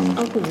คันเ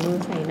อาถุงมือ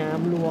ใส่น้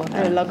ำล้วง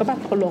แล้วก็แบบ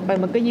พอล้วงไป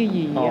มันก็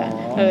ยีๆอ่ะ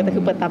แต่คื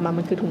อเปิดตามมา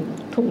มันคือ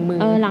ถุงมือ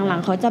หลั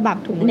งๆเขาจะแบบ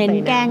เน้น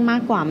แกล้งมา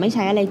กกว่าไม่ใ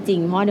ช้อะไรจริง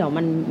เพราะเดี๋ยว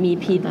มันมี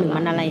พิษหรือ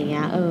มันอะไรอย่างเ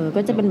งี้ย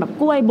ก็จะเป็นแบบ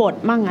กล้วยบด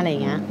มั่งอะไรอย่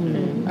างเงี้ย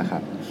นะครั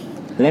บ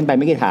เล่นไปไ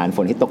ม่กี่ฐานฝ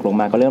นที่ตกลง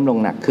มาก็เริ่มลง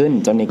หนักขึ้น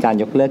จนมีการ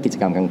ยกเลิกกิจ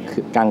กรรม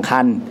กลาง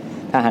คัน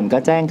ทหารก็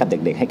แจ้งกับเ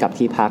ด็กๆให้กลับ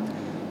ที่พัก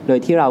โดย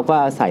ที่เราก็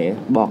อาศัย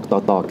บอก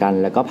ต่อๆกัน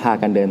แล้วก็พา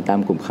กันเดินตาม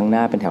กลุ่มข้างหน้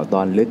าเป็นแถวต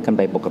อนลึกกันไ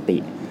ปปกติ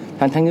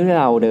ทั้งที่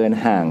เราเดิน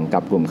ห่างกั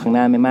บกลุ่มข้างห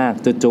น้าไม่มาก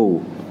จู่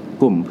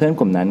ๆกลุ่มเพื่อน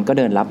กลุ่มนั้นก็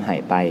เดินลับหา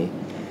ยไป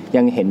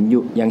ยังเ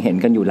ห็น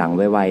กันอยู่หลังไ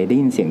วๆได้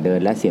ยินเสียงเดิน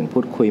และเสียงพู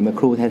ดคุยเมื่อ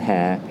ครู่แท้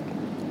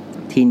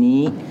ๆทีนี้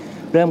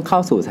เริ่มเข้า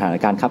สู่สถาน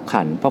การณ์คับ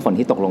ขันเพราะฝน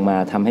ที่ตกลงมา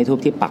ทำให้ธูป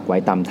ที่ปักไว้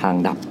ตามทาง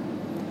ดับ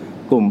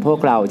กลุ่มพวก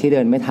เราที่เ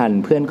ดินไม่ทัน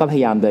เพื่อนก็พย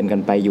ายามเดินกั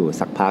นไปอยู่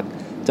สักพัก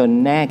จน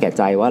แน่แก่ใ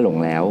จว่าหลง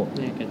แล้ว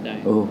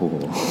โอ้โห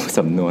ส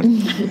ำนวน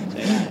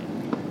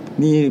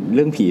นี่เ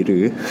รื่องผีหรื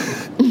อ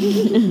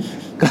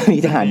ก็มี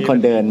ทหารคน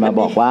เดินมา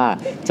บอกว่า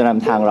จะน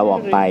ำทางเราอ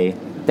อกไป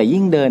แต่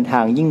ยิ่งเดินทา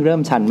งยิ่งเริ่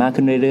มชันมาก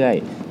ขึ้นเรื่อย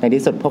ๆใน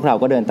ที่สุดพวกเรา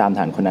ก็เดินตามท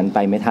หารคนนั้นไป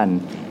ไม่ทัน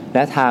แล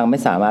ะทางไม่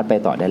สามารถไป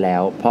ต่อได้แล้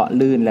วเพราะ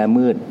ลื่นและ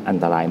มืดอัน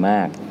ตรายม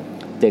าก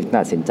จึง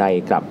ตัดสินใจ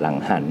กลับหลัง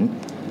หัน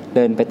เ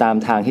ดินไปตาม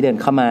ทางที่เดิน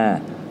เข้ามา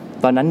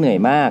ตอนนั้นเหนื่อย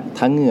มาก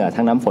ทั้งเหงื่อ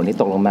ทั้งน้ำฝนที่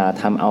ตกลงมา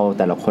ทำเอา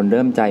แต่ละคนเ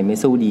ริ่มใจไม่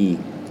สู้ดี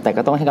แต่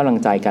ก็ต้องให้กำลัง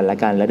ใจกันแ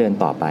ละเดิน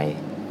ต่อไป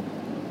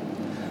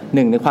ห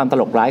นึ่งในความต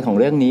ลกร้ายของ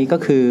เรื่องนี้ก็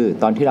คือ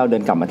ตอนที่เราเดิ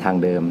นกลับมาทาง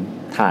เดิม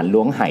ฐาน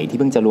ล้วงไหที่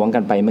เพิ่งจะล้วงกั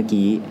นไปเมื่อ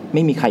กี้ไ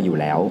ม่มีใครอยู่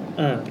แล้ว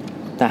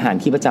ทหาร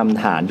ที่ประจ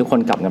ำฐานทุกคน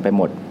กลับกันไป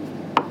หมด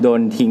โด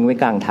นทิ้งไว้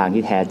กลางทาง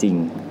ที่แท้จริง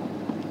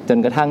จน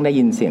กระทั่งได้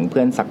ยินเสียงเ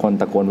พื่อนสักคน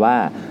ตะโกนว่า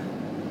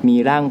มี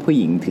ร่างผู้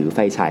หญิงถือไฟ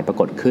ฉายปรา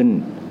กฏขึ้น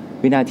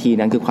วินาที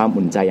นั้นคือความ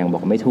อุ่นใจอย่างบ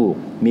อกไม่ถูก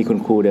มีคุณ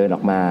ครูเดินอ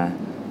อกมา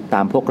ต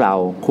ามพวกเรา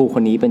ครูค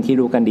นนี้เป็นที่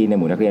รู้กันดีใน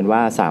หมู่นักเรียนว่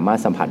าสามารถ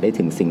สัมผัสได้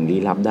ถึงสิ่งลี้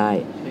ลับได้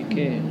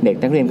เด็ก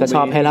นักเรียนก็ช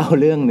อบให้เล่า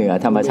เรื่องเหนือ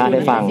ธรรมชาติใ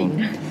ห้ฟัง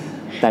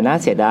แต่น่า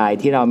เสียดาย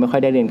ที่เราไม่ค่อ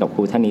ยได้เรียนกับค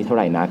รูท่านนี้เท่าไ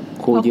หร่นัก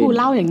ครู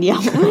เล่าอย่างเดียว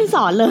ไม่ส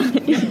อนเลย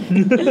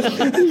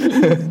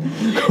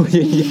ครู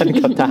ยืนยัน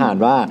กับทหาร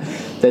ว่า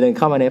จะเดินเ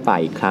ข้ามาในป่า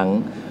อีกครั้ง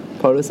เ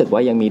พราะรู้สึกว่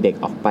ายังมีเด็ก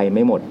ออกไปไ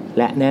ม่หมด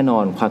และแน่นอ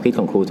นความคิดข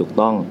องครูถูก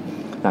ต้อง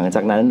หลังจ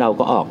ากนั้นเรา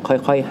ก็ออกค่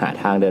อยๆหา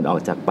ทางเดินออก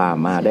จากป่า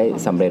มาได้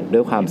สำเร็จด้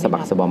วยความสะบั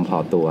กสะบอมพอ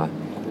ตัว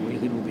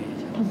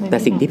แต่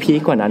สิ่งที่พีค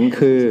กว่านั้น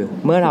คือ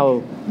เมื่อเรา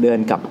เดิน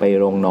กลับไป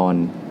โรงน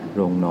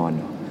อน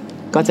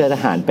ก็เจอท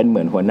หารเป็นเห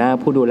มือนหัวหน้า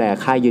ผู้ดูแล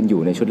ค่ายยืนอ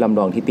ยู่ในชุดลำ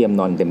ลองที่เตรียม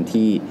นอนเต็ม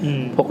ที่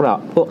พ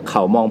วกเข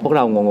ามองพวกเ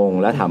รางง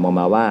ๆแล้วถามออก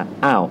มาว่า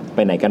อ้าวไป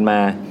ไหนกันมา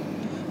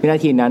วินา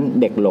ทีนั้น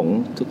เด็กหลง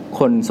ทุก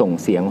คนส่ง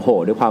เสียงโห่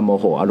ด้วยความโม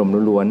โหอารมณ์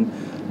ล้วน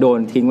ๆโดน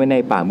ทิ้งไว้ใน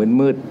ป่า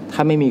มืดๆถ้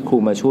าไม่มีครู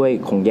มาช่วย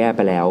คงแย่ไ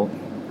ปแล้ว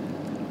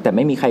แต่ไ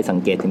ม่มีใครสัง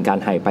เกตถึงการ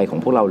หายไปของ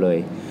พวกเราเลย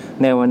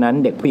ในวันนั้น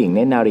เด็กผู้หญิงเน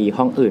ตรนารี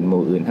ห้องอื่นห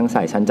มู่อื่นทั้งส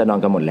ายชั้นจะนอน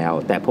กันหมดแล้ว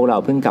แต่พวกเรา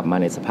เพิ่งกลับมา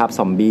ในสภาพซ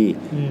อมบี้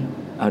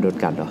เอาโดน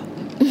กัดเหรอ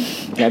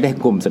แล้วเด็ก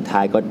กลุ่มสุดท้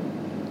ายก็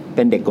เ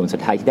ป็นเด็กกลุ่มสุ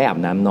ดท้ายที่ได้อาบ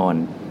น้ำนอน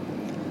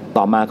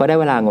ต่อมาก็ได้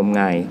เวลางม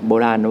งายโบ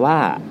รา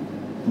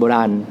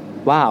ณ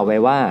ว่าเอาไว้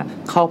ว่า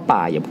เข้าป่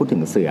าอย่าพูดถึ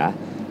งเสือ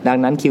ดัง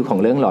นั้นคิวของ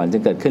เรื่องหลอนจึ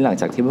งเกิดขึ้นหลัง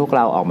จากที่พวกเ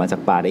ราออกมาจาก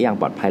ป่าได้อย่าง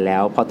ปลอดภัยแล้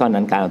วเพราะตอน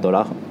นั้นการเอาตัวเร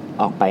า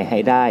ออกไปให้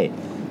ได้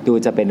ดู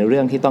จะเป็นเรื่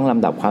องที่ต้องล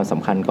ำดับความส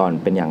ำคัญก่อน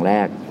เป็นอย่างแร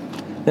ก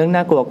เรื่องน่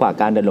ากลัวกว่า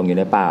การเดินหลงอยู่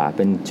ในป่าเ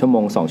ป็นชั่วโม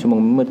ง2ชั่วโมง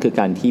มืดคือ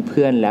การที่เ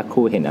พื่อนและค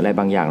รูเห็นอะไร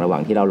บางอย่างระหว่า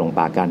งที่เราหลง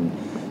ป่ากัน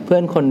เพื่อ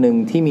นคนหนึ่ง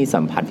ที่มี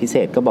สัมผัสพิเศ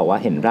ษก็บอกว่า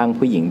เห็นร่าง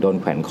ผู้หญิงโดน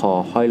แขวนคอ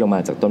ห้อยลงมา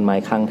จากต้นไม้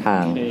ข้างทา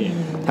ง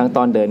ทั้งต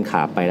อนเดินข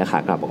าไปและขา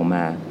กลับออกม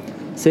า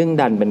ซึ่ง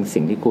ดันเป็น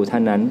สิ่งที่ครูท่า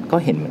นนั้นก็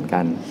เห็นเหมือน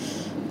กัน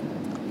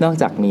นอก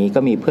จากนี้ก็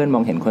มีเพื่อนม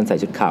องเห็นคนใส่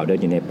ชุดขาวเดิน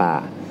อยู่ในป่า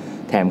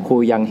แถมครู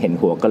ยังเห็น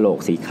หัวกะโหลก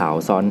สีขาว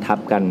ซ้อนทับ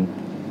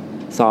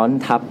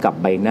กับ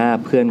ใบหน้า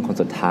เพื่อนคน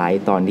สุดท้าย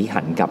ตอนที่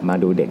หันกลับมา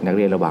ดูเด็กนักเ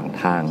รียนระหว่าง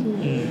ทาง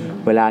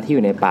เวลาที่อ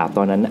ยู่ในป่าต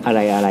อนนั้นอะ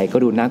ไรก็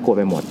ดูน่ากลัวไ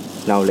ปหมด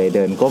เราเลยเ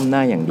ดินก้มหน้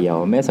าอย่างเดียว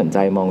ไม่สนใจ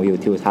มองวิว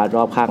ทิวทัศน์ร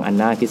อบข้างอัน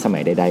น่าพิสมั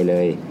ยใดๆเล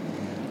ย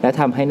และ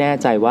ทำให้แน่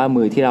ใจว่า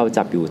มือที่เรา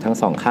จับอยู่ทั้ง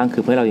สองข้างคื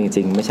อเพื่อนเราจ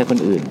ริงๆไม่ใช่คน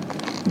อื่น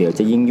เดี๋ยวจ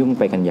ะยิ่งยุ่ง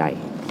ไปกันใหญ่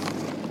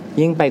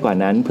ยิ่งไปกว่า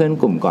นั้นเพื่อน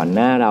กลุ่มก่อนห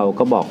น้าเรา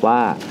ก็บอกว่า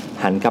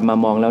หันกลับมา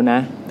มองแล้วนะ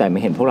แต่ไม่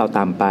เห็นพวกเราต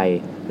ามไป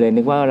เลย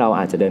นึกว่าเรา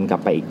อาจจะเดินกลับ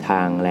ไปอีกท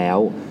างแล้ว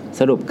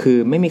สรุปคือ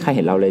ไม่มีใครเ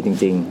ห็นเราเลยจ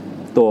ริง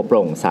ๆตัวโป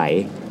ร่งใส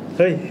เ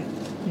ฮ้ย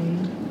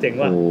เจ๋ง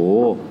ว่ะโอ้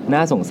น่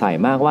าสงสัย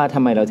มากว่าท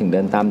ำไมเราถึงเดิ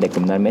นตามเด็กก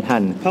ลุ่มนั้นไม่ทั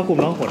นผ้าคลุม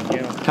น้องขนแก้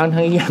วทั้ง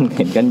ที่ยังเ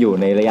ห็นกันอยู่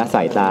ในระยะส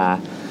ายตา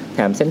แถ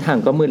มเส้นทาง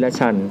ก็มืดและ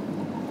ชัน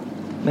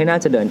ไม่น่า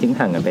จะเดินทิ้ง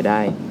ห่างกันไปไ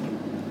ด้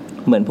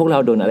เหมือนพวกเรา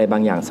โดนอะไรบา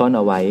งอย่างซ่อนเ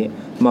อาไว้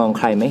มองใ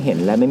ครไม่เห็น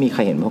และไม่มีใค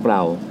รเห็นพวกเร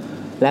า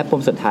และป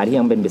มสุดท้ายที่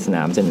ยังเป็นปริศนา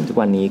จนถึงทุก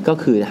วันนี้ก็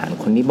คือทหาร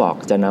คนที่บอก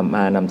จะ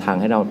นำทาง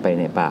ให้เราไป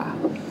ในป่า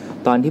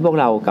ตอนที่พวก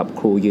เรากับ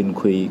ครูยืน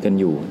คุยกัน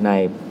อยู่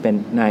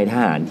นายท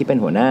หารที่เป็น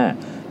หัวหน้า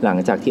หลัง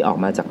จากที่ออก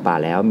มาจากป่า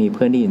แล้วมีเ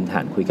พื่อนได้ยินทห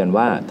ารคุยกัน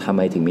ว่าทำไ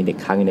มถึงมีเด็ก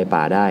ค้างอยู่ใน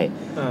ป่าได้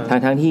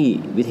ทั้งที่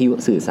วิทยุ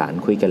สื่อสาร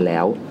คุยกันแล้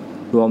ว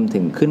รวมถึ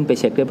งขึ้นไป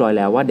เช็คเรียบร้อยแ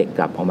ล้วว่าเด็กก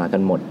ลับออกมากั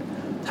นหมด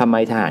ทำไม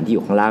ทหารที่อ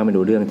ยู่ข้างล่างไม่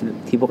รู้เรื่อง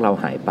ที่พวกเรา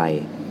หายไป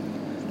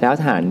แล้ว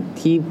ทหาร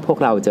ที่พวก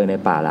เราเจอใน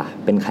ป่าล่ะ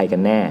เป็นใครกั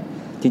นแน่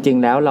จริง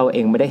ๆแล้วเราเอ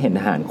งไม่ได้เห็นท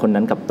หารคน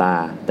นั้นกับตา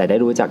แต่ได้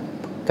รู้จัก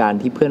การ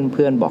ที่เ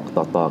พื่อนบอก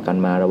ต่อๆกัน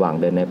มาระหว่าง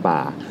เดินในป่า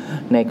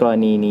ในกร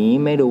ณีนี้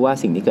ไม่รู้ว่า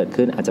สิ่งที่เกิด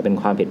ขึ้นอาจจะเป็น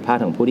ความผิดพลาด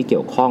ของผู้ที่เกี่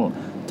ยวข้อง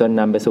จน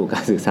นำไปสู่กา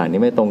รสื่อสาร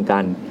ที่ไม่ตรงกั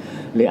น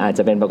หรืออาจจ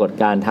ะเป็นปรากฏ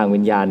การณ์ทางวิ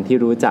ญญาณที่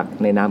รู้จัก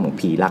ในนามของ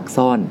ผีลัก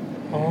ซ่อน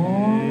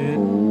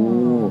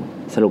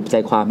สรุปใจ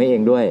ความให้เอ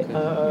งด้วย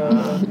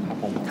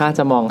ถ้าจ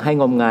ะมองให้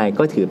งมงาย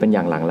ก็ถือเป็นอ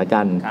ย่างหลังละ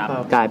กัน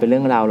กลายเป็นเรื่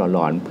องราวหล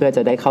อนๆเพื่อจ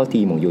ะได้เข้า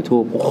ทีมของ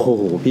YouTube โอ้โห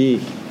พี่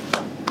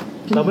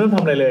เราไม่ต้องท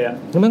ำอะไรเลยอ่ะ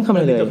ไม่ต้องทำอะ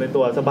ไรเลยจบใน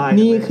ตัวสบาย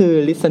นี่คือ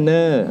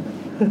listener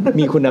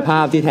มีคุณภา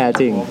พที่แท้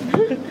จริง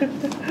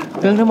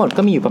เรื่องทั้งหมด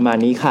ก็มีอยู่ประมาณ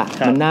นี้ค่ะ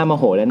มันน่าโม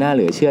โหและน่าเห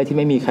ลือเชื่อที่ไ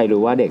ม่มีใคร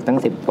รู้ว่าเด็กตั้ง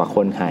10 กว่าค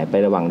นหายไป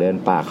ระหว่างเดิน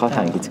ป่าเข้าท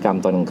างกิจกรรม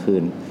ตอนกลางคื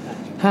น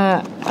ถ้า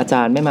อาจ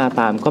ารย์ไม่มา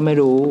ตามก็ไม่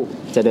รู้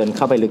จะเดินเ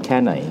ข้าไปลึกแค่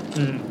ไหน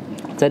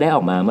จะได้อ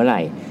อกมาเมื่อไห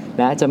ร่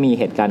และจะมี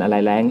เหตุการณ์อะไร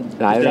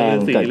ร้ายแรง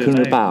เกิดขึ้น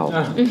หรือเปล่า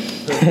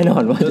แน่นอ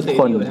นว่าทุก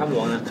คน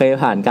เคย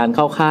ผ่านการเ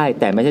ข้าค่าย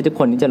แต่ไม่ใช่ทุก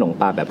คนที่จะหลง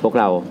ป่าแบบพวก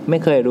เราไม่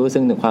เคยรู้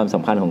ซึ่งถึงความส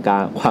ำคัญของกา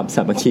รความส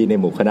ามัคคีใน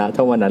หมู่คณะเ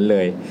ท่าวันนั้นเล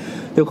ย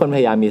ทุกคนพ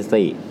ยายามมีส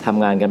ติท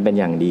ำงานกันเป็น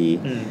อย่างดี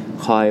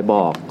คอยบ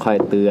อกคอย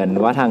เตือน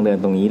ว่าทางเดิน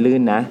ตรงนี้ลื่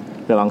นนะ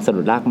ระวังสะ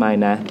ดุดรากไม้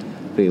นะ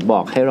หรือบ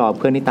อกให้รอเ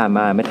พื่อนที่ตามม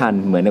าไม่ทัน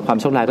เหมือนในความ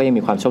โชคร้ายก็ยัง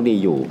มีความโชคดี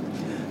อยู่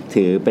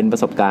ถือเป็นปร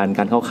ะสบการณ์ก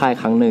ารเข้าค่าย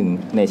ครั้งหนึ่ง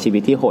ในชีวิ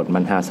ตที่โหดมั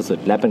นหาสุด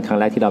ๆและเป็นครั้ง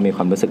แรกที่เรามีค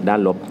วามรู้สึกด้า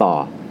นลบต่อ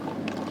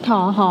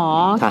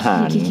ทหา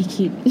ร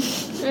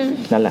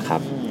นั่นแหละครั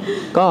บ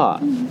ก็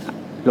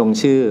ลง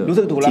ชื่อ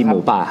ทีมหมู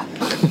ป่า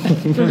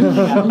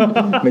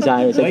ไม่ใช่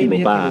ทีมหมู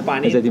ป่า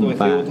ไม่ใช่ทีมหมู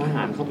ป่าทห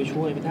ารเข้าไป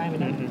ช่วยไม่ได้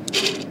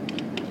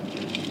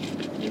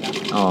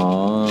อ๋อ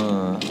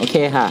โอเค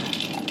ค่ะ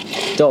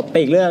จบไป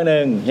อีกเรื่องนึ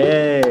งเฮ้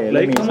เรื่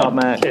องนี้ชอบ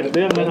มากเ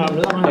รื่องนะครับเ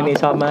รื่องนี้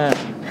ชอบมาก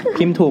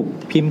พิมพ์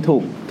ถู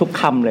กทุก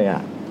คำเลยอ่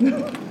ะ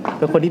เ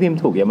ป็นคนที่พิมพ์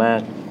ถูกเยอะมาก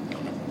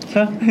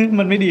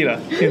มันไม่ดีเหรอ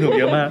พิมพ์ถูก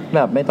เยอะมากแ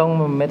บบไม่ต้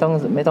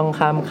อง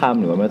ข้ามคำ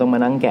หรือว่าไม่ต้องมา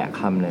นั่งแกะ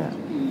คำเลย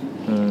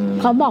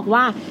เขาบอก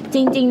ว่าจ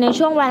ริงๆใน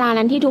ช่วงเวลา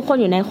นั้นที่ทุกคน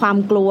อยู่ในความ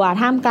กลัว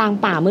ท่ามกลาง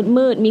ป่า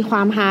มืดๆมีคว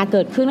ามฮาเ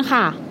กิดขึ้น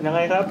ค่ะยังไง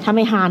ครับทำไม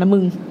ฮานะมึ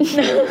ง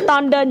ตอ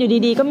นเดินอยู่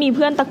ดีๆก็มีเ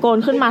พื่อนตะโกน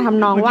ขึ้นมาท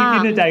ำนองว่าคิ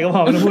ดในใจก็พ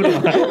อไม่ต้องพูดหร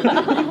อก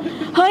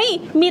เฮ้ย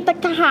มีตะ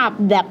ขาบ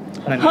แบบ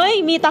เฮ้ย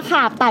มีตะข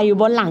าบไต่อยู่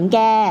บนหลังแก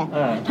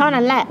เท่า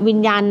นั้นแหละวิญ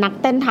ญาณนัก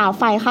เต้นเท้า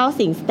ไฟเข้า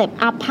สิงสเต็ป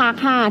อัพภาค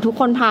5ทุก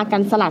คนพากั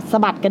นสลัดสะ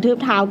บัดกระทืบ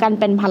เท้ากัน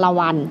เป็นพล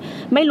วัน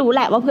ไม่รู้แห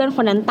ละว่าเพื่อนค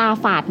นนั้นตา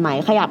ฝาดไหม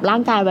ขยับร่า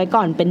งกายไว้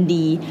ก่อนเป็น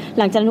ดี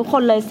หลังจากทุกค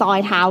นเลยซอย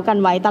เท้ากัน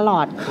ไว้ตลอ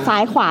ดซ้า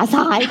ยขวา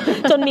ซ้าย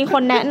จนมีค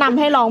นแนะนำ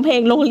ให้ร้องเพล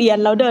งโรงเรียน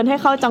แล้วเดินให้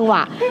เข้าจังหว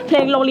ะเพล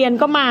งโรงเรียน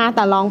ก็มาแ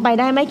ต่ร้องไป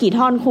ได้ไม่กี่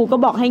ท่อนครูก็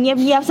บอกให้เ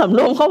งียบๆสำร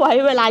วมเข้าไว้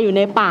เวลาอยู่ใ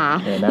นป่า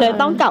เลย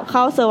ต้องกลับเข้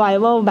าเซอร์ไว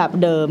วัลแบบ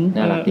เดิม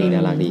น่ารั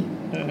กดี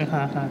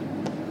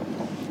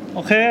โ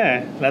อเค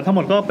แล้วทั้งหม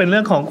ดก็เป็นเรื่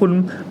องของคุณ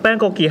แป้ง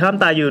โกกีห้าม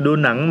ตายอยู่ดู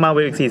หนังมาเว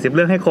ลอีก40เ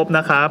รื่องให้ครบน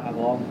ะครับ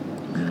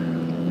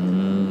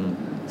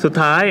สุด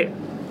ท้าย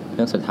เ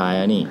รื่องสุดท้าย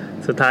นี่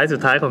สุด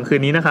ท้ายของคื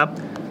นนี้นะครับ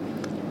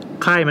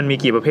ค่ายมันมี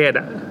กี่ประเภท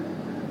อ่ะ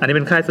อันนี้เ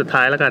ป็นค่ายสุดท้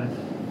ายแล้วกัน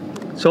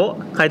โช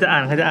ใครจะอ่า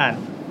นเอ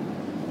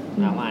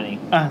ามาเอง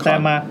แต่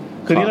มา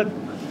คืนนี้เรา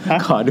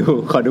ขอ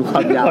ดูควา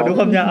มยาว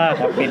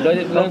ปิดด้วย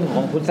เรื่องข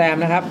องคุณแซม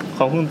นะครับข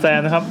องคุณแซม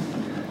นะครับ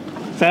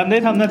แซมได้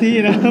ทำหน้าที่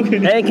นะครับ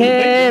AK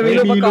มี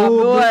รูปประกอบ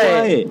ด้ว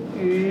ย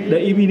เดี๋ย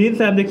ว EP นี้แ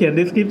ซมจะเขียน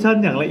description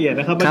อย่างละเอียด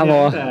นะครับแ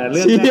ต่เ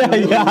รื่อง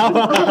ยาว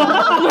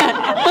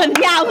มัน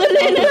ยาวขึ้น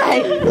เรื่อย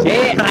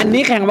ๆอัน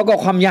นี้แข่งประกอบ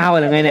ความยาว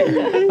หรือไงเนี่ย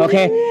โอเค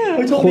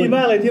โชคดีม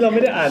ากเลยที่เราไ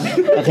ม่ได้อ่าน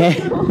โอเค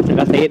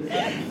กระติด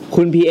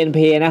คุณ PNP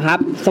นะครับ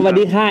สวัส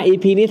ดีค่ะ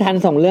EP นี้ทัน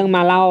ส่งเรื่องม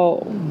าเล่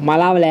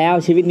าแล้ว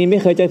ชีวิตนี้ไม่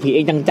เคยเจอผีเอ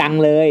งจัง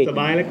ๆเลยส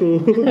บายแล้วกู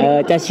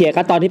จะเชียร์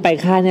ก็ตอนที่ไป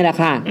ค่ายนี่แหละ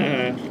ค่ะ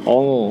โอ้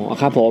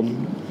ครับผม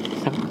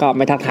ก็ไ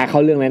ม่ทักทายเข้า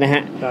เรื่องเลยนะฮ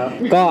ะ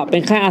ก็เป็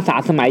นค่ายอาสา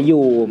สมัยอ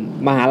ยู่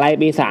มหาลัย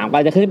ปี3ก็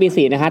จะขึ้นปี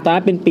4นะคะตอน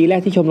นั้นเป็นปีแร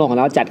กที่ชมรมของ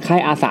เราจัดค่า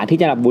ยอาสาที่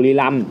จังหวัดบุรี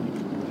รัมย์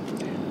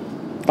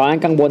ตอนนั้น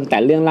กังวลแต่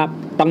เรื่องลับ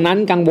ตอนนั้น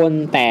กังวล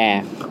แต่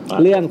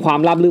เรื่องความ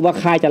ลับหรือว่า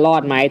ค่ายจะรอ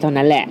ดไหมเท่า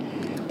นั้นแหละ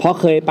เพราะ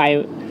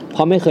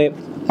ไม่เคย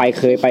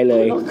ไปเล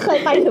ยเคย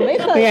ไปหรือไม่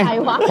เคยไป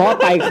วะเพราะ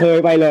เคย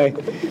ไปเลย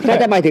น่า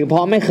จะหมายถึงเพรา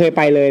ะไม่เคยไ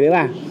ปเลยหรือเป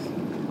ล่า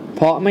เ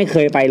พราะไม่เค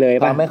ยไปเลย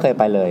ป่ะไม่เคย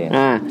ไปเลย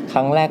ค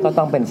รั้งแรกก็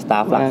ต้องเป็นสตา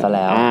ฟหลักซะแ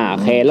ล้วโอ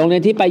เคโรงเรีย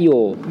นที่ไปอ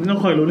ยู่ต้อง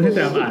คอยรู้ให้แซ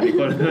มอ่าน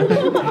ก่อน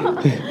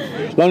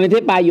โรงเรียน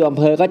ที่ไปอยู่อำ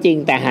เภอก็จริง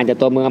แต่ห่างจาก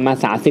ตัวเมืองมา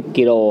30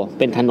กิโลเ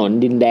ป็นถนน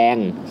ดินแดง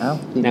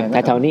แต่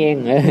แถวนี้เอง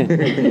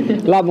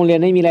รอบโรงเรียน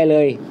ไม่มีอะไรเล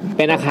ยเ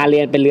ป็นอาคารเรี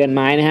ยนเป็นเรือนไ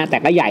ม้นะฮะแต่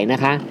ก็ใหญ่นะ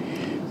คะ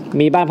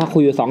มีบ้านพักครู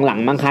อยู่2หลัง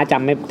มั้งคะ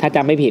ถ้าจ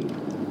ำไม่ผิด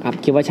ครับ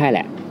คิดว่าใช่แห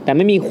ละแต่ไ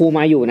ม่มีครูม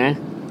าอยู่นะ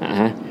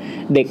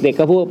เด็กๆ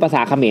ก็พูดภาษ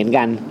าเขมร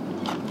กัน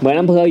เหมือน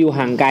อำเภออยู่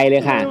ห่างไกลเล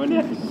ยค่ะ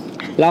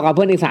เรากับเ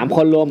พื่อนอีก3ค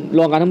นร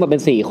วมกันทั้งหมดเป็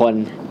น4คน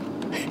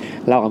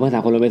เรากับเพื่อน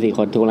3คนรวมเป็น4ค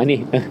นถูกแล้วนี่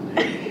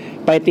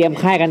ไปเตรียม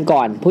ค่ายกันก่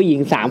อนผู้หญิง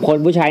3คน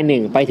ผู้ชาย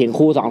1ไปถึงค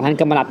รู2ท่าน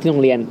ก็มารับที่โร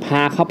งเรียนพ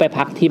าเข้าไป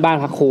พักที่บ้าน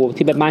พักครู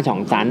ที่เป็นบ้าน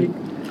2ชั้น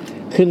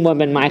ครึ่งบน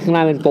เป็นไม้ครึ่ง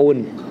ล่างเป็นปูน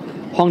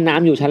ห้องน้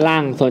ำอยู่ชั้นล่า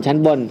งส่วนชั้น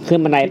บนขึ้น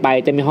บันไดไป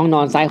จะมีห้องน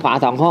อนซ้ายขวา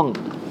2ห้อง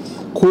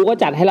ครูก็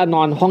จัดให้เราน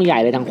อนห้องใหญ่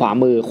เลยทางขวา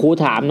มือครู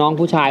ถามน้อง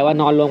ผู้ชายว่า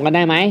นอนรวมกันไ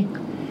ด้ไหม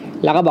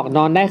แล้วก็บอกน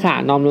อนได้ค่ะ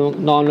นอ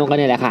นลงกัน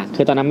เนี่ยแหละค่ะ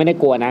คือตอนนั้นไม่ได้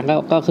กลัวนะ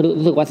ก็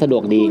รู้สึกว่าสะดว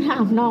กดีถ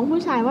ามน้อง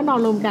ผู้ชายว่านอน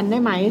รวมกันได้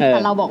ไหมแต่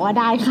เราบอกว่า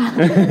ได้ค่ะ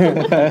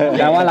แ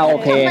ปลว่าเราโอ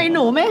เคทำไมห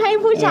นูไม่ให้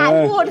ผู้ชาย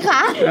พูดค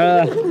ะ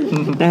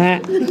นะฮะ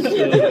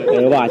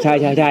ว่าใช่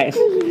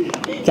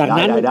จาก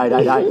นั้นได้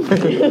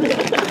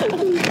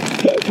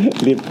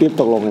รีบ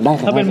ตกลงกันได้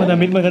ถ้าเป็นพันธ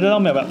มิตรมันก็จะต้อ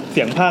งแบบเ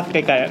สียงภาคไ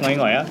กลๆ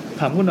หน่อยๆ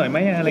ถามคุณหน่อยไหม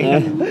อะไรอย่างเ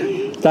งี้ย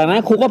จากนั้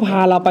นครูก็พา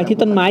เราไปที่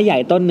ต้นไม้ใหญ่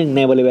ต้นหนึ่งใ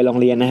นบริเวณโรง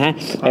เรียนนะฮะ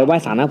ไปไหว้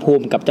ศาลภู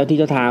มิกับเจ้าที่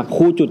เจ้าทางค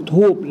รูจุด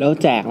ธูปแล้ว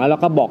แจกแล้วเรา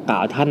ก็บอกกล่า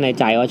วท่านใน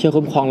ใจว่าช่วย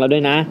คุ้มครองเราด้ว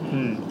ยนะ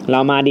เรา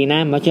มาดีนะ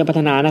มาช่วยพั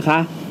ฒนานะคะ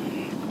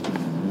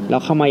แล้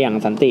วเข้ามาอย่าง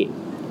สันติ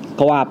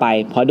ก็ว่าไป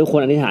พอทุกค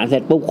นอธิษฐานเสร็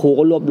จปุ๊บครู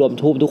ก็รวบรวม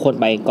ธูปทุกคน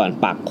ไปก่อน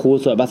ปักครู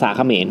สวดภาษาเข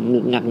มร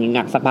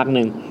งักสักพัก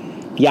นึง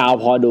ยาว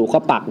พอดูก็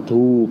ปัก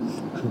ธูป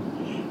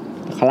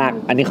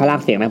อันนี้เขาลา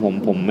กเสียงนะ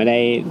ผมไม่ได้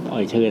อ่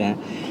อยชื่อนะ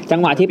จัง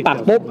หวะที่ปัก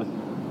ปุ๊บ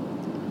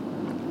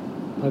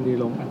พอดี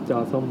ลงจอ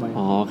ส้มไหม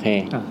โอเค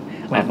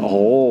โอ้โห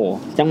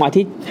จังหวะ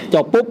ที่จ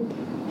บปุ๊บ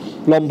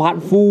ลมพัด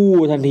ฟู่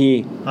ทันที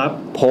ครับ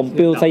ผมป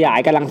ลิวสยาย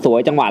กำลังสวย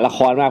จังหวะละค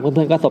รมากเ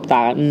พื่อนๆก็สบตา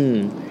กัน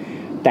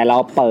แต่เรา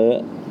เ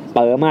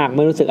ป๋อมากไ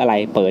ม่รู้สึกอะไร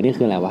เป๋อนี่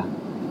คืออะไรวะ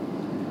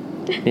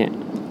เนี่ย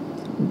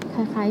ค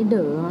ล้ายๆเ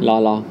ด๋อ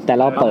รอแต่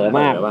เราเป๋อ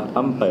มาก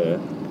ปั๊มเป๋อ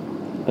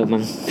มั้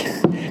ง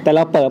แต่เร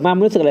าเป๋อมากไ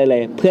ม่รู้สึกอะไรเล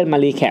ยเพื่อนมา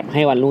รีแคปใ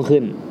ห้วันรุ่ง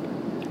ขึ้น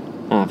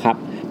ครับ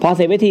พอเส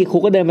ร็จพิธีครู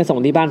ก็เดินไปส่ง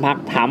ที่บ้านพัก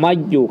ถามว่า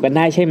อยู่กันไ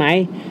ด้ใช่ไหม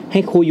ให้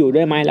ครูอยู่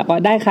ด้วยไหมแล้วก็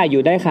ได้ค่ะอ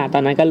ยู่ได้ค่ะตอ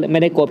นนั้นก็ไม่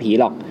ได้กลัวผี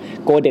หรอก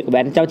กลัวเด็กแ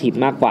ว้นเจ้าถิ่น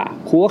มากกว่า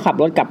ครูก็ขับ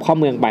รถกลับเข้า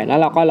เมืองไปแล้ว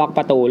เราก็ล็อกป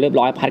ระตูเรียบ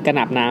ร้อยผัดกัน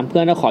อาบน้ำเพื่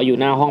อนก็ขออยู่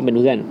หน้าห้องเป็น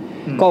เพื่อน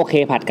ก็โอเค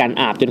ผัดกัน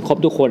อาบจนครบ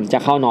ทุกคนจะ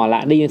เข้านอนล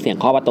ะได้ยินเสียง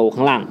เคาะประตูข้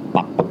างล่าง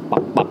ปัก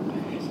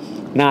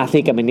หน้าซี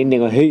กันไปนิดนึ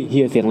งว่าเฮ้ยเฮี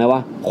ยเสียงอะไรว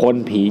ะคน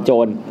ผีโจ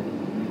ร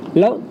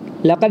แ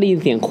ล้วก็ได้ยิน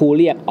เสียงครู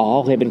เรียกโ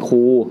อเคเป็นค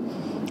รู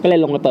ก็เลย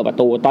ลงไปเปิดประ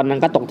ตูตอนนั้น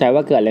ก็ตกใจว่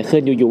าเกิดอะไรขึ้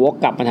นอยู่ๆวก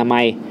กลับมาทำไม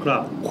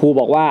ครู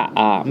บอกว่า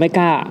ไม่ก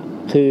ล้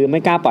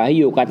าปล่อยให้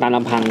อยู่กันตามล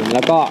ำพังแ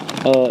ล้วก็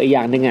อีกอ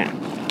ย่างนึง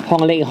ห้อ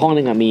งเล็กอีกห้อง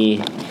นึงมี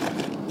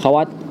เขา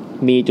ว่า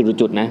มี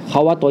จุดๆนะเข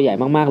าว่าตัวใหญ่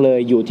มากๆเลย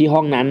อยู่ที่ห้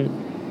องนั้น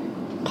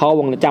เขา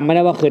จำไม่ไ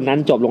ด้ว่าคืนนั้น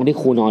จบลงที่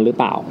ครูนอนหรือ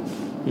เปล่า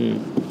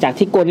จาก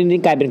ที่กลัวนิ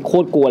ดๆกลายเป็นโค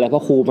ตรกลัวเลยเพรา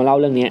ะครูมาเล่า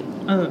เรื่องนี้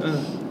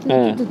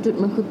จุด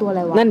มันคือตัวอะไร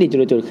วะนั่นดิ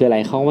จุดคืออะไร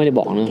เขาไม่ได้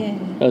บอกนะ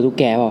ตุ๊ก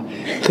แกเปล่า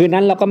คืน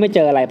นั้นเราก็ไม่เจ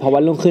ออะไรพอวั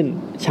นรุ่งขึ้น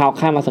ชาว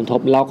ค่ายมาสมทบ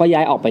เราก็ย้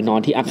ายออกไปนอน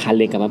ที่อาคารเ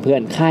รียนกับเพื่อ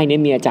นค่ายนี้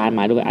มีอาจารย์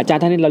มาด้วยอาจาร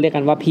ย์ท่านนี้เราเรียก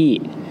กันว่าพี่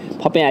เ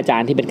พราะเป็นอาจาร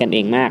ย์ที่เป็นกันเอ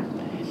งมาก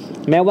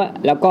แม้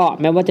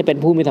ว่าจะเป็น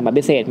ผู้มีสมบัติ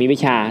พิเศษมีวิ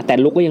ชาแต่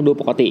ลุกก็ยังดู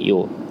ปกติอ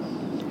ยู่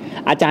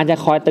อาจารย์จะ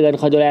คอยเตือน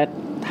คอยดูแล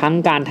ทั้ง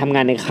การทำง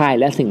านในค่าย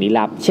และสิ่งลี้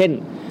ลับเช่น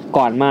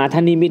ก่อนมาท่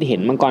านนิมิตเห็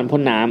นมังกรพ่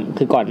นน้ำ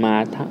คือก่อนมา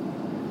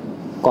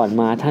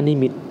ท่านนิ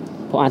มิต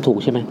ผมอ่านถูก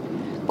ใช่ไหม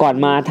ก่อน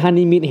มาท่าน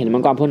นิมิตเห็นมั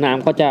งกรพ่นน้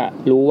ำก็จะ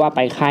รู้ว่าไป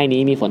ค่าย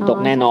นี้มีฝนตก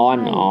แน่นอน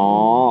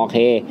โอเค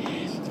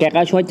แก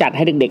ก็ช่วยจัดใ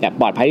ห้เด็กๆ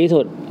ปลอดภัยที่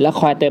สุดแล้ว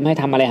คอยเติมให้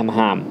ทำอะไร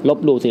ห่ามๆลบ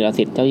หลู่สิ่งศักดิ์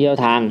สิทธิ์เจ้าที่เจ้า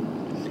ทาง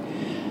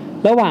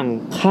ระหว่าง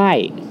ค่าย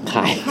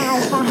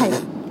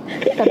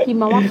แต่พิม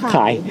พ์มาว่าข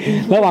าย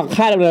ระหว่าง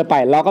ค่ายดำเนินไป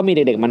เราก็มีเ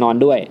ด็กๆมานอน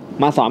ด้วย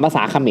มาสอนภาษ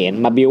าเขมร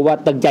มาบิ้วว่า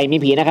ตึกใจมี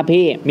ผีนะครับ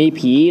พี่มี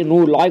ผี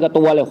นู่น100 กว่า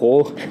ตัวเลยโห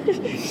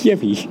เหี้ย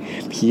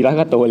ผี100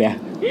 กว่าตัวเลย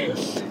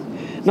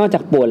นอกจา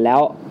กปวดแล้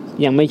ว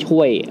ยังไม่ช่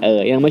ว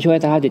ย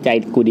สภาพจิตใจ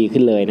กูดี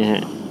ขึ้นเลยนะฮ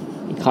ะ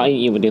เขา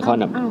อีกวันนี้เขา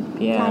แบบ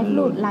ไลฟ์ห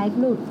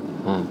ลุด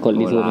กด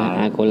รีทูน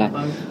ะกดไลฟ์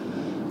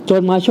จ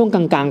นมาช่วงกล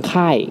างๆ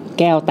ค่าย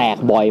แก้วแตก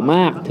บ่อยม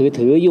าก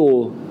ถืออยู่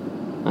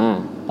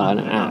ตอน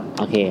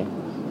โอเค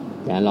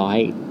เดี๋ยวรอใ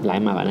ห้ไล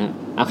ฟ์มาก่อนนะ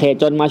โอเค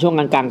จนมาช่วง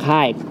กลางๆค่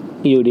าย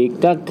อยู่ดี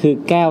ก็คือ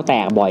แก้วแต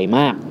กบ่อยม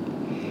าก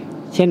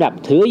เช่นแบบ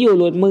ถืออยู่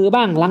หลุดมือ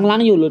บ้างลั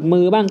งๆอยู่หลุดมื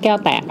อบ้างแก้ว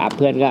แตกเ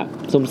พื่อนก็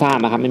ซุ่มซ่า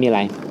มครับไม่มีอะไ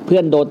รเพื่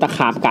อนโดนตะข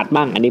าบกัด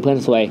บ้างอันนี้เพื่อน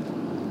ซวย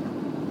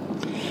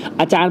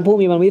อาจารย์ผู้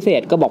มีพลังพิเศ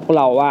ษก็บอกพวก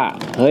เราว่า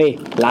เฮ้ย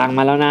ลางม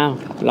าแล้วนะ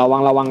ระ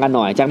วังกันห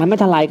น่อยจากนั้นไม่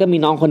ทันไรก็มี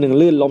น้องคนหนึ่ง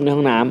ลื่นล้มในห้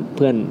องน้ำเ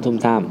พื่อนซุ่ม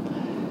ซ่าม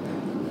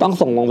ต้อง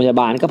ส่งโรงพยา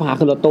บาลก็พา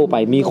ขึ้นรถตู้ไป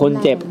มีคน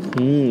เจ็บ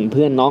เ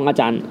พื่อนน้องอา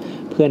จารย์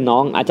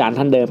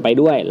ท่านเดินไป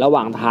ด้วยระห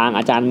ว่างทาง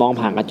อาจารย์มอง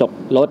ผ่านกระจก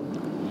รถ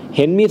เ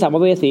ห็นมีสัมภ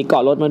เวสีเกา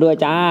ะรถมาด้วย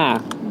จ้า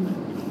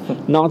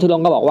น้องที่ล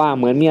งก็บอกว่า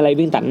เหมือนมีอะไร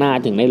วิ่งตัดหน้า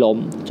ถึงได้ล้ม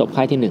จบ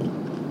ค่ายที่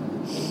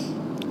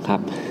1ครับ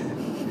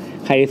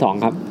ค่ายที่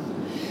2ครับ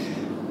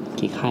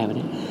กี่ค่ายวะเ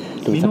นี่ย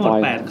มีทั้งหมด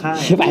8 ค่าย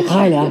8 ค่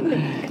ายเหรอ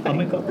เอาไ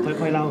ม่ก็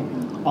ค่อยๆเล่า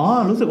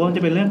รู้สึกว่ามันจ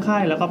ะเป็นเรื่องค่า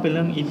ยแล้วก็เป็นเ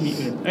รื่อง EP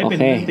อื่นเป็น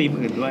เรื่องธีม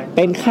อื่นด้วยเ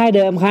ป็นค่ายเ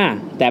ดิมค่ะ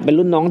แต่เป็น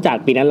รุ่นน้องจัด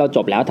ปีนั้นเราจ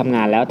บแล้วทำง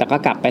านแล้วแต่ก็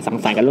กลับไปสัง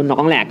สรรค์กับรุ่นน้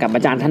องแหละกับอ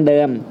าจารย์ท่านเดิ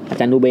มอา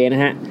จารย์ดูเบน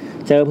ะฮะ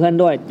เจอเพื่อน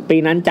ด้วยปี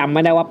นั้นจำไ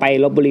ม่ได้ว่าไป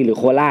ลพบุรีหรือ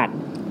โคราช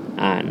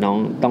น้อง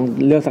ต้อง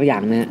เลือกสักอย่า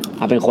งนะฮะเ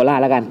อาเป็นโคราช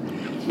แล้วกัน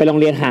ไปโรง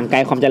เรียนห่างไกล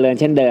ความเจริญ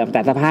เช่นเดิมแต่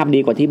สภาพดี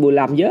กว่าที่บุรี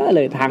รัมย์เยอะเล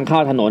ยทางเข้า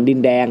ถนนดิน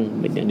แดง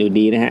ดู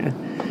ดีนะฮะ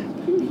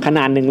ขน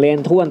าด1 เลน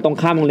ท่วนตรง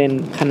ข้ามโรงเรียน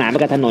ขนาดไป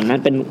กับถนนนั้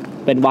น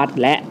เป็นวัด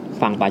และ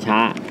ฝั่งป่าช้า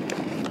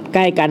ใก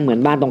ล้กันเหมือน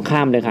บ้านตรงข้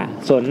ามเลยค่ะ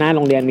ส่วนหน้าโ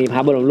รงเรียนมีพระ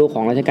บรมรูปข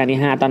องรัชกาลที่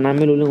5ตอนนั้น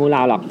ไม่รู้เรื่องรู้ร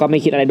าวหรอกก็ไม่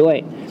คิดอะไรด้วย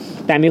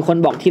แต่มีคน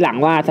บอกที่หลัง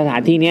ว่าสถา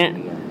นที่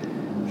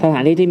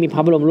ที่มีพร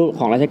ะบรมรูป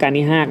ของรัชกาล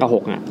ที่5กับ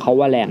6เขา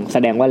ว่าแรงแส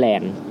ดงว่าแร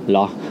งเหร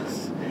อ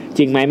จ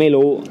ริงไหมไม่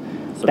รู้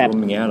แต่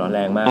อย่างเงี้ยหรอแร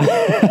งมาก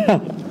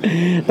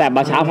แต่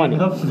ป่าช้าฝั่ง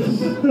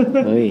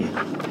เฮ้ย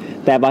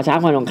แต่ป่าช้า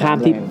ฝั่งตรงข้าม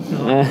ที่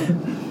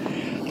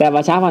แต่ป่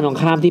าช้าฝั่งตรง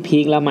ข้ามที่พี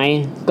คแล้วไหม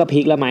ก็พี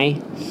คแล้วไหม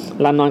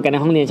เรานอนกันใน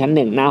ห้องเรียนชั้น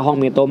1หน้าห้อง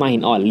มีโต๊ะม้าหิ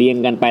นอ่อนเรียง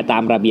กันไปตา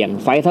มระเบียง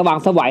ไฟสว่าง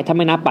สวยถ้าไ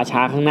ม่นับป่าช้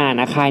าข้างหน้า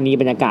นะค่ายนี้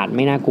บรรยากาศไ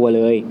ม่น่ากลัวเ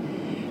ลย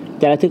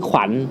จะระทึกข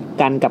วัญ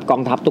กันกับกอ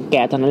งทัพตุ๊กแก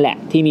เท่านั้นแหละ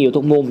ที่มีอยู่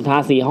ทุกมุมทา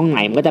สีห้องไหน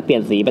มันก็จะเปลี่ย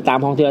นสีไปตาม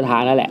ห้องที่เราทา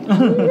นั่นแหละ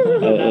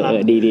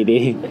ดี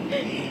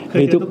เค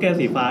ยเจอตุ๊กแก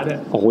สีฟ้าด้วย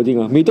โอ้โหจริงเ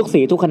หรอมีทุก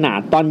สีทุกขนาด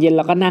ตอนเย็นเ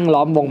ราก็นั่งล้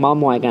อมวงเมาส์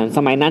มอยกันส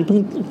มัยนั้นเ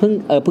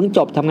พิ่งจ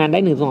บทำงานได้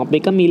 1-2 ปี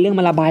ก็มีเรื่อง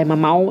มาระบายมา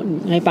เมาส์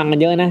ให้ฟังกั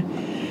นเยอะนะ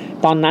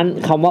ตอนนั้น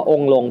คำว่าอ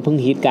งค์ลงเพิ่ง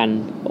ฮิตกัน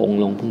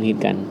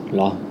เห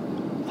รอ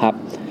ครับ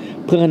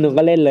เพื่อนคนนึง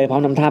ก็เล่นเลยพร้อ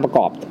มทำท่าประก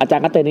อบอาจาร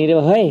ย์ก็เตือนนี้ด้วย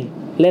ว่าเฮ้ย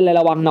เล่นเลย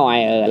ระวังหน่อย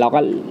เราก็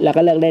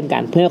เลิกเล่นกั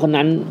นเพื่อนค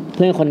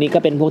นนี้ก็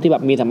เป็นพวกที่แบ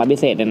บมีสัมมาพิ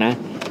เศษนะ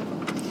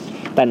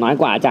แต่น้อย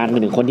กว่าอาจารย์เป็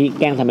นถึงคนที่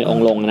แกล้งทำเป็นอง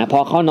ค์ลงนะพอ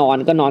เข้านอน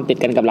ก็นอนติด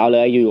กันกับเราเล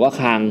ยอยู่ก็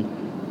คาง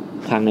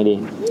เลยดิ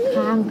ค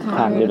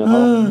างอยู่นะครั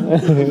บ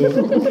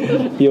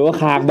อยู่ก็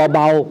คางเบ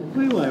าๆไ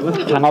ม่ไหวว่ะ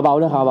คางเบา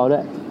ๆด้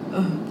วย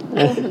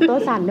ตัว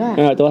สั่นด้วย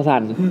ตัวสั่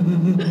น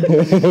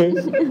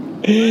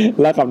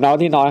แล้วกับน้อง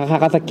ที่นอนข้า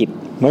งๆก็สะกิด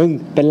มึง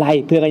เป็นไร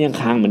เพื่อนก็ยัง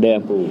คางเหมือนเดิม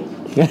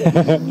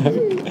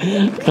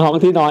น้อง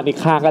ที่นอนอีก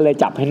ข้างก็เลย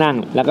จับให้นั่ง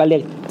แล้วก็เรีย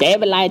กเจ๊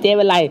เป็นไร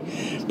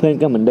เพื่อน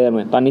ก็เหมือนเดิม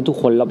ตอนนี้ทุก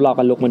คนรอบๆ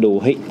กันลุกมาดู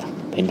เฮ้ย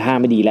เห็นท่า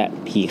ไม่ดีแล้ว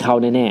ผีเข้า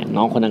แน่ๆ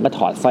น้องคนนั้นก็ถ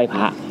อดสร้อยพ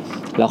ระ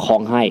แล้วคล้อ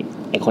งให้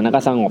ไอ้คนนั้น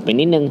ก็สงบไป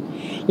นิดนึง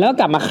แล้ว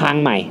กลับมาคาง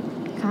ใหม่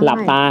หลับ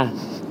ตา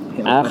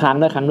คาง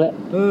ด้วย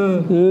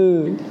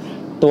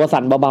ตัว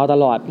สั่นเบาๆต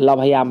ลอดเรา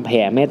พยายามแ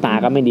ผ่เมตตา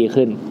ก็ไม่ดี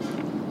ขึ้น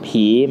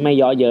ผีไม่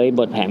เยาะเย้ยบ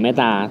ทแผ่เมต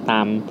ตาตา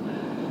ม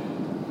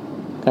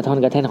กระท่อน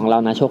กระแท่นของเรา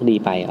นะโชคดี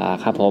ไป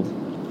ครับผม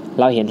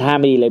เราเห็นท่า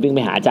ไม่ดีเลยวิ่งไป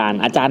หาอาจาร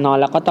ย์นอน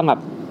แล้วก็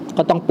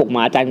ต้องปลุกม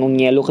าอาจารย์งงเ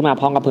งียลุกขึ้นมา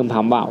พร้อมกับพึมพ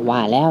ำว่า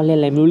แล้วเล่น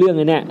อะไรไม่รู้เรื่องเ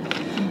ลยเนี่ย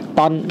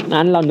ตอน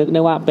นั้นเรานึกไ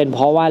ด้ว่าเป็นเพ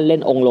ราะว่าเล่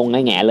นองค์ลง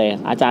แง่เลย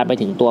อาจารย์ไป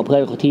ถึงตัวเพื่อ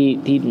น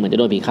ที่เหมือนจะ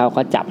โดนผีเข้า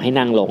ก็จับให้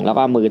นั่งลงแล้ว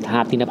ก็มือทา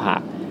บที่หน้าผา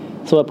ก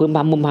สวดพึม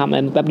พำอะไร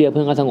แป๊บเดียวเ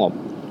พื่อนก็สงบ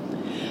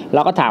เร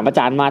าก็ถามอาจ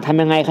ารย์มาท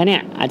ำยังไงคะเนี่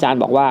ยอาจารย์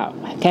บอกว่า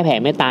แค่แผ่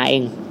เมตตาเอ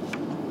ง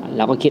เ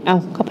ราก็คิด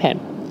ก็แผ่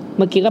เ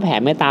มื่อกี้ก็แผ่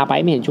เมตตาไป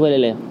ไม่เห็นช่วย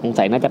เลยสง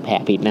สัยน่าจะแผ่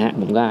ผิดนะฮะ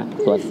ผมก็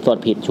สวด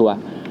ผิดชัวร์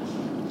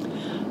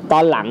ตอ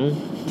นหลัง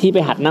ที่ไป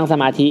หัดนั่งส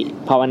มาธิ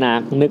ภาวนา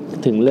นึก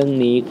ถึงเรื่อง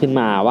นี้ขึ้น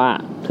มาว่า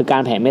คือกา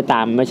รแผ่เมตตา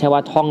ไม่ใช่ว่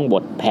าท่องบ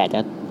ทแผ่จะ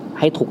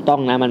ให้ถูกต้อง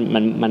นะมั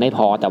นไม่พ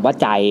อแต่ว่า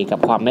ใจกับ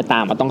ความเมตตา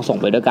มันต้องส่ง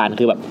ไปด้วยกัน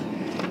คือแบบ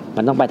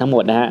มันต้องไปทั้งหม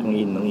ดนะฮะ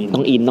ต้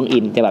องอิน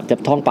แต่แบบจะ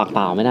ท่องปากเป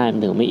ล่าไม่ได้มั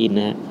นถึงไม่อิน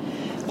นะฮะ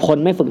คน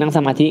ไม่ฝึกนั่งส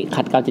มาธิ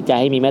ขัดเกลาจิตใจ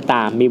ให้มีเมตตา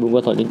มีบุญกุ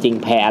ศลจริง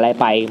ๆแผ่อะไร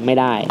ไปไม่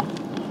ได้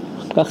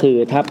ก็คือ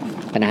ถ้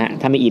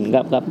าไม่อินก็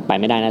ไป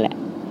ไม่ได้นั่นแหละ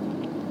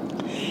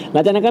หลั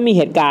งจากนั้นก็มีเ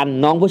หตุการณ์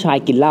น้องผู้ชาย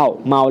กินเหล้า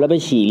เมาแล้วไป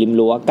ฉี่ริม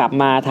รั้วกลับ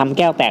มาทำแ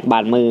ก้วแตกบา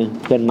ดมือ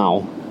เพื่อนเมา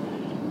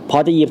พอ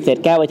จะหยิบเศษ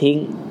แก้วไปทิ้ง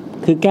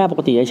คือแก้วป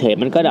กติเฉย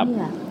ๆมันก็แบบ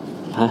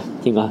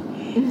จริงเหรอ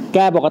แ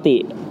ก้วปก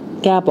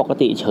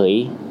ติเฉย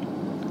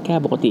แก้ ก้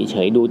วปกติเฉ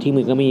ยดูที่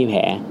มือก็ไม่มีแผ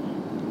ล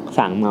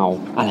สั่งเมา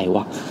อะไรว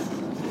ะ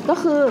ก็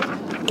คือ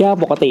แก้ว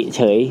ปกติเ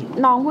ฉย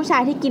น้องผู้ชา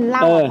ยที่กินเหล้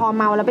าพอ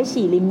เมาแล้วไป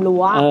ฉี่ริม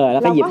รั้วแล้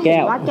วก็หยิบแก้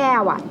วว่าแก้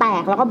วอ่ะแต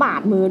กแล้วก็บา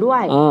ดมือด้ว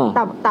ย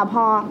แต่พ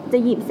อจะ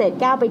หยิบเศษ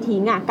แก้วไปทิ้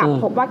งอ่ะกลับ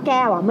พบว่าแ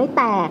ก้วอ่ะไม่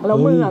แตกแล้ว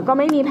มือก็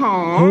ไม่มีแผล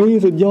เฮ้ย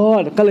สุดยอ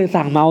ดก็เลย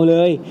สั่งเมาเล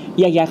ย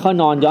แยกย้ายเข้า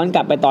นอนย้อนก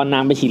ลับไปตอนนา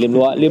งไปฉี่ริม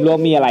รั้ว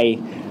มีอะไร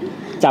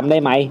จำได้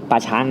ไหมป่า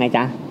ช้าไง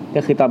จ๊ะ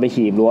ก็คือตอนไป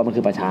ฉี่ริมรั้วมัน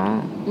คือป่าช้า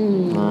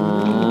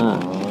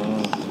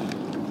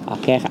โอ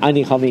เคครับ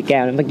นี่เขามีแก้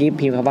วเมื่อกี้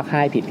พิมพ์คำว่าค่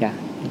ายผิดค่ะ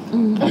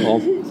ครับผม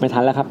ไม่ทั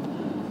นแล้วครับ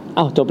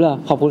จบแล้ว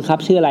ขอบคุณครับ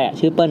ชื่ออะไร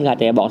ชื่อเปิ้ลค่ะแ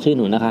ต่บอกชื่อ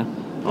หนูนะคะ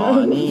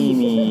นี่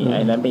มีไ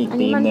อ้นั้นเป็นอีก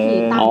ทีนึง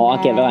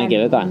เก็บไ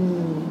ว้ก่อน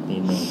ที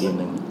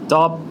นึง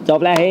จบ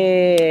แล้วเฮ้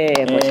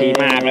ปวดฉี่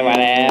มากเลยมา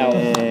แล้ว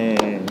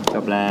จ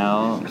บแล้ว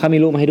เขามี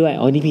รูปมาให้ด้วย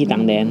นี่พี่ต่า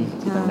งแดน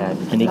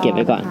อันนี้เก็บไ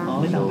ว้ก่อน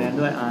ไม่ต่างแดน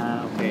ด้วย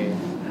โอเค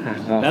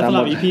แล้วสำห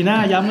รับ EP หน้า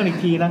ย้ำกันอีก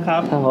ทีนะครั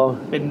บ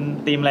เป็น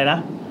ธีมอะไรนะ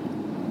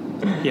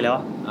กี่แล้ว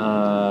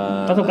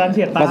ประสบการณ์เ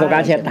ฉียดต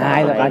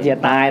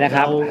ายนะค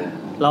รับ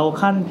เรา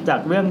ขั้นจา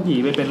กเรื่องผี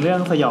ไปเป็นเรื่อ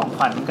งสยองข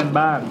วัญกัน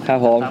บ้างครับ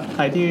ผมใค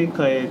รที่เ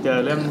คยเจอ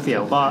เรื่องเสีย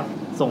วก็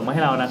ส่งมาใ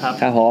ห้เรานะครับ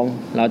ครับผม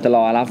เราจะร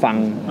อรับฟัง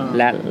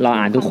และรอ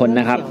อ่านทุกคน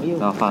นะครับ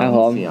ครับผ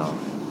ม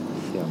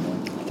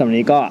สำหรับ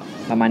นี้ก็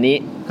ประมาณนี้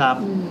ครับ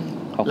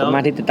ขอบคุณมา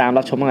กที่ติดตาม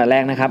รับชมตั้งแต่แร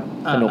กนะครับ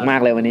สนุกมาก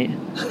เลยวันนี้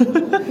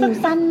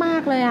สั้นมา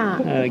กเลย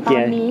ตอ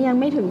นนี้ยัง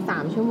ไม่ถึง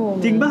3ชั่วโมง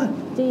จริงป่ะ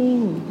จริง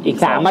อีก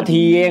3นา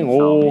ทีเองโอ้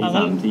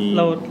เ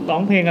ราร้อ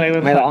งเพลงอะไร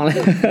ไม่ร้องเลย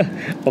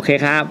โอเค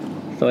ครับ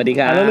สวัสดี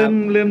ครับแล้ว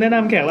ลืมแนะน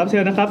ำแขกรับเชิ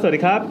ญนะครับสวัสดี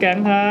ครับแก๊ง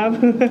ครับ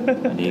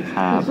สวัสดีค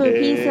รับคือ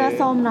พี่เสื้อ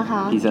ส้มนะค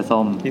ะพี่เสื้อ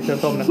ส้ม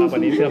นะครับวั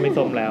นนี้เสื้อไม่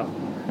ส้มแล้ว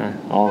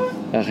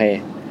โอเค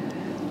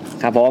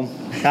ครับผม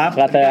ครับ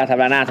ก็เจอกันสัป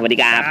ดาห์หน้าสวัสดี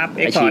ครับไ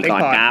ปฉี่ก่อ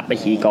นครับไป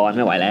ฉี่ก่อนไ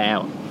ม่ไหวแล้ว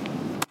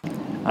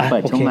เปิ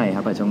ดช่องใหม่ค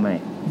รับเปิดช่องใหม่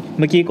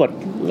เมื่อกี้กด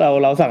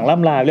เราสั่งล่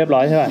ำลาเรียบร้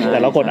อยใช่ป่ะแต่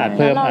เรากดอัดเ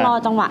พิ่มเรารอ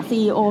จังหวะ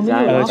CEO ไม่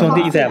อยู่ช่วง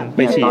ที่อีแซมไป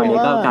ฉี่ตอนนี้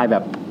ก็กลายแบ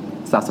บ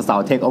สา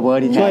วเทคโอเวอ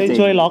ร์ที่แท้จริง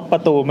ช่วยล็อกปร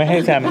ะตูไม่ให้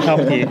แซมเข้า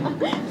ที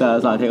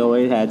สาวเทคโอเวอ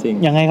ร์ที่แท้จริง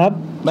ยังไงครับ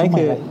ไม่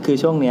คือ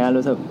ช่วงนี้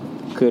รู้สึก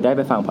คือได้ไ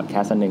ปฟังพอดแค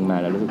สต์อันนึงมา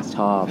แล้วรู้สึกช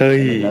อบ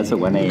แล้วรู้สึก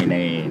ว่า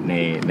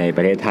ในป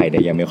ระเทศไทยเนี่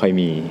ยยังไม่ค่อย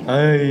มี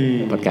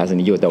พอดแคสต์อัน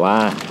นี้อยู่แต่ว่า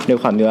ด้วย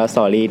ความที่ว่าส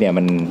ตอรี่เนี่ย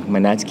มั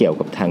นน่าจะเกี่ยว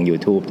กับทาง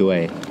YouTube ด้วย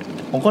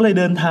ผมก็เลย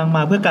เดินทางม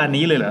าเพื่อการ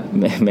นี้เลยเหรอ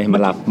ไม่มา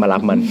รั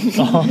บมัน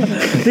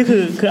นี่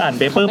คืออ่าน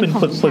เปเปอร์เป็น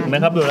ปึกๆน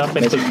ะครับดูนะเ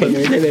ป็นปึกๆไ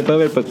ม่ใช่เปเปอร์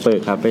เป็นปึก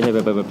ๆครับไม่ใช่เป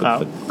เปอร์เป็น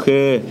ปึกๆคื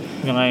อ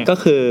ยังไงก็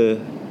คือ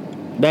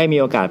ได้มี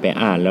โอกาสไป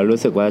อ่านแล้วรู้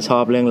สึกว่าชอ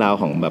บเรื่องราว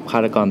ของแบบฆา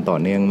ตกรต่อ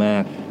เนื่องมา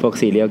กพวก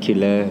ซีเรียลคิล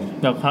เลอร์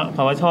ค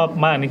ำว่าชอบ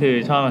มากนี่คือ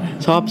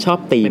ชอบ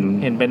ธีม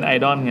เห็นเป็นไอ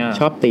ดอลไง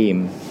ชอบธี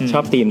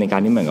มในกา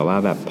รที่เหมือนกับว่า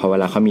แบบพอเว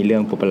ลาเขามีเรื่อ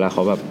งปุ๊บเวลาเข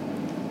าแบบ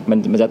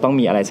มันจะต้อง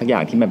มีอะไรสักอย่า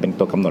งที่มันเป็น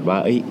ตัวกำหนดว่า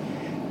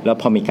แล้ว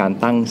พอมีการ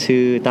ตั้ง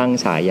ชื่อตั้ง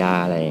ฉายา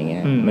อะไรอย่างเงี้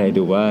ยมันเลย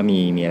ดูว่า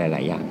มีอะไรหล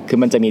ายอย่างคือ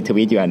มันจะมีท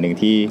วีตอยู่อันนึง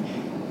ที่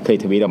เคย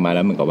ทวีตออกมาแ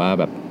ล้วเหมือนกับว่า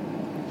แบบ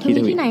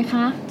ที่ไหนค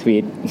ะทวี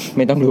ตไ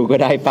ม่ต้องรู้ก็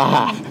ได้ป้า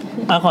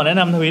ขอแนะ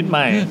นำทวีตให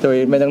ม่ทวี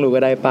ตไม่ต้องรู้ก็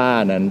ได้ป้า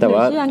นั้นแต่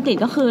ว่าชื่ออังกฤษ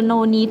ก็คือ no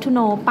need to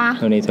know ป้า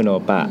no need to know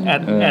ป้าแอ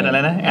ดอะไร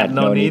นะ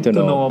no need to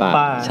know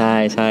ป้าใ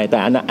ช่แต่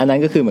อันนั้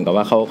นก็คือเหมือนกับ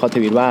ว่าเขาท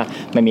วีตว่า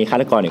มันมีฆา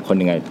ตกรอีกคน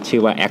นึงอ่ะชื่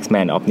อว่า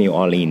X-Man of New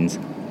Orleans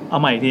เอ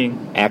าใหม่ที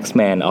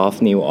X-Man of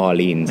New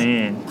Orleans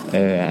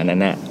อันนั้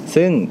นน่ะ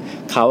ซึ่ง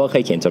เขาเค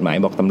ยเขียนจดหมาย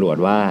บอกตำรวจ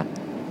ว่า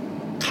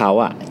เขา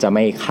อ่ะจะไ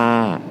ม่ฆ่า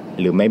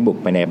หรือไม่บุก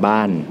ไปในบ้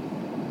าน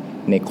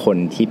ในคน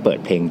ที่เปิด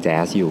เพลงแจ๊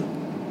สอยู่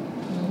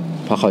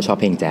เพราะเขาชอบ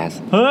เพลงแจ๊ส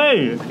เฮ้ย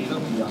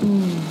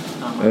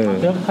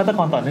เรื่องฆาตก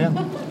รต่อเนื่อง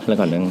แล้ว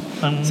ก่อนนึง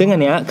ซึ่งอั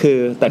นเนี้ยคือ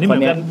แต่คน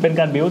เนี้ยเป็น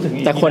การบิ้วถึง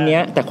แต่คนเ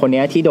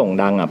นี้ยที่โด่ง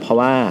ดังอ่ะเพราะ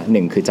ว่า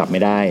1คือจับไม่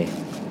ได้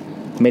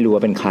ไม่รู้ว่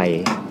าเป็นใคร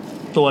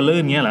ตัวลื่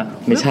นเงี้ยเหรอ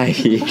ไม่ใช่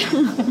พี่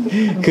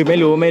คือไม่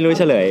รู้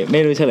เฉล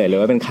ยเลย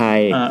ว่าเป็นใคร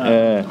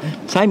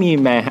ใช่มี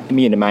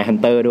ใน My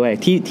Hunter ด้วย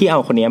ที่เอา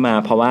คนนี้มา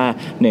เพราะว่า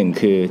1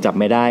คือจับ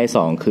ไม่ได้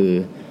2คือ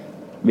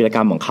วีรกร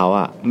รมของเขา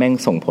อ่ะแม่ง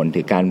ส่งผล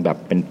ถึงการแบบ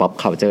เป็น pop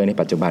culture ใน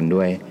ปัจจุบัน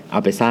ด้วยเอา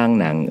ไปสร้าง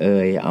หนัง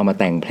เอามา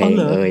แต่งเพลง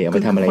เอาไป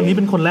ทำอะไรคนนี้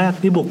เป็นคนแรก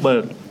ที่บุกเบิ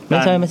กไม่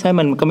ใช่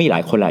มันก็มีหลา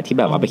ยคนแหละที่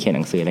แบบเอาไปเขียนห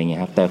นังสืออะไรเงี้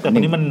ยครับแต่ค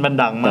นนี้มัน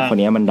ดังมากแต่คน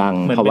นี้มันดัง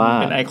เพราะว่า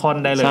เป็นไอคอน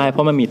ได้เลยใช่เพร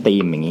าะมันมีธี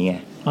มอย่างงี้ไง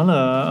อ๋อเหร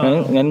อ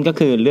งั้นก็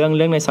คือเรื่อ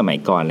งในสมัย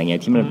ก่อนอะไรเงี้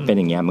ยที่มันเป็น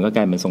อย่างเงี้ยมันก็ก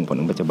ลายเป็นส่งผล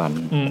ถึงปัจจุบัน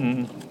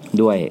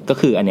ด้วยก็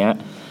คืออันเนี้ย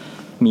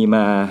มีม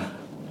า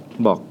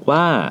บอกว่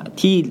า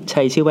ที่ใ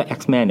ช้ชื่อว่า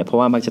X-Man เนี่ยเพราะ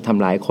ว่ามักจะท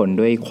ำร้ายคน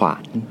ด้วยขวา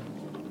น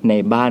ใน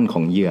บ้านข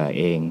องเหยื่อ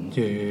เอง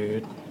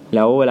แ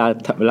ล้วเว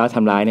ลาท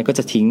ำร้ายเนี่ยก็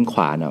จะทิ้งข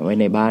วานไว้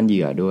ในบ้านเห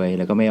ยื่อด้วยแ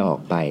ล้วก็ไม่ออก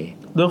ไป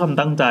ด้วยความ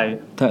ตั้ง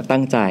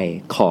ใจ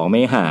ของไ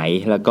ม่หาย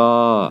แล้วก็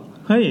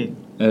เฮ้ย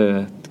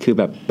คือ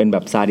แบบเป็นแบ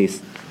บซาดิส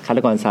ฆาต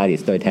กรซาดิ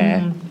สโดยแท้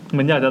เห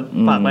มือนอยากจะ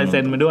ฝากลายเซ็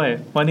นมาด้วย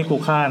ว่านี่กู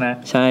ฆ่านะ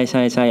ใ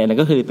ช่อันนั้น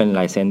ก็คือเป็น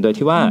ลายเซ็นโดย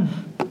ที่ว่า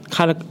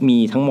ฆ่ามี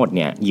ทั้งหมดเ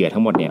นี่ยเหยื่อ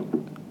ทั้งหมดเนี่ย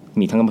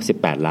มีทั้งหมด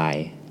18ราย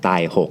ตา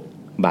ย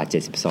6บาด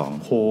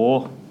72โห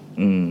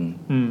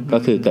ก็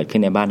คือเกิดขึ้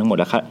นในบ้านทั้งหมด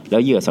แล้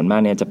วเหยื่อส่วนมา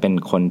กเนี่ยจะเป็น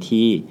คน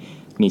ที่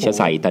มีเชื้อ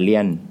สายอิตาเลี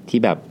ยนที่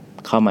แบบ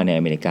เข้ามาใน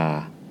อเมริกา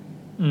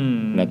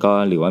แล้วก็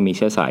หรือว่ามีเ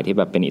ชื้อสายที่แ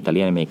บบเป็นอิตาเลี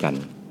ยนอเมริกัน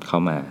เข้า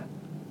มา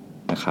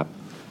นะครับ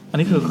อัน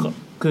นี้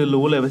คือ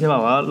รู้เลยไม่ใช่แบ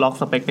บว่าล็อก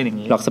สเปคเป็นอย่าง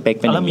นี้ล็อกสเปค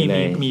เป็นอย่างนี้เล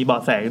ยมีเบา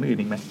ะแสอื่น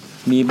อีกไหม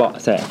มีเบาะ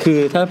แสคือ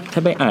ถ้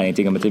าไปอ่านจ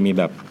ริงๆมันจะมี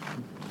แบบ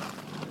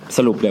ส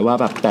รุปเลยว่า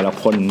แบบแต่ละ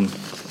คน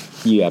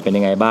เหยื่อเป็น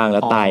ยังไงบ้างแล้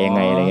วตายยังไ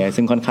งอะไรเงี้ย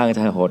ซึ่งค่อนข้างจ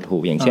ะโหด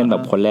หู่อย่างเช่นแบ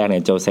บคนแรกเนี่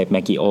ยโจเซฟแม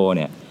คกิโอเ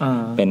นี่ย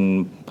เป็น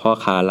พ่อ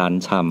ค้าร้าน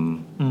ช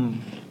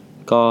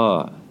ำก็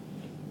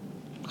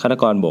ฆาต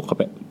กรบุกเข้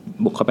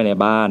าไปใน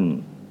บ้าน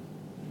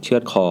เชือ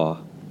ดคอ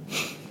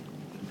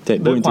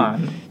ด้วยขวาน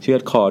เชือ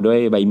ดคอด้วย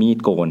ใบมีด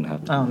โกนครั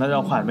บแล้วเอ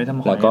าขวานไปท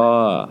ำขวานแล้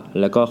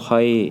วก็ค่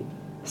อย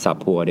สับ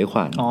หัวด้วยขว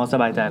านส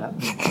บายใจแล้ว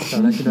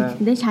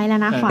ได้ใช้แล้ว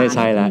นะขวานได้ใ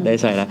ช้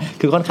แล้ว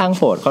คือค่อนข้างโ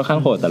ห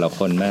ดแต่ละค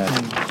นมาก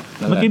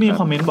เมื่อกี้มี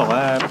คอมเมนต์บอกว่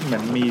าเหมือ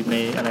นมีใน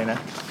อะไรนะ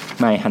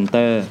My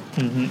Hunter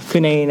คื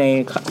อใน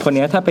คน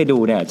นี้ถ้าไปดู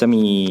เนี่ยจะ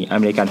มี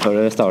American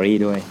Horror Story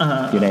ด้วย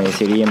อยู่ใน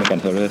ซีรีส์ American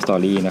Horror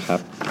Story นะครับ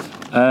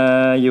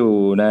อยู่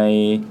ใน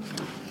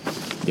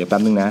เดี๋ยวแป๊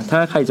บนึงนะถ้า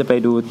ใครจะไป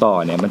ดูต่อ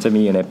เนี่ยมันจะ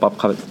มีอยู่ใน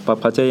Pop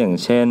Culture อย่าง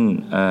เช่น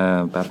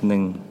แป๊บนึ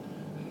ง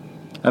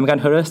American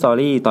Horror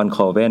Story ตอน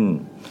Coven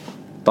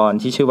ตอน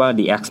ที่ชื่อว่า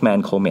The Axeman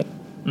Comet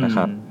นะค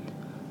รับ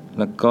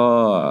แล้วก็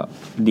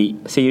The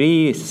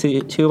Series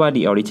ชื่อว่า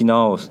The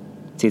Originals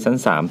ซีซั่น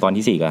3ตอน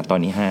ที่4กับตอน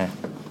ที่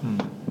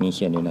5มีเ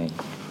ขียนอยู่ใน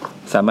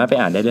สามารถไป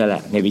อ่านได้ด้วยแหล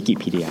ะในวิกิ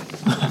พีเดีย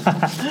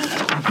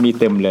มี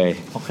เต็มเลย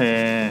โอเค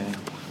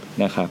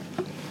นะครับ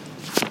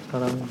ก็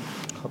ต้อง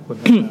ขอบคุณ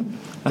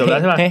จบแล้ว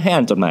ใช่ป่ะให้อ่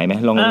านจดหมายไหม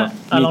ลอง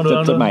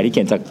จดหมายที่เ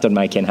ขียนจากจดหม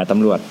ายเขียนหาต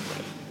ำรวจ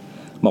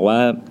บอกว่า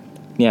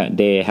เนี่ย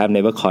they have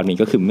never caught me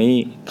ก็คือ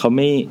เขาไ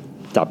ม่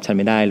จับฉัน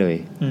ไม่ได้เลย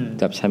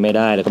จับฉันไม่ไ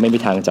ด้แล้วก็ไม่มี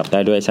ทางจับได้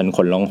ด้วยฉันข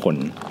นล่องขน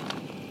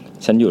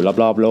ฉันอยู่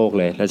รอบๆโลก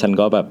เลยแล้วฉัน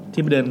ก็แบบ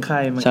ที่เดินไข้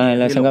มาใช่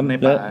แล้วฉันก็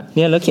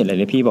แล้วเขียนอะไร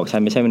เนี่ยพี่บอกฉั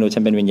นไม่ใช่มนุษย์ฉั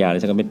นเป็นวิญญาณแล้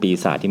วฉันก็เป็นปี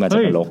ศาจที่มาจา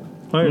กนรก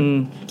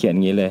เขียนอ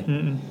ย่างนี้เลย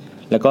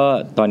แล้วก็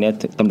ตอนนี้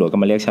ตำรวจก็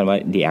มาเรียกฉันว่า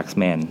The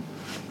Axeman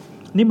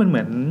นี่มันเห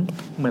มือ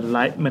นไล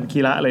ฟ์เหมือนคี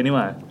ระเลยนี่ห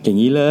ว่าอย่าง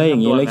นี้เลย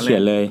เขีย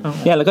นเลย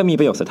เนี่ยแล้วก็มี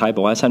ประโยคสุดท้ายบ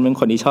อกว่าฉันเป็น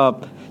คนที่ชอบ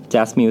แ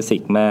จ๊สมิวสิ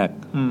กมาก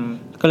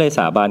ก็เลยส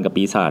าบานกับ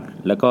ปีศาจ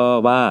แล้วก็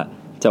ว่า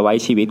จะไว้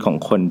ชีวิต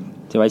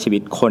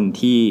คน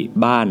ที่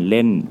บ้านเ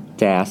ล่น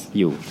แจ๊ส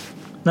อยู่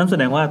นั่นแส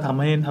ดงว่าทำ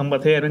ให้ทั้งปร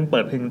ะเทศมันเปิ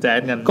ดเพลงแจ๊ส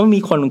กันก็มี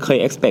คนเคย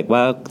expect ว่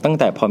าตั้ง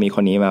แต่พอมีค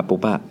นนี้มาปุ๊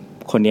บอะ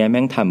คนนี้แ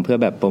ม่งทำเพื่อ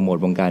แบบโปรโมท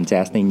วงการแจ๊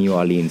สในนิวอ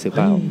อร์ลีนส์หรือเ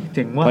ปล่า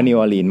เพราะนิว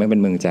ออร์ลีนส์มันเป็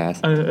นเมืองแจ๊ส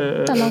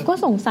แต่เราก็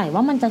สงสัยว่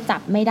ามันจะจั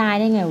บไม่ได้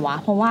ไงวะ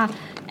เพราะว่า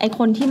ไอค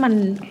น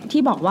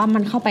ที่บอกว่ามั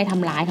นเข้าไปท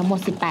ำร้ายทั้งหมด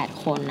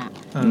18คนอะ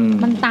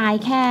มันตาย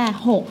แค่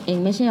6เอง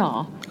ไม่ใช่หรอ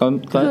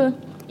คือ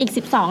อีก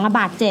12อะ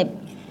บาดเจ็บ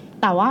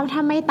แต่ว่าถ้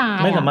าไม่ตาย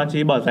ไม่สามารถ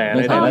ชี้เบาะแสอะไ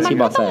รได้มัน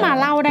ก็ต้องมา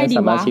เล่าได้ดิ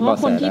วะว่า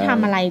คนที่ท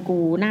ำอะไรกู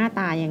หน้า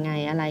ตายังไง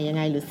อะไรยังไ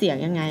งหรือเสียง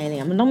ยังไงอะไรเ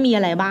งี้ยมันต้องมีอ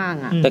ะไรบ้าง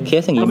อะแต่เค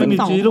สอย่างนี้มันมี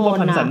ชี้รูป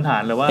พันสันฐา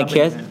นเลยว่าแต่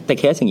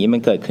เคสอย่างนี้มั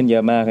นเกิดขึ้นเยอ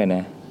ะมากเลยน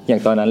ะอย่า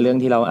งตอนนั้นเรื่อง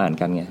ที่เราอ่าน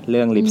กันไงเ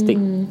รื่องลิปสติก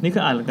นี่คื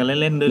ออ่านกัน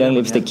เล่นๆด้วยเรื่อง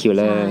ลิปสติกคิลเ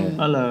ลอร์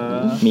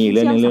มีเ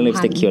รื่องนึงเรื่องลิป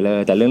สติกคิลเลอ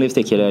ร์แต่เรื่องลิปส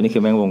ติกคิลเลอร์นี่คื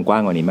อแม่งวงกว้า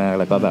งกว่านี้มาก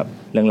แล้วก็แบบ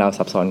เรื่องราว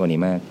ซับซ้อนกว่า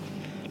นี้มาก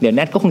เดี๋ยวแ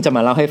นทก็คงจะม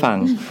าเล่าให้ฟัง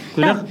คื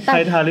อถ้าใคร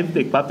ทาลิปส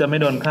ติกปั๊บจะไม่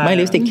โดนฆ่าไม่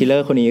ลิปสติกคิลเลอ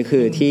ร์คนนี้คื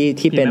อ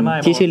ที่เป็น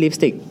ที่ชื่อลิปส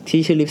ติ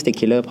ก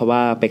คิลเลอร์เพราะว่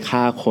าไปฆ่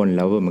าคนแ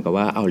ล้วเหมือนกับ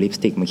ว่าเอาลิปส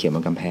ติกมาเขียนบ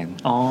นกำแพง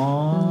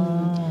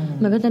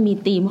มันก็จะมี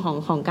ธีม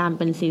ของการเ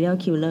ป็นซีเรียล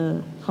คิลเลอร์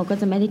เขาก็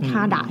จะไม่ได้ฆ่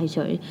าด่าเฉ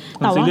ย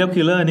แต่ว่าซีเรียล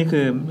คิลเลอร์นี่คื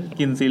อ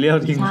กินซีเรียล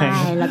ทิ้งไปใ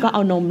ช่แล้วก็เอ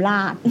านมร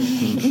าด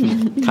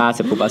ฆ่าเส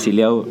ร็จปุ๊บเอาซีเ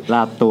รียลร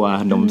าดตัว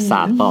นมส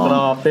าดต่อกร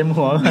อบเต็ม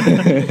หัว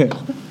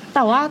แ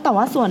ต่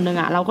ว่าส่วนหนึ่ง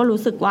อะเราก็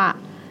รู้สึกว่า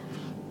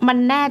มัน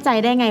แน่ใจ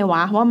ได้ไงว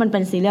ะว่ามันเป็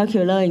นซีเรียลคิ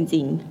ลเลอร์จ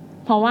ริง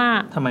ๆเพราะว่า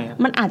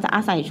มันอาจจะอ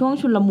าศัยช่วง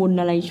ชุลมุน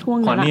อะไรช่วง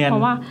นั้นเพรา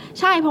ะ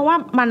ว่า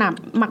มันอะ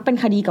มักเป็น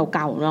คดีเ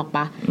ก่าๆหรอกป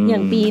ะอย่า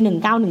งปี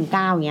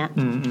1919เงี้ย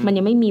มัน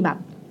ยังไม่มีแบบ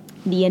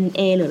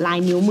DNA หรือลาย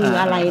นิ้วมือ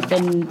อะไรเ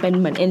ป็น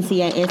เหมือน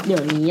NCIS เดี๋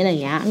ยวนี้อะไร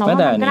เงี้ยเราว่า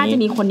มันก็น่าจะ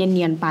มีคนเ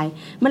นียนๆไป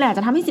มันอาจจ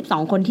ะทำให้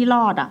12คนที่ร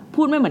อดอะ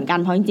พูดไม่เหมือนกัน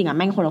เพราะจริงๆอะแ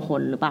ม่งคนละค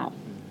นหรือเปล่า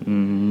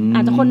อ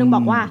าจจะคนนึงบ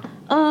อกว่า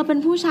เป็น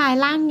ผู้ชาย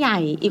ร่างใหญ่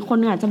อีกคน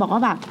นึงอาจจะบอกว่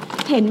าแบบ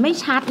เห็นไม่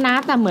ชัดนะ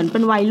แต่เหมือนเป็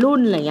นวัยรุ่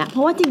นอะไรเงี้ยเพร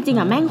าะว่าจริงๆ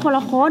อ่ะแม่งคนล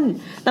ะคน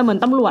แต่เหมือน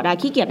ตำรวจอ่ะ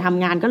ขี้เกียจท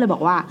ำงานก็เลยบอ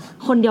กว่า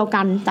คนเดียว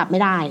กันจับไม่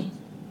ได้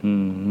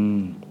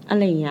อะไ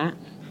รเงี้ย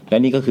และ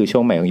นี่ก็คือช่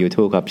วงใหม่ของ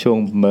YouTube ครับช่วง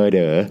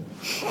Murder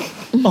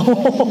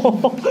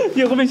เ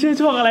ดี๋ยวก็เป็นชื่อ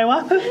ช่วงอะไรวะ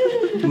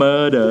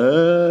Murder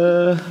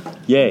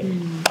เย่